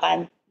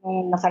nahawakan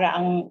noong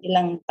nakaraang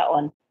ilang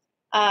taon.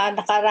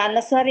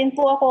 Nakaranas na rin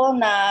po ako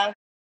na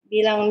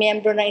bilang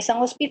miyembro ng isang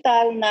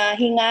ospital na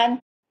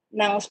hingan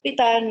ng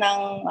ospital ng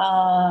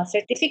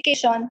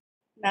certification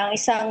ng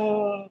isang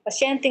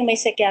pasyenteng may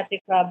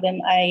psychiatric problem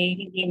ay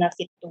hindi na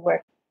fit to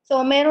work. So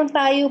meron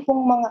tayo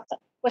pong mga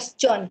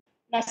question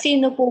na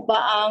sino po ba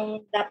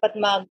ang dapat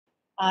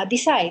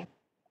mag-decide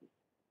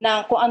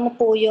na kung ano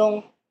po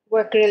yung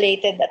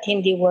work-related at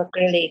hindi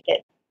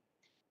work-related.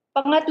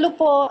 Pangatlo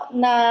po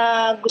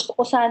na gusto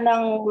ko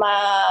sanang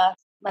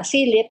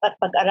masilip at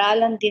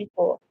pag-aralan din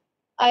po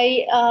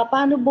ay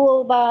paano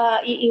po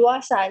ba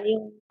iiwasan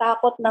yung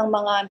takot ng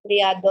mga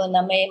empleyado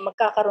na may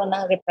magkakaroon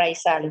ng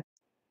reprisal.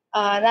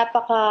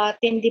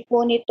 Napakatindi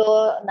po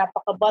nito,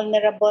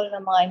 napaka-vulnerable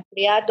ng mga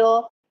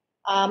empleyado.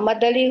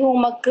 Madali hong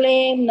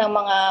mag-claim ng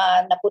mga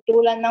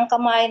naputulan ng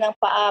kamay, ng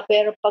paa,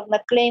 pero pag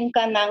nag-claim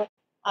ka ng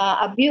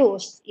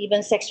abuse,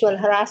 even sexual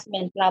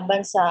harassment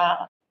laban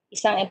sa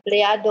isang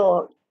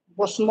empleyado,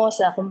 boss mo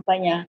sa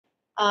kumpanya,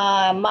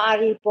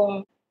 maaari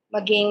pong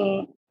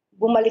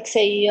bumalik sa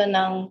iyo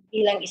ng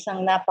bilang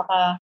isang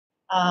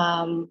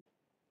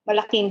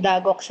malaking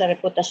dagok sa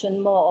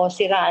reputasyon mo o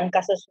siraan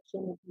ka sa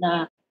susunod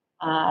na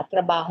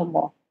trabaho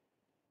mo.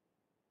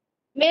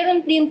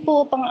 Meron din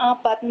po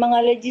pang-apat,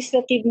 mga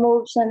legislative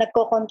moves na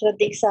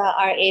nagko-contradict sa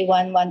RA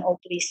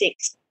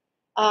 11036.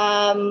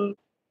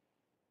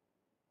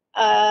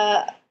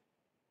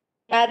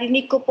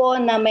 Narinig ko po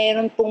na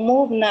mayroon pong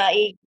move na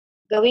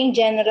gawing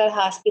general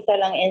hospital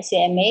ang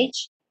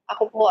NCMH.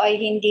 Ako po ay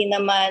hindi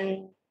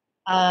naman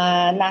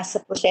nasa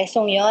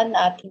prosesong yon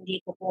at hindi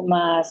ko po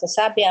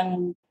masasabi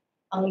ang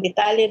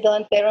detalye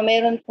doon. Pero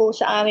meron po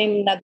sa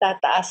amin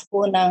nagtataas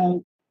po ng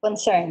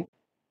concern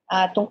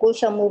tungkol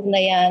sa move na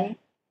yan,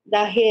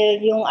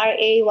 dahil yung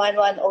RA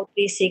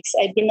 11036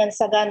 ay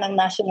binansagan ng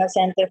National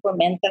Center for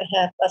Mental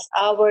Health as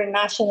our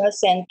national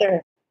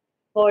center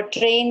for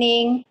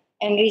training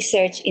and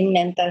research in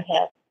mental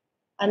health.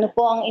 ano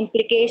po ang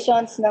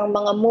implications ng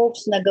mga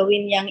moves na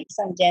gawin niyang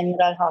isang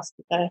general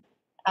hospital.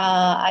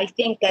 I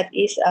think that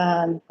is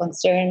a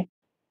concern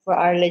for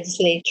our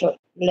legislators.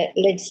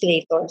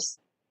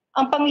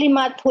 Ang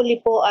panglima at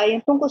huli po ay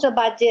yung tungkol sa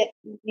budget.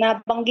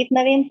 Nabanggit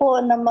na rin po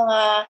ng mga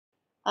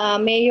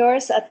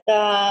mayors at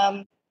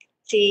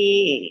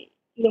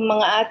yung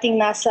mga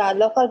ating nasa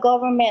local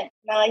government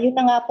na yun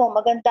na nga po,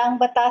 maganda ang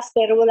batas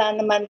pero wala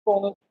naman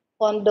pong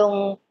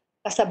pondong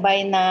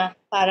kasabay na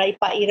para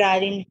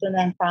ipairalin ito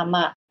ng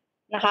tama.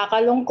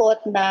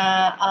 Nakakalungkot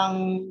na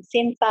ang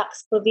sin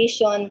tax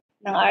provision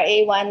ng RA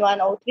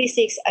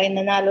 11036 ay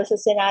nanalo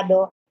sa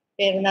Senado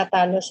pero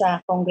natalo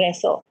sa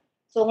Kongreso.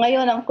 So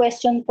ngayon ang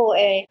question po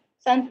ay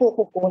saan po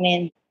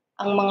kukunin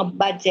ang mga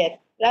budget?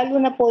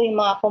 Lalo na po yung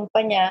mga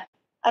kumpanya.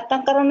 At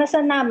ang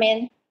karanasan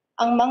namin,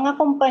 ang mga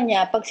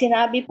kumpanya, pag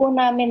sinabi po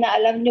namin na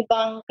alam nyo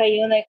bang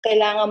kayo na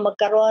kailangan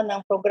magkaroon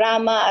ng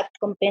programa at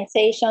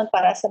compensation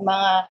para sa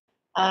mga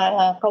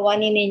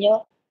kawani ninyo,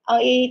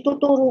 ang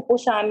ituturo po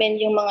sa amin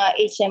yung mga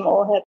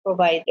HMO health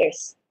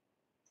providers.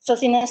 So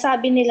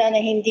sinasabi nila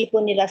na hindi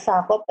po nila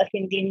sakop at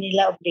hindi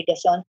nila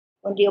obligasyon,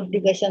 kundi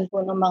obligasyon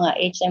po ng mga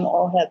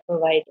HMO health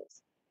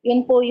providers.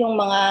 Yun po yung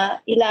mga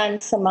ilan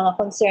sa mga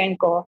concern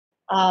ko.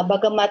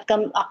 Bagamat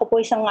ako po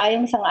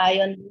sang-ayon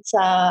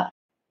sa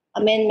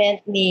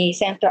amendment ni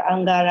Senator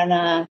Angara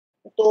na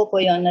totoo po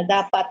yun na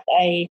dapat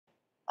ay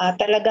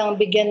talagang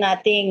bigyan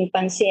nating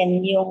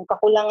pansin yung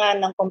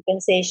kakulangan ng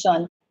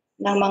compensation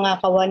ng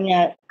mga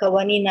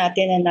kawani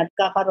natin na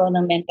nagkakaroon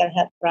ng mental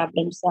health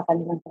problems sa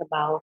kanilang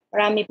trabaho.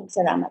 Maraming pong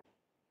salamat.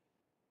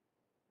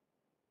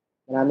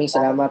 Maraming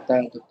salamat,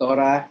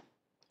 Doktora.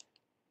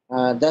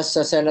 Does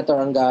Senator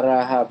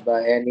Angara have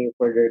any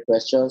further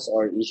questions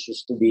or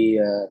issues to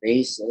be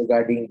raised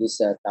regarding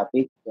this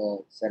topic,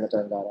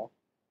 Senator Angara?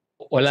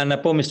 Wala na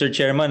po, Mr.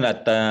 Chairman,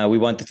 at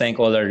we want to thank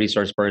all our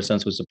resource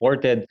persons who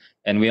supported,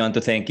 and we want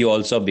to thank you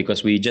also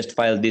because we just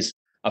filed this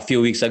a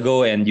few weeks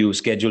ago and you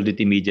scheduled it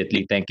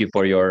immediately. Thank you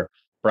for your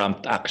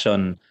prompt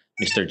action,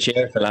 Mr.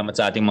 Chair. Salamat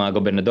sa ating mga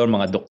gobernador,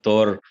 mga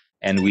doktor,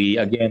 and we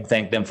again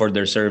thank them for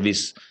their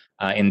service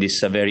in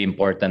this very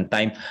important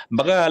time.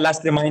 Baka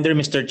last reminder,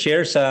 Mr.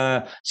 Chair,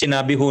 sa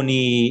sinabi ho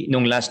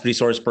nung last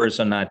resource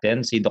person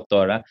natin, si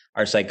Doktora,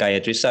 our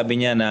psychiatrist, sabi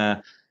niya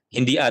na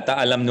hindi ata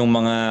alam ng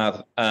mga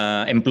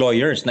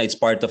employers na it's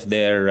part of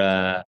their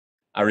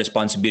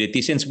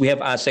responsibility. Since we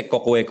have ASEC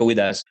Cocoeco with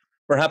us,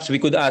 perhaps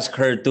we could ask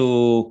her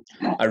to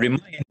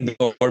remind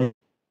or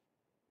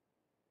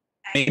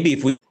maybe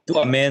if we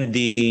to amend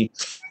the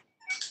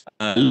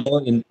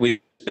law with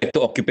respect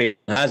to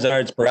occupational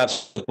hazards,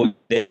 perhaps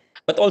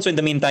but also in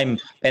the meantime,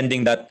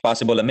 pending that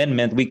possible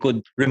amendment, we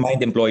could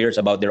remind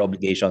employers about their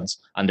obligations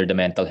under the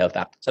Mental Health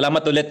Act.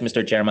 Salamat ulit,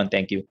 Mr. Chairman.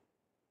 Thank you.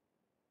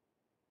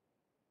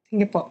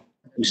 Sige po.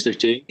 Mr.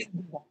 Chair,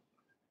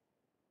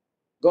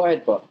 Go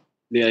ahead po.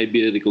 may I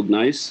be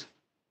recognized?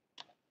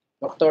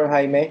 Dr.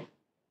 Jaime?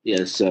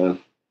 Yes,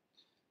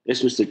 yes,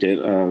 Mr. Chair.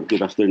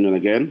 Good afternoon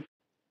again.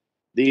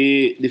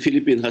 The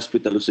Philippine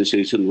Hospital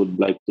Association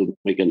would like to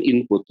make an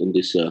input on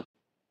this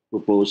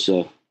proposed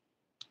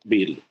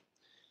bill.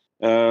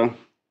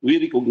 We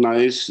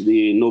recognize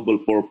the noble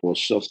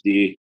purpose of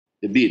the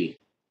bill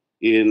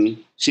in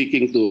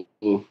seeking to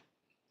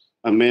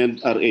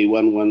amend RA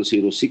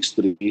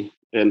 11063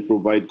 and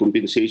provide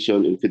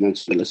compensation and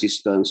financial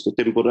assistance to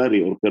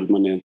temporary or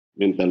permanent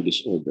mental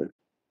disorder.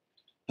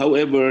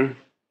 However,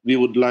 we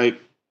would like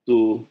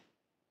to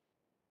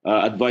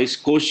advise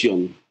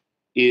caution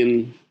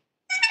in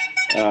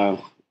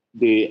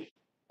the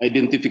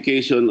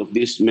identification of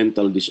these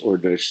mental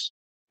disorders.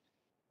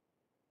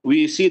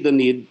 We see the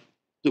need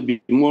to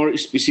be more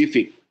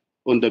specific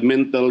on the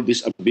mental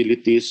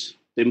disabilities,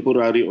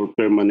 temporary or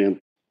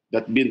permanent,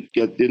 that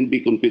can be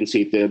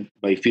compensated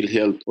by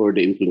PhilHealth or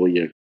the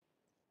employer.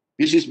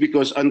 This is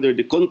because under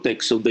the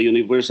context of the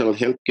Universal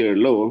Healthcare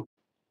Law,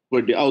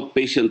 where the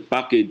outpatient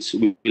package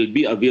will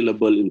be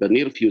available in the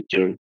near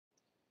future,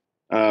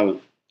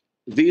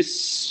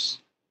 this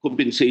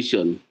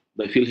compensation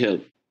by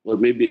PhilHealth or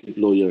maybe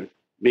employer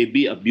may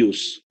be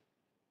abused.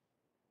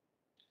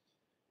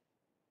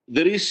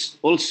 There is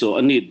also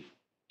a need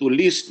to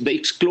list the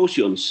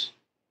exclusions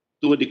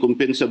to the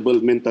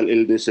compensable mental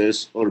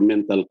illnesses or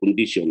mental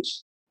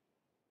conditions.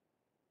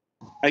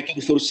 I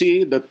can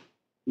foresee that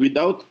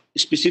without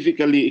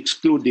specifically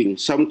excluding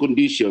some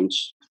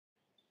conditions,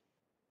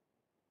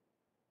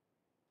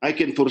 I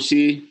can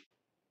foresee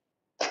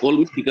all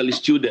medical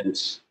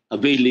students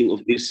availing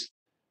of this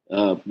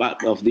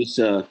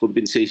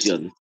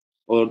compensation,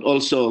 or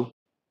also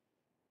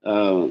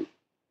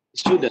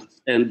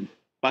students and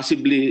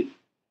possibly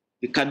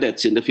the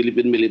cadets in the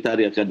Philippine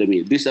Military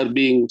Academy. These are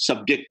being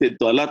subjected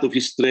to a lot of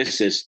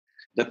stresses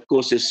that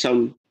causes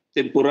some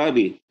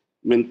temporary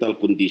mental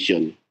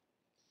condition.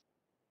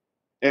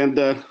 And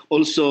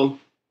also,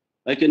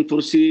 I can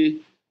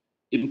foresee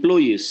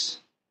employees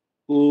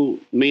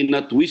who may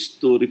not wish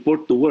to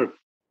report to work,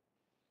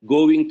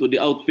 going to the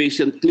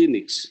outpatient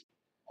clinics,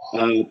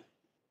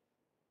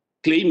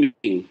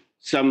 claiming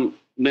some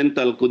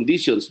mental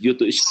conditions due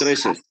to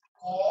stresses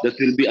that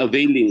will be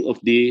availing of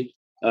the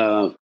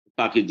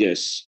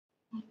packages.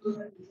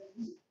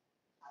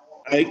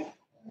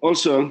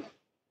 Also,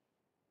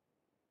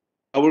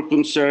 our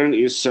concern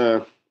is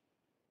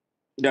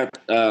that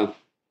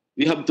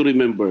we have to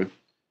remember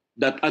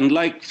that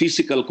unlike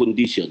physical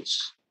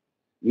conditions,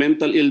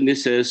 mental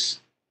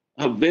illnesses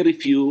have very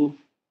few,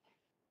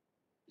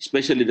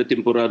 especially the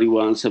temporary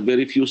ones, have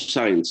very few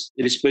signs,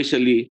 and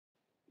especially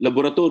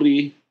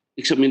laboratory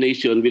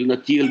examination will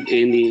not yield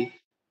any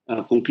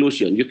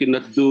conclusion. You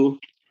cannot do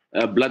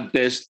a blood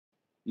test,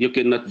 you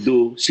cannot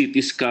do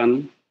CT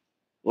scan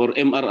or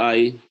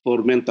MRI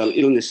for mental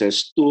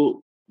illnesses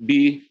to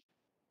be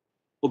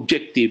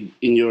objective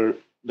in your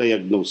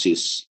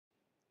diagnosis.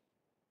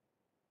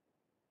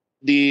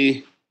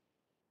 The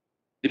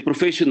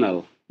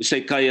professional, the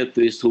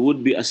psychiatrist who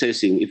would be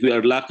assessing, if we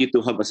are lucky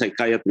to have a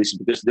psychiatrist,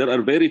 because there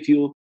are very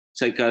few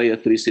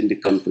psychiatrists in the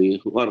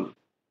country who are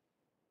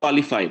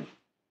qualified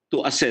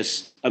to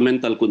assess a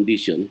mental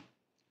condition,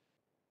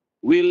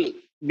 will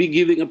be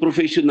giving a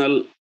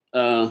professional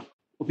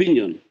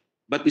opinion.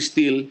 But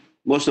still,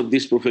 most of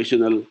these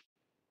professional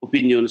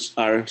opinions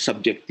are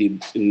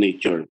subjective in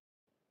nature.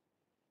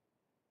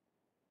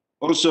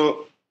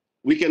 Also,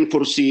 we can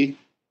foresee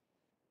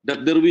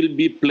that there will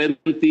be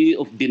plenty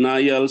of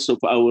denials of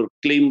our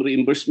claim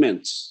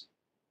reimbursements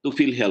to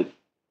PhilHealth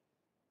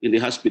in the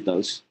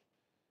hospitals,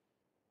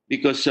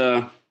 because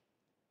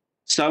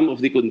some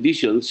of the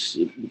conditions,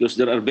 because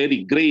there are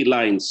very gray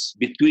lines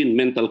between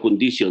mental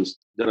conditions,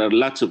 there are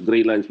lots of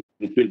gray lines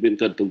between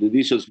mental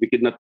conditions, we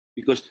cannot,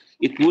 because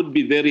it would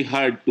be very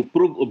hard to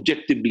prove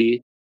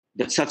objectively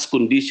that such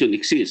condition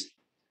exists.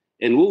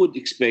 And we will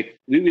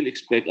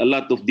expect a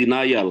lot of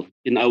denial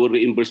in our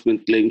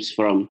reimbursement claims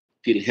from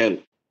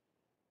PhilHealth.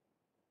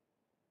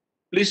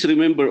 Please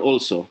remember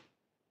also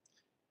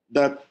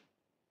that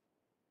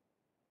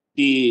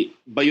the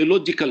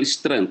biological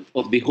strength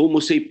of the Homo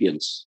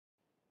sapiens,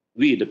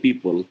 we the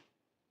people,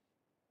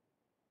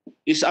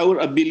 is our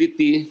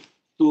ability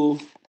to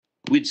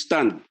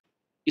withstand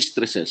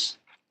stresses.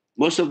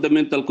 Most of the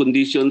mental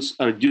conditions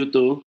are due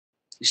to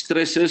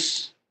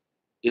stresses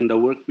in the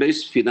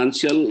workplace,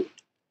 financial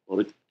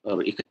or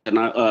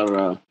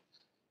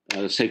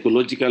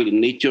psychological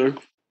in nature.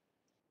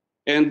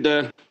 And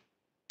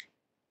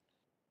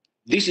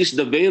this is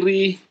the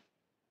very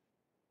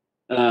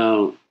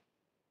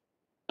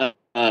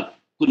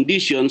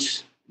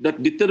conditions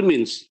that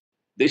determines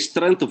the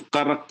strength of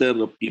character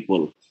of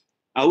people.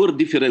 Our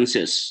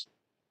differences,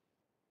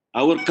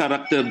 our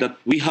character that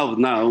we have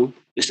now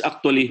is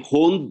actually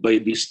honed by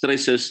the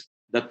stresses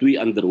that we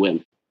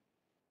underwent.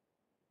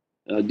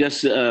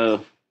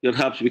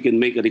 Perhaps we can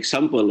make an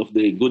example of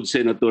the good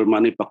Senator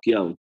Manny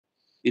Pacquiao.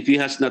 If he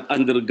has not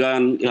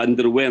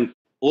underwent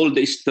all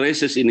the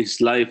stresses in his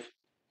life,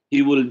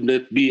 he will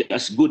not be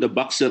as good a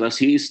boxer as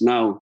he is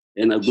now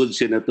and a good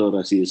senator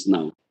as he is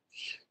now.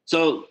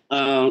 So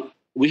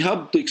we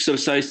have to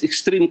exercise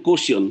extreme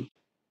caution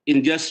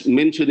in just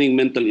mentioning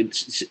mental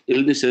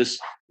illnesses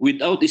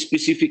without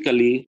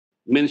specifically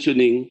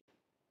mentioning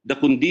the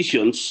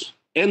conditions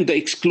and the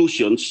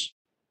exclusions,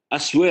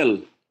 as well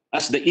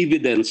as the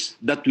evidence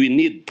that we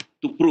need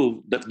to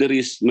prove that there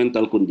is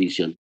mental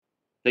condition.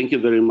 Thank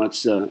you very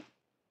much,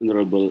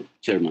 Honorable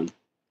Chairman.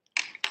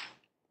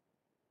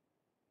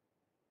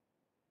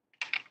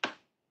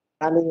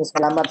 Maraming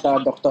salamat,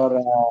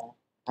 Dr.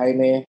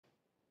 Jaime.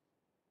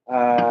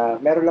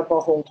 Meron lang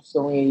po akong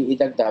gustong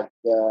idagdag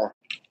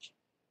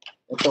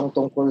itong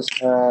tungkol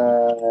sa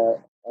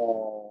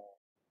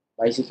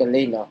bicycle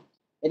lane. No?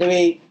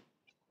 Anyway,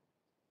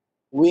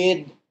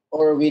 with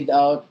or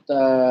without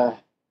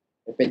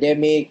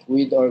epidemic,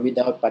 with or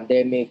without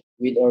pandemic,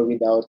 with or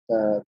without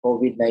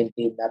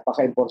COVID-19,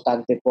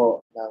 napaka-importante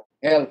po ng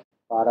health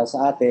para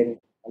sa atin,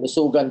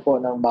 kalusugan po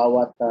ng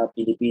bawat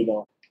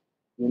Pilipino.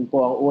 Yun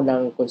po ang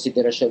unang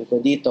konsiderasyon ko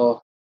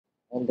dito.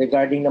 And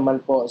regarding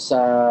naman po sa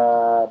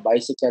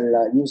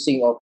bicycle,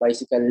 using of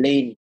bicycle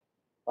lane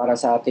para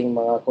sa ating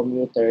mga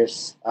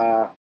commuters,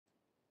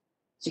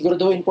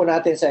 siguraduhin po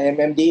natin sa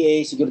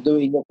MMDA,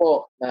 siguraduhin nyo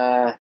po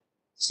na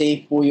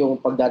safe po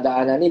yung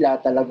pagdadaanan nila,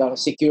 talagang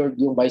secured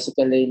yung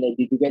bicycle lane na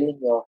ibibigay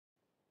ninyo.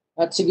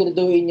 At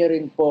siguraduhin nyo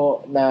rin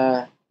po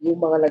na yung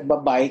mga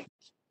nagbabike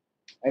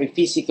ay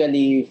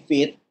physically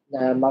fit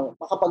na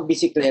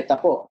makapagbisikleta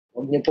po.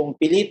 Huwag nyo pong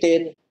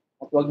pilitin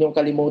at huwag nyo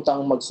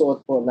kalimutang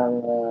magsuot po ng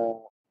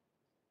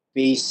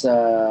face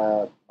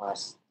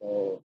mask.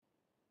 So,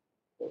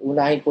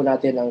 unahin po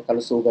natin ang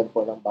kalusugan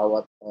po ng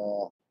bawat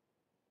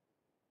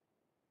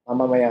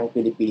mamamayang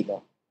Pilipino.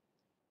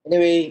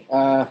 Anyway,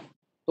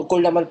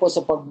 tungkol naman po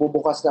sa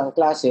pagbubukas ng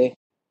klase,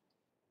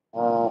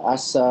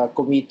 as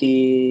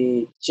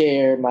committee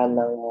chairman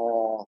ng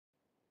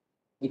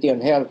Committee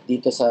on Health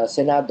dito sa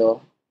Senado,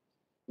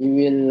 we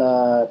will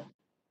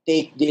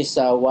take this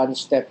one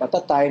step at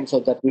a time so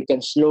that we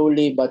can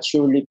slowly but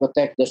surely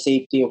protect the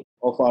safety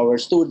of our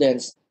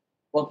students.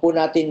 Huwag po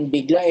natin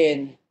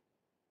biglain.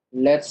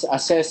 Let's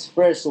assess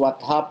first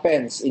what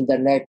happens in the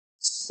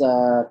next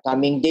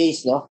coming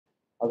days. No?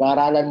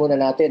 Pag-aaralan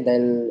muna natin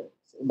dahil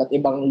iba't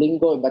ibang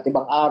linggo, iba't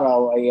ibang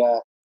araw ay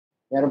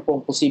meron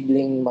pong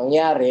posibleng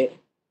mangyari.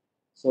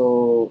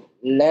 So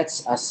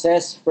let's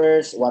assess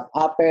first what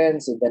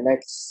happens in the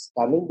next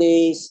coming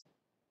days.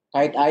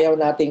 Kahit ayaw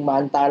nating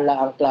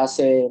maantala ang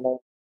klase ng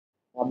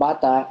mga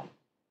bata,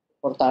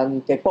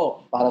 importante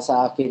po para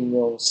sa akin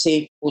yung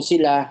safe po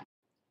sila.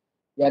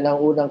 Yan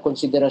ang unang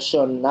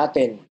konsiderasyon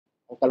natin,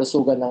 ang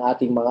kalusugan ng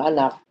ating mga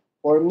anak.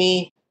 For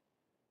me,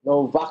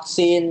 no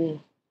vaccine,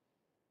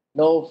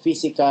 no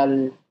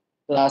physical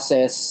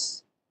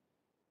classes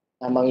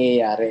na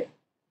mangyayari.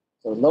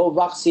 So no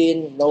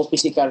vaccine, no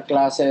physical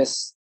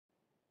classes,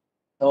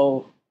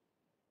 no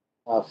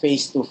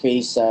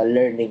face-to-face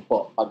learning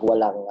po pag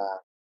walang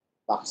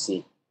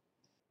vaccine.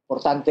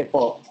 Importante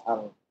po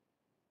ang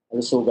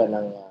kalusugan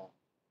ng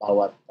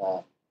bawat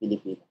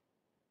Pilipino.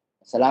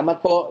 Salamat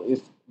po.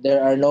 If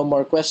there are no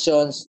more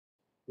questions,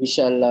 we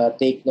shall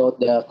take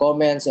note the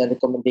comments and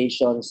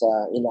recommendations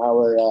in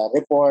our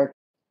report.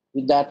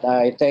 With that,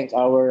 I thank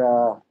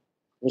our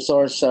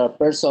resource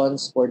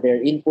persons for their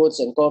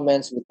inputs and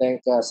comments. We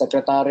thank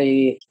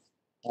Secretary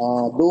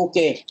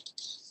Duque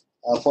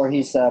for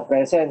his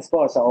presence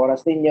po sa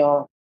oras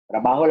ninyo.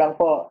 Trabaho lang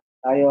po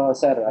tayo,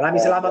 sir.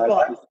 Maraming salamat po.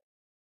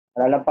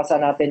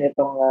 Nalampasan natin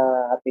itong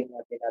ating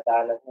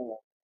dinadaanan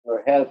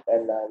for help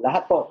and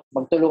lahat po,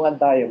 magtulungan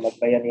tayo,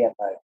 magbayanihan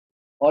tayo.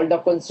 All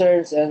the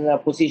concerns and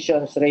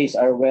positions raised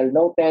are well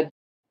noted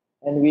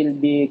and will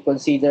be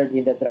considered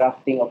in the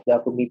drafting of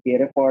the committee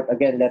report.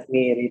 Again, let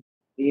me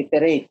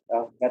reiterate,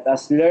 let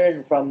us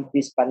learn from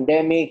this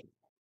pandemic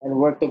and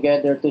work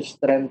together to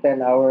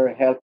strengthen our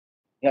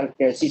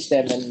healthcare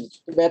system and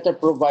to better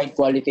provide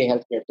quality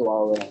healthcare to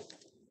our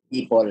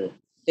people.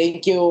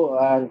 Thank you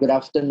and good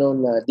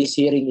afternoon. This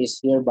hearing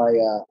is hereby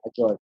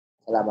adjourned.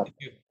 Salamat.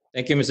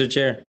 Thank you, Mr.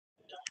 Chair.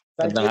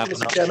 Thank you,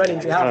 Mr. Chairman, in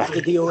behalf of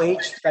the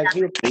DOH. Thank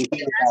you.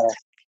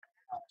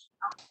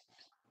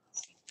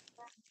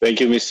 Thank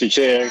you, Mr.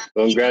 Chair.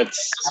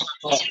 Congrats.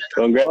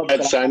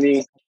 Congrats,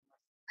 Sunny.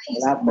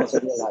 Thank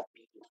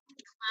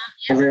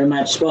you very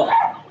much po.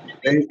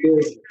 Thank you.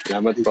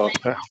 Salamat po.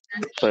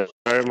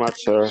 Very much,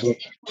 sir.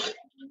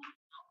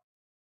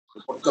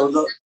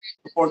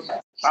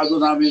 Supportado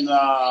namin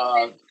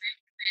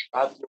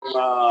lahat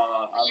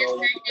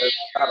yung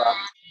Tara.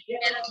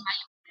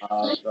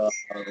 At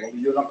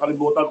yun ang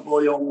kalimutan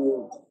po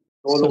yung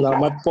tulong.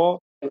 Salamat po.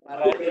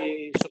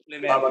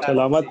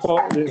 Salamat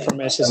po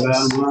from SSS.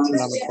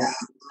 Salamat po.